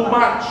 Cukup Too apa?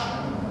 much.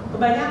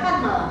 Kebanyakan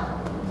malah.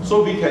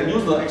 So we can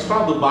use the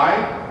extra to buy,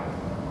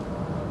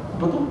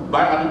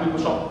 buy other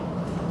people's shop.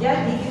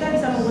 Jadi kita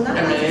bisa menggunakan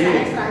M&A. sisa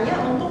ekstranya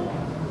untuk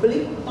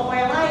beli toko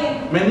yang lain.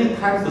 Many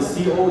times the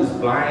CEO is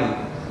blind.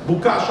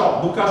 Buka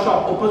shop,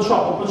 open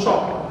shop, open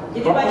shop.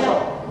 Jadi Berapa banyak, shop?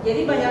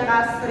 jadi banyak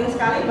sering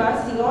sekali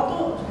bahas CEO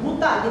tuh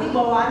buta. Jadi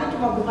bawaannya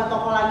cuma buka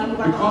toko lagi,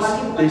 buka toko Because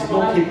lagi, buka there's toko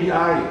no lagi.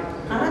 KPI.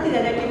 Karena tidak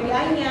ada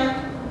KPI-nya.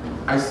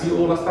 I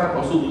CEO last time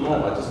also don't know,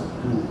 I just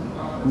do.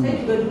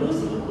 Saya juga dulu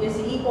sih, ya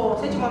CEO.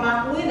 Saya cuma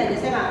ngakuin aja,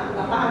 saya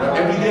nggak paham.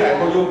 Every day I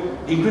tell you,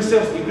 increase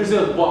sales,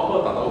 buat apa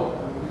tak tahu.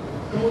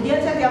 Kemudian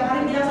saya tiap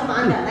hari bilang sama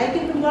Anda,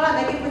 naikin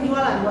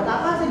penjualan. Buat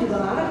apa? Saya juga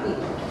nggak ngerti.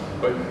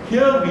 But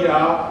here we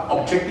are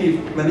objective,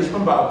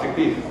 management by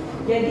objective.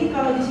 Jadi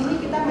kalau di sini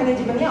kita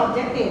manajemennya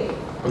objektif.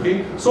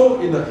 Okay,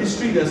 so in the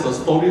history there's a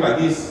story like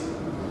this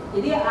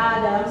Jadi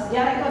dalam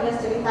sejarah itu ada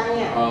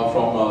ceritanya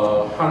from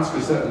Hans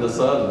Christian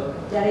Andersen.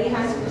 dari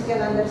Hans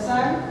Christian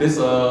Andersen. There's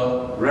a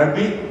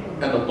rabbit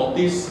and a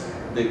tortoise,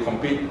 they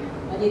compete.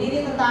 Nah, jadi ini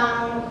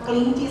tentang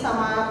kelinci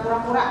sama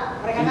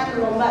kura-kura. Mereka kan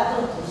berlomba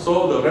tuh. So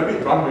the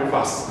rabbit run very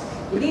fast.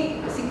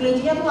 Jadi si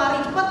kelincinya tuh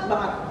lari cepat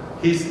banget.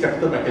 His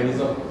capital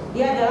mechanism.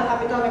 Dia adalah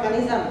capital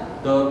mechanism.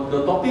 The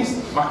tortoise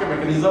market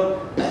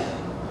mechanism.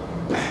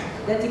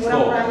 Dan si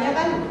kura-kuranya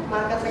kan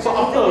market mechanism. So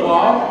after a jadi while,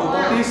 jalan the tengah.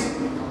 tortoise,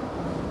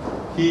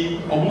 he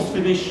almost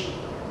finished.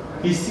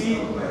 He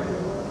see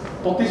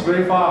tortoise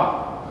very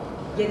far.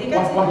 Jadi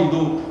kan What he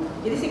do?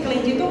 jadi si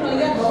kelinci tuh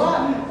melihat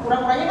bahwa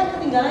kura-kuranya kan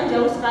ketinggalan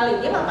jauh sekali.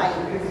 Dia ngapain?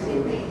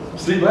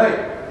 Sleep right?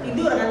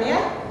 Tidur kan ya?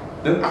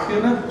 Dan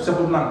akhirnya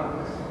siapa menang?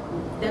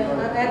 Dan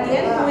at the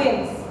end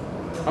wins.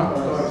 Huh?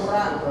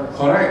 Kura.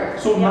 Correct.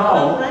 So Yeah, now,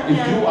 kura-kuranya.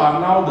 if you are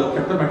now the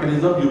capital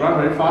mechanism, you run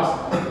very fast.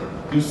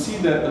 You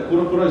see that the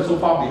kura-kura is so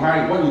far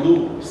behind. What you do?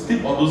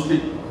 Sleep or don't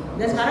sleep?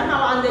 Dan sekarang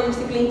kalau Anda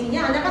si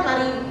kelincinya, Anda kan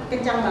lari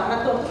kencang banget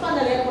tuh. Terus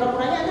Anda lihat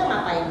kura-kuranya, Anda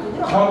ngapain?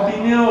 Tidur apa?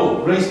 Continue,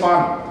 raise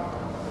fund.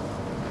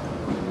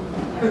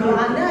 Ya, kalau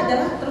Anda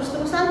adalah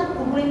terus-terusan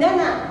kumpulin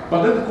dana.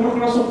 But then the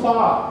kura-kura so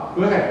far.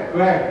 Where?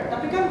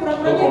 Tapi kan No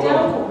kura-kuranya problem.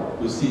 jauh.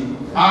 You see.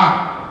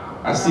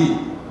 I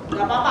see.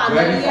 Gak apa-apa, Anda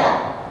Very lihat. far.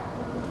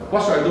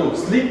 What should I do?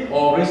 Sleep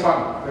or raise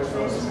fund?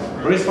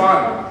 Raise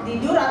fund.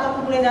 Tidur atau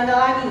kumpulin dana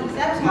lagi.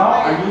 Saya harus Now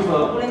ngapain? I use the-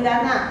 Kumpulin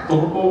dana.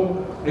 Teropong.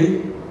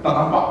 Tak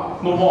nampak.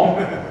 No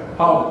more.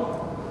 How?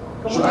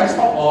 Should I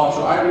stop or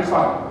should I raise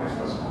fund?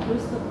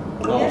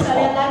 Kemudian saya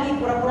lihat lagi,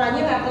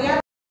 kura-kuranya nggak kelihatan.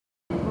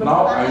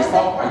 Now I Bentukannya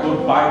stop. saya- I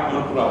don't buy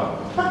kura-kura.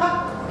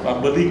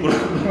 Beli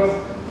kura-kura.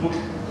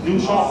 New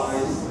shop.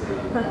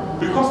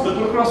 Because the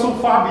kura-kura so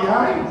far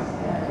behind.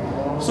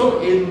 So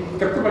in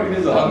capital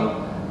mechanism,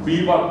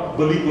 we want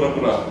beli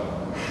kura-kura.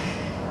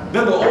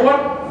 Then the old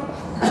one,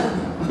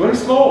 very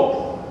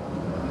slow.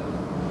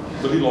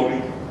 Beli lori.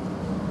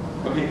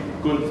 Okay,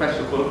 go and fetch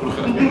the kura-kura.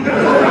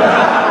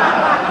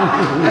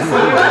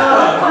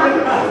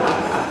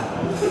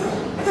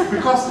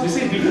 Because you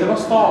see, we cannot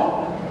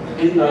stop.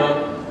 In the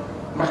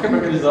market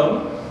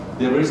mechanism,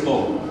 they're very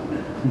slow.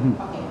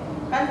 Oke,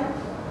 kan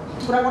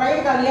kura-kuranya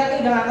kita lihat nih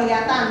udah nggak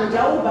kelihatan, udah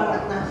jauh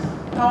banget. Nah,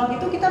 kalau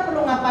gitu kita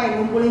perlu ngapain?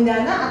 Ngumpulin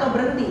dana atau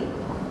berhenti?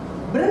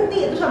 Berhenti,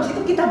 terus habis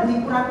itu kita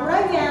beli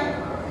kura-kuranya.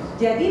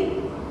 Jadi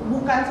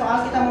bukan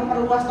soal kita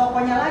memperluas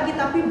tokonya lagi,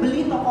 tapi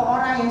beli toko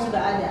orang yang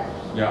sudah ada.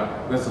 Yeah,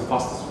 that's the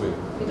fastest way.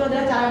 Itu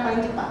adalah cara yang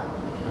paling cepat.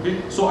 Okay,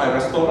 so I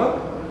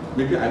restaurant,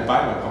 maybe I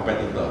buy my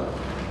competitor.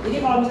 Jadi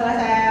kalau misalnya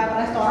saya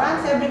restoran,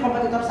 saya beli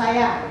kompetitor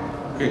saya.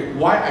 Okay,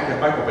 why I can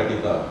buy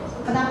competitor?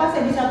 Kenapa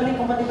saya bisa beli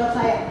kompetitor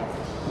saya?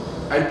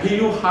 I pay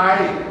you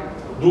high,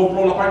 28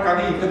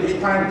 kali, 38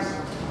 times.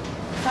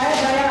 Saya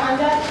bayar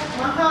Anda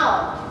mahal,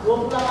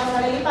 28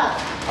 kali lipat.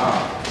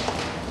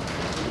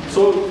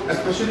 So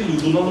especially you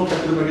do not know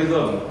capital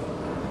mechanism.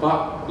 Pak,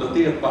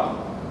 letih Pak.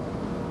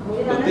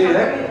 Mungkin Anda Betul,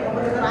 sampai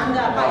kompetitor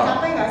Anda, Pak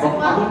capek nggak sih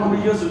Pak? How many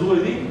years you do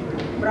already?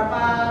 Berapa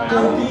 20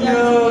 tahun?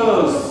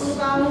 years. 20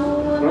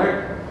 tahun. Right?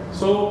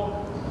 So,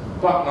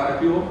 Pak, nak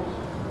IPO?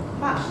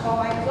 Pak, kalau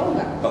IPO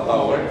nggak? Tak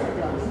tahu, right?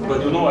 But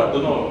you know what?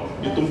 Don't know.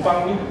 You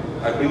tumpang ni,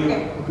 I bring you.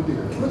 Oke,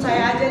 ikut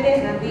saya aja deh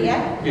nanti ya.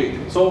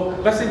 Okay, so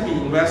let's say he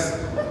invest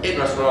 8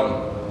 restaurants.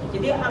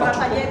 Jadi anggap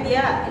saja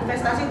dia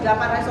investasi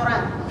 8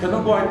 restoran.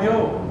 Cannot go IPO.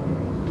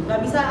 Nggak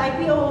bisa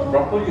IPO.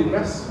 Berapa you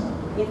invest?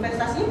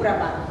 Investasinya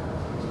berapa?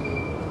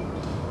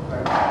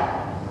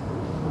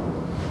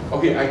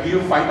 Okay, I give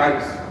you 5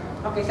 times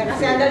Oke, saya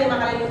kasih Anda 5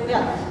 kali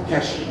lipat.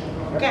 cash.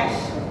 Cash.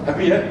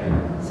 Happy ya?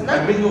 Senang?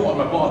 I bring you on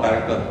my board of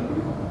director.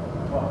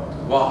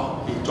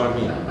 Wow, he join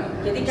me.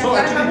 Jadi So sekarang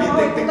actually kamu we mau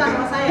take utang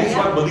sama saya this ya.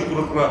 one beli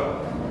kura-kura.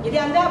 Jadi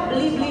Anda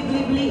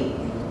beli.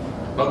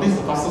 Now this is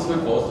the fastest way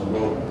for us to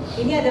grow.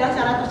 Ini adalah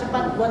cara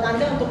tercepat buat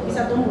Anda untuk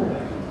bisa tumbuh.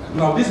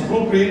 Now this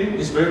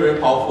blueprint is very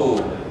powerful.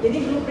 Jadi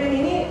blueprint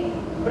ini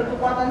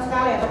berkekuatan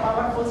sekali atau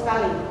powerful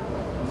sekali.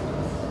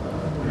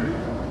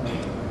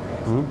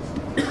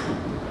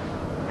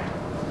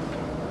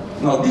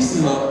 Now this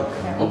is a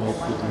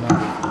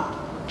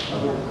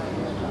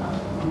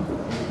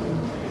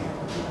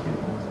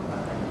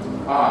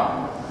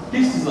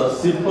this is a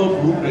simple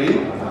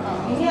blueprint.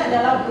 Ini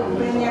adalah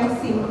blueprint yang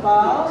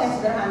simple, yang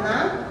sederhana.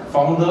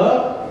 Founder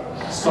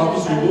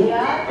 100,000,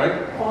 right?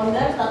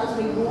 Founder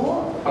 100,000,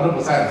 100%.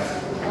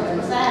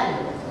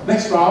 100%.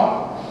 Next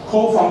round,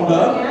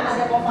 co-founder, Ya,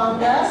 ada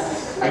co-founder,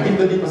 I give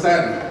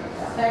 30%.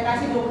 saya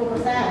kasih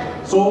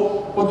 20%. So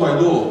what do I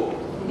do?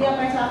 Jadi apa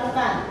yang saya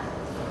lakukan?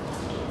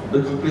 The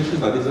calculation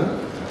is like this,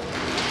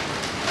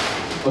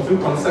 a few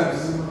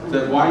concepts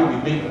that why we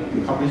make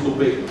the company so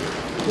big.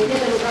 Jadi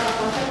ada beberapa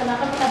konsep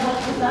kenapa kita buat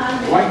perusahaan.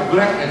 Why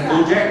Grab and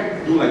Gojek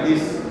do like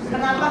this?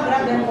 Kenapa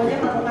Grab dan Gojek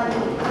melakukan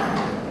ini?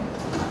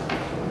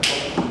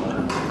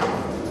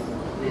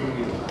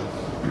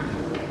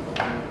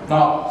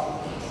 Now,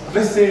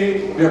 let's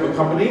say we have a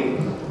company,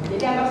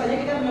 Jadi anggap saja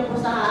kita punya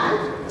perusahaan.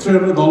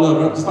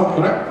 $300, just not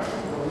correct?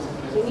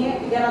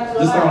 Ini $300.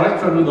 Just not right,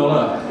 $300.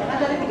 Ya kan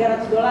tadi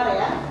 $300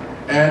 ya.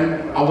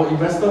 And our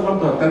investor want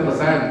to have 10%,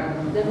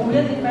 Dan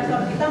kemudian investor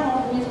kita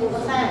mau punya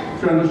 10%.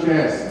 300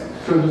 shares,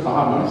 300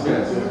 saham, not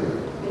shares.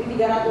 Jadi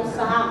 300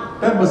 saham.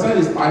 10%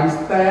 is times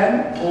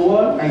 10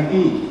 over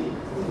 90,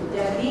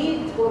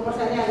 Jadi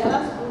 10%-nya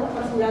adalah 10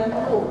 per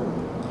 90.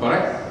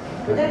 correct?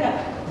 Benar nggak?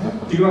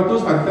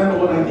 300 times 10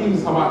 over 90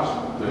 is how much?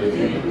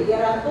 Jadi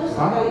 300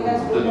 Hah? kalikan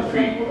 10 per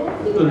 90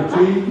 jadi berapa?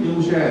 33 new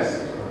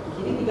shares.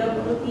 Jadi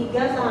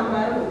 33 saham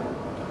baru.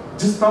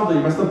 Just now the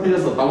investor paid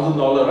us $1,000,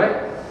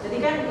 right? Jadi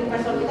kan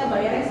investor kita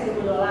bayarnya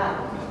 $1.000.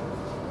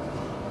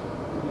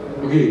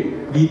 Okay,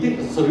 we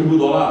take $1,000,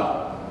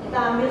 Kita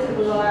ambil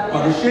 $1.000.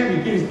 but the share we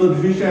give is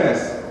 33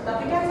 shares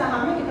Tapi kan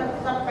sahamnya kita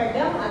tetap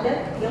pegang ada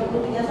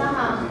 33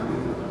 saham.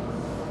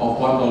 of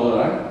 $1,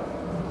 right?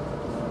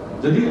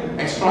 Jadi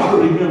extra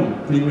premium.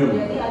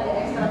 Jadi ada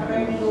ekstra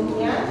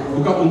premiumnya.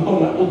 Bukan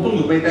untung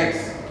you pay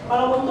tax.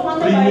 Kalau untung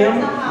Anda Premium,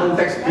 bayar saham. non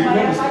tax Yang premium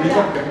bayar is pajak. based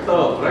on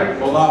capital, right?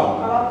 Go down.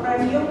 Kalau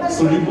premium kan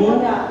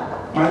 1,000 ada.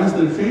 minus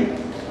 33,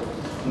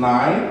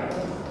 9,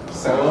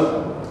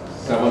 7,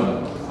 7.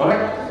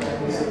 Correct?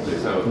 6,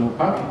 7.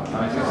 Huh?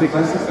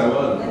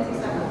 967. Dan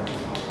sisa.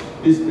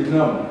 This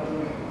premium.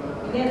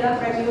 Ini adalah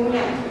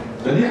premiumnya.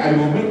 Jadi I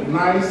will make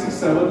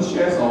 967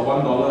 shares of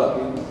 $1.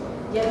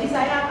 Jadi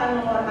saya akan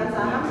mengeluarkan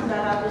saham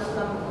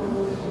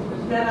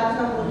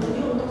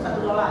 967 untuk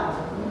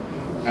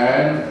 $1.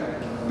 And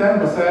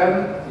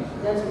 10%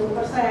 Dan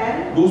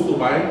 10% goes to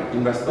my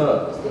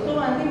investor. itu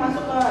nanti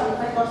masuk ke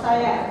investor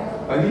saya.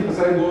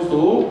 90% goes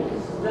to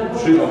 90%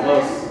 three of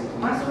us.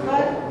 masuk ke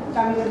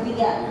kami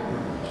bertiga.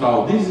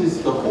 Now this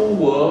is the whole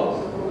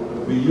world.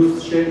 We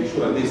use share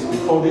issue like this.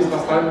 We call this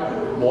last time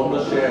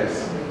bonus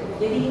shares.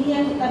 Jadi ini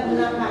yang kita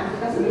gunakan.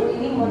 Kita sebut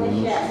ini bonus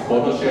share.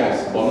 Bonus shares.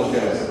 Bonus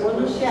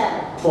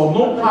share. For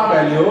no par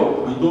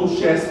value, we do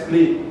share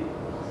split.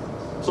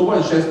 So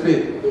what is share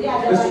split? Jadi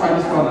ada Let's try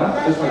this one. Let's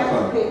try share this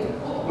one. split.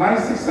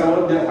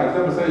 967 divided by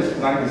 10% is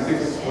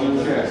 96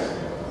 bonus shares.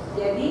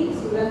 Jadi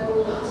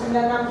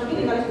 96 ini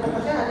dikali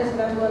 10% ada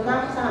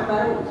 96 saham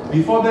baru.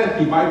 Before that,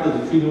 he buy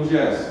 33 new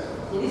shares.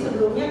 Jadi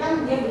sebelumnya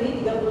kan dia beli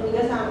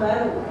 33 saham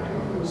baru.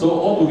 So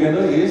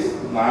altogether is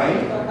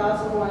 9. Total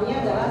semuanya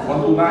adalah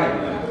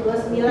 129. We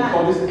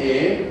call 129. this A,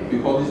 we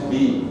call this B.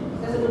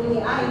 Kita sebut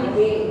ini A, ini B.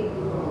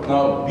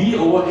 Now B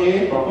over A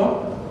berapa?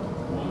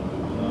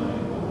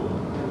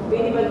 B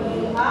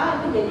dibagi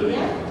A itu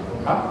jadinya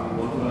Huh?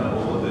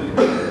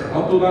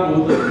 129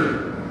 over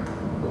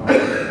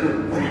 33.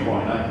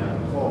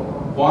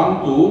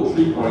 1 to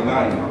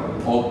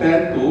 3.9 or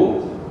 10 to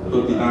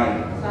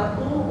 39.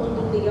 1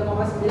 untuk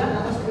 3,9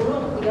 atau 10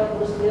 untuk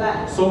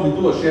 39. So we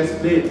do a share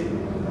split.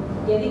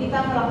 Jadi kita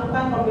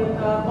melakukan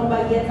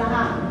pembagian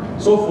saham.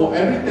 So for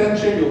every 10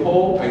 share you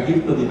hold, I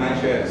give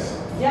 39 shares.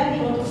 Jadi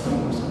untuk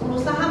 10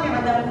 saham yang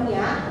Anda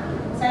punya,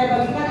 saya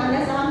bagikan Anda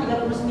saham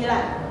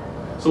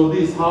 39. So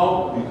this is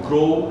how we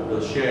grow the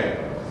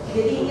share.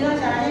 Jadi inilah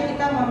caranya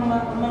kita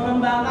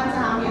mengembangkan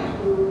sahamnya.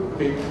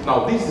 Okay.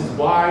 Now this is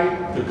why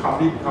the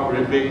company become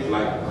very big,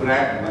 like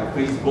Grab, like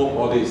Facebook,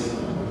 all this.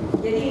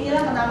 Jadi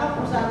inilah kenapa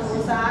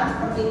perusahaan-perusahaan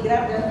seperti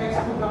Grab dan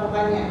Facebook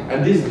melakukannya.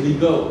 And this is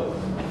legal.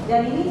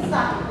 Dan ini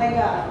sah,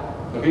 legal.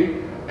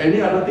 Okay.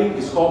 Any other thing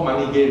is called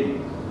money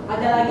game.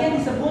 Ada lagi yang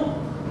disebut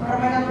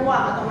permainan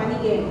uang atau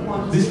money game.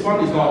 This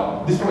one is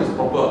not. This one is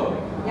proper.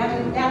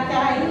 Yang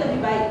cara ini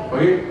lebih baik.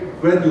 Okay.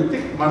 when you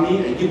take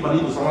money and give money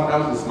to someone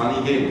else, it's money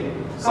gain.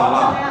 Kalau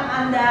Salah. misalnya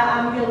Anda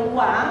ambil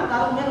uang,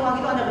 kalau kemudian uang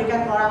itu Anda berikan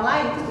ke orang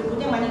lain, itu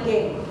disebutnya money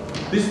gain.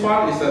 This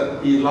one is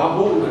that he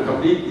labo in the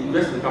company,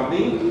 invest in the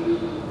company,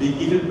 they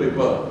give him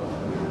paper.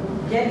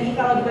 Jadi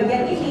kalau di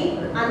bagian ini,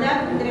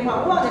 Anda menerima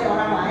uang dari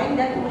orang lain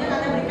dan kemudian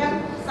Anda berikan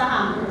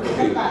saham,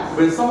 Okay. kertas.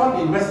 When someone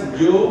invests in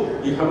you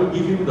haven't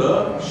give him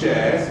the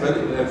shares,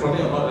 whether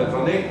electronic or not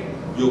electronic,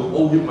 you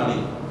owe him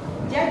money.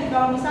 Jadi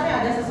kalau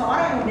misalnya ada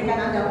seseorang yang memberikan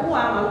Anda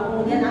uang, lalu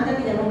kemudian Anda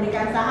tidak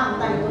memberikan saham,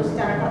 entah itu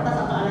secara kertas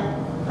atau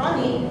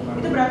elektronik,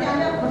 itu berarti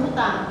Anda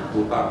berhutang.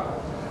 Hutang.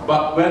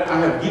 But when I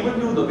have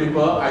given you the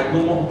paper, I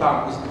no more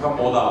hutang, it's become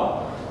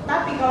modal.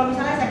 Tapi kalau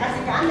misalnya saya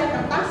kasih ke Anda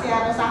kertasnya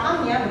atau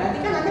sahamnya, berarti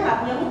kan Anda nggak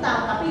punya hutang,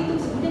 tapi itu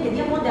disebutnya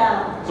jadinya modal.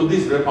 So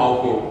this is very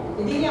powerful.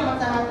 Jadi ini amat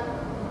sangat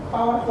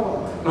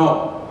powerful. Now,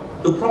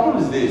 the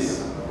problem is this.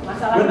 When the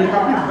Masalahnya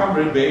company adalah, become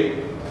very big,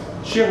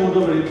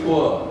 shareholder very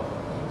poor.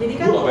 jadi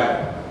kan, Good or bad?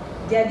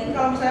 jadi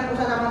kalau misalnya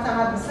perusahaan amat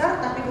sangat besar,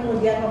 tapi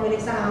kemudian pemilik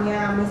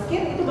sahamnya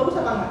miskin, itu bagus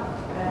apa enggak?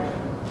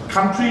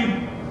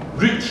 Country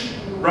rich,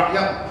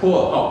 rakyat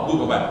poor. Oh,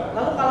 good or bad?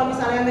 Lalu kalau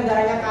misalnya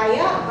negaranya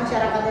kaya,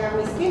 masyarakatnya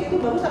miskin, itu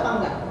bagus apa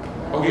enggak?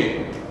 Okay,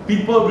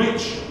 people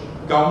rich,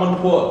 government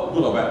poor.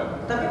 Good or bad?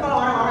 Tapi kalau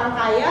orang-orang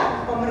kaya,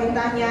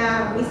 pemerintahnya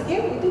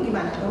miskin, itu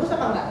gimana? Bagus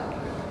apa enggak?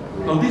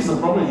 Now this is the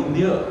problem in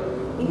India.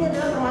 Ini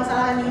adalah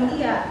permasalahan di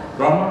India.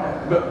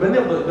 Many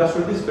of the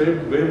industrialists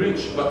very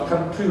rich, but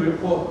country very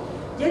poor.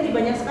 Jadi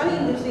banyak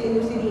sekali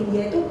industri-industri di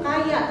India itu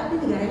kaya,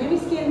 tapi negaranya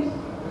miskin.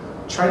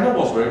 China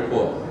was very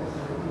poor.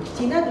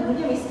 Cina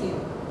dulunya miskin.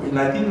 In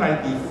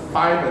 1995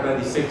 and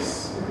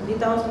 96, Di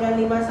tahun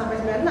 95 sampai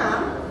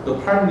 96, the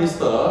Prime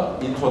Minister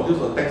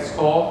introduced a tax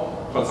called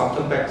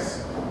consumption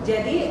tax.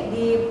 jadi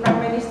di Prime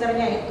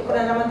Ministernya itu,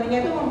 Perdana Menterinya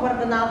itu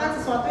memperkenalkan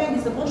sesuatu yang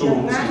disebut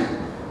dengan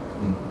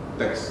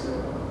Tax.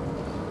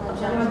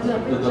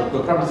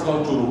 The Prime Minister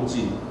called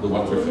Zhurongji, the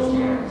one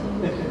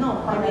with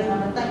no,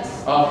 payment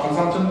tax.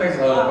 consumption tax,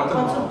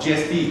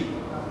 GST.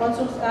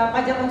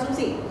 Pajak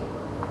konsumsi.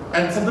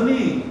 And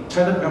suddenly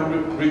China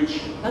become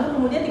rich. Lalu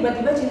kemudian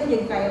tiba-tiba Cina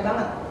jadi kaya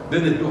banget. Then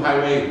they build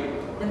highway,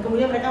 Dan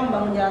kemudian mereka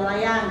membangun jalan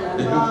layang, jalan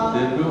they tol.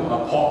 build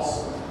ports,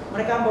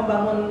 Mereka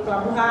membangun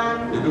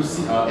pelabuhan. they build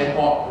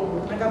airport,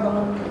 Mereka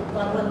bangun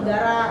pelabuhan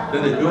udara.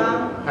 then they build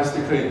terbang.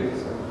 high-speed train.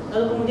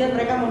 Lalu kemudian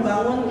mereka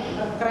membangun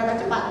kereta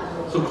cepat.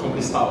 So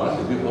communist style, right?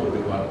 They build all the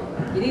big one.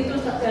 Jadi itu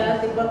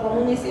tipe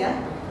komunis ya.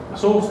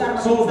 So Besar,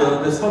 so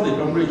besar. that's how they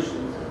become rich.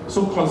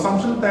 So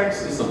consumption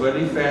tax is a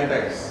very fair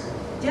tax.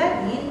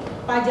 Jadi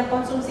pajak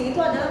konsumsi itu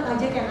adalah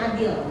pajak yang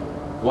adil.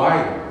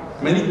 Why?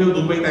 Many people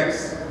don't pay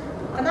tax,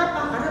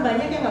 Kenapa? Karena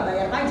banyak yang nggak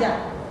bayar pajak.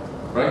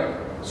 right?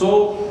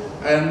 So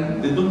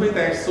and they don't pay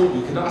tax, so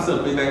you cannot ask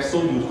them to pay tax,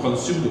 so you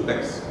consume the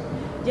tax.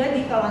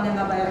 Jadi kalau Anda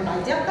nggak bayar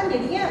pajak kan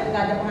jadinya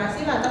nggak ada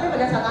penghasilan. Tapi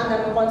pada saat Anda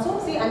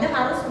mengkonsumsi, Anda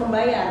harus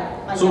membayar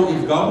pajak. So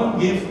if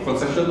government give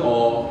concession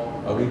or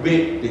a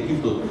rebate, they give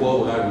to the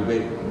poor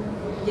rebate.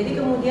 Jadi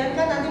kemudian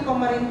kan nanti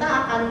pemerintah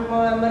akan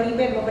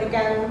meribet,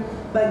 memberikan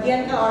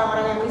bagian ke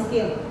orang-orang yang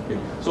miskin. Okay.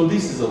 So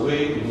this is a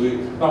way to do it.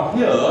 Now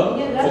here,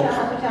 Ini adalah salah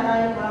satu cara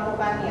yang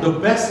melakukannya. the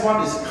best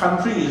one is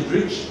country is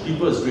rich,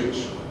 people is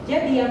rich.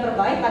 Jadi yang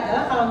terbaik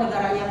adalah kalau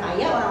negaranya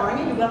kaya,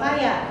 orang-orangnya juga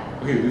kaya.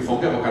 Okay, we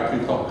forget about country,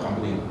 we talk about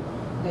company.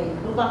 Oke,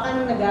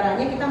 lupakan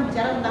negaranya, kita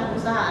bicara tentang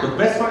perusahaan. The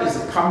best one is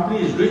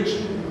company is rich,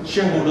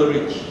 shareholder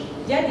rich.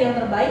 Jadi yang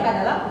terbaik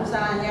adalah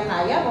perusahaannya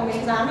kaya,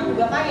 pemilik sahamnya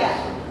juga kaya.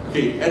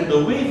 Okay, and the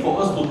way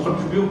for us to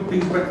contribute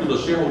things back to the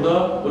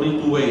shareholder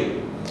only two way.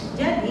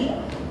 Jadi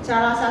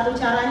salah satu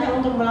caranya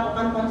untuk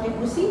melakukan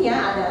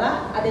kontribusinya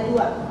adalah ada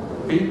dua.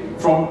 Okay,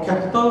 from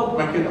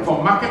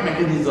market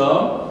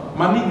mechanism,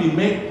 money we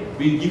make,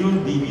 we give you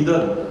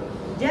dividend.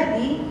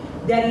 Jadi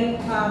dari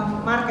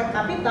market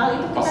capital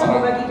itu kita Pasaran.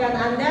 membagikan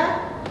Anda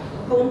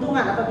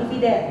keuntungan atau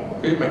dividen.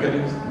 Okay,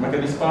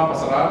 mekanisme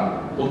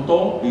pasaran,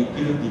 untung, we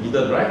give you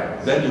dividend, right?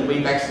 Then you pay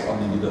tax on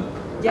dividend.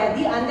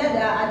 Jadi Anda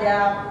ada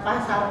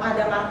pasar,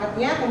 ada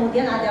marketnya,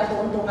 kemudian ada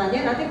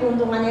keuntungannya. Nanti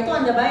keuntungannya itu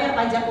Anda bayar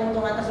pajak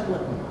keuntungan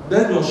tersebut.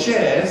 Then your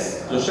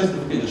shares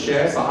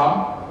saham,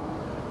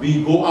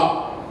 we go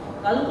up,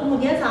 Lalu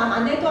kemudian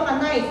saham Anda itu akan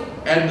naik.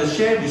 and the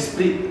share we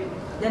split,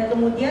 Dan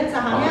kemudian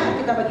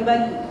sahamnya kita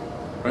bagi-bagi.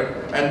 right?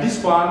 And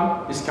this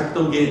one is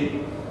capital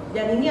gain,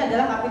 Dan ini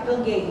adalah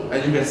capital gain. and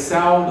you can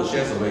sell the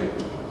shares away.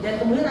 Dan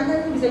kemudian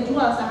Anda bisa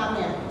jual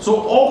sahamnya.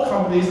 So all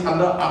companies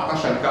under Akta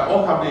Syarikat,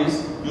 all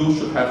companies, you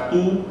should have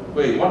two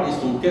ways. One is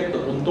to get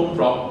the untung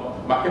from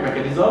market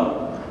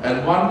mechanism,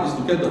 and one is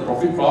to get the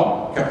profit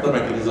from capital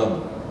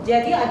mechanism.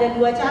 Jadi ada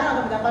dua cara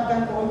untuk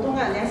mendapatkan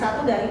keuntungan. Yang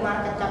satu dari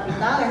market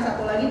capital, yang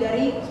satu lagi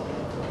dari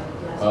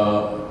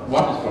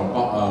One is from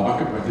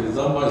market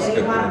mechanism, one is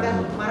dari capital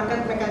mechanism.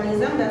 market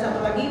mechanism, dan satu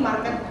lagi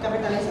market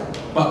capitalism.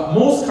 But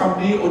most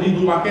company only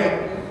do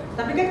market,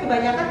 Tapi kan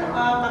kebanyakan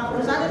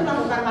perusahaan itu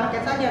melakukan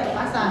market saja atau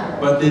pasar.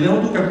 but they never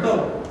do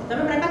capital.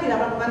 Tapi mereka tidak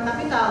melakukan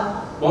kapital.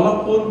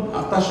 Walaupun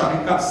Akta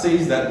Syarikat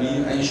says that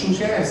we issue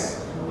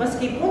shares.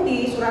 Meskipun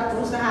di surat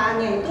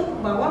perusahaannya itu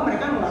bahwa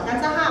mereka mengeluarkan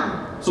saham.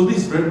 So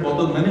this is very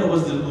important. Many of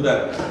us didn't do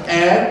that.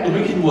 And to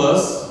make it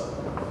worse,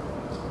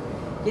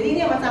 Jadi ini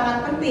amat sangat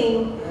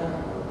penting.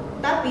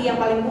 Tapi yang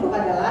paling buruk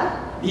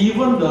adalah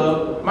even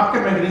the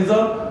market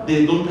mechanism,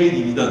 they don't pay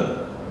dividend.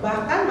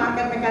 bahkan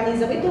market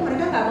mechanism itu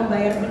mereka nggak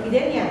membayar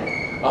dividennya.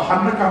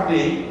 100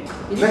 company,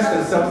 less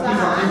than 70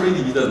 company pay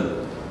dividend.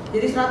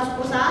 Jadi 100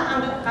 perusahaan,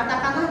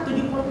 katakanlah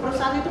 70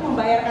 perusahaan itu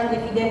membayarkan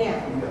dividennya.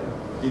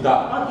 Tidak.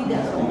 Oh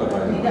tidak, Tidak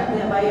bayar.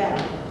 tidak bayar.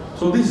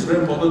 So this is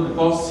very important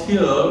because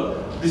here,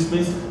 this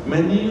means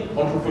many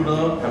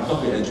entrepreneurs have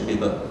not been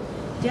educated.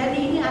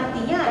 Jadi ini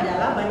artinya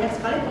adalah banyak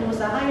sekali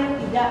pengusaha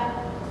yang tidak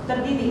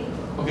terdidik.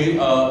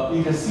 Okay,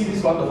 you can see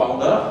this one, the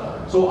founder.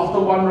 So after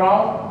one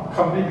round,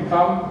 company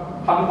become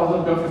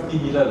 100,000 become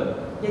 50 million.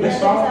 Jadi Next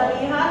Anda bisa round,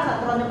 lihat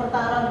satu ronde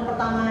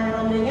pertama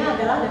rondenya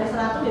adalah dari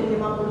 100 jadi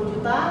 50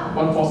 juta.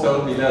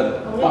 147 million.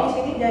 Kemudian di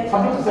sini dari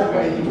 100%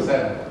 become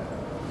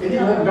 80%.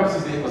 80% become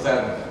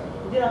 68%.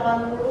 Jadi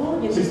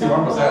 80 jadi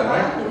 61%,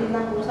 right? jadi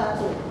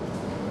 61.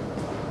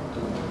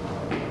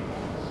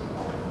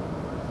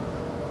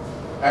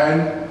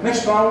 And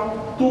next round,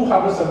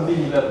 270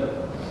 million.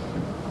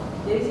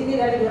 Jadi sini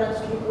dari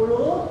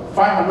 270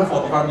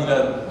 545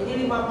 million. jadi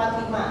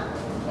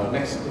 545.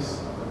 Next please.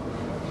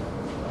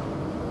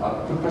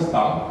 Press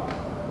down.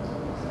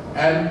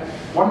 And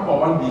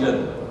 1.1 billion.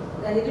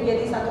 Dan itu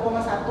jadi 1,1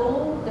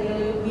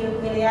 triliun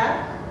miliar.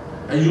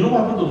 And you know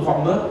what happened to the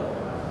founder?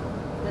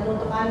 Dan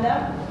untuk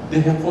Anda, They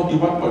have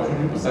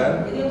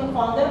 41.33%. jadi untuk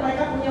founder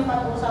mereka punya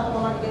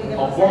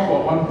Of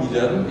 41,33%. 1.1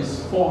 billion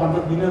is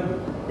 400 million.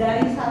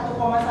 Dari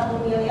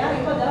 1,1 miliar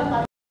itu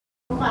adalah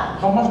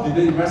 44. How much did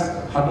they invest?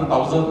 100,000.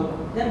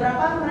 Dan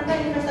berapa mereka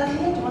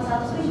investasinya cuma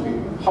 100 ribu.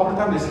 How many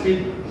times they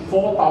spent?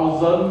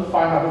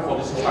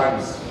 4,546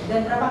 times.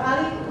 Dan berapa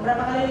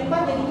kali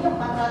lipat jadinya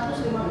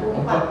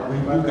 454.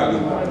 4,000 kali.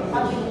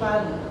 4.000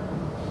 kali.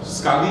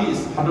 Sekali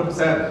is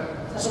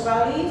 100%. Satu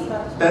kali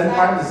 100%. 10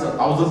 times is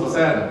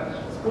 1,000%.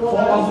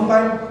 4,000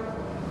 times.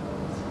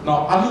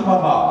 Now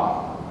Alibaba,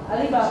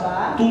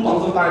 Alibaba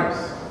 2,000 times.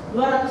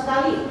 200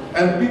 kali.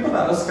 And people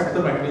that are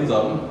capital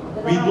mechanism,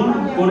 we don't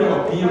worry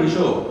about P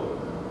ratio.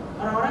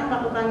 Orang-orang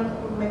melakukan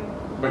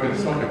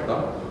Mechanism capital.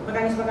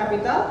 mekanisme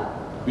kapital,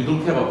 We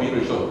don't care about P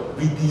ratio.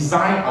 We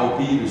design our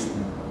P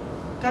ratio.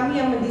 kami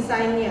yang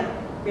mendesainnya,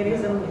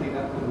 perismnya.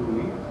 Tidak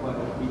peduli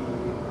pada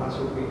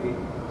masuk PP.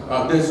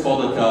 That's for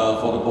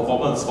the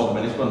performance, for the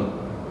management.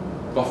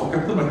 But for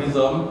capital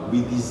mechanism,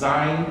 we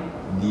design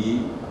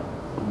the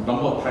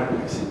number of time to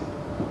exit.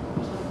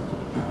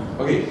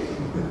 Okay.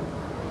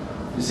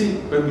 You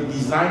see, when we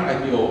design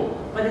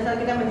IPO, Pada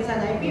saat kita mendesain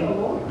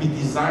IPO, we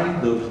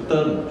design the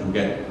return to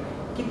get.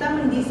 kita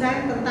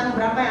mendesain tentang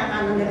berapa yang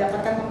akan Anda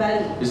dapatkan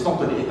kembali. It's not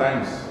 38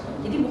 times.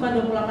 Jadi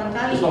bukan 28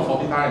 kali, It's not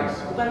 40 times.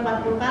 bukan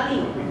 40 kali.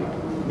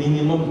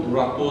 Minimum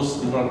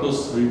 200,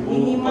 500, 1000,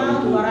 Minimal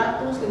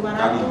 4000.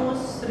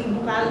 200,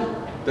 500, 1000 kali.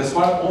 That's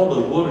why all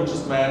the world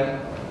richest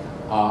men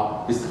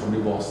are is the company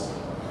boss.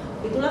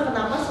 Itulah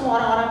kenapa semua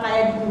orang-orang kaya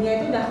di dunia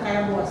itu udah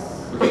kaya bos.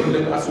 Okay,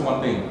 let me ask you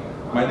one thing.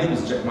 My name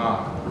is Jack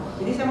Ma.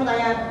 Jadi saya mau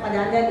tanya pada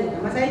Anda nih,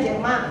 nama saya Jack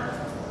Ma.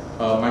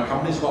 My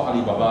company is called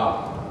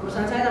Alibaba.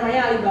 Perusahaan saya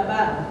namanya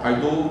Alibaba. I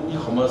do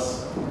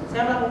e-commerce.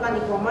 Saya melakukan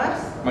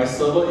e-commerce. My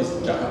server is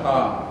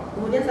Jakarta.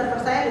 Kemudian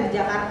server saya ada di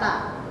Jakarta.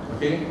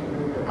 Okay,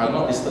 I'm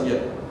not listed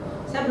yet.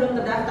 Saya belum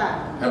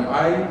terdaftar. Am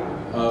I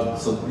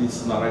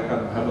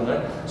disenaraikan? Haven't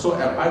I? So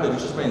am I the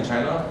richest man in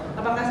China?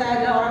 Apakah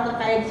saya adalah orang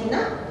terkaya di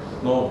Cina?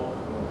 No.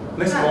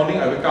 Next morning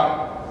I wake up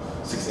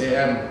 6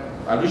 a.m.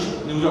 I reach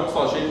New York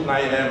Stock Exchange 9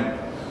 a.m.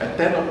 At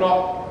 10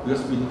 o'clock,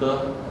 because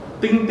winter,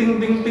 ting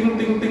ting ting ting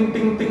ting ting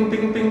ting ting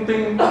ting ting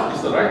ting.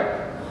 Is that right?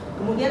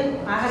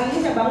 Kemudian hari ini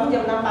saya bangun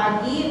jam 6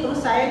 pagi, terus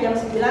saya jam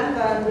 9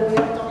 ke New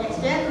York Stock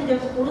Exchange, terus jam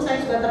 10 saya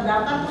sudah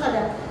terdaftar, terus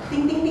ada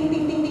ting ting ting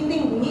ting ting ting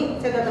ting bunyi,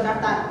 saya sudah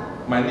terdaftar.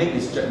 My name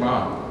is Jack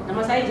Ma.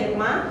 Nama saya Jack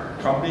Ma,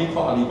 Company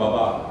called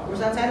Alibaba.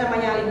 perusahaan saya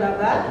namanya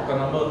Alibaba. Bukan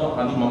nama, not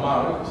Ali Mama,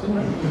 right?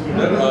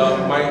 Then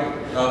my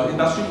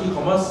industry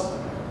e-commerce.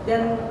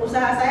 Dan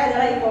usaha saya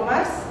adalah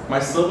e-commerce.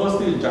 My server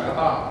still in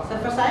Jakarta.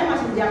 Server saya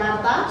masih di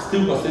Jakarta,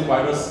 Still got same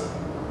virus.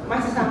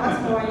 masih sama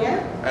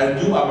semuanya.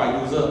 And you are my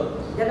user.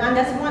 Dan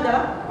Anda semua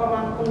adalah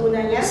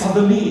penggunanya.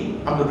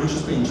 Suddenly, I'm the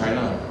richest man in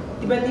China.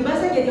 Tiba-tiba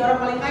saya jadi orang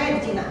paling kaya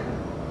di Cina.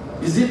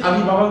 Is it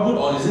Alibaba good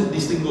or is it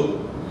listing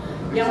good?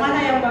 Yang mana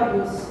yang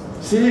bagus?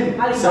 Same.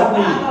 Sell Alibaba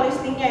me. atau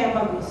listingnya yang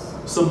bagus?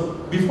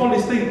 So before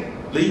listing,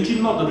 Lei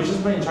Jun not the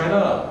richest man in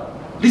China.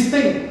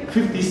 Listing,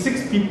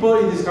 56 people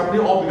in this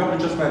company all become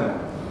richest man.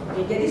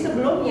 Oke, jadi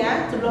sebelum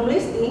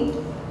listing,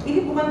 ini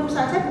bukan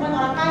perusahaan saya, bukan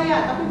orang kaya,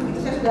 tapi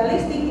begitu saya sudah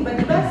listing,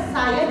 tiba-tiba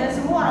saya dan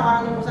semua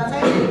orang-orang di perusahaan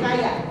saya jadi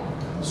kaya.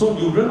 So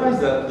you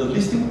realize that the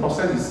listing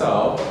process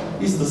itself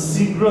is the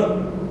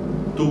secret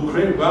to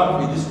create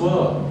wealth in this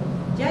world.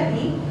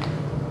 Jadi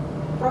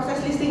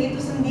proses listing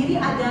itu sendiri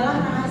adalah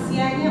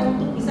rahasianya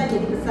untuk bisa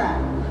jadi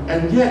besar.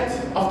 And yet,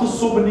 after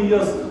so many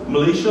years,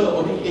 Malaysia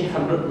only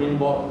 800 main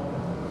board.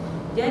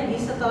 Jadi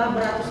setelah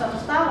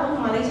beratus-ratus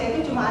tahun, Malaysia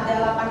itu cuma ada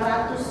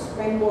 800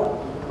 main board.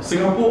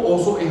 Singapore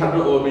also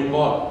 800 over main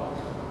board.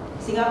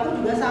 Singapura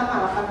juga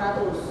sama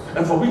 800.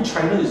 And for me,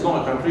 China is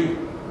not a country.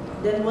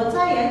 Dan buat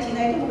saya,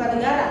 Cina itu bukan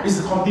negara.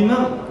 It's a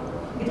continent.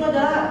 Itu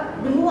adalah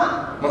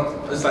benua.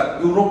 But it's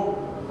like Europe,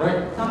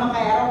 right? Sama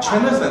kayak Eropa.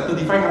 China is like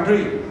 35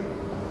 country.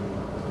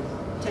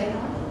 China.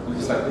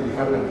 It's like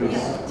 35 countries.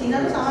 Iya, Cina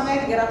tuh sama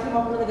kayak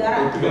 350 negara.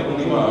 35.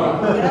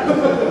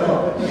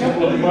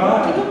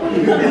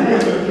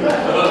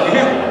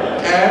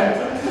 350. And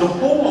the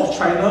whole of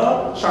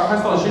China, Shanghai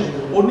Stock Exchange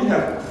only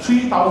have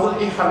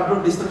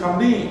 3,800 listed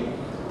company.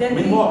 Dan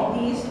Mean what?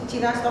 di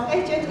China Stock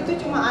Exchange itu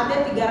cuma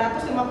ada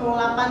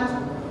 358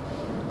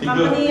 Tiga-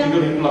 company yang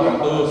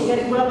 3.800.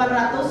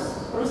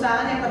 3.800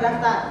 perusahaan yang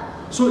terdaftar.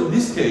 So in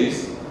this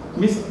case,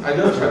 means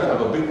either China have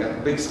a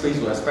big space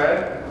to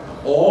expand,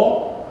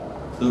 or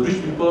the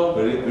rich people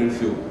very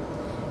few.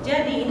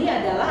 Jadi ini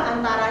adalah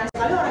antara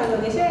sekali orang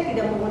Indonesia yang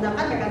tidak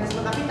menggunakan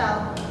mekanisme kapital.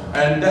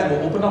 And that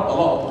will open up a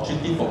lot of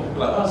opportunity for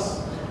people like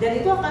us. Dan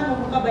itu akan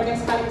membuka banyak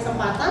sekali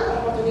kesempatan,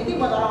 opportunity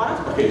buat orang-orang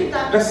seperti Okay, kita.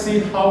 let's see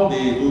how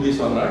they do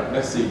this one, right?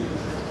 Let's see.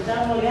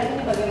 Kita mau lihat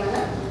ini bagaimana.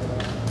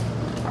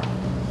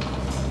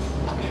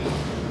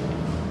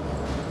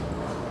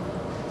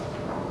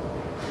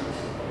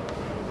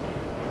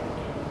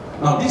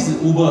 Now this is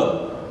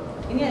Uber.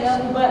 Ini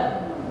adalah Uber.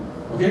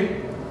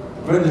 Okay,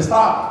 when they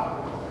start,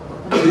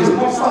 they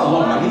start a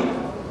lot of money.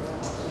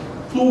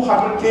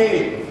 200K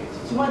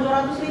Cuma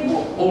 200.000.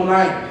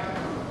 overnight.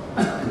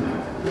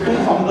 Two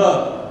founder.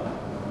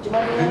 Cuma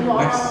dengan dua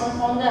Next. orang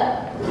founder.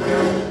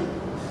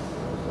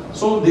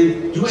 So the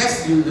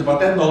US is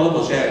about $10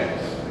 per share.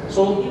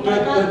 So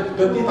 20,000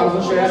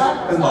 shares,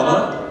 $10.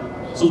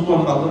 So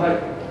 200,000, right?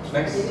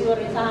 Next. Jadi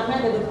dari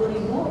sahamnya ada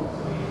 20.000.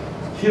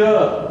 Here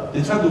they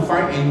try to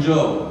find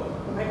angel,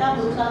 Mereka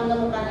berusaha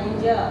menemukan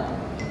angel.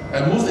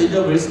 and most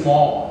angel very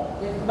small.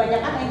 Dan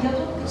kebanyakan angel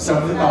tuh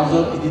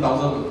 70,000,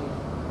 80,000.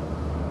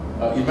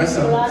 Invest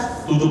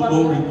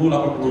 70,000, 80,000.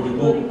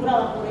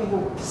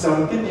 80.000.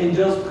 17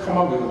 angels come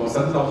up with about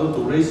 7,000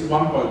 to raise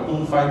 1.25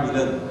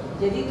 million.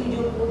 Jadi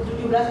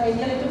 17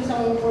 angel itu bisa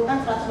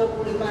mengumpulkan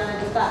 125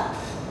 juta.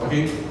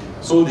 Okay,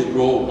 so they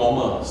grow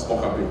normal, small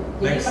company.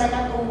 Jadi Next.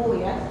 mereka tumbuh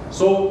ya.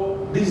 So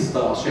this is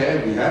the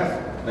share we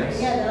have. Next.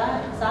 Ini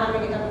adalah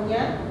saham yang kita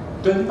punya.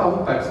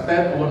 20,000 times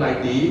 10 over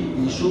 90,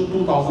 we issue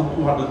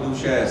 2,200 new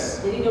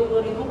shares. Jadi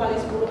 20.000 kali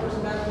 10 per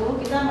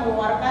 90 kita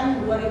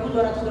mengeluarkan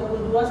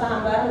 2.222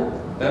 saham baru.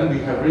 Then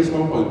we have raised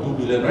 1.2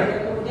 billion, right?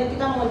 Dan kemudian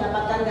kita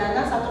mendapatkan dana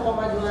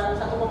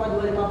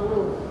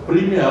 1,250.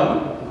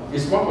 Premium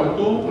is 1.2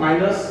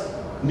 minus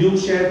new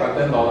share by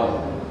 $10.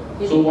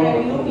 Jadi So 1.2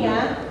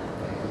 premiumnya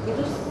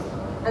itu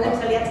Anda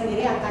bisa lihat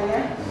sendiri angkanya.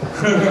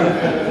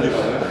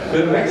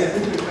 Then next.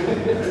 This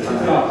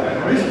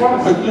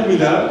 1.2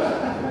 billion,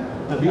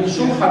 we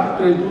issue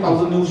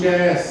 122,000 new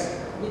shares.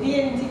 Jadi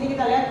yang di sini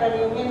kita lihat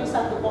premiumnya itu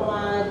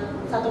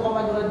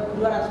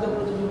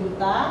 1,227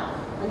 juta.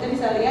 Anda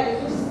bisa lihat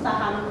itu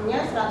sahamnya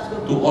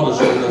 120 To all the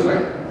shareholders,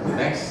 right?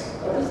 Next.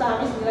 Itu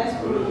sahamnya senilai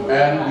 10 juta.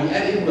 And we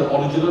add in the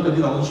original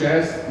 20,000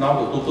 shares,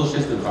 now the total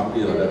shares to the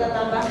company. Jadi Like kita that.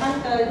 tambahkan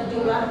ke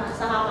jumlah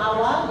saham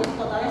awal, jadi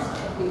totalnya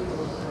seperti itu.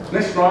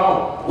 Next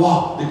round,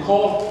 wow, they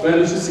call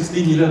valuation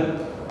 60 million.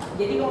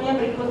 Jadi kemudian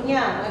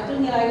berikutnya, itu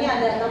nilainya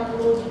ada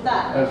 60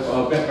 juta. Back.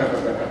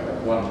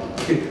 One.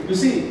 Okay, you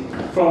see,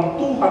 from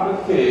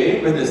 200K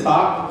when they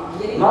start,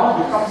 now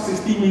become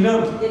 60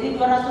 million. Jadi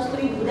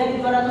 200.000, dari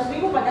 200.000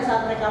 pada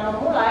saat mereka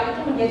memulai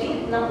itu menjadi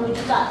 60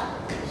 juta.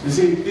 You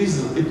see, this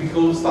is a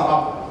typical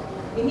startup.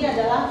 Ini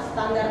adalah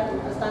standar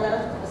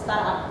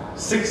startup.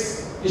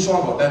 Each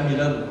one got 10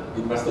 million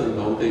invested in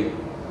the whole thing.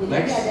 Jadi ini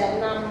Next. ada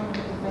 6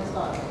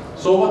 investor.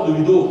 So what do?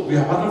 We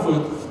have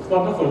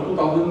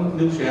 142,000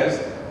 new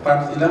shares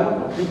times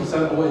 11.3%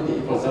 over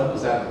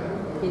 88%.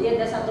 Jadi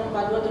ada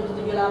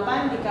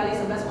 142.778 dikali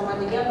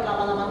 11,3 per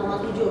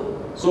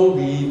 88,7. So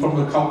from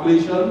the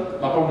calculation,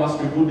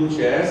 18,000 new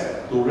shares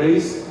to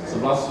raise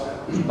 11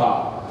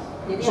 juta.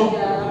 Jadi So-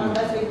 ada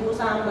 18.000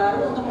 saham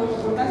baru untuk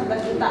mengumpulkan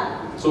 11 juta.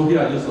 So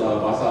here I use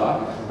bahasa.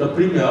 The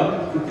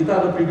premium,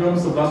 kita ada premium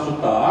 11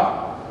 juta,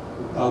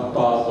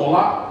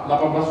 tolak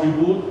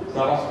 18.000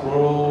 dalam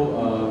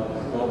 10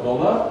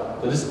 dolar,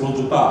 jadi 10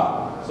 juta.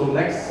 So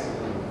next.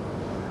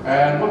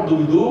 And what do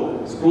we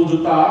do? 10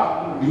 juta,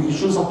 we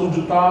issue 1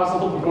 juta,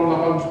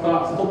 1,8 juta,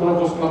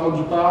 1,08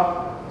 juta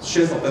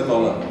shares of $10.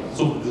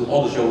 So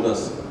all the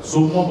shareholders.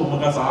 Semua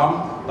pemegang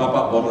saham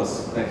dapat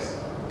bonus. Next.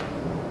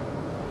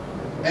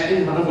 Add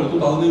in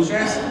 142,000 new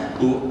shares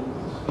to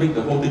make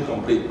the whole thing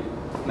complete.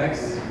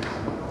 Next.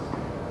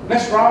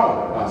 Next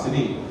round.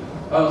 Sini.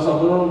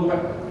 So look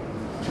back.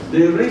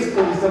 They raised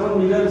 27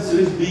 million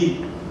Series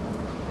B.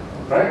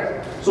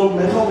 Right? So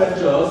Menlo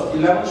Ventures,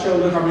 11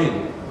 shareholders come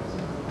in.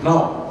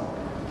 Now,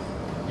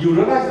 you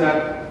realize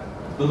that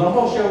the number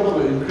of shareholders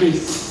will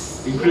increase.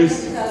 Kita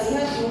bisa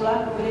lihat jumlah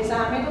pemilik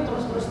sahamnya itu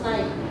terus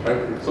naik.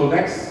 Right? So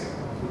next.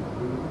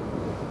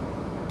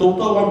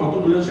 Total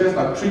 1.2 million shares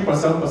at 3%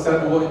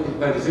 over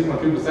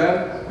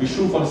 96.3%. We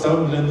issue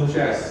 47 million new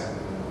shares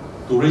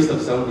to raise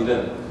 37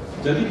 million.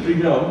 Jadi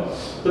premium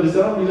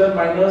 37 million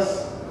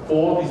minus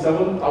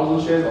 47,000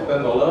 shares of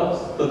 $10,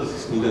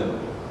 36 million.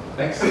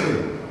 Next.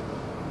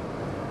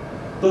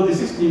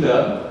 36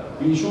 million,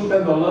 we issue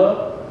 $10,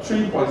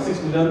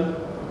 3.6 million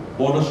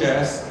bonus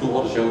shares to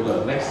all the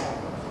shareholders. Next.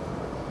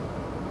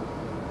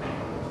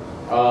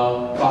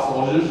 Plus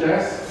original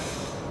shares.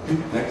 Okay,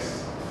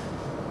 next.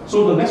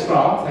 So the next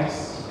round,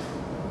 next.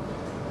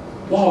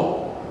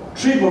 Wow,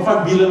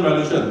 3.5 billion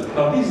valuation.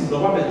 Now this is the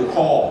one that you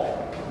call,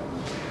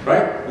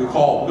 right? You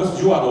call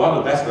because you are the one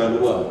the best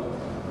valuer.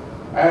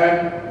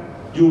 And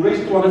you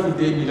raise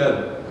 258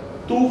 million.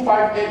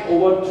 258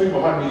 over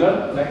 3.5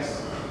 million.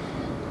 Next.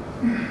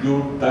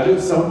 You dilute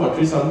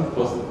 7.37%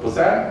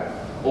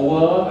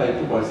 over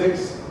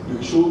 92.6. You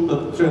issue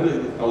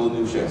 380,000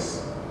 new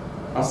shares.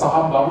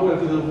 Saham baru yang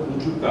kita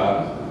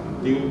wujudkan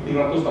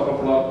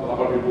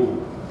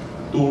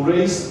 388,000 to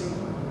raise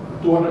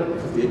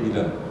 258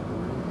 million.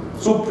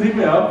 So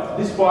premium,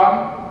 this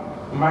one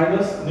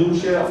minus new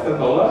share of $10,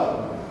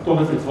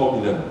 254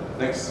 million.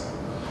 Next.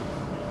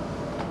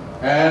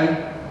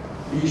 And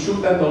we issue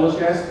 $10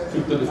 shares,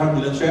 25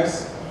 million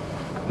shares.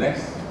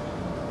 Next.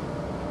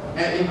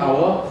 And in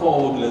our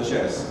 4 million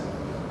shares.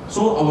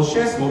 So our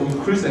shares will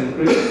increase and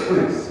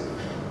increase.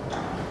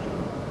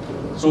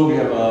 So we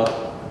have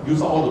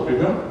used all the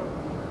premium.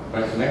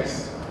 Right,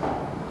 next.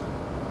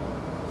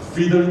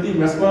 Fidelity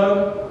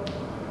investment,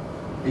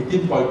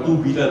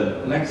 18.2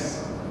 billion.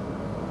 Next.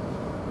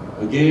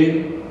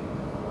 Again.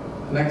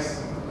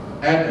 Next.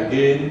 And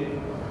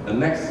again.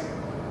 And next.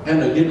 And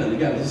again and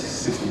again. This is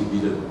 16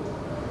 billion.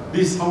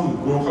 This is how we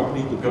grow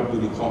company to become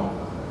unicorn.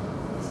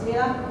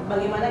 Bismillah,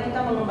 bagaimana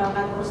kita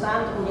mengembangkan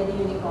perusahaan untuk menjadi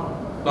unicorn?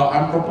 Now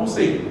I'm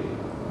proposing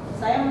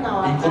Saya in Kota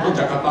menawarkan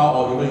Jakarta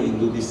or even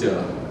in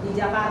Indonesia, di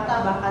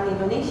Jakarta bahkan di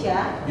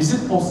Indonesia, is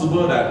it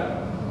possible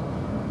that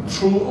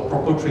through a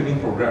proper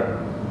training program,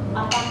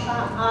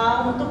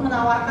 apakah untuk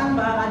menawarkan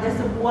bahwa ada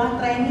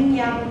sebuah training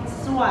yang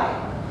sesuai,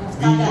 yang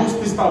we standar. use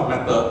this type of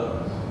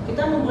method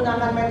Kita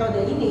menggunakan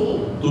metode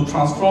ini to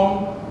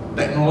transform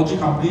technology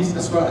companies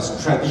as well as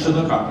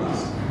traditional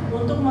companies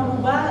untuk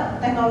merubah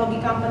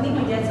teknologi company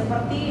menjadi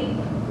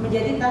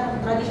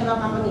traditional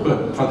company.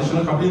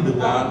 traditional company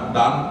dengan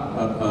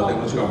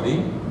technology company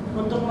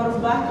Untuk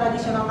merubah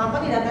traditional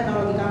company dan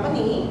teknologi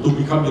company to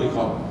become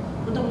unicorn.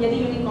 untuk menjadi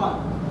unicorn.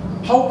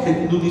 How can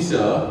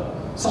Indonesia,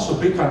 such a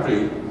big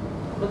country,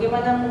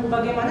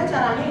 Bagaimana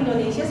caranya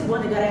Indonesia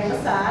sebuah negara yang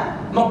besar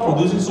not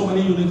producing so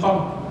many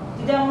unicorn?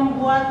 tidak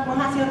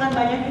menghasilkan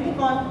banyak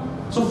unicorn?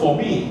 So for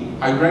me,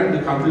 I rank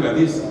the country like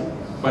this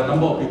by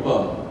number of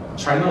people.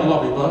 China a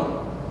lot of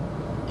people,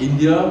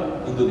 India,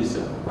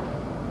 Indonesia.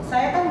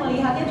 Saya kan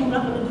melihatnya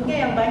jumlah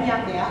penduduknya yang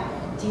banyak ya,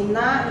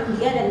 Cina,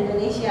 India, dan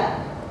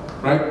Indonesia.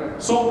 Right?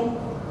 So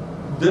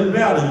then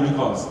where are the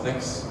unicorns?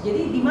 Next.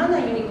 Jadi di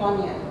mana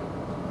unicornnya?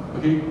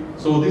 Okay,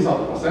 so these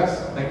are the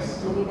process.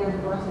 Next. Jadi dari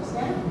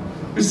prosesnya.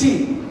 You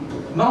see,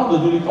 now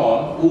the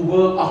unicorn,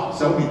 Uber,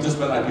 Xiaomi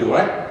just went IPO,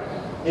 right?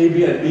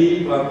 Airbnb,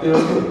 Palantir,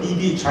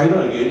 DiDi,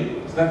 China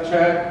again,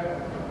 Snapchat,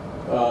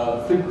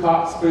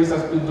 Flipkart,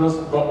 SpaceX,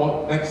 Pinterest,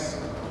 Dropbox. Next.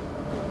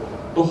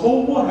 The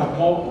whole world have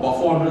about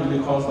 400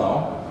 unicorns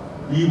now.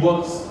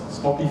 WeWorks,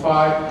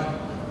 Spotify.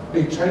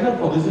 Hey, China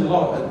producing a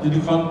lot of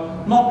unicorn,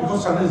 not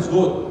because China is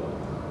good.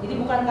 Jadi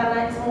bukan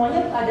karena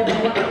semuanya ada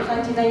banyak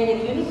perusahaan Cina yang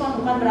jadi unicorn,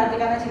 bukan berarti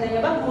karena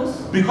Cinanya bagus.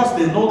 Because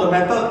they know the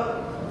method.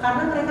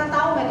 Karena mereka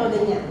tahu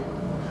metodenya.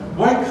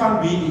 Why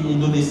can't we in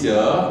Indonesia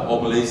or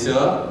Malaysia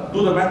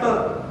do the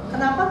method?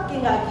 Kenapa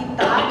nggak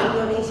kita di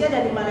Indonesia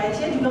dan di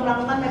Malaysia juga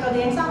melakukan metode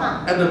yang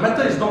sama? And the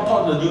method is not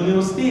taught in the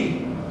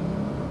university.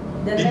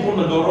 Dan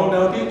Diponegoro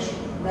never teach.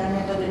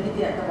 metode ini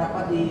tidak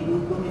terdapat di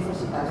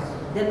universitas.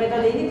 Dan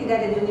metode ini tidak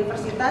ada di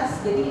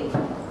universitas, jadi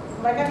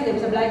mereka tidak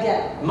bisa belajar.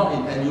 Not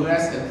in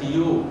NUS,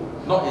 NTU,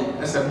 not in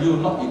SMU,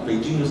 not in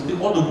Beijing University.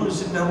 All the good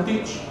universities never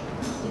teach.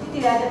 Jadi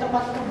tidak ada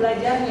tempat untuk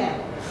belajarnya.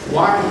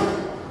 Why?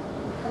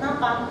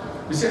 Kenapa?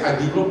 You say I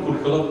develop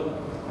curriculum.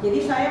 Jadi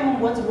saya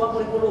membuat sebuah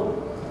kurikulum.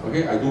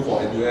 Okay, I do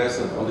for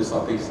NUS and all these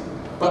other things.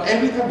 But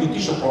every time you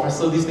teach a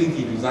professor this thing,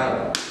 he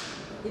resign.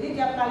 Jadi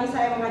tiap kali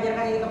saya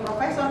mengajarkan ini ke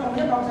profesor,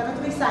 kemudian profesor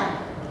itu resign.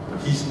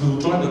 He will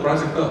join the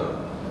private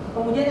sector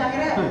Kemudian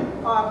akhirnya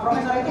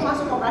profesor itu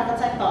masuk ke private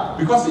sector.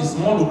 because it's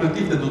more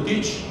lucrative than to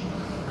teach.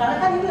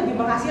 Karena kan ini lebih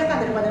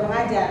menghasilkan daripada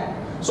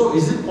mengajar. So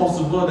is it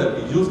possible that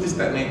we use this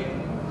technique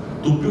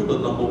to build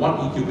the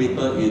 #1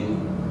 incubator in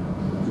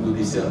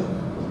Indonesia?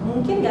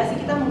 Mungkin nggak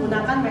sih kita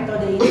menggunakan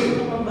metode ini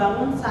untuk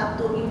membangun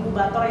satu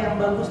inkubator yang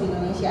bagus di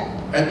Indonesia?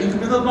 And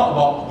incubator not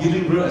about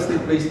giving real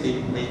estate place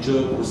in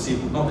major kursi,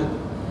 not it.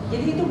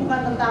 Jadi itu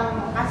bukan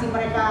tentang kasih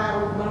mereka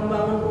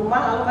membangun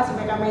rumah lalu kasih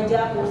mereka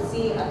meja,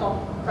 kursi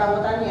atau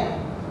perabotannya.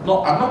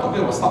 No, I'm not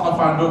talking about startup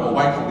 500 or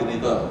Y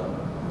Combinator.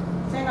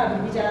 Saya nggak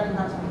berbicara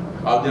tentang itu.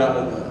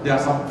 There are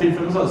some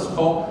famous ones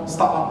called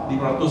startup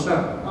 500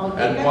 kan, Okay,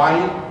 and kan? Y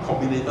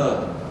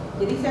Combinator.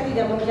 Jadi saya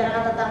tidak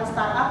membicarakan tentang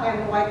startup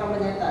and Y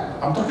Combinator.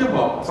 I'm talking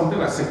about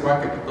something like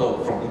Sequoia Capital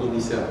from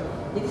Indonesia.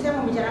 Jadi saya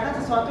membicarakan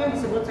sesuatu yang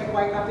disebut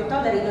Sequoia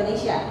Capital dari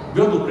Indonesia.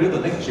 We want to create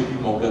the next JP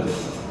Morgan.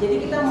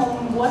 Jadi kita mau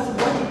membuat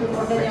sebuah JP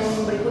Morgan yang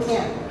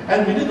berikutnya.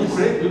 And we need to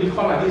create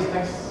unicorn like this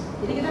next.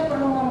 Jadi kita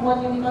perlu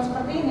membuat unicorn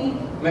seperti ini.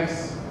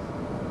 Next.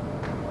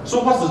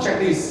 So what's the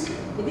checklist?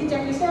 Jadi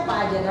checklistnya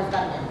apa aja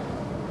daftarnya?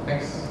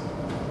 Next.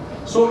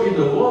 So in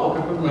the world of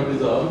capital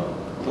mechanism,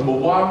 number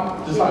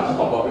one, just like I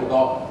talked about it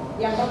now,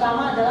 Yang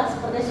pertama adalah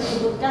seperti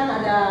disebutkan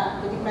ada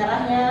titik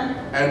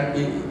merahnya. and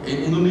in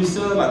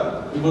Indonesia,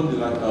 like even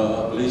in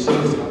Malaysia,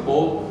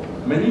 Singapore,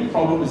 many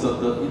problems is that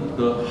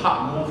the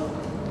hard move.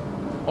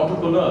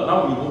 Entrepreneur,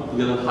 now we move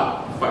together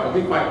hard, fight,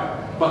 okay, fight.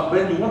 But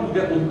when you want to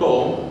get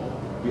untung,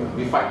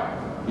 we fight,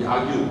 we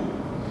argue.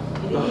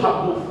 The hard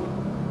move.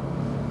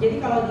 Jadi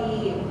kalau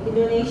di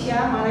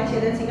Indonesia, Malaysia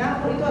dan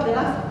Singapura itu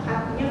adalah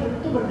hatinya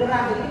itu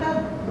bergerak, jadi kita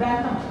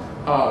berantem.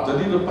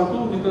 Jadi lepas tu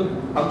kita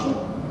hancur.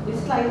 Jadi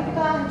setelah itu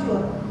kita hancur.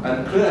 And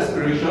clear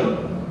aspiration,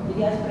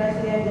 Jadi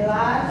aspirasi yang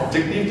jelas.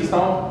 objective just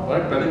now,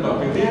 right? Planning about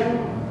objective. Dan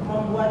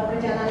membuat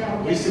perencanaan yang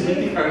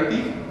Visibility, objektif.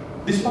 clarity.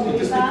 This one you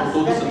just take Kualitas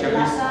photo, dan this is a checklist.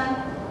 kejelasan.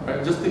 Right?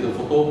 Just take a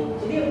photo.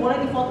 Jadi boleh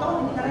difoto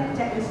nanti karena ini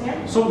checklistnya.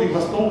 So we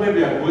must know where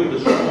we are going to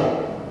show more.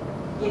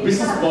 Jadi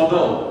Business kita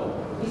model.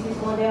 Bisnis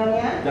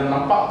modelnya. Yang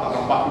nampak tak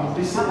nampak,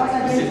 implicit, Apa saja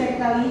yang explicit. bisa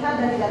kita lihat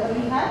dan tidak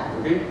terlihat.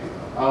 Okay.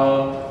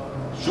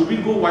 Should we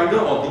go wider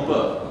or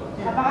deeper?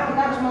 Apakah kita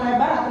harus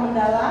melebar atau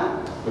mendalam?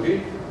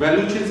 Okay.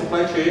 Value chain,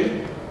 supply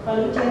chain.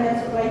 Value chain dan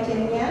supply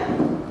chain-nya.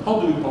 How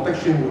do we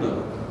protect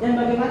shareholder? Dan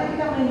bagaimana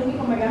kita melindungi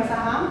pemegang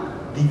saham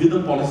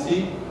Dividend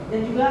policy. dan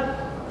juga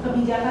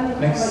kebijakan untuk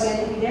Next. pembagian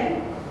dividen,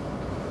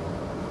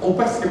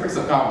 OPEX, CAPEX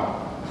account.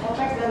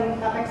 OPEX dan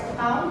CAPEX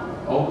account,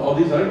 All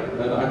these, right?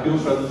 And the IPO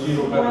strategy,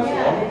 roadmap, and semuanya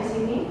so on. ada di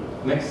sini.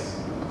 Next.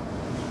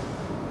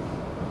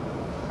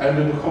 And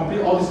we will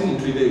complete all these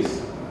things in 3 days.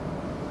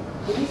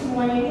 Jadi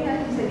semuanya ini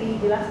nanti bisa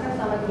dijelaskan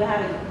selama 3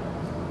 hari.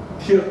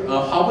 Here,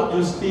 Harvard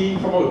University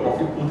come up with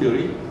profit pool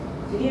theory,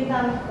 Jadi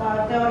tentang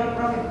teori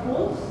profit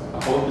pools.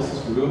 Harvard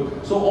Business Review.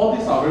 So all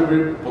these are very,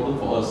 very important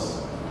for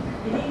us.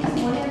 Jadi ini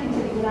semuanya nanti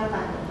bisa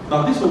digunakan. Now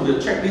this will be a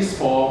checklist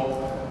for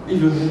if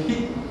you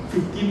hit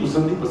 50 to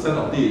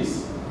 70% of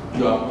this,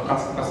 you are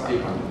class A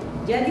money.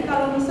 Jadi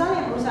kalau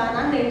misalnya perusahaan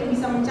Anda itu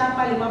bisa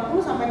mencapai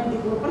 50 sampai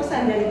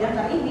 70% dari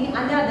daftar ini,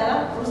 Anda adalah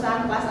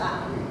perusahaan kelas A.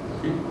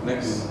 Okay,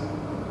 next.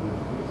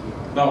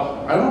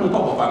 Now I want to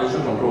talk about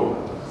financial control.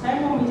 Saya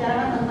mau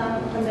membicarakan tentang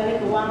kendali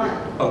keuangan.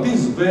 Now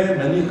this is where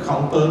many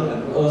accountant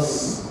and us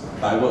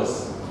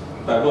diverge.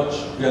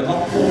 We are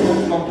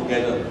not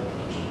together.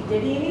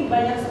 Jadi ini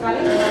banyak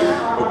sekali di mana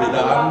orang-orang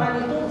Perbedaan. keuangan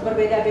itu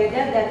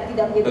berbeda-beda dan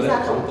tidak menjadi Dari satu.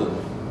 accountant.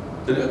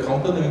 Jadi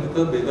accountant dengan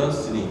kita beda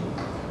sini.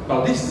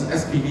 Now this is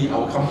SPV,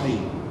 our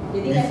company.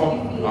 Jadi SPV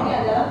ini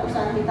adalah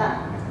perusahaan kita.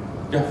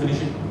 Yeah,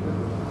 finish it.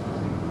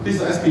 This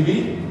is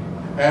SPV,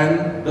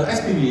 and the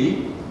SPV.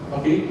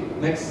 Okay,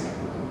 next.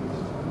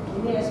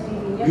 Ini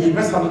SPV-nya. We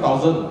invest 100,000.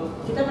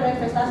 Kita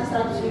berinvestasi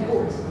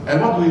 100.000. And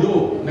what do we do?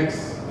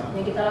 Next.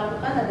 Yang kita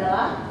lakukan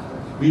adalah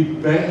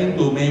We bank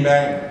into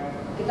Maybank.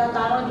 kita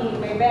taruh di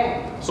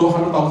Maybank. So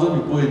 100,000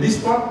 we put in.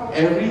 This one,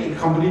 every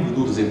company will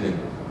do the same thing.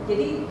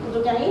 Jadi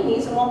untuk yang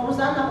ini semua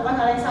perusahaan melakukan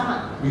hal yang sama.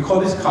 We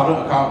call this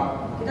current account.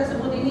 Kita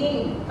sebut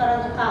ini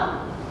current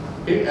account.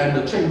 Okay, and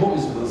the checkbook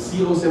is the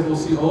CEO, CFO,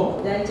 CO.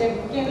 Dan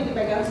checkbooknya itu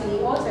dipegang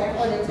CEO,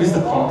 CFO dan This is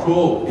the COO.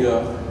 control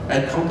here,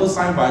 and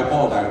countersigned by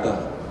board of director.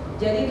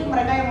 Jadi itu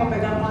mereka yang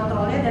memegang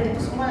kontrolnya dan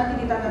itu semua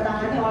nanti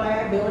ditandatangani oleh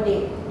BOD.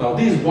 Now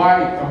this is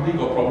why company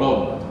got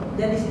problem,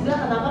 Dan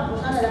disinilah kenapa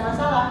perusahaan ada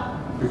masalah.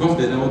 because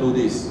they never do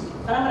this.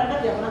 Karena mereka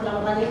tidak pernah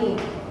melakukan ini.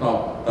 Now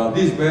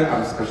this is where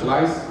I'm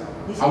specialized.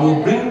 I will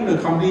bring the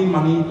company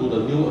money to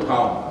the new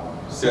account,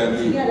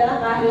 Ini CNE. adalah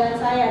keahlian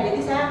saya. Jadi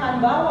saya akan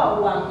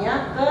bawa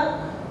uangnya ke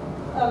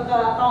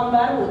account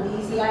baru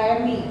di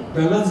CIMB.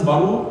 Balance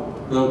baru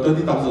the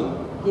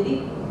 20,000. Jadi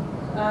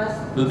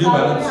The new saldonya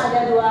balance.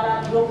 ada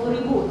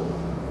 220.000.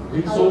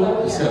 Okay, so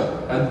it's here,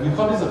 and we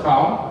call this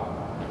account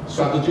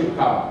strategic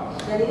account.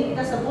 Dan ini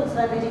kita sebut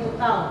strategic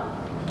account.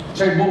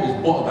 Checkbook is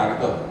board of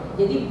director.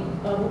 Jadi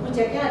buku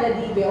ceknya ada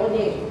di BOD.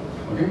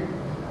 Okay.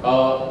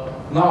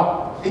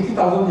 Now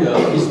 80,000 here,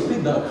 we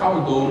split the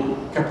account into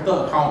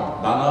capital account,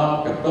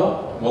 dana, capital,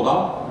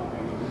 modal,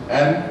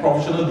 and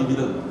professional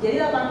dividend. Jadi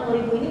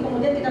 80.000 ini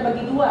kemudian kita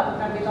bagi dua,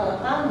 capital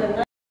account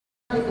dengan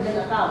dividend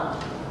account.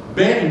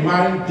 Bear in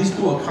mind, these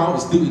two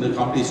accounts is still in the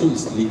company, so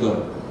it's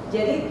legal.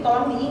 Jadi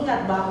tolong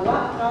diingat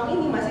bahwa account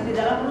ini masih di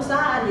dalam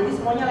perusahaan, jadi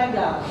semuanya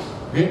legal.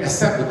 Okay,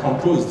 except the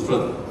control is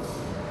different.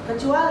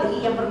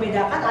 Kecuali yang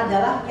membedakan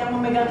adalah yang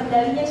memegang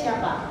kendalinya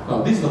siapa. Now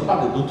this is the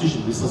part that don't teach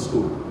in business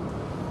school.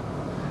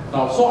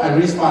 Now, so I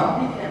raise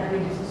fund.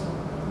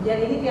 Dan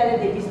ini tiada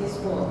di business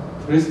school.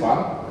 Raise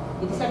fund.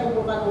 Jadi saya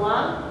kumpulkan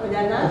uang ke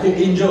dana, Okay,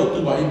 angel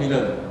 2.8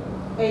 million.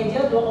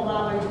 angel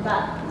 2,8 juta,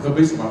 Okay,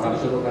 based on my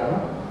financial program.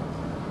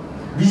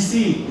 VC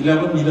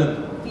 11 million.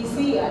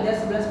 VC ada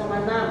 11,6,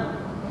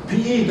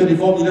 PE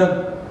 24 million.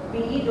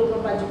 PE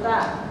 24 juta,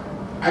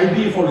 IB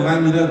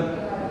 49 million.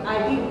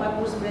 IB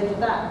 49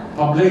 juta,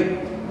 Public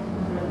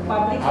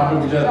public 100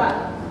 100 million. juta.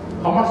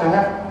 How much I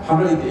have?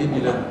 188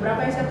 million.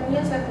 Berapa yang saya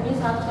punya? Saya punya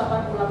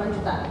 188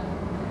 juta.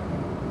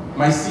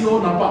 My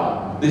CEO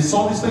nampak, they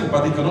saw this thing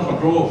but they cannot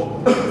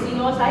control.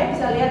 CEO saya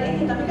bisa lihat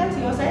ini, tapi kan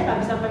CEO saya nggak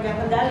bisa pegang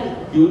kendali.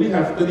 You only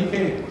have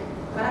 30K.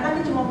 Karena kan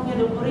dia cuma punya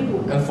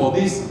 20.000. And for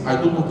this, I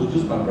don't have to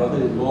use my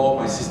brother-in-law,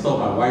 my sister,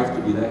 my wife to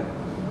be there.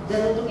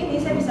 Dan untuk ini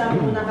saya bisa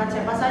menggunakan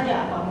siapa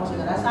saja, apa mau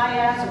saudara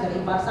saya, saudara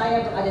ipar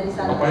saya untuk ada di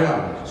sana. Apa ya?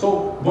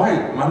 So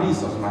why money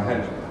is in my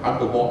hand?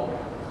 I'm the boss.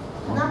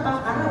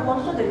 Kenapa? Karena uang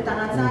itu ada di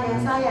tangan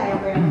saya yang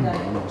pegang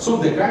kendali. So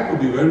the guy could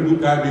be very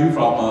good guy, maybe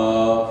from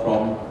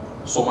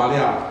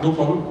Somalia, no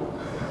problem.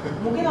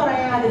 Mungkin orang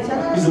yang ada di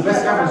sana He's the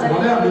best guy from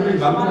Somalia,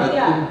 maybe London,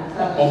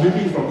 or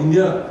maybe from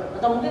India.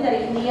 Atau mungkin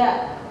dari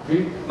India.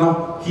 Okay.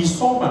 Now he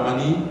saw my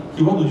money,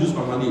 he want to use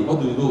my money. What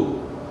do you do?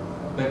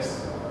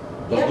 Next.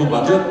 Dia Do melihat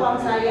budget. uang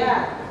saya,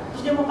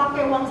 terus dia mau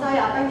pakai uang saya,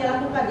 apa yang dia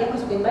lakukan? Dia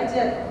masukin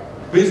budget.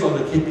 Based on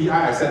the KPI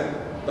I said,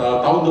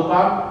 tahun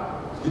depan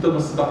kita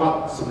mesti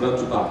dapat 9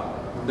 juta.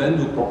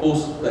 Then you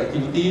propose the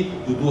activity,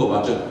 you do a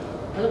budget.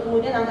 Lalu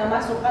kemudian Anda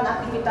masukkan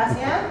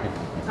aktivitasnya,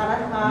 karena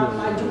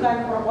mengajukan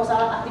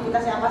proposal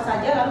aktivitasnya apa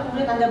saja, lalu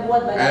kemudian Anda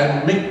buat budget. And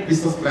make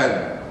business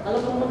plan. Lalu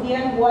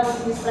kemudian buat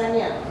bisnis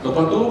plan-nya.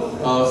 Lepas tu,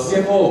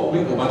 CFO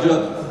make a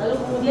budget. Lalu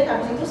kemudian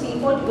habis itu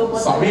CEO juga buat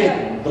budget. Submit,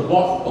 the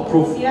board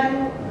approve. Kemudian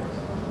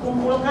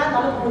kumpulkan,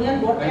 lalu kemudian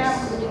board-nya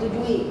Next.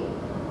 menyetujui.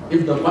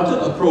 If the budget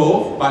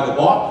approved by the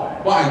board,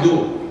 what I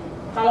do?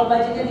 Kalau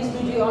budgetnya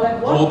disetujui oleh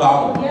board, Draw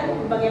down. kemudian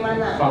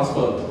bagaimana?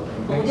 Transfer.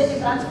 Kemudian Next.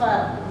 ditransfer.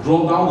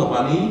 Draw down the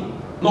money,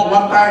 not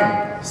one time,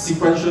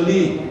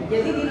 sequentially.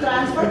 Jadi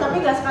ditransfer tapi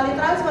nggak sekali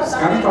transfer.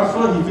 Sekali tapi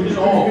transfer, he finish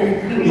all. Kalau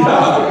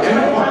Yeah, every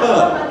transfer, quarter.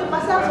 nanti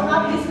pasti langsung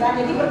habis kan,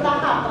 jadi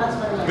bertahap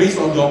transfernya. Based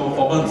on your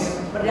performance.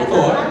 Betul.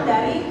 Berdasarkan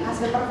dari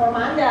hasil performa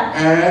Anda.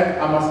 And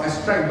I must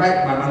extract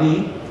back my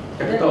money,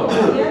 Dan capital.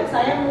 kemudian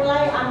saya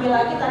mulai ambil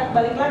lagi, tarik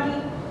balik lagi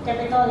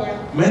capitalnya.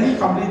 Many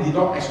companies did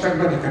not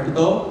extract back the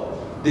capital,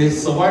 they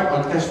survive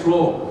on cash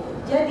flow.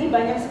 Jadi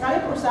banyak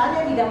sekali perusahaan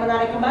yang tidak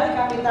menarik kembali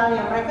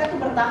kapitalnya. Mereka tuh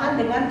bertahan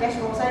dengan cash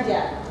flow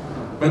saja.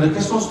 When the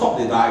cash flow stop,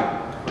 they die.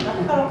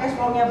 Tapi kalau cash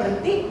flow-nya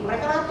berhenti,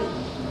 mereka mati.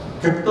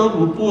 Capital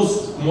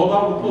lupus,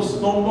 modal lupus,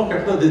 no more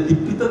capital, they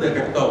depleted their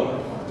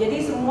capital.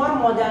 Jadi semua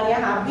modalnya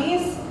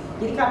habis,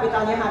 jadi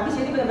kapitalnya habis,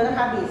 jadi benar-benar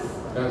habis.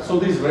 So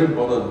this is very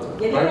important,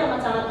 Jadi ini right?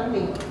 amat sangat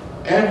penting.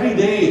 Every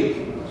day,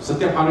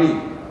 setiap hari,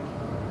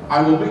 I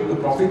will make the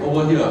profit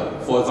over here.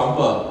 For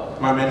example,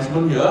 my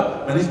management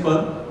here,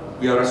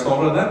 we are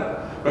restaurant,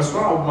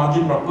 restaurant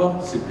margin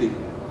berapa? Simply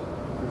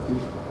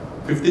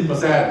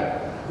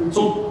 15%.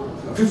 So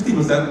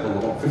 50%,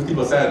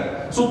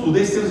 50%. So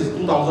today's sales is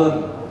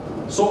 2,000.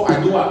 So I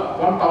do what?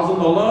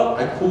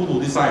 $1,000 I pull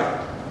to this side.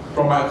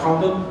 From my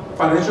accountant,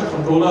 financial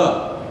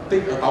controller,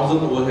 take 1,000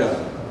 over here.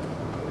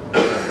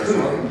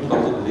 Restaurant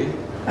 2,000 today.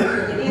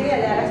 Jadi ini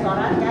ada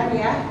restoran kan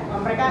ya,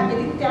 mereka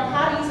jadi tiap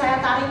hari saya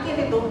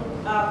tarikin itu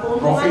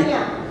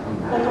keuntungannya,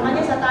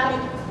 keuntungannya saya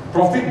tarik.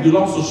 Profit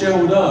belongs to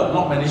shareholder,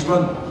 not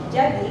management.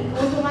 Jadi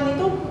keuntungan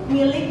itu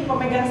milik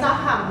pemegang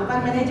saham, bukan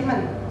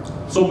manajemen.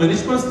 So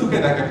management still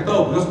get that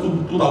capital because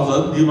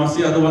 2,000, dia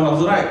masih ada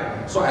 1,000, right?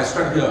 So I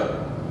extract here.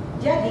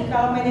 Jadi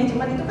kalau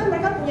manajemen itu kan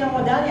mereka punya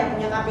modalnya,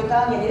 punya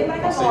kapitalnya, jadi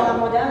mereka Pasti. kelola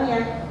modalnya.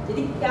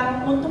 Jadi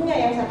yang untungnya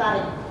yang saya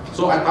tarik.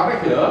 So I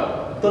tarik here,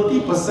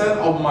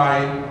 30% of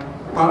my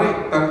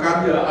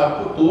tarikan here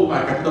I put to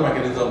my capital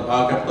mechanism,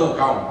 capital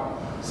account.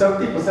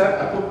 70%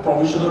 I put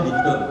provisional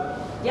dividend.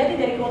 Jadi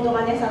dari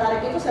keuntungan yang saya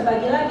tarik itu saya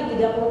bagi lagi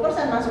 30%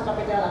 masuk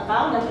capital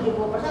account dan 70%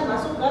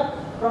 masuk ke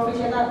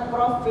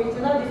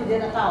professional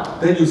dividend account.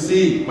 Then you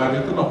see my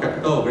return of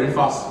capital very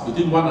fast.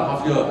 Within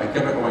 1.5 years, I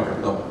get back all my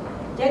capital.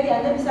 Jadi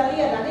Anda bisa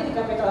lihat nanti di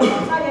capital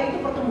account saya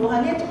itu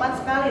pertumbuhannya cepat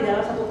sekali,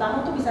 dalam 1 tahun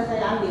itu bisa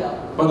saya ambil.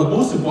 But the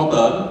most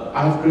important, I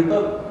have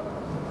created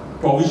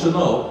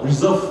provisional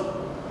reserve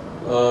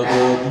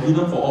the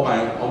dividend for all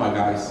my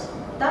guys.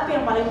 Tapi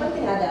yang paling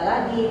penting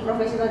adalah di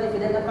professional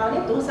dividend account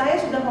itu saya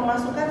sudah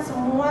memasukkan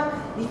semua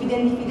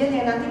dividen-dividen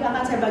yang nanti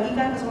akan saya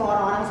bagikan ke semua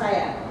orang-orang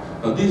saya.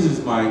 Now this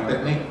is my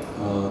technique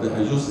that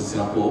I use in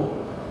Singapore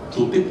to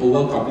take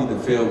over company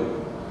that failed.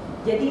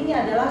 Jadi ini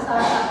adalah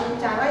salah satu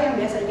cara yang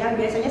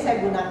biasanya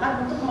saya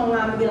gunakan untuk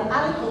mengambil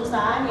alih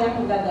perusahaan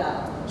yang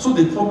gagal. So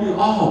they told me,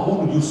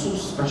 Wong, you so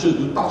special,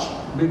 you touch,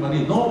 make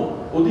money. No,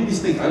 only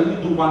this thing, I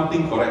only do one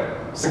thing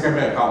correct, second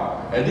bank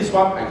account. And this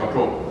one I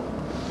control.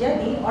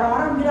 Jadi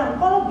orang-orang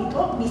bilang, kalau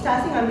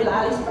bisa sih ngambil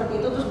alih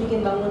seperti itu terus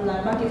bikin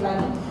bangkit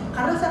lagi.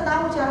 Karena saya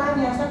tahu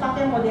caranya, saya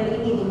pakai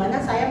model ini di mana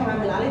saya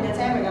mengambil alih dan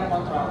saya megang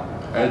kontrol.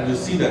 And you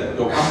see that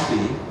your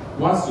company,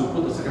 once you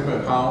put the second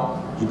bank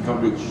account, you become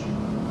rich.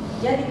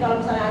 Jadi kalau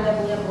misalnya Anda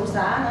punya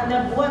perusahaan,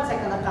 Anda buat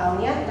second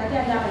account-nya, nanti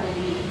Anda akan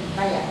jadi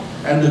kaya.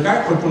 And the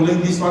guy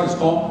controlling this one is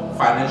called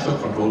financial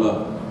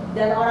controller.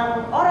 Dan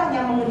orang-orang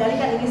yang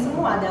mengendalikan ini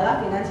semua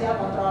adalah financial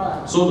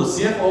controller. So the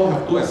CFO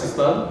have 2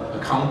 assistant,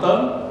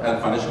 accountant, and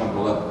financial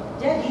controller.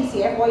 Jadi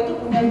CFO itu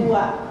punya 2,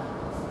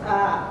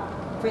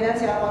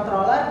 financial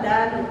controller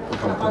dan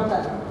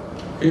accountant.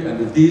 Okay, and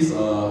with this,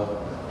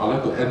 I'd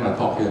like to end my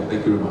talk here.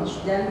 Thank you very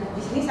much. Dan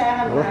di sini saya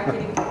akan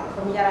mengakhiri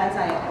pembicaraan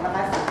saya. Terima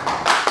kasih.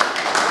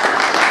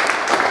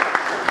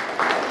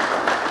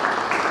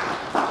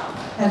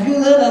 Have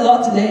you learned a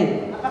lot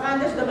today? Apakah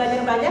Anda sudah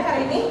belajar banyak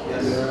hari ini?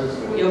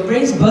 Your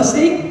brain's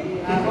bursting?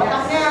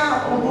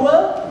 Otaknya kumpul.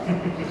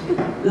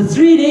 The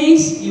 3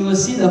 days, you will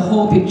see the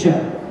whole picture.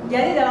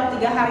 Jadi dalam 3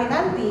 hari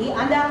nanti,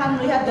 Anda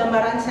akan melihat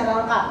gambaran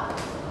secara lengkap.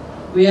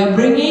 We are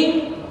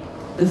bringing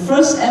the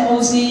first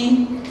MOC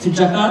to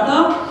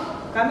Jakarta,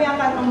 Kami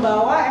akan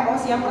membawa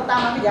MOC yang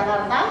pertama ke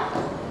Jakarta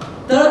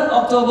 3rd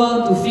October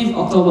to 5th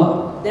October.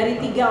 dari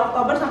 3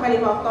 Oktober sampai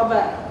 5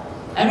 Oktober.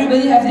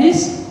 Everybody have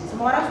this?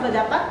 Semua orang sudah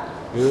dapat?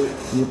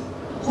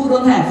 Who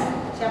don't have?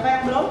 Siapa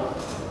yang belum?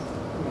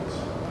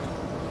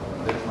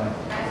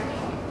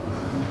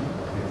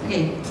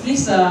 Okay,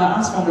 please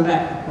ask from the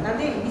back.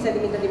 Nanti bisa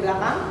diminta di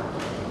belakang.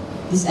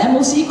 This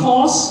MOC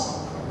cost,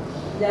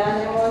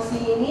 Dan MOC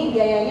ini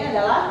biayanya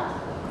adalah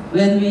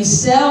when we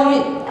sell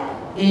it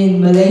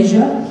in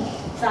Malaysia,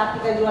 saat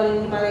kita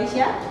jualin di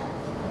Malaysia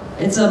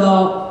it's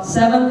about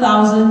 $7,000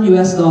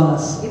 US.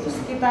 itu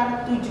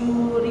sekitar 7.000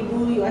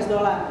 US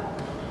dollar,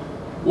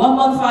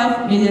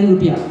 115 million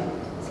rupiah.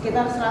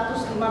 sekitar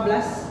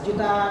 115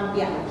 juta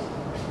rupiah.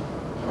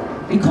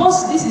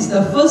 Because this is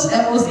the first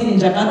MOC in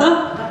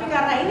Jakarta, Tapi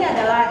karena ini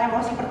adalah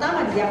MOC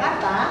pertama di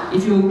Jakarta,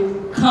 if you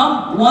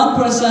come one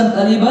person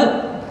early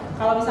bird,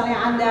 kalau misalnya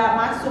Anda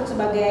masuk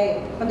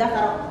sebagai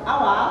pendaftar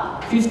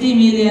awal, 50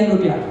 million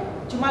rupiah.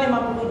 cuma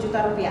 50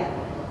 juta rupiah.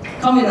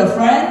 Come with a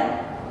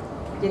friend,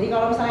 Jadi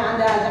kalau misalnya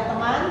Anda ajak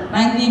teman,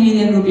 90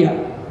 million rupiah.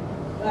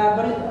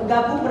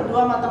 gabung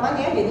berdua sama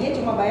temannya, jadinya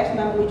cuma bayar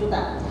 90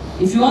 juta.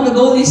 If you want to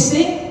go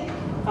listing,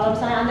 Kalau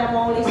misalnya Anda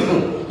mau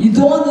listing, you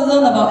don't want to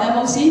learn about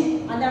MOC,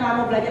 Anda nggak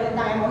mau belajar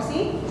tentang MOC,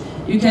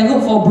 you can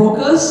look for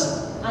brokers.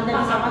 Anda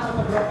bisa masuk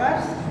ke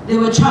brokers. They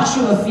will charge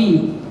you a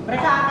fee.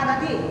 Mereka akan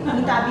nanti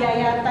minta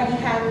biaya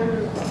tagihan,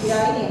 ya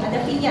ini ada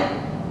fee-nya.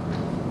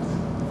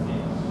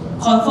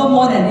 Confirm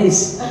more than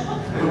this.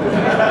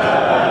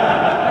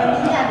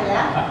 Bandingan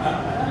ya.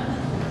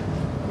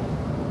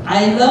 I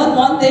learned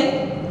one thing.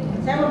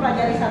 Saya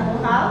mempelajari satu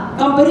hal,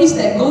 Companies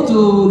that go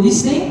to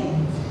listing,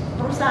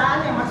 perusahaan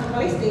yang masuk ke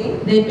listing,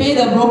 they pay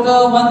the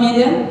broker 1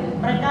 million,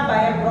 mereka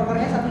bayar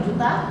brokernya 1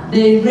 juta,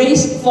 they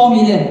raise 4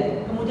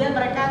 million. kemudian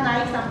mereka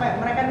naik sampai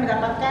mereka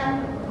mendapatkan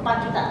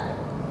 4 juta.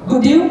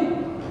 Good deal?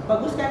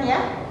 Bagus kan ya?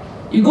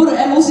 You go to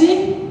MOC,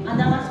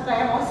 Anda masuk ke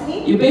MOC,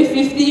 you pay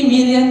 50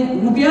 million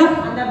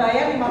rupiah, Anda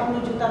bayar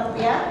 50 juta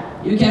rupiah,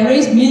 you can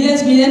raise millions.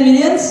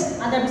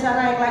 Anda bisa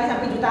naik lagi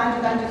sampai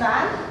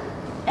jutaan.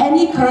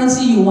 Any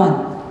currency you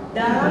want.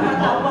 Dalam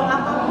mata uang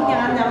apapun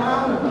yang Anda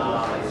mau.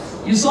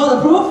 You saw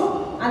the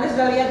proof? Anda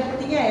sudah lihat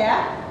buktinya ya?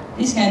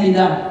 This can be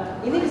done.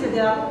 Ini bisa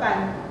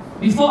dilakukan.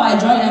 Before I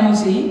joined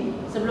MOC,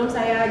 Sebelum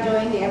saya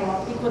join di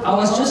MOC, ikut I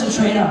was just a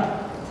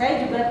trainer,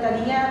 saya juga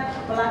tadinya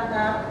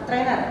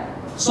trainer.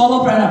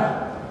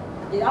 solopreneur,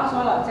 Jadi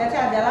solo.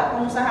 Saya adalah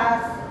pengusaha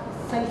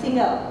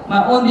single.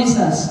 my own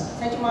business.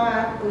 Saya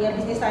cuma punya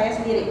bisnis saya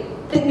sendiri.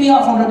 Take me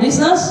out from the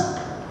business,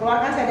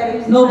 Keluarkan saya dari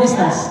bisnis no saya.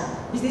 business.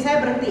 Bisnis saya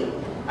berhenti.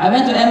 I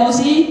went to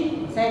MOC,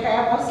 Saya ke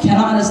MOC.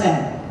 cannot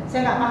understand. Saya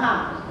nggak paham.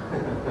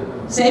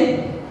 Same?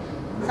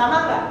 Sama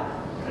nggak?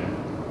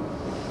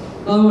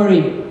 Don't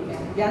worry.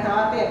 Jangan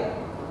khawatir.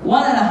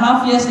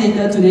 1.5 years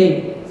later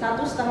today,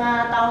 1,5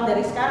 tahun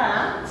dari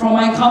sekarang, from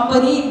my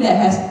company that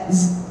has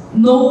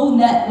no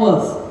net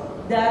worth,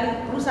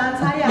 dari perusahaan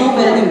saya No yang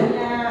value. tidak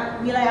punya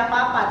nilai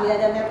apa-apa, tidak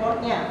ada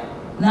networknya.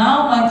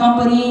 now my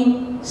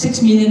company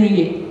 6 million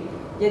ringgit.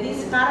 Jadi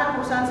sekarang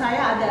perusahaan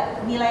saya ada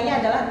nilainya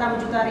adalah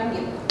 6 juta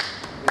ringgit.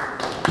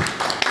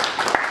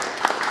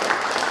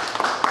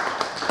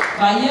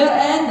 By year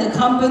end, the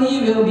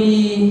company will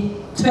be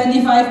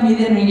 25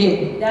 million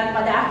ringgit. Dan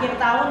pada akhir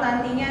tahun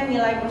nantinya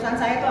nilai perusahaan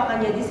saya itu akan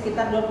jadi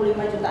sekitar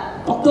 25 juta.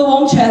 Dr.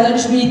 Wong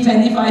challenged me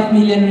 25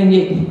 million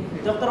ringgit.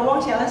 Dr.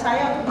 Wong challenge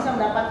saya untuk bisa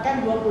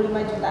mendapatkan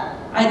 25 juta.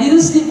 I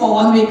didn't sleep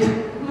for 1 week.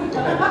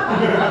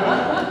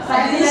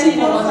 Saya tidak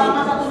tidur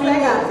selama 1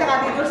 minggu. Saya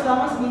nggak tidur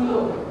selama seminggu.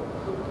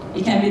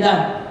 It can be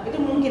done. Itu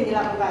mungkin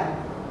dilakukan.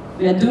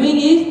 We are doing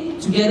it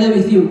together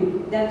with you.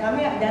 Dan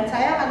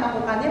saya akan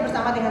melakukannya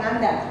bersama dengan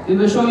Anda. We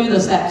will show you the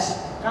steps.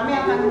 Kami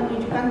akan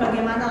menunjukkan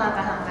bagaimana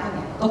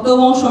langkah-langkahnya. Dr.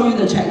 Wong show you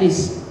the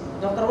checklist.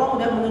 Dr. Wong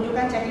udah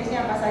menunjukkan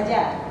checklistnya apa saja.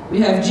 We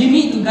have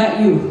Jimmy to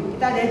guide you.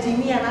 Kita ada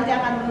Jimmy yang nanti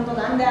akan menuntun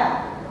Anda.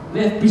 We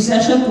have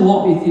Precision to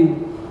walk with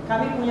you.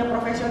 Kami punya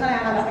profesional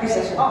yang akan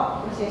bekerja.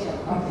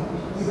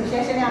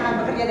 Precision yang akan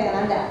bekerja dengan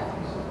Anda.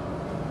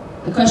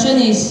 The question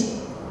is,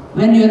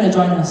 when do you want to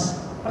join us?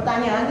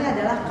 Pertanyaannya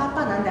adalah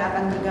kapan Anda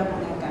akan bergabung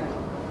dengan kami?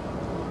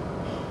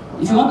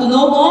 If you want to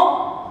know more,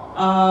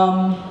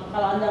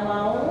 Kalau Anda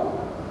mau,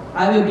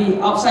 I will be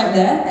outside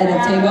there at the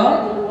saya table.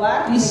 ada di luar.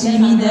 Please di see meja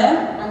me sana. there.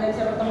 Anda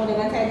bisa bertemu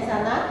dengan saya di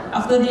sana.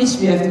 After this,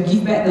 we have to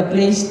give back the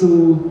place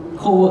to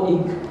Co-work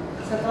Inc.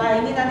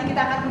 Setelah ini nanti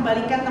kita akan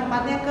kembalikan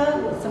tempatnya ke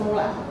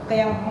semula, ke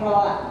yang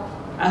mengelola.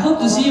 I hope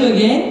to see you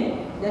again.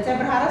 Dan saya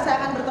berharap saya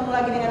akan bertemu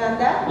lagi dengan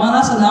Anda. One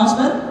last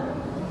announcement.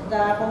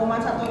 Pengumuman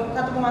satu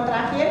pengumuman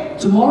terakhir.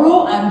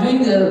 Tomorrow, I'm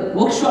doing the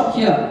workshop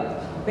here,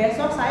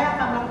 Besok saya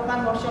akan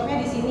melakukan workshopnya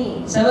di sini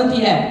 7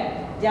 p.m.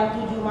 jam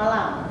 7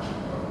 malam.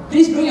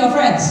 Please bring your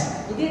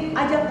friends. Jadi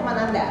ajak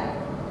teman Anda.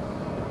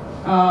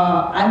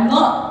 I'm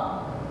not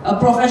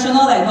a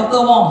professional like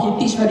Dr. Wong. He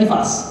teach very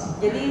fast.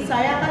 Jadi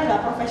saya kan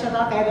nggak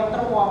profesional kayak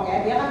Dr. Wong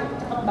ya, dia kan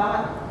cepet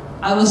banget.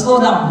 I will slow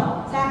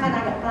down. Saya akan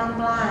agak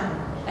pelan-pelan.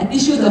 I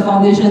teach you the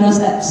foundational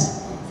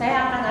steps.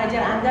 Saya akan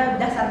ajar Anda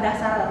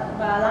dasar-dasar,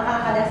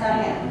 langkah-langkah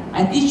dasarnya.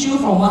 I teach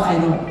you from what I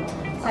know.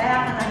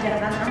 Saya akan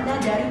ajarkan Anda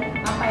dari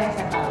apa yang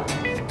saya tahu.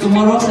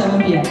 Tomorrow 7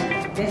 p.m.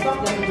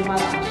 Besok jam 7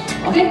 malam.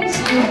 Okay,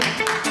 see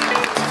you.